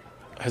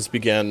has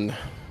begun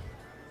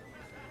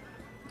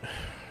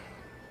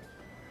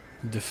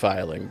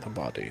defiling the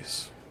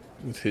bodies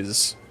with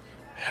his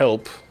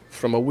help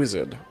from a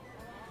wizard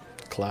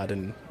clad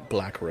in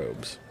black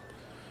robes.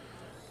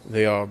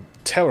 They are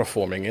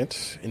terraforming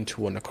it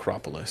into a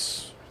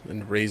necropolis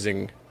in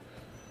raising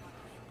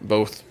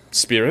both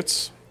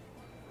spirits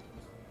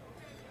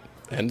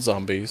and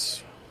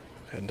zombies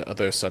and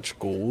other such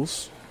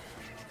ghouls,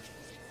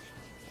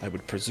 I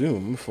would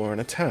presume for an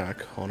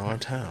attack on our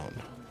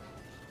town.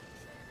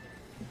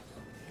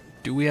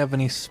 Do we have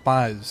any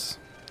spies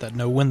that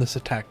know when this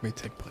attack may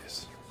take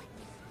place?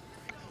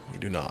 We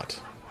do not.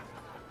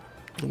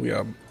 We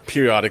are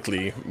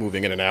periodically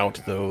moving in and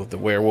out, though the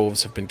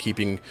werewolves have been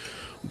keeping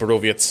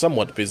Barovia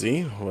somewhat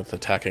busy with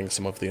attacking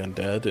some of the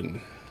undead,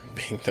 and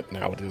being that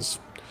now it is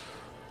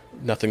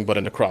nothing but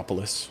a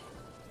necropolis.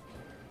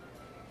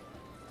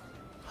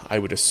 I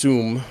would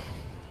assume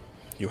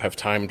you have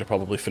time to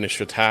probably finish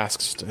your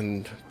tasks,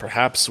 and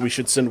perhaps we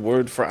should send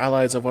word for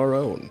allies of our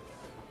own.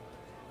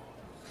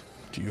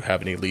 Do you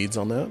have any leads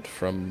on that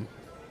from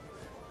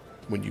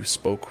when you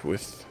spoke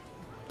with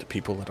the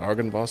people at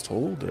Argynvost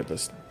Hold, or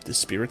the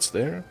spirits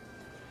there?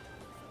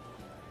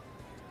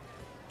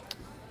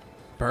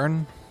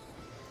 Burn,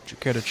 would you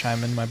care to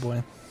chime in, my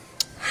boy?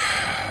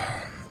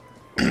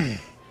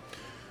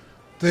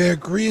 They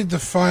agreed to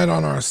fight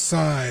on our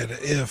side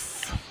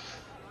if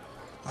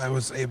I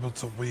was able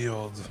to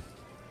wield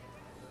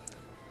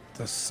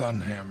the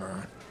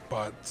Sunhammer,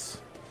 but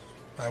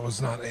I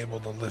was not able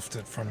to lift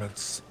it from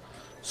its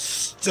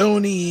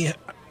stony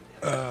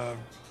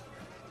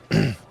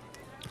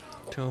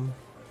Tomb.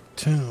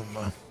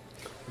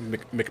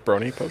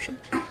 McBrony potion?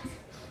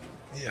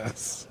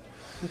 Yes.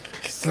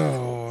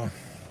 So,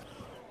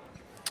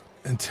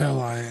 until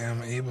I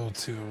am able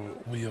to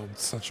wield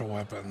such a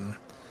weapon,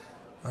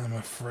 I'm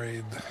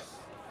afraid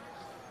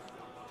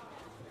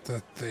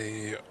that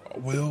they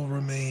will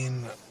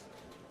remain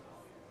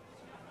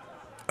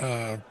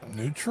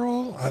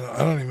neutral? I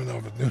don't even know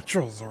if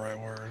neutral is the right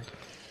word.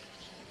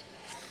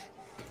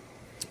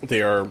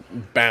 They are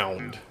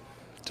bound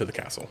to the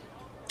castle.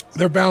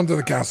 They're bound to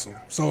the castle.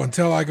 So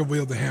until I can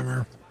wield the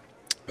hammer,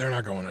 they're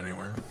not going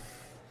anywhere.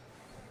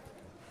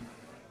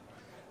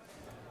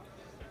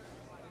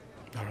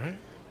 All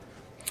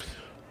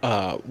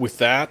right. With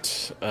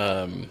that,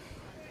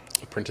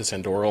 Apprentice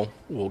Andoral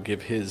will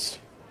give his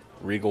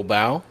regal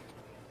bow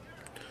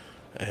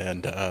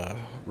and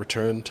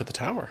return to the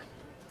tower.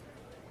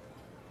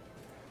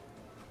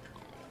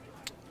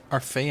 Are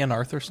Faye and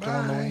Arthur still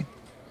on the way?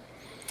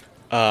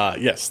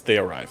 Yes, they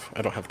arrive.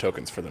 I don't have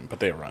tokens for them,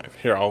 but they arrive.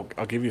 Here, I'll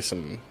give you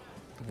some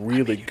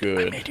really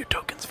good... I made you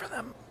tokens for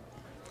them.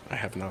 I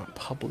have not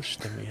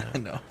published them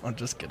yet. No, I'm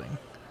just kidding.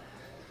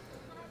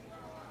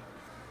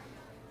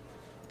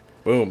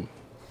 Boom.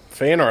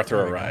 Faye and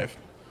Arthur arrive.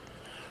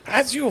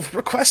 As you have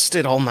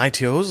requested,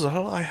 Almighty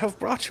Ozal, I have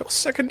brought your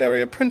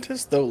secondary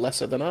apprentice, though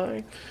lesser than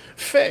I,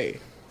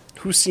 Faye,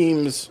 who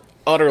seems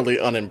utterly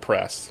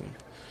unimpressed.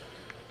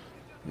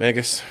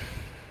 Magus.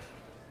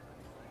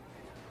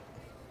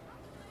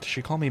 Did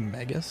she call me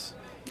Magus?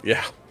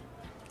 Yeah.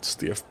 It's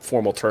the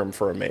formal term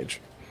for a mage.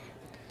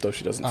 Though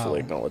she doesn't fully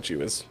acknowledge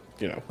you as,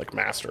 like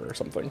master or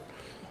something.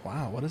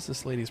 Wow, what is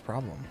this lady's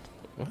problem?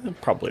 Well,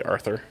 probably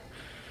Arthur.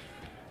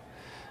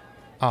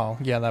 Oh,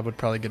 yeah, that would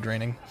probably get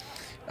draining.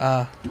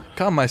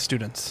 Come, my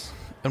students,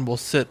 and we'll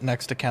sit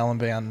next to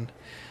Caliban.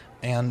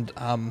 And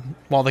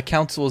while the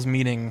council is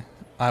meeting,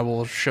 I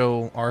will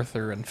show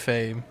Arthur and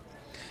Faye,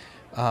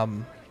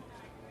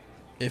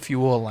 if you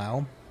will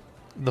allow,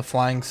 the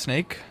flying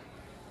snake,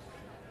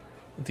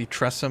 the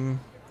tressum,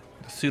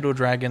 the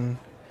pseudo-dragon,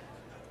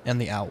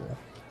 and the owl.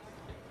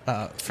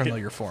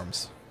 Familiar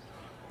forms.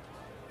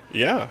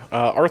 Yeah,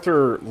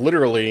 Arthur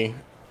literally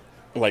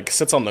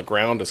sits on the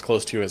ground as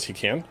close to you as he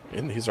can,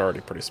 and he's already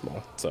pretty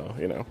small. So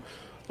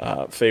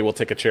Faye will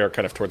take a chair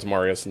kind of towards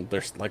Marius and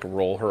there's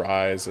roll her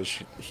eyes as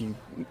he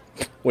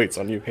waits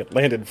on you,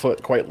 landed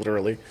foot quite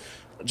literally,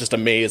 just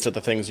amazed at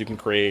the things you can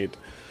create.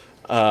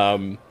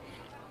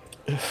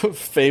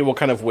 Faye will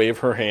kind of wave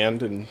her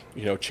hand and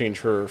change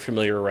her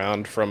familiar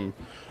around from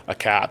a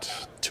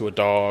cat to a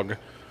dog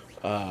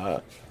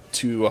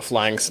to a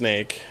flying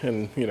snake,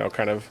 and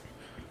kind of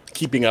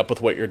keeping up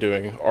with what you're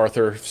doing.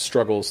 Arthur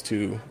struggles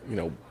to,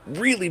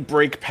 really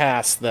break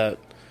past that,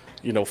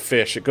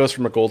 fish. It goes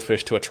from a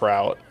goldfish to a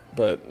trout,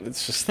 but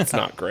it's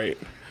not great.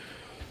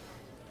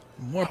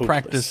 More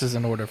practice is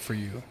in order for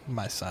you,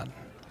 my son.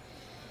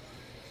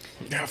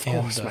 Yeah, of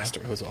course,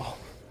 Master Ozal.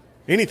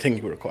 Anything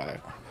you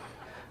require.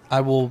 I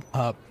will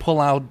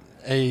pull out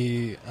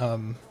a...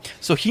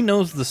 so he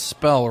knows the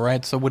spell,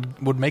 right? So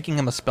would making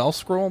him a spell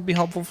scroll be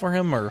helpful for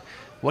him, or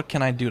what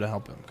can I do to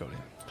help him,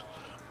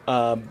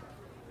 Cody?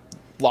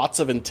 Lots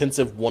of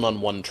intensive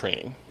one-on-one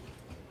training.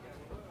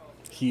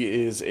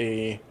 He is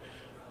a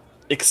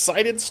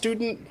excited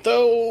student,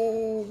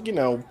 though,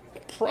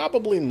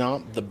 probably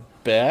not the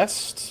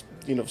best.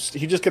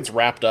 He just gets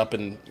wrapped up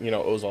in,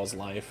 Ozal's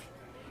life.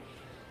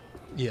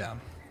 Yeah.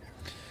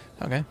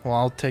 Okay, well,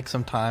 I'll take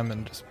some time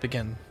and just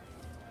begin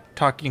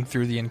talking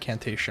through the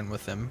incantation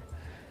with him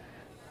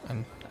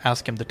and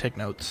ask him to take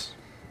notes.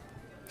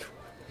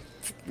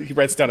 He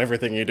writes down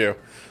everything you do,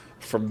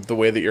 from the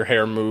way that your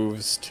hair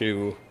moves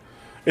to...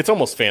 It's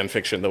almost fan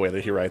fiction, the way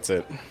that he writes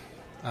it.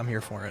 I'm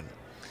here for it.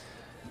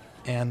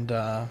 And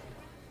I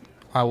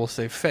will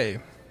say, Faye,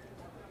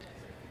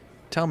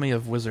 Tell me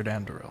of Wizard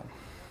Andoril.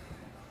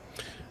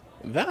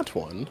 That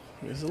one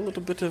is a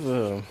little bit of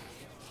a,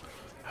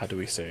 how do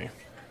we say,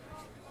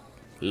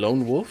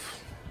 lone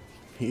wolf.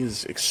 He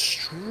is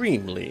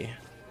extremely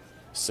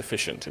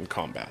sufficient in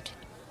combat.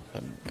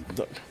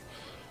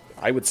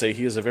 I would say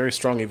he is a very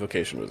strong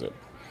evocation wizard.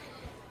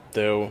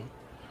 Though,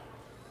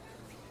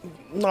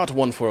 not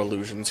one for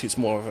illusions. He's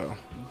more of a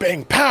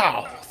bang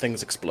pow,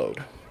 things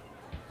explode.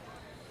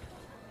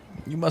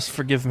 You must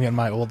forgive me in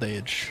my old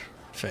age,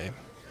 Faye.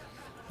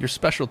 Your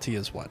specialty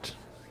is what?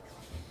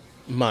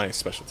 My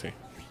specialty.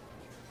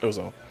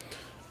 Ozo.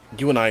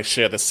 You and I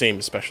share the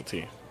same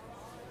specialty.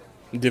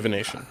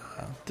 Divination.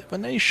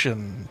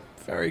 Divination.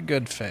 Very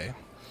good, Faye.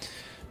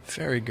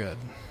 Very good.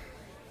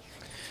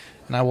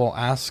 And I will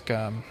ask,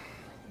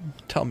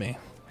 tell me,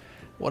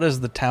 what has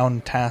the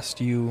town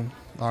tasked you,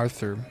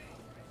 Arthur,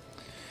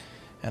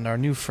 and our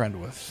new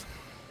friend with?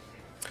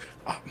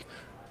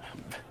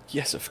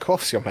 Yes, of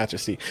course, Your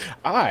Majesty.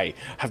 I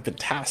have been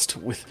tasked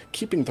with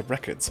keeping the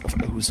records of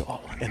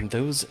Ozol and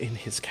those in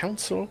his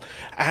council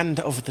and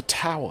of the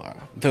tower,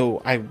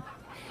 though I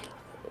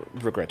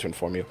regret to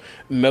inform you,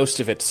 most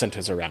of it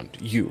centers around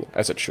you,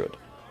 as it should.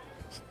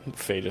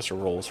 Faye just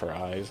rolls her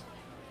eyes.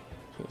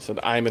 Said,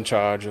 I'm in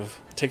charge of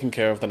taking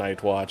care of the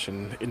Night Watch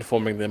and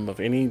informing them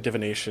of any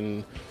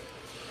divination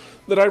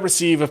that I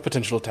receive of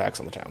potential attacks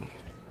on the town.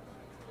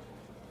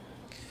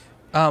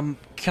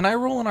 Can I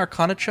roll an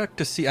Arcana check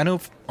to see? I know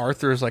if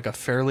Arthur is like a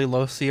fairly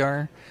low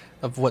CR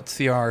of what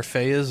CR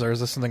Faye is, or is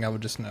this something I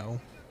would just know?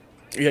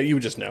 Yeah, you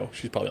would just know.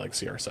 She's probably like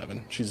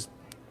CR7. She's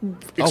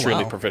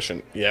extremely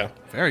proficient. Yeah.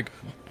 Very good.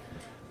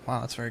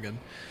 Wow, that's very good.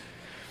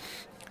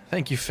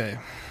 Thank you, Faye.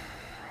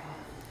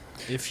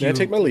 May I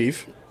take my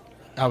leave?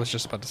 I was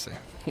just about to say.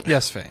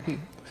 Yes, Faye.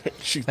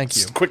 She Thank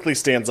you. quickly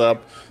stands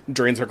up,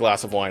 drains her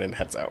glass of wine, and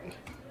heads out.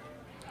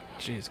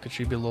 Jeez, could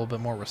she be a little bit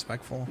more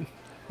respectful?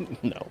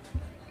 No.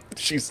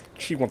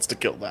 She wants to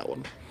kill that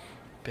one.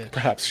 Bitch.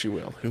 Perhaps she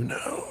will. Who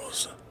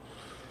knows?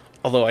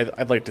 Although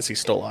I'd like to see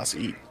Stolas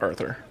eat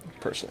Arthur,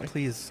 personally.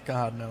 Please,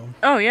 God, no.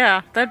 Oh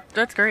yeah,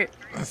 that's great.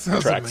 That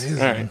sounds Tracks.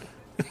 amazing. All right.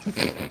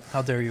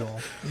 How dare you all?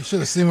 You should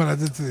have seen what I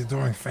did to the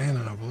adoring fan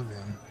in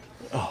Oblivion.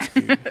 Oh,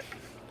 dude.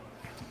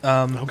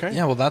 Okay.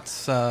 Yeah, well,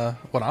 that's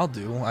what I'll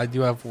do. I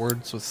do have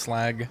words with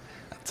Slag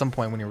at some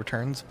point when he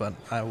returns, but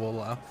I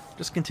will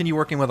just continue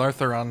working with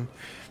Arthur on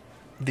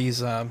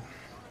these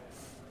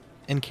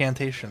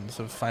incantations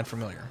of Find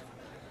Familiar.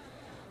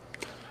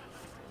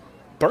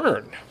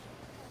 Burn.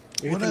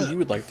 Anything you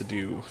would like to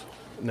do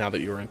now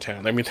that you're in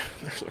town? I mean,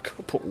 there's a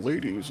couple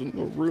ladies in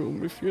the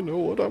room, if you know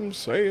what I'm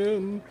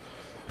saying.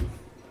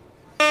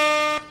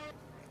 That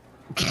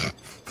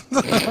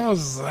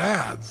was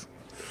sad.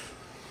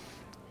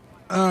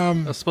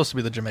 That was supposed to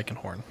be the Jamaican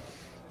horn.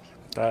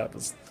 That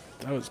was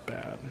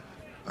bad.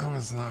 That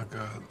was not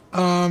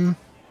good.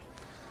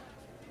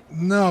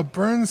 No,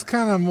 Burn's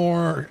kind of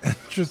more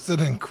interested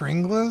in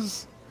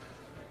Kringlas.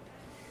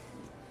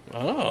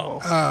 Oh.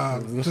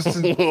 Just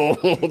in,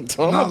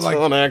 Donuts like-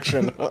 on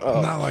action.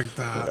 Uh-oh. not like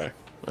that. Okay.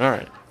 All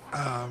right.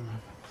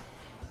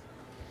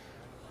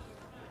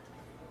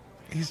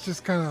 He's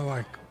just kind of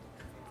like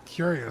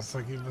curious,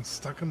 like you've been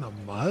stuck in the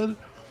mud.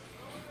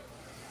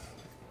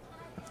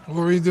 What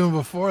were you doing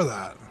before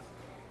that?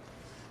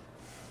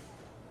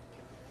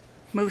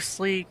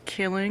 Mostly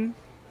killing.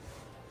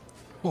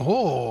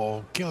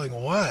 Oh, killing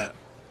what?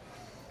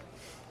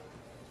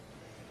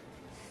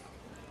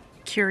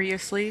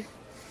 Curiously.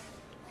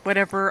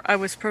 Whatever I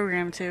was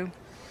programmed to.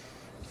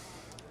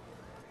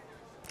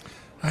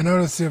 I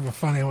noticed you have a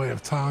funny way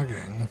of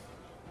talking.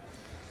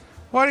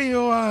 Why do you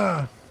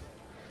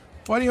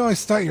always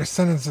start your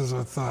sentences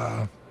with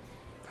how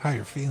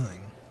you're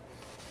feeling?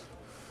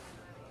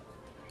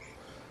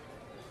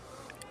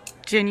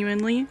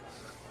 Genuinely.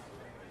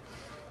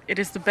 It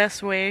is the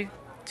best way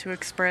to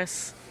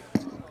express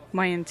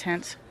my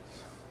intent.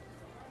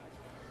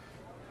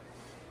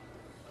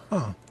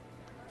 Huh.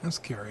 That's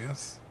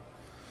curious.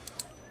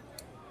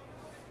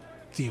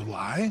 Do you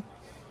lie?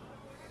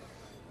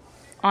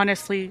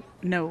 Honestly,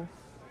 no.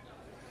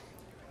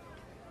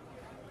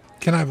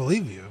 Can I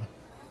believe you?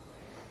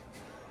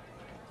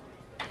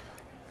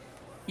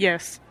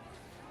 Yes.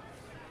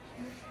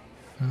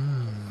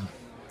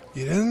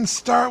 You didn't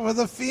start with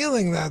a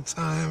feeling that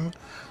time.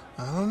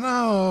 I don't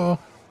know.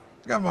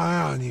 Got my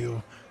eye on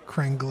you,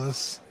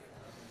 Kringlis.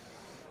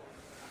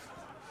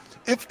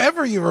 If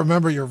ever you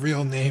remember your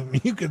real name,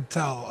 you could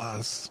tell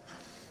us.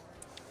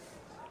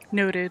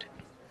 Noted.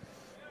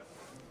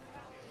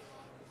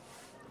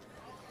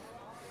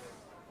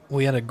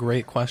 We had a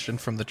great question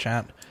from the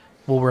chat.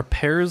 Will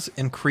repairs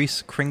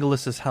increase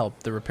Kringlis'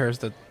 help? The repairs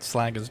that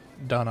Slag has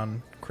done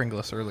on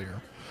Kringlis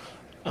earlier.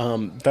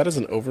 That is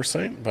an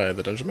oversight by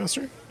the Dungeon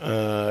Master.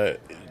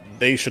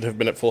 They should have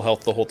been at full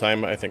health the whole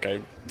time. I think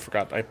I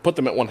forgot. I put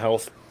them at 1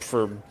 health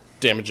for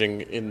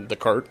damaging in the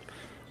cart.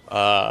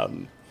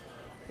 Hashtag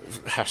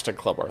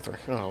Club Arthur.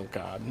 Oh,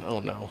 God. Oh,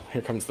 no.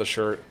 Here comes the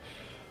shirt.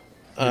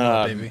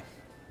 Baby.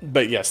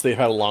 But yes, they've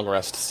had a long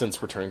rest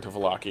since returning to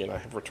Vallaki, and I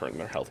have returned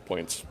their health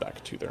points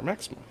back to their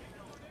maximum.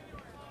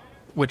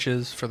 Which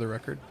is, for the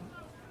record?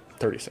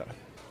 37.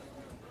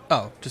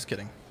 Oh, just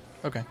kidding.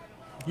 Okay.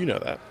 You know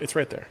that. It's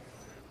right there.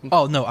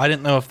 Oh, no, I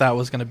didn't know if that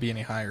was going to be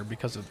any higher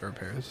because of the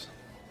repairs.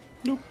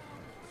 Nope.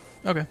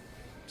 Okay.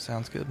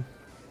 Sounds good.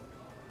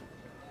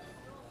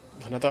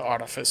 Another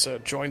artificer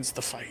joins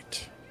the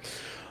fight.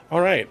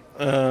 All right.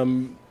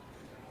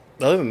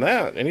 Other than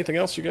that, anything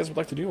else you guys would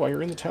like to do while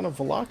you're in the town of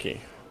Vallaki?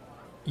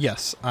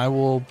 Yes, I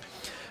will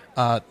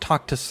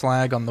talk to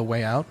Slag on the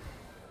way out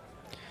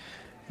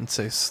and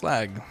say,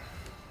 Slag,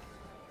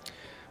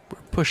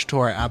 we're pushed to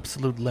our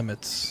absolute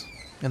limits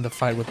in the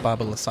fight with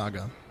Baba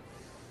Lysaga.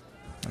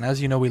 And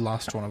as you know, we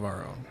lost one of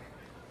our own.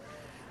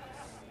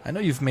 I know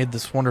you've made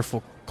this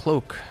wonderful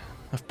cloak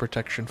of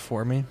protection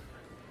for me.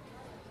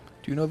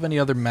 Do you know of any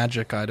other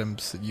magic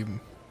items that you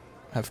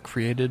have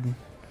created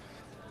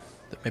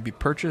that may be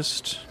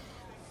purchased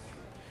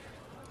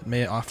that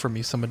may offer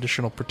me some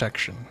additional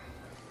protection?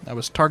 I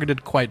was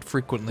targeted quite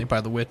frequently by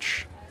the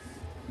witch,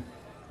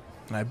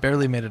 and I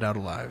barely made it out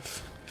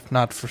alive, if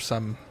not for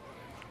some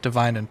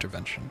divine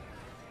intervention.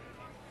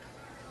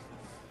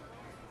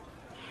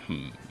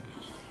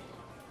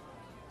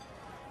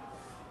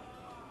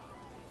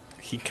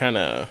 He kind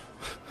of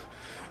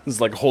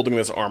is like holding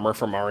this armor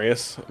for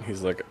Marius.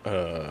 He's like,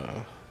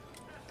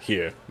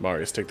 here,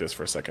 Marius, take this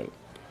for a second.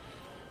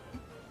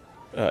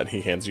 And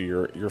he hands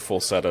you your full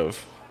set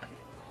of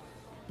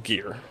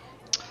gear.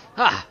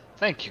 Ah,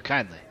 thank you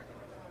kindly.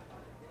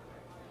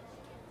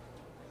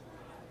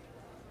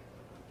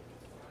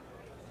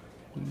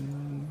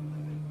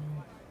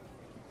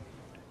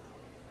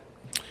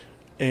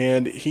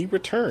 And he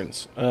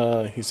returns.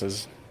 He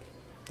says,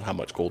 how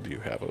much gold do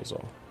you have,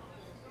 Ozal?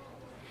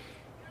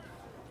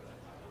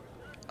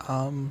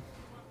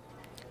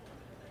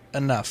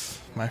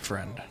 Enough, my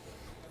friend.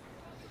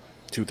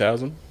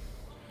 2,000?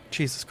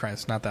 Jesus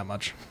Christ, not that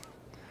much.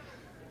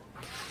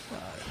 You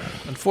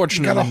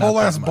Unfortunately, got a whole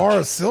not that ass much. bar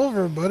of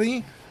silver,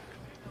 buddy.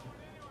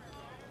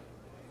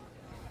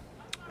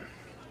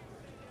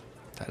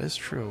 That is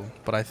true,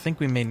 but I think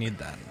we may need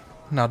that.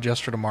 Now,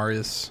 gesture to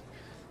Marius.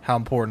 How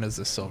important is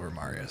this silver,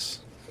 Marius?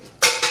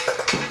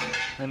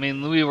 I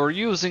mean, we were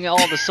using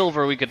all the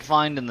silver we could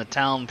find in the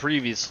town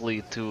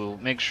previously to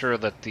make sure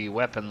that the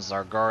weapons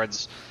our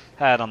guards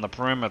had on the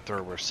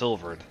perimeter were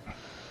silvered.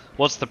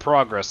 What's the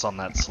progress on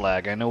that,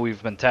 Slag? I know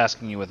we've been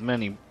tasking you with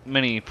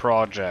many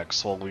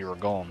projects while we were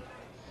gone.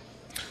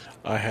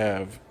 I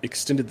have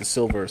extended the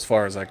silver as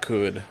far as I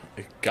could.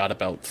 It got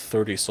about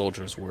 30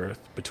 soldiers worth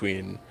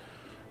between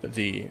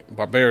the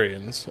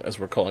barbarians, as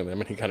we're calling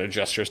them, and he kind of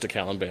gestures to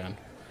Caliban,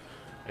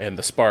 and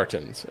the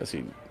Spartans, as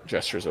he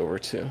gestures over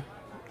to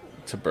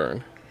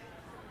Burn.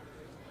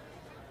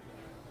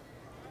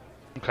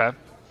 Okay.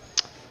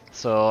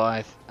 So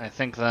I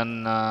think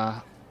then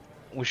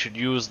we should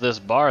use this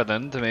bar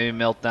then to maybe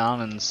melt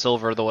down and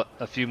silver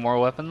a few more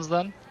weapons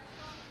then?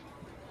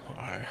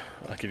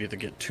 I could either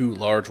get 2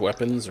 large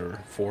weapons or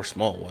 4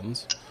 small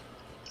ones.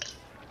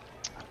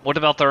 What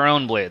about their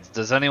own blades?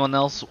 Does anyone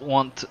else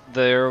want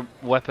their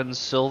weapons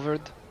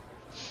silvered?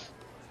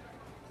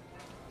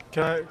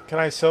 Can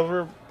I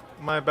silver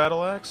my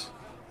battle axe?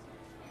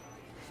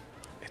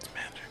 It's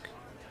magic.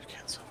 You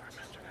can't silver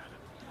magic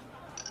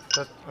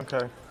at it.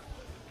 Okay.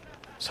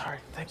 Sorry.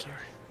 Thank you.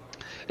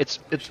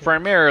 It's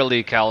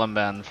primarily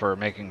Caliban for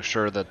making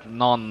sure that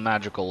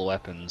non-magical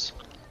weapons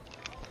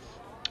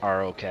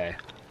are okay.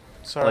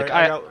 Sorry, Like,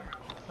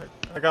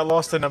 I got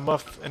lost in a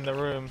muff in the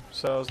room,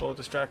 so I was a little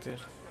distracted.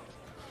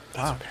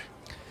 That's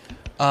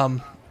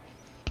okay.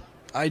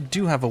 I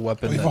do have a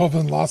weapon We've that all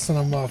been lost in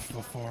a muff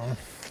before.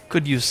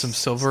 could use some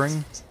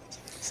silvering,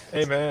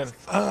 Hey, man.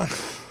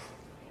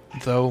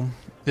 though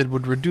it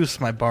would reduce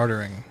my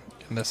bartering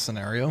in this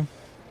scenario.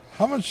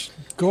 How much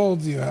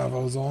gold do you have,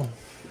 Ozol?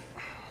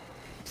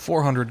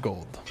 400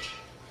 gold.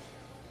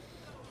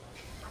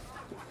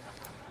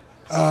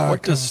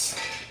 What does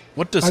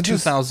I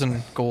just-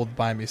 2,000 gold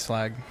buy me,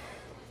 Slag?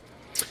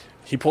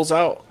 He pulls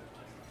out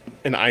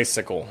an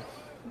icicle.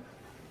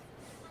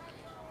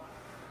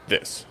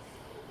 This.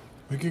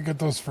 We could get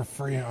those for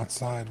free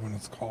outside when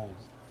it's cold.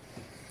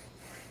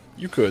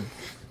 You could,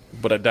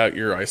 but I doubt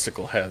your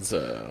icicle has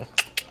the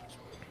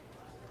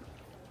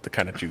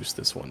kind of juice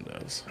this one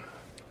does.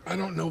 I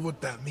don't know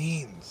what that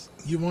means.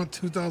 You want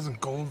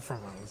 2,000 gold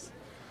from us?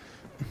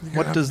 You're gonna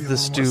What have to does be a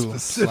this little more do,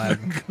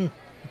 specific. Slag?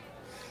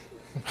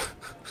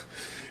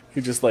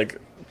 He just like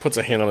puts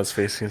a hand on his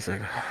face and he's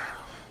like,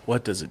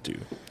 what does it do?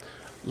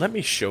 Let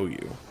me show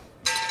you.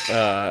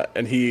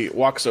 And he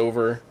walks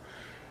over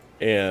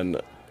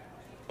and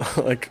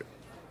like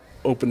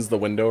opens the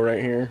window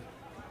right here.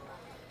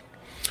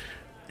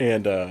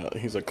 And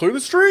he's like, clear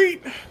the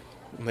street.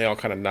 And they all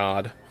kind of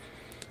nod.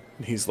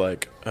 And he's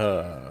like,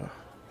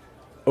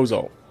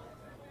 Ozol,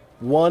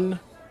 1,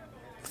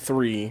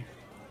 3,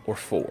 or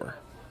 4?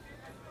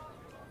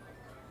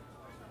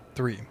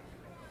 3.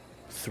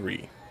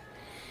 3.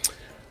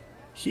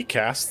 He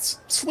casts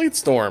Sleet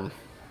Storm.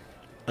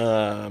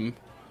 The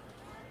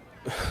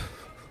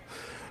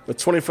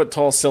 20-foot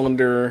tall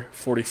cylinder,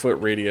 40-foot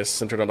radius,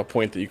 centered on a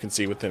point that you can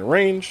see within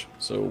range.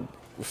 So,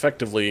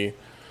 effectively,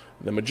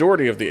 the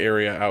majority of the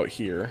area out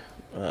here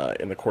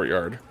in the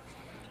courtyard,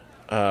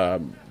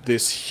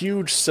 this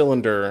huge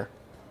cylinder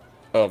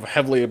of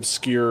heavily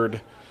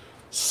obscured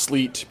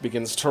sleet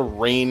begins to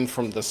rain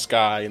from the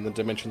sky in the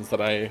dimensions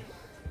that I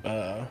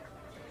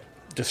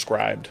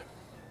described,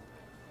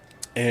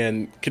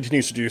 and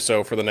continues to do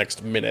so for the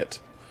next minute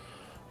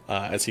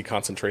as he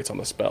concentrates on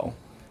the spell.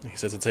 He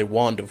says it's a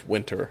Wand of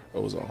Winter,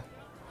 Ozal.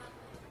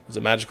 It's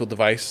a magical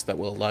device that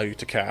will allow you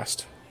to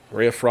cast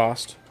Ray of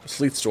Frost,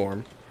 Sleet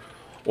Storm,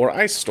 or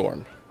Ice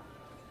Storm.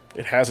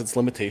 It has its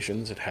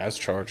limitations, it has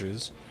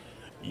charges.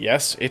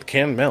 Yes, it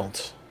can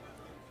melt.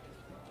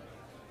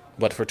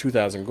 But for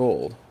 2,000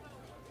 gold,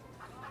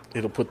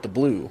 it'll put the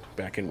blue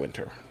back in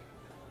winter.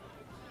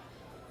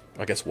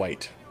 I guess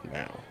white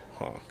now,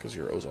 huh? Because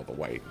you're Ozal the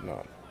white,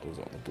 not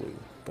Ozal the blue.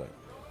 But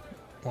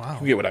Wow.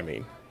 you get what I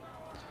mean.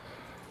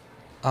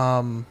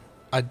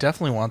 I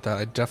definitely want that.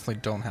 I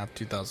definitely don't have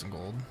 2,000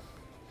 gold.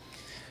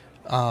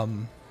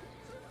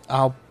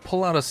 I'll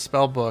pull out a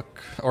spell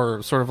book,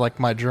 or sort of like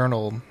my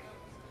journal,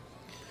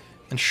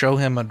 and show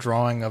him a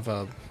drawing of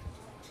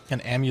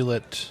an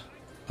amulet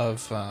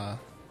of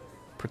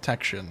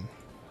protection,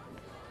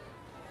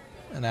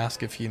 and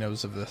ask if he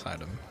knows of this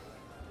item.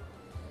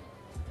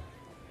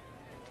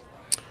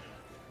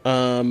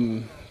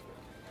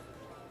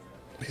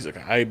 He's like,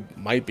 I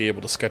might be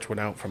able to sketch one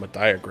out from a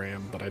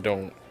diagram, but I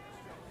don't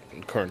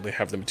currently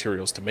have the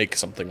materials to make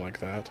something like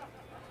that.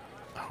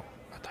 Oh,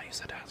 I thought you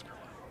said ask her.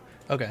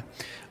 Okay.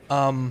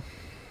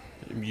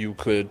 You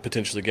could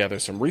potentially gather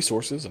some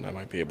resources, and I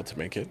might be able to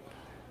make it.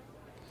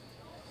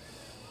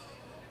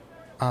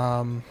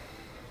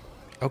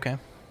 Okay.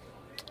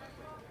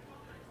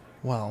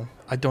 Well,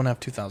 I don't have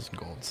 2,000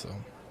 gold, so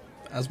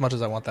as much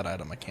as I want that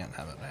item, I can't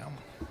have it now.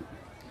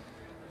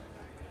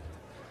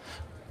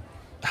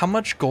 How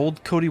much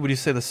gold, Cody, would you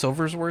say the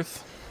silver's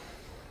worth?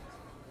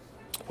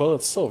 Well,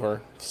 it's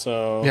silver,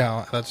 so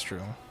Yeah, that's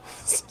true.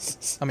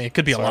 I mean, it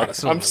could be a lot of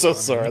silver. I'm so though.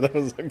 sorry. That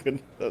was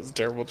a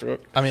terrible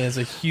joke. I mean, it's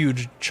a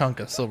huge chunk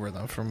of silver,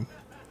 though, from...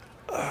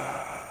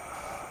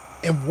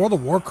 In World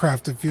of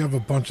Warcraft, if you have a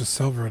bunch of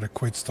silver, it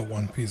equates to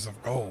 1 piece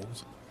of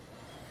gold.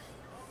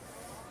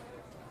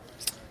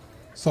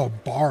 So a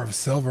bar of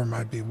silver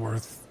might be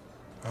worth,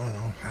 I don't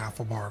know, half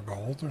a bar of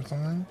gold or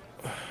something.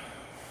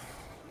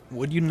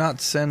 Would you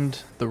not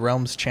send the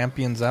Realm's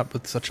champions out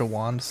with such a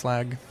wand,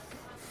 Slag?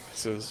 He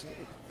says,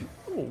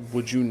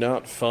 would you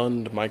not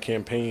fund my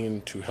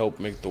campaign to help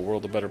make the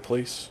world a better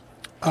place?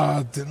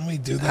 Didn't we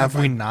do that? Have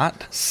by we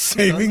not?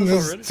 saving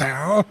this already?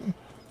 town?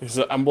 He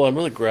says, I'm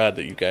really glad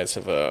that you guys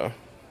have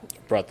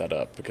brought that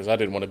up, because I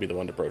didn't want to be the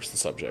one to broach the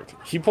subject.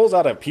 He pulls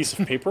out a piece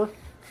of paper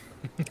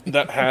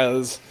that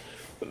has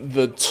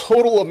the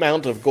total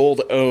amount of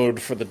gold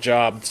owed for the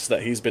jobs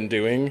that he's been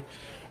doing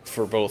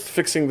for both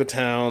fixing the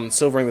town,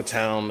 silvering the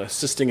town,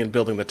 assisting in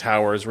building the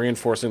towers,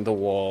 reinforcing the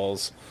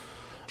walls.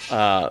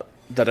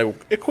 That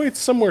equates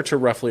somewhere to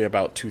roughly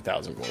about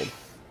 2,000 gold.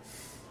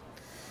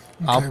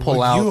 I'll Okay, pull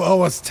well, out... You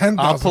owe us 10,000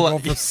 I'll pull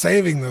gold out- for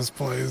saving this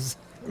place.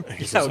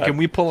 He Yeah, can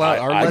we pull out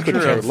our I could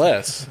ledger care of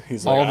less.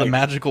 He's all like, the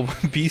magical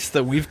beasts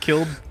that we've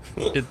killed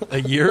in a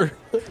year?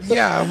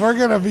 Yeah, if we're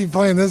going to be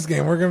playing this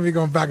game, we're going to be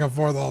going back and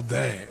forth all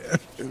day.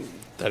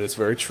 That is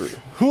very true.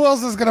 Who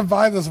else is going to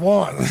buy this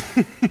wand?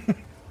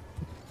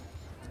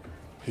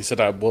 He said,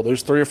 well,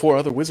 there's 3 or 4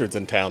 other wizards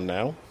in town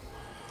now.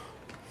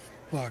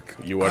 Look,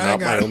 You are I not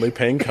my got- only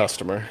paying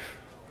customer.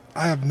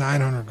 I have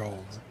 900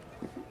 gold.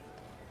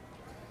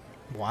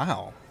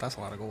 Wow, that's a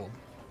lot of gold.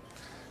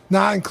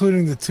 Not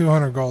including the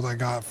 200 gold I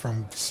got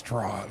from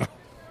Strahd.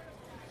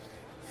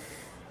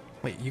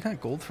 Wait, you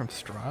got gold from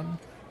Strahd?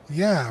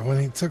 Yeah, when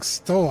he took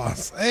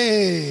Stolas.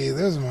 Hey,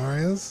 there's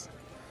Marius.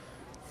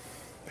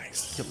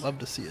 Nice. You'd love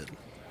to see it.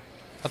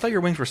 I thought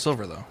your wings were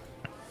silver, though.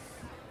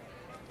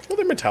 Well,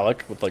 they're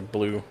metallic with like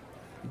blue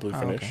Oh,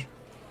 finish. okay.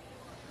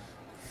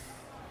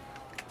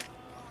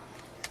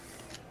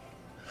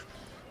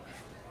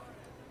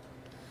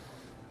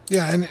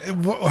 Yeah, and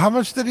how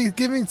much did he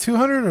give me?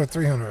 200 or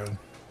 300?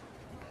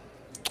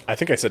 I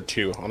think I said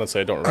 2.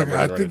 Honestly, I don't remember.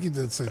 Okay, I it think right. you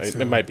did say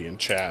 2. It might be in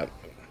chat.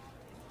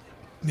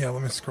 Yeah,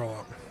 let me scroll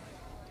up.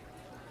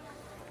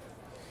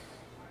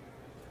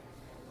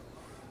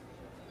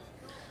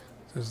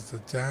 There's the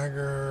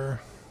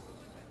dagger.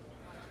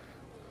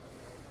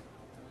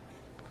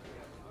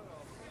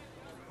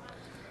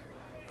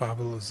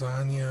 Baba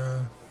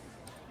Lasagna.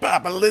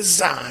 Baba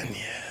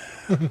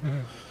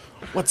Lasagna.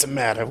 What's the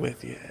matter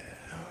with you?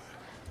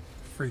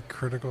 Free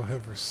critical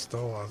hit for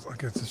Stolas.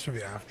 Okay, this should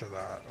be after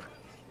that.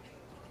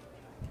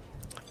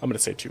 I'm going to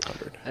say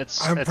 200. I'm It's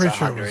pretty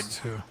sure it 100. was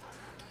 2.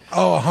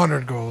 Oh,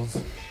 100 gold.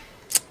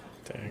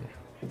 Dang.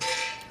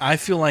 I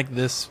feel like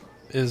this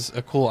is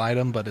a cool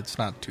item, but it's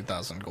not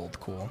 2,000 gold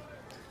cool.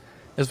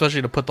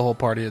 Especially to put the whole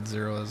party at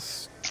 0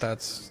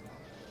 that's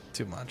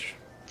too much.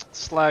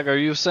 Slag, are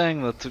you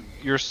saying that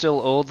you're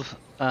still owed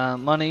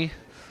money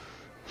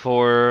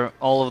for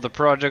all of the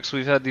projects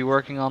we've had you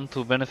working on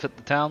to benefit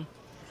the town?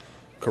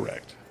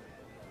 Correct.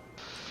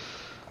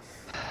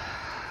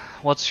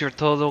 What's your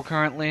total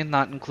currently,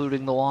 not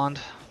including the wand?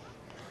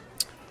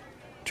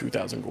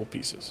 2,000 gold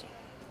pieces.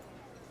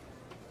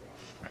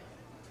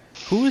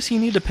 Who does he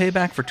need to pay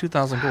back for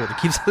 2,000 gold? He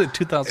keeps it at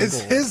 2,000 It's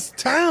gold. his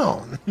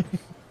town.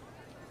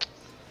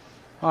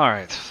 All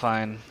right,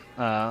 fine.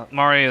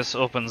 Marius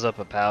opens up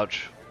a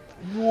pouch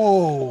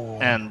Whoa.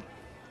 and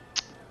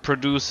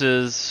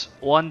produces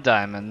 1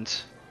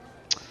 diamond,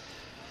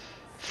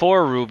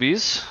 4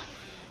 rubies,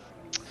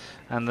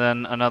 and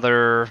then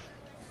another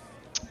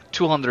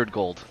 200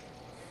 gold.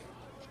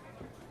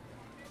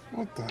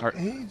 What the Or-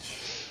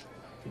 H?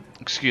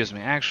 Excuse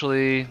me,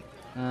 actually,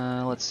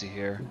 let's see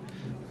here.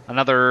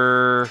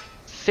 Another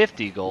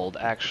 50 gold,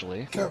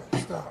 actually.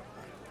 Stop.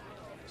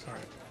 Sorry.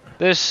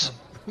 This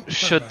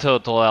should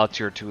total out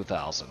your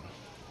 2,000.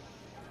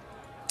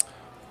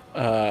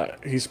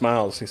 He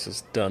smiles. He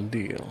says, "Done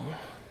deal."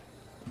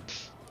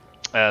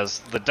 As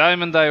the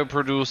diamond I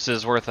produce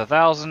is worth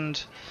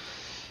 1,000,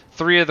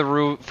 3 of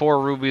the 4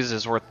 rubies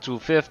is worth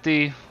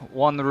 250,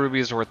 1 ruby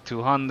is worth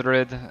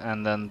 200,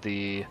 and then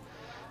the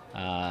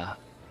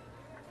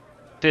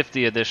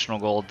 50 additional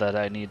gold that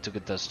I need to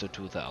get this to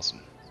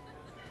 2,000.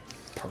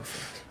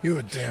 Perfect. You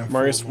a damn fool,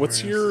 Marius,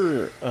 what's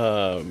Marius.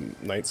 your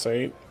night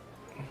sight?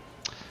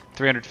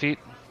 300 feet.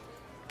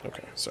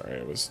 Okay, sorry,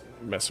 I was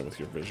messing with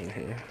your vision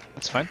here.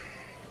 That's fine.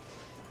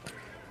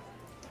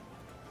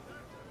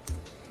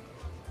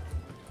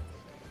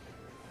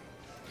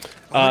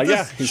 I like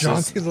Yeah, this he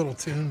jaunty says little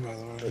tune, by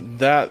the way.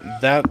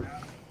 that.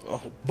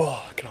 Oh,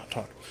 I cannot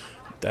talk.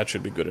 That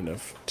should be good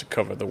enough to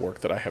cover the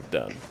work that I have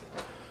done.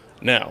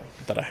 Now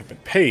that I have been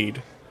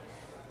paid,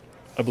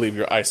 I believe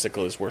your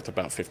icicle is worth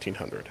about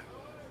 1,500.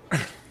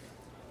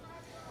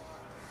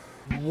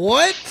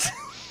 What?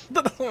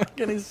 That doesn't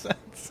make any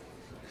sense.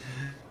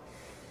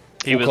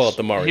 We'll call it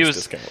the Marius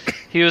discount.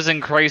 He was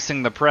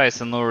increasing the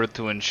price in order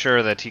to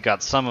ensure that he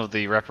got some of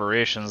the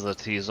reparations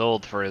that he's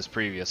owed for his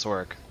previous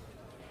work.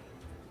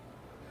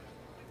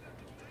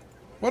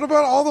 What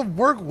about all the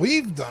work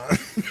we've done?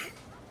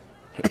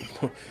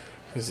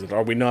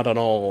 Are we not on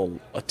all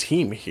a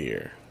team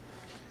here?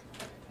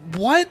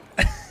 What?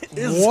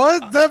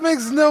 What? That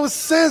makes no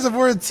sense. If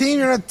we're a team,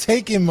 you're not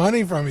taking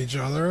money from each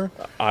other.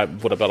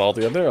 What about all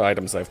the other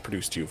items I've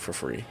produced to you for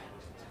free?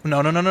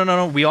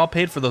 No. We all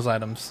paid for those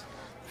items.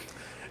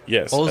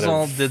 Yes,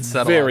 Ozal at a did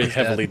settle very on his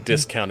heavily debt.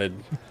 discounted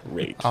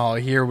rate. Oh,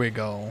 here we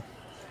go.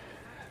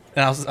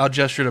 And I'll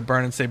gesture to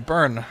Burn and say,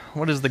 Burn,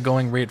 what is the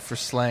going rate for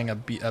slaying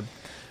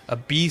a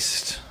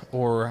beast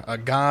or a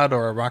god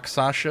or a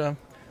Rakshasa?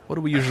 What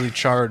do we usually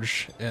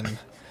charge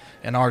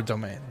in our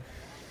domain?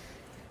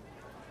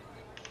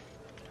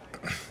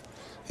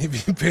 He'd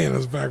be paying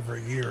us back for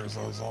years,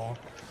 that's all.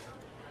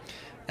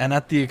 And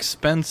at the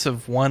expense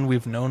of one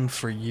we've known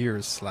for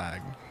years,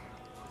 Slag.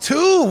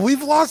 2!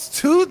 We've lost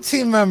 2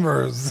 team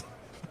members!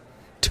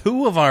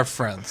 2 of our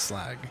friends,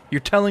 Slag.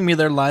 You're telling me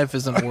their life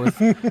isn't worth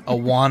a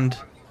wand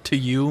to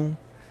you?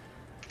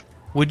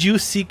 Would you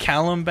see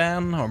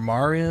Caliban or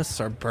Marius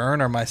or Burn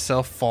or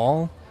myself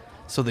fall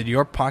so that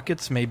your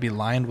pockets may be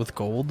lined with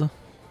gold?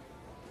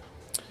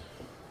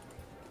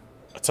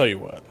 I'll tell you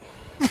what.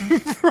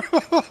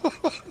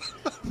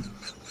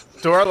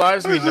 Do our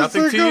lives mean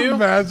nothing Just to you?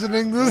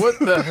 imagining this. What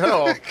the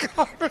hell?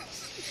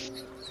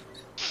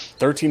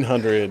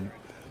 1,300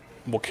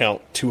 will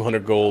count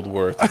 200 gold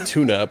worth of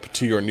tune-up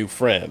to your new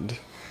friend.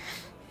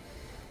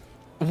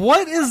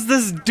 What is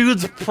this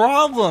dude's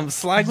problem?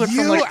 Slag went from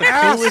You like the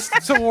coolest.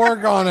 asked to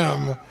work on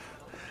him.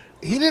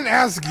 He didn't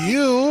ask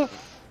you.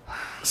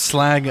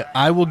 Slag,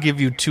 I will give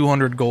you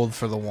 200 gold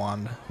for the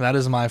wand. That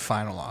is my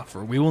final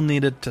offer. We will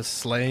need it to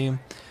slay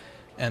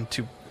and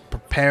to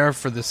prepare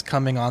for this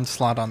coming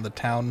onslaught on the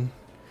town.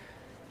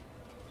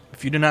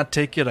 If you do not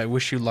take it, I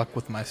wish you luck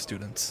with my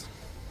students.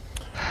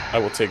 I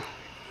will take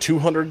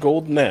 200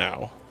 gold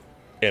now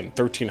and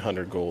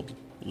 1,300 gold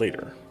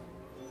later.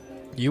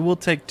 You will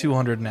take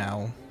 200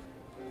 now,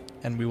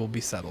 and we will be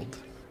settled.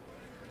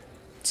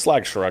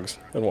 Slag shrugs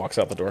and walks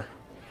out the door.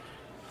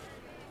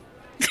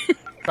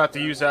 About to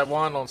use that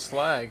wand on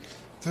Slag.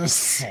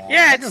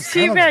 Yeah, it's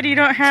too bad you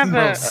don't have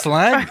a.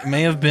 Slag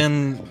may have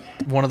been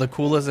one of the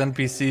coolest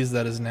NPCs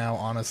that is now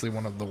honestly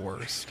one of the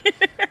worst.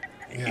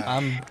 Yeah.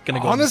 I'm gonna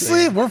go.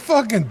 Honestly, insane. we're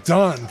fucking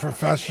done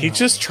professionally. He's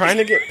just trying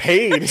to get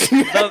paid.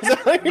 You're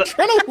trying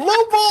to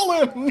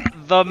lowball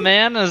him. The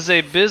man is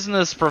a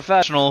business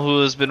professional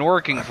who has been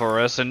working for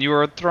us, and you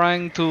are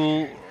trying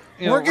to,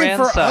 working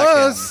for ransack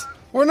us. him.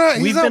 We're not.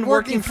 He's We've not been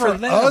working working for for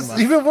them. us.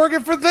 He's been working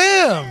for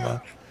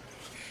them.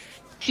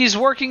 He's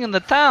working in the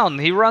town.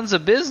 He runs a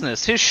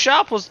business. His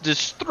shop was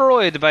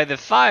destroyed by the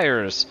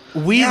fires.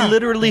 We Yeah,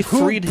 literally who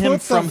freed him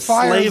put the from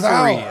fires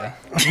slavery. out?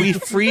 We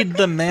freed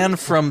the man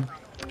from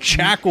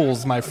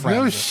shackles, my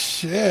friend. No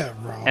shit,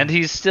 bro. And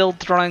he's still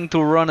trying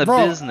to run a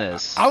Bro,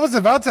 business. I was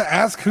about to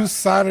ask whose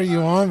side are you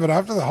on, but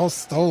after the whole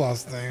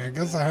Stolas thing, I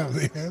guess I have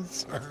the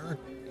answer.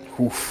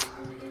 Oof.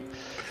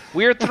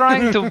 We're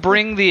trying to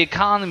bring the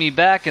economy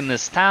back in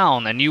this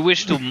town, and you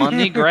wish to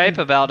money gripe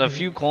about a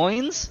few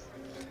coins?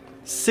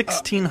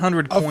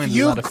 1,600 a coins,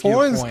 few not a few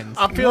coins? coins.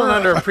 I'm feeling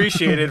Bruh.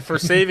 underappreciated for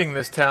saving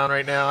this town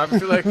right now. I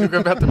feel like we're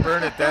about to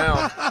burn it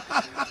down.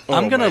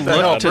 I'm going to my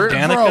look God. to Bro.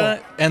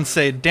 Danica and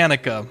say,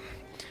 Danica,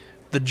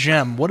 the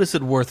gem, what is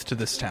it worth to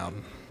this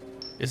town?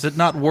 Is it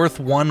not worth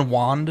one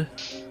wand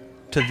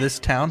to this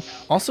town?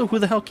 Also, who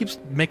the hell keeps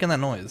making that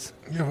noise?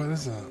 Yeah, what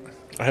is that?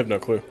 I have no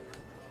clue.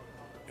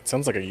 It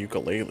sounds like a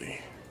ukulele.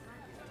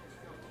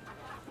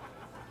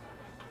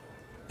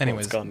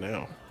 Anyways, It's gone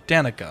now.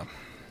 Danica,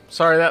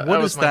 Sorry, that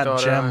what was is my that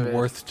daughter. gem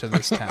worth to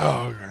this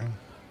town?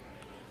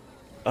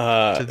 Oh,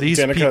 okay. To these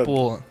Danica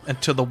people and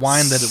to the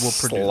wine that it will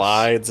produce.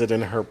 Slides it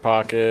in her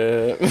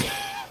pocket.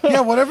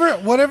 Yeah, whatever.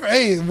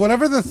 Hey,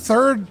 whatever the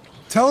third.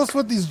 Tell us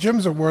what these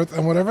gems are worth,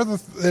 and whatever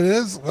it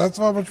is, that's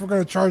how much we're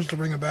going to charge to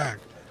bring it back,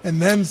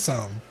 and then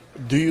some.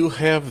 Do you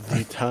have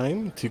the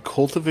time to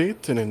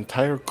cultivate an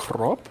entire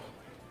crop?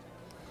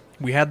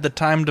 We had the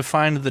time to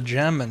find the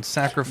gem and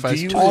sacrifice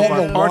Do you two All of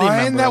our the party wine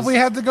members. that we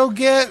had to go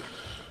get.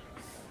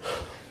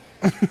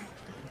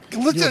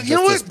 You're Listen, you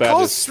know just as what? bad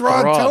Call as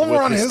Strahd. Strahd Tell him we're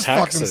with on his his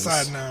fucking taxes.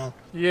 side now.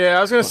 Yeah,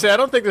 I was gonna say I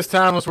don't think this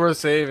town was worth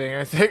saving.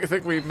 I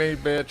think we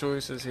made bad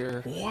choices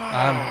here.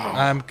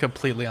 I'm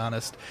completely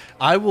honest.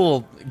 I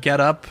will get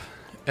up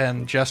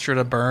and gesture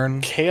to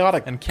Burn.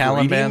 Chaotic And greedy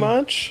Caliban.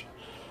 much?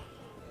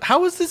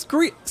 How is this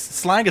greedy?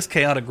 Slag is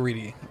chaotic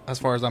greedy, as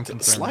far as I'm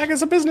concerned. Slag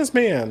is a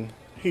businessman.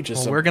 He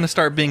just Well, we're gonna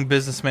start being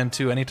businessmen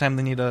too. Anytime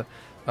they need a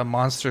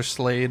monster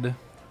slayed,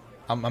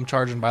 I'm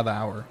charging by the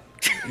hour.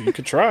 You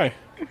could try.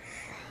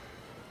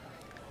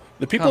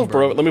 The people Come, of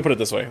Barovia. Burn. Let me put it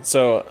this way.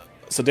 So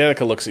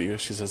Danica looks at you.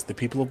 She says, "The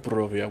people of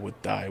Barovia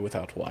would die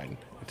without wine.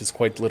 It is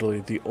quite literally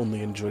the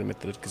only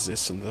enjoyment that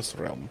exists in this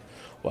realm,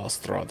 while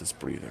Strahd is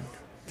breathing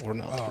or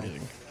not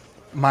breathing."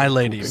 My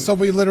lady, So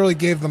we literally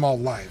gave them all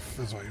life,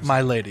 is what you're saying.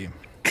 my lady,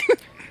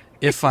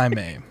 if I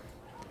may,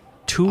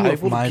 two I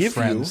of will my give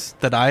friends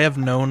that I have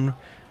known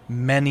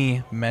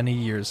many, many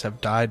years have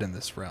died in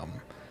this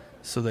realm,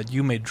 so that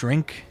you may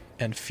drink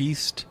and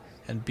feast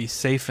and be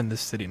safe in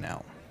this city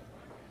now.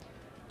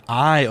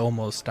 I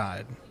almost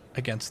died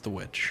against the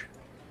witch.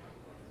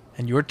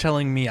 And you're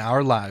telling me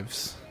our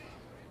lives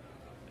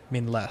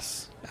mean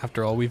less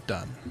after all we've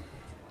done.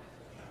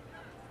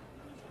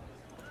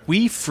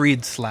 We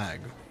freed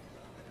Slag.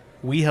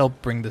 We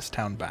helped bring this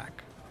town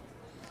back.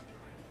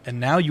 And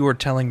now you are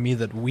telling me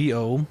that we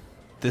owe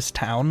this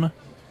town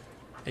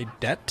a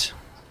debt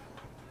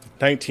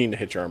 19 to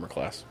hit your armor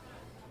class.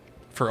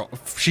 for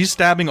she's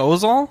stabbing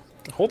Ozal?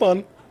 Hold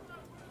on.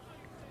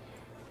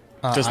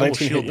 Does I will 19 hit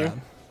shield you? that.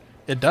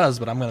 It does,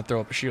 but I'm going to throw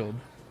up a shield.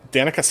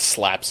 Danica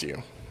slaps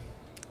you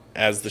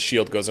as the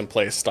shield goes in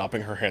place,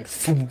 stopping her hand.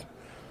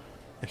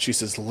 And she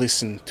says,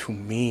 "Listen to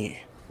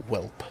me,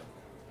 whelp."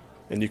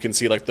 And you can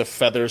see like the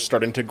feathers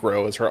starting to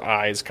grow as her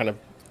eyes kind of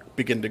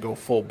begin to go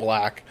full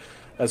black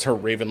as her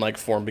raven-like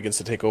form begins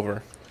to take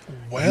over.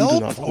 Well,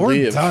 not we're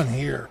live. done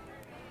here.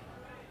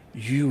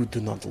 You do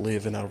not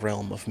live in a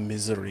realm of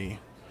misery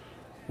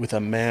with a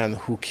man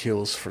who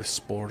kills for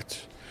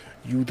sport.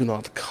 You do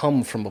not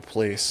come from a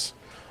place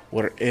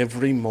where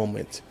every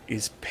moment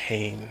is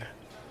pain,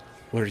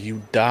 where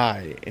you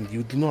die and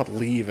you do not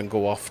leave and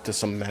go off to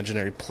some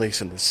imaginary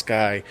place in the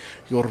sky.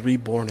 You're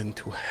reborn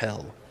into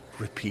hell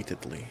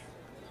repeatedly.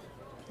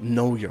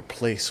 Know your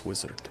place,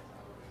 wizard.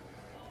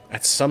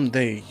 At some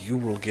day you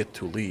will get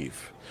to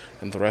leave,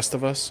 and the rest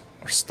of us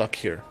are stuck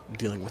here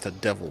dealing with a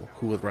devil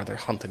who would rather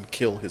hunt and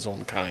kill his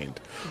own kind.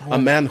 A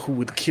man who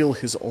would kill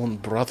his own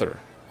brother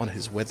on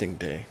his wedding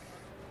day.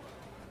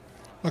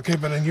 Okay,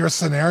 but in your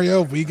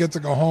scenario, we get to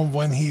go home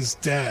when he's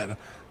dead.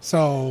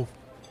 So,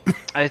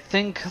 I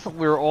think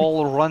we're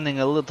all running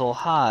a little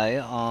high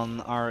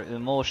on our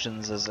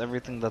emotions as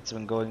everything that's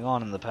been going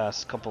on in the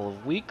past couple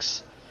of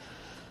weeks.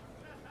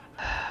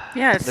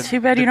 Yeah, it's too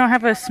bad you don't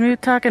have a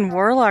smooth talking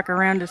warlock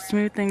around to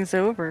smooth things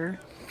over.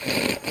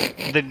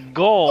 The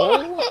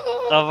goal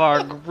of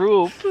our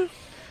group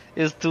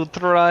is to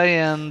try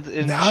and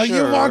ensure... now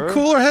you want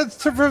cooler heads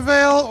to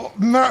prevail,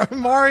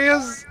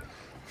 Marius?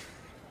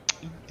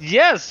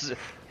 Yes!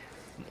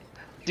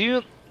 Do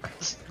you...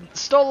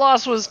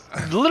 Stolas was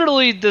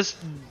literally just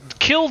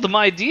killed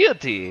my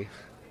deity.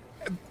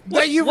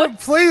 That you what-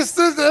 replaced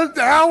it an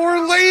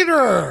hour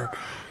later.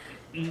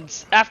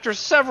 After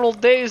several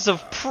days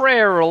of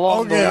prayer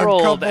along Okay, a the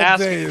road, couple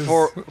asking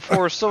days.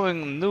 for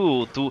something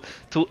new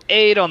to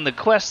aid on the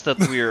quest that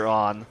we're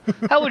on.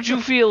 How would you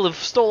feel if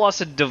Stolas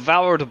had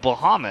devoured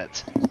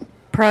Bahamut?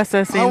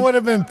 Processing. I would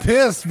have been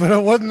pissed, but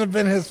it wouldn't have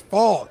been his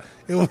fault.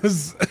 It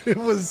was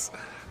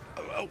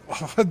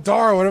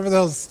Hadar, whatever the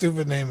hell his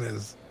stupid name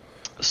is.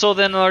 So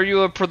then, are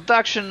you a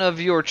production of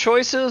your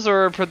choices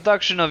or a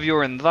production of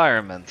your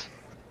environment?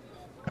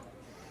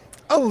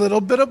 A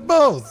little bit of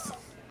both.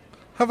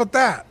 How about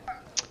that?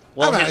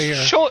 Well, I'm outta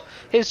his, here.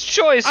 his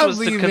choice I'm was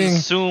to leaving.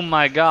 consume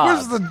my god.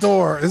 Where's the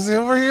door? Is he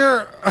over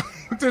here?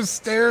 There's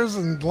stairs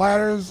and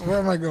ladders. Where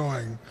am I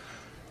going?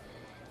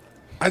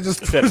 I just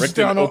That pushed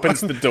Rickton down.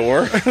 opens the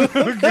door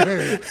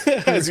Okay.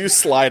 as you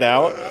slide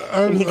out.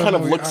 And he kind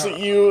of I'm looks like, at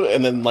you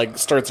and then like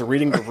starts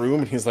reading the room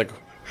and he's like,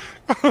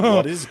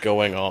 "What is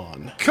going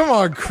on?" Come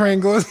on,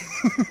 Kringlet.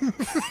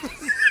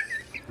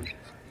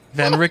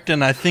 Van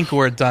Richten, I think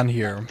we're done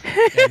here.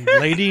 And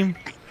lady,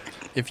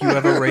 if you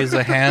ever raise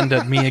a hand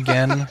at me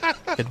again,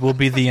 it will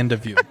be the end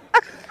of you.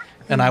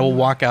 And I will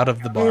walk out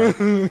of the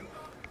bar.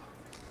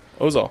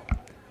 Ozal.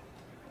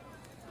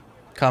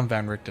 Come,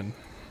 Van Richten.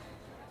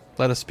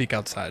 Let us speak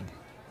outside.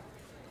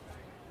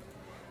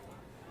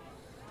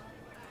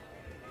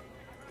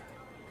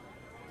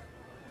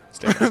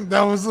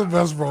 That was the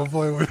best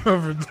roleplay we've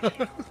ever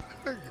done.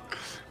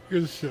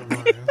 Good shit,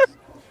 Marius.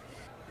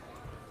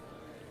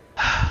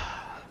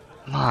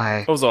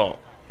 My Ozal,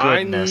 I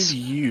need goodness.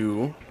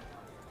 you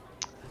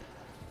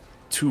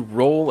to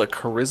roll a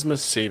charisma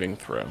saving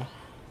throw.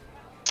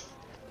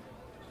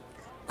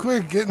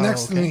 Quick, get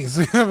next okay. to me.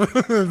 So you have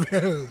an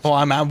advantage. Oh,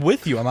 I'm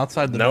with you. I'm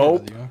outside the door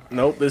Nope. with you.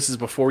 Nope, this is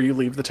before you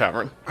leave the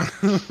tavern.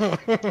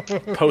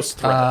 Post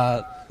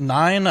threat.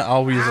 9,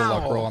 I'll use a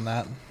luck roll on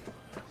that.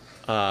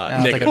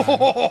 I'll take Negative. a 9.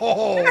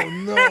 Oh,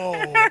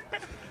 no.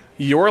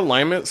 Your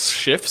alignment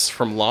shifts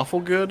from lawful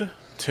good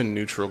to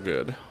neutral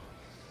good.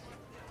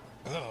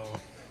 Uh-oh.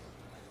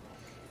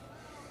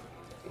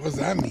 What does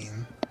that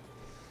mean?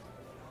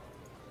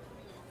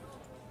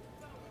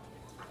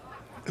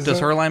 Does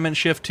her alignment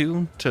shift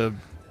too to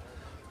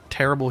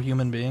terrible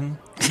human being?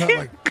 Is that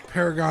like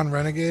Paragon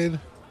Renegade?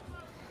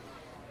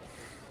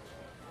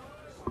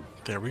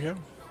 There we go.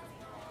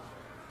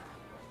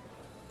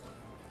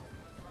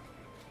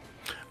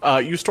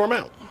 You storm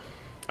out.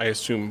 I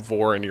assume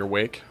Vor in your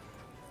wake.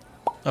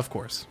 Of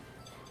course.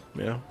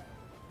 Yeah.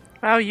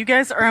 Wow, you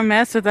guys are a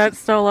mess with that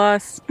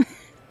Stolas.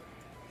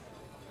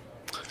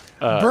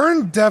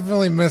 Byrne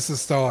definitely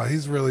misses Stella.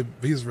 He's really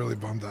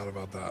bummed out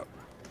about that.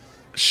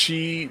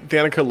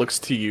 Danica looks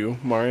to you,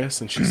 Marius,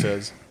 and she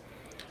says,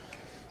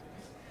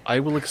 I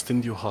will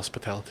extend you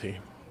hospitality.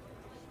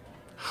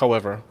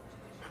 However,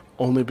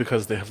 only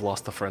because they have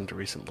lost a friend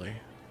recently.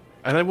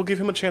 And I will give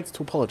him a chance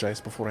to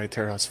apologize before I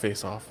tear his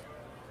face off.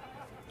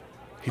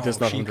 He does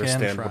not she can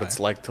understand what try. it's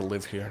like to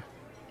live here.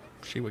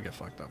 She would get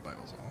fucked up by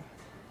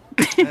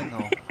Ozal. I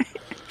know.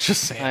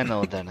 Just saying. I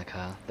know,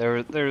 Danica.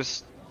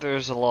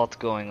 There's a lot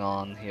going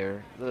on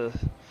here. The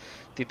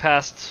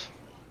past,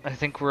 I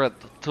think we're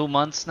at 2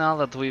 months now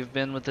that we've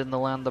been within the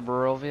land of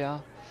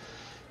Barovia.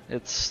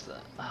 It's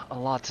a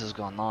lot has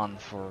gone on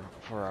for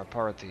our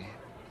party.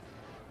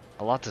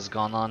 A lot has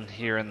gone on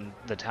here in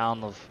the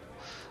town of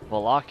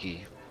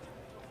Vallaki.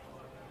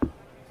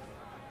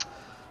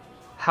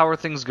 How are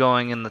things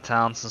going in the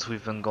town since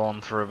we've been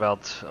gone for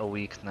about a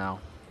week now?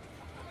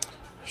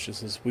 She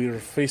says, we are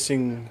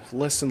facing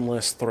less and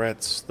less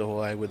threats, though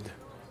I would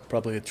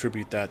probably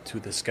attribute that to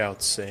the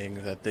scouts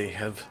saying that they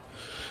have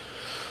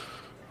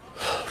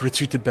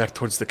retreated back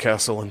towards the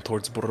castle and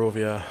towards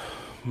Barovia,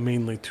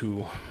 mainly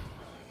to,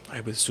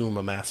 I would assume,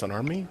 amass an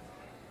army.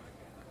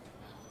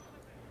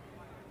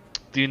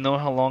 Do you know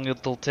how long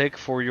it'll take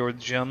for your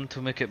gem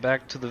to make it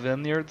back to the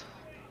vineyard?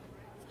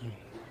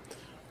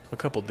 A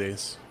couple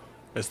days,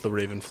 as the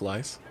raven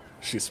flies.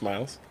 She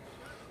smiles.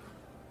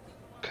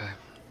 Okay.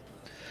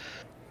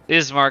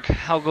 Ismark,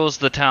 how goes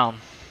the town?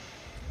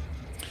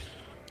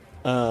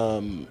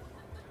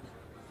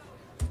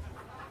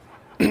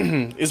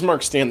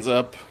 Ismark stands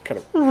up,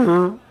 kind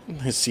of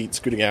his seat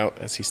scooting out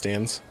as he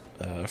stands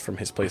from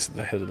his place at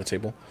the head of the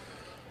table.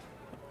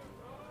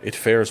 It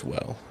fares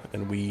well,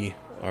 and we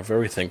are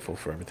very thankful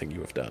for everything you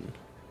have done.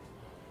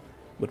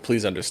 But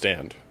please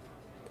understand,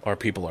 our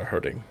people are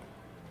hurting.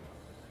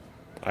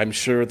 I'm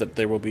sure that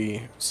there will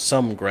be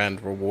some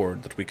grand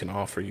reward that we can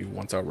offer you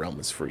once our realm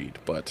is freed,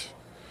 but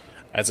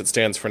as it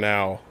stands for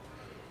now,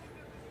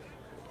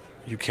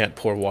 you can't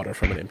pour water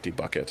from an empty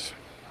bucket.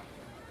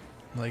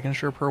 They can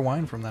sure pour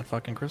wine from that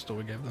fucking crystal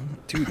we gave them.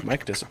 Dude,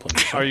 mic discipline.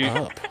 Shut Are you-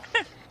 up.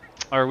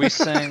 Are we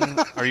saying?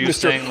 Are you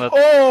saying that?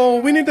 Oh,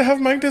 we need to have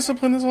mic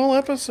discipline this whole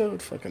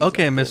episode. Fucking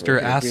Okay, Zach, Mr. we're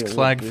being asks a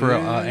flag little for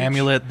bitch.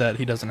 amulet that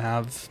he doesn't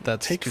have.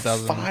 That's Take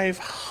 2,000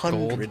 500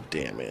 gold.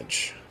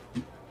 damage.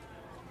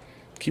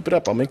 Keep it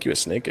up. I'll make you a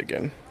snake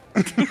again.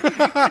 Kind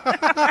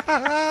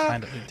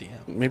of a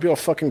DM. Maybe I'll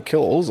fucking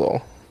kill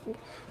Ozal.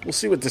 We'll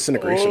see what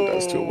disintegration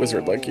does to a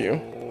wizard like you.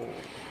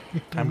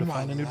 Time to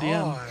find a new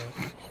DM.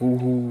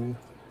 Ooh.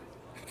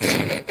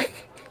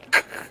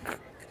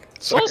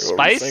 So Sorry, what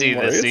were you spicy saying,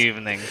 this Marius?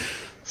 evening.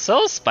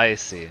 So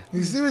spicy.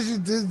 You see what you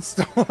did,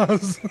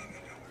 Stolas?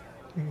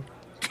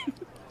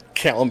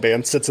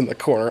 Caliban sits in the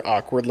corner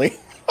awkwardly.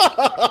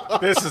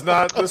 This is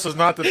not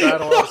the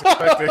battle I was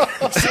expecting.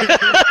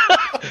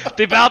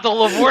 The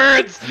battle of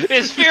words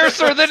is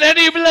fiercer than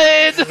any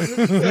blade.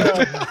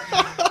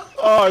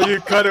 Oh, you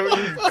cut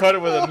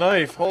it with a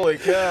knife. Holy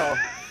cow.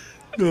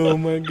 Oh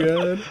my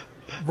god.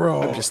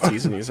 Bro. I'm just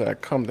teasing you,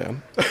 Zach. Calm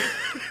down.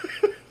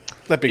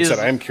 That being Is- said,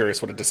 I am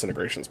curious what a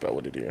disintegration spell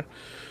would do to you.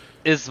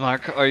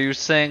 Ismark, are you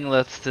saying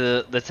that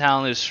the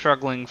town is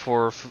struggling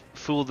for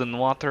food and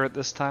water at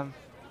this time?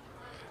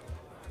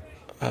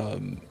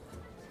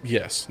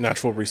 Yes,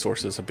 natural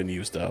resources have been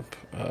used up.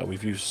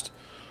 We've used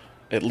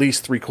at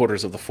least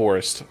 3/4 of the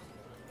forest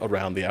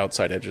around the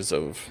outside edges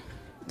of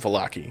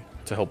Vallaki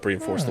to help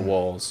reinforce the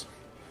walls.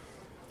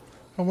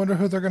 I wonder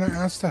who they're going to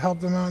ask to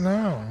help them out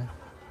now.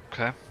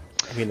 Okay.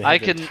 I mean, they I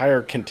have an can-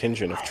 entire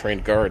contingent of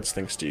trained guards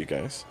thanks to you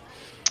guys.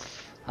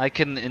 I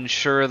can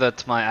ensure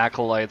that my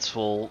acolytes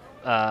will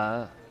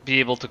be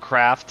able to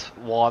craft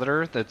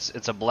water.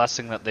 It's a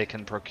blessing that they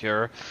can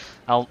procure.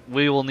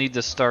 We will need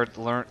to start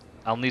learn.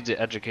 I'll need to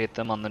educate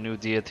them on the new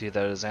deity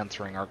that is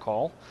answering our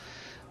call.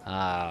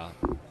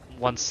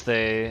 Once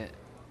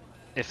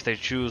if they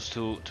choose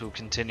to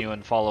continue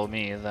and follow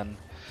me, then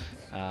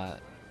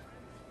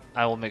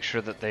I will make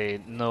sure that they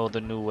know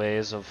the new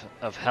ways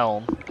of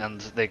Helm,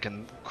 and they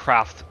can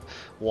craft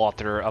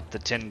water up to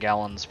 10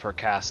 gallons per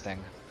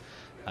casting.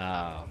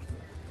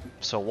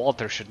 So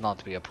water should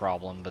not be a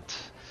problem, but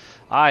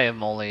I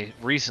am only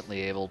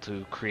recently able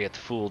to create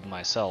food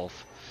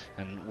myself,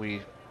 and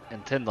we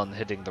intend on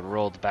hitting the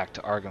road back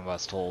to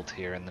Argynvostholt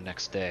here in the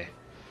next day.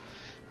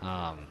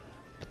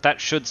 But that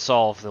should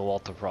solve the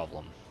water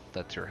problem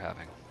that you're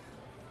having.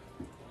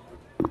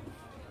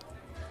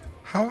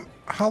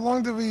 How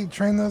long did we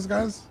train those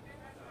guys?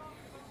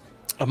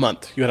 A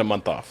month. You had a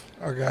month off.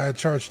 Okay, I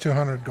charged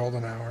 200 gold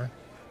an hour.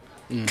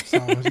 So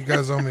you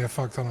guys owe me a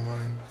fuck ton of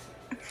money.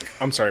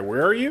 I'm sorry,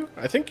 where are you?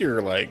 I think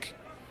you're like...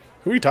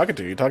 Who are you talking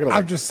to? You talking to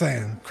I'm just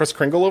saying. Chris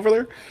Kringle over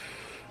there?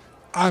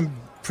 I'm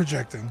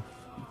projecting.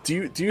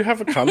 Do you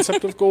have a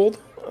concept of gold?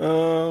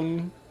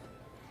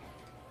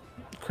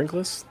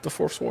 Kringlis, the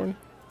Forsworn?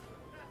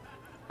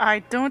 I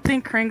don't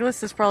think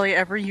Kringlis has probably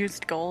ever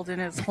used gold in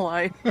his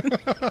life.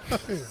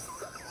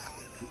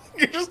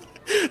 You're just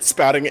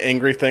spouting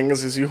angry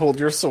things as you hold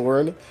your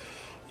sword.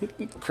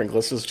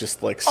 Kringlis is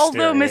just like staring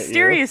Although at you.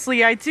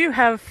 mysteriously, I do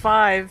have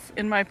 5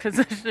 in my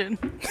possession.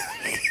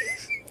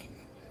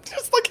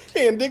 Just like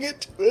handing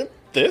it to him.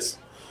 This?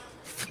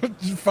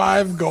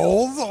 5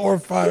 gold or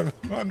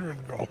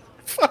 500 gold?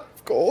 5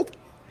 gold.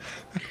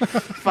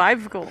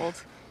 5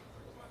 gold.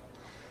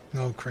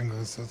 No,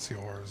 Kringles, that's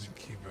yours. You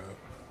keep it.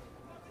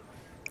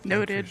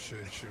 Noted. I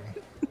appreciate you.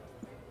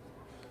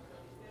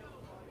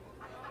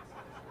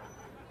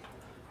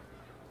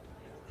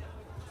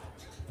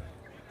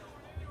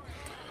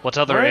 What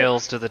other Right.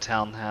 ails do the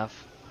town have?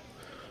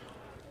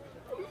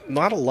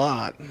 Not a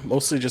lot.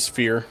 Mostly just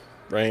fear,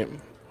 right?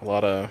 A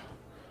lot of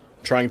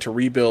trying to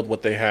rebuild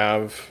what they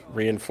have,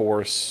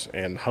 reinforce,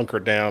 and hunker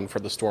down for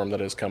the storm that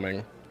is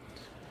coming.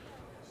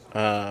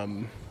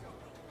 And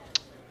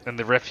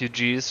the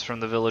refugees from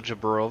the village of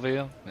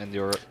Barovia and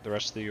the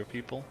rest of your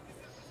people?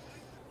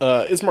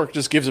 Ismark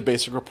just gives a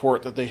basic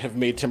report that they have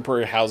made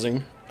temporary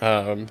housing,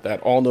 that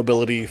all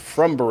nobility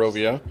from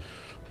Barovia,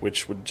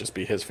 which would just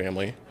be his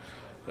family,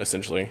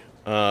 essentially,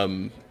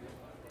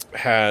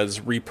 has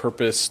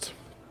repurposed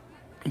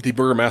the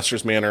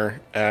Burgomaster's Manor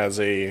as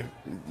a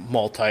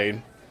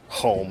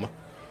multi-home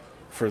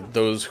for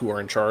those who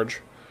are in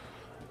charge.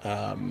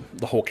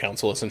 The whole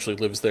council essentially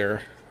lives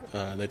there.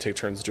 They take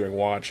turns doing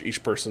watch.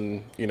 Each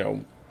person,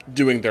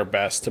 doing their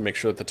best to make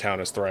sure that the town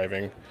is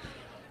thriving.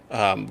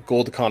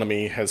 Gold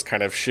economy has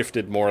kind of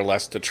shifted more or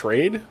less to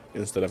trade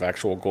instead of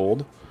actual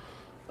gold.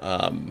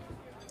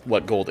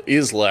 What gold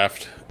is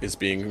left is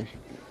being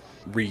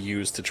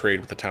reused to trade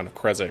with the town of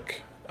Kresik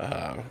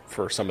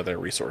for some of their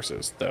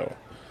resources, though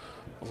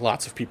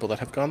lots of people that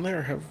have gone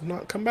there have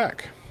not come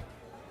back.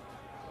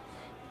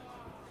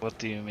 What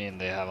do you mean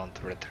they haven't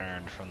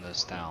returned from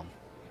this town?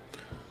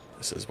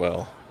 This as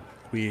well.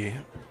 We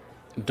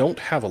don't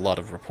have a lot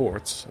of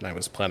reports, and I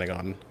was planning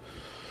on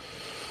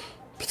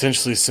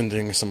potentially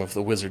sending some of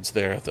the wizards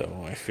there,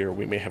 though I fear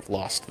we may have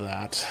lost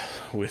that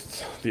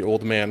with the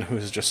old man who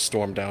has just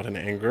stormed out in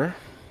anger.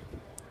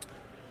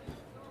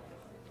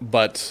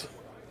 But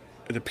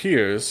it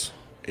appears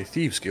a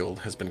thieves' guild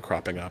has been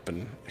cropping up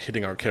and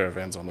hitting our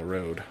caravans on the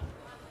road,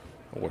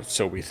 or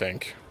so we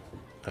think.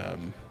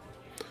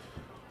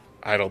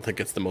 I don't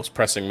think it's the most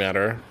pressing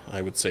matter.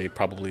 I would say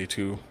probably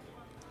to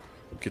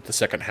get the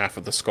second half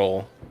of the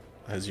skull,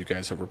 as you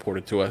guys have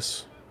reported to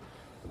us,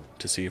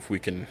 to see if we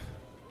can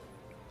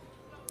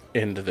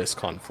end this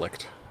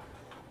conflict.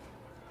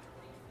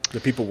 The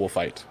people will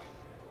fight.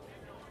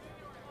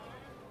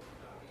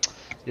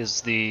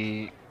 Is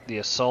the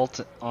assault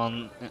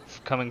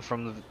coming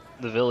from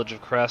the village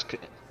of Kresk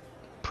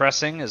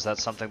pressing? Is that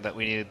something that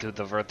we needed to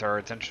divert our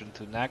attention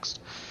to next?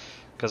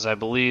 Because I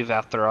believe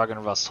after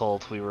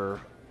Argynvostholt we were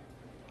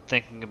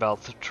thinking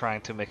about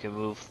trying to make a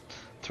move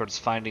towards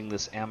finding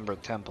this Amber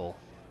Temple.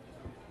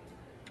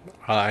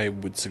 I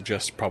would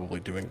suggest probably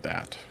doing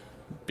that,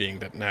 being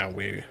that now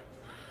we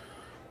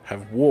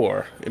have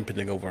war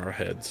impending over our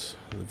heads.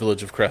 The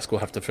village of Kresk will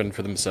have to fend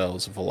for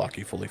themselves if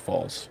Vallaki fully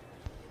falls.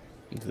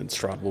 And then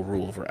Strahd will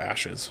rule over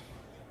Ashes.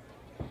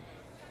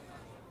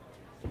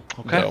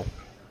 Okay. Though,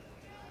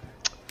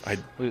 I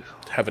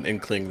have an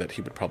inkling that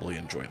he would probably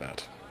enjoy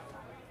that.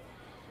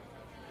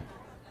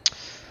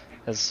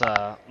 As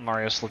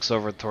Marius looks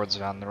over towards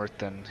Van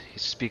Richten, he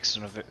speaks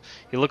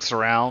he looks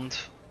around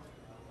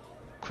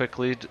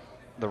quickly,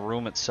 the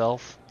room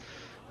itself,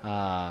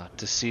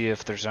 to see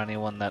if there's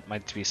anyone that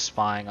might be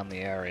spying on the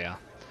area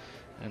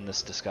in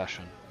this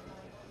discussion.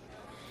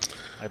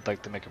 I'd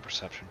like to make a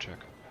perception check.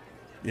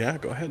 Yeah,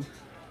 go ahead.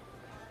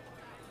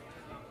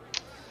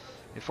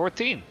 A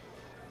 14.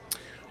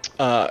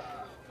 One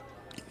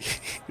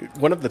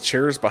of the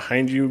chairs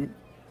behind you,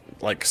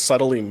 like,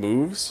 subtly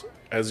moves,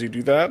 as you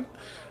do that,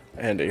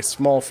 and a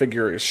small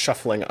figure is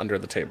shuffling under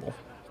the table.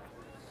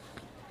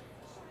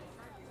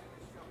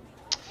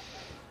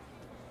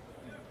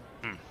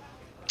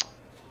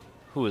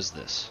 Who is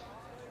this?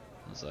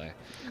 As I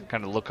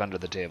kind of look under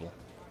the table.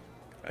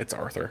 It's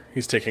Arthur.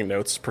 He's taking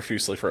notes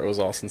profusely for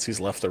Ozal since he's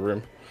left the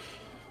room.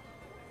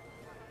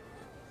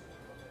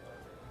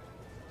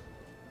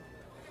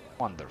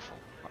 Wonderful.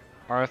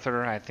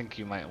 Arthur, I think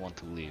you might want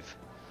to leave.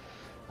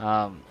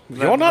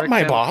 You're not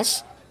my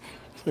boss.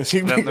 He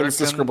Van begins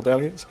to Rikten- scribble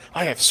down.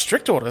 I have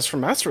strict orders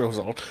from Master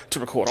Ozal to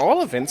record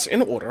all events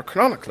in order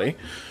chronically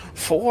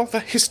for the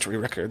history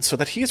record so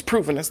that he is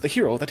proven as the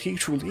hero that he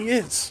truly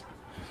is.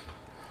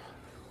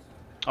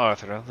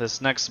 Arthur,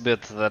 this next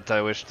bit that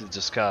I wish to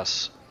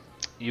discuss,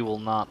 you will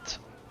not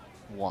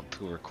want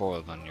to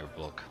record on your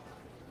book.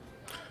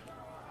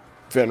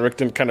 Van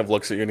Richten kind of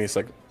looks at you and he's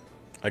like,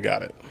 I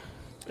got it.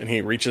 And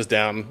he reaches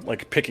down,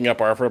 like picking up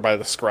Arthur by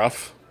the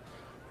scruff,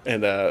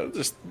 and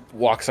just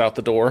walks out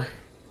the door.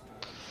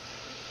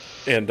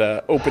 And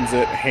opens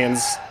it,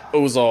 hands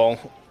Ozal,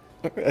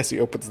 as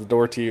he opens the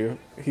door to you,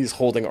 he's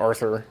holding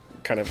Arthur,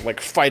 kind of like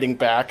fighting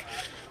back,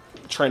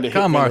 trying to hit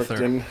Come, Van Arthur.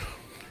 Richten.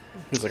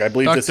 He's like, I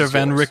believe this Dr. is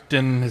Van yours.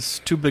 Richten is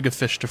too big a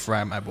fish to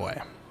fry, my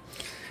boy.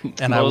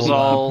 And I will.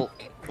 Ozal,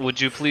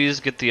 would you please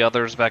get the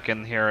others back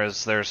in here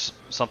as there's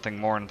something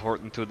more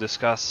important to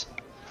discuss?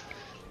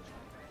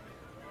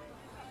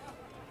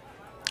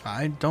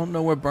 I don't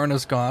know where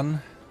Berna's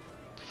gone.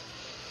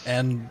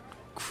 And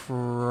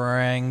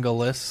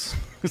Krangulus.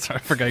 Sorry,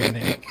 I forgot your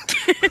name.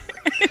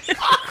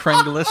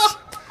 Krangulus.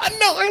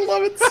 No, I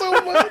love it so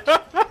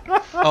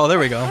much. Oh, there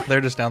we go.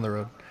 They're just down the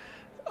road.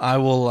 I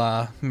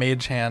will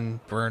mage hand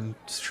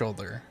Burn's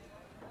shoulder.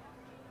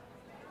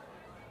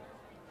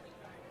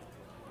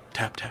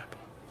 Tap, tap.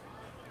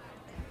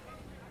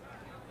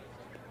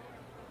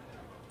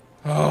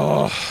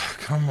 Oh,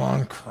 come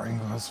on,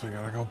 Kringles. We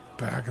gotta go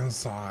back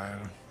inside.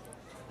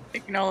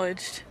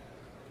 Acknowledged.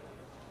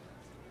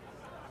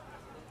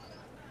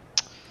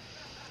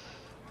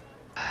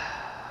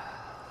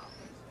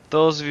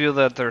 Those of you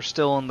that are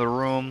still in the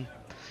room,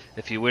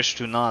 if you wish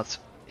to not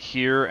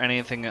hear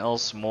anything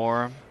else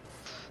more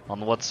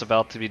on what's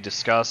about to be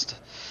discussed,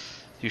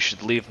 you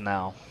should leave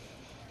now.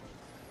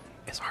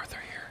 Is Arthur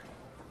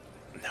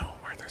here? No,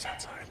 Arthur's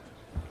outside.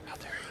 How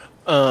dare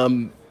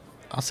you?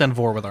 I'll send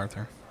Vor with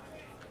Arthur.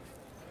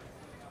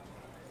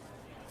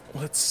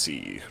 Let's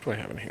see. Who do I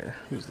have in here?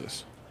 Who's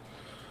this?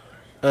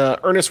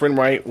 Ernest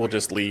Wainwright will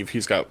just leave.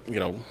 He's got,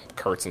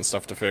 carts and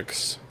stuff to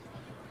fix.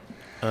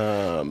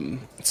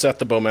 Seth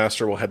the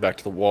Bowmaster will head back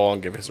to the wall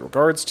and give his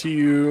regards to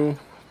you.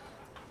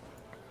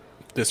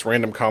 This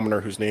random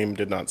commoner whose name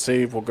did not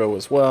save will go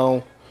as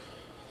well.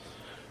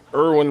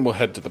 Erwin will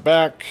head to the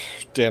back.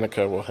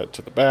 Danica will head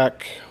to the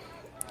back.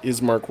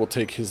 Ismark will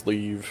take his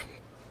leave.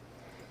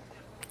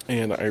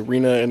 And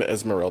Irina and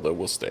Esmeralda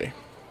will stay.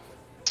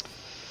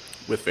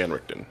 With Van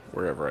Richten,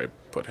 wherever I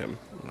put him.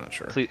 I'm not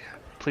sure.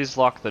 Please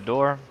lock the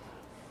door.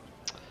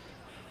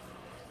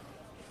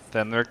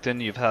 Van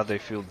Richten, you've had a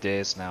few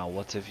days now.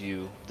 What have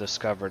you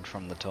discovered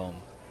from the tome?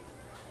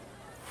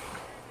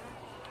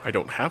 I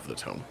don't have the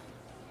tome.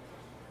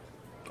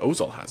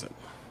 Ozal has it.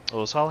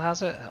 Ozal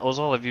has it?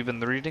 Ozal, have you been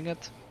reading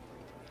it?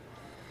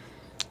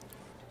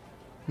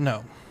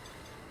 No.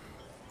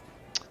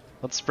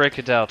 Let's break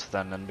it out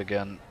then and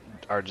begin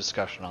our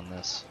discussion on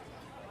this.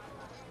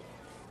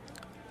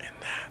 And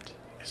that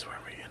is where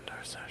we end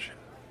our session,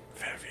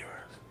 fair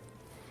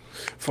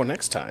viewers. For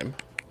next time,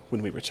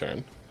 when we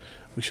return,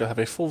 we shall have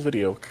a full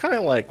video, kind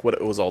of like what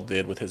Ozal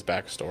did with his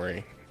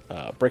backstory,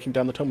 breaking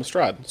down the Tome of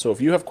Strahd. So if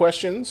you have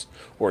questions,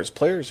 or as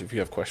players, if you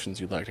have questions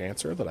you'd like to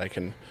answer that I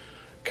can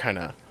kind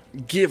of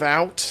give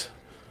out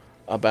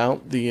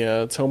about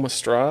the Tome of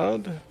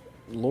Strahd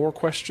lore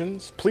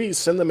questions, please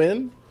send them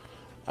in.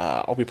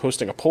 I'll be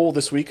posting a poll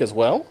this week as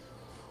well,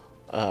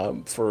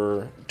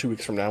 for 2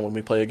 weeks from now when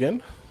we play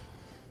again.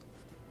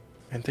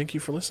 And thank you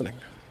for listening.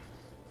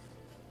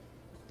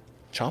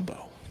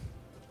 Chombo.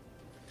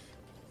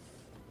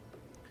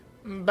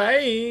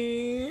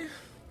 Bye.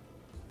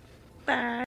 Bye.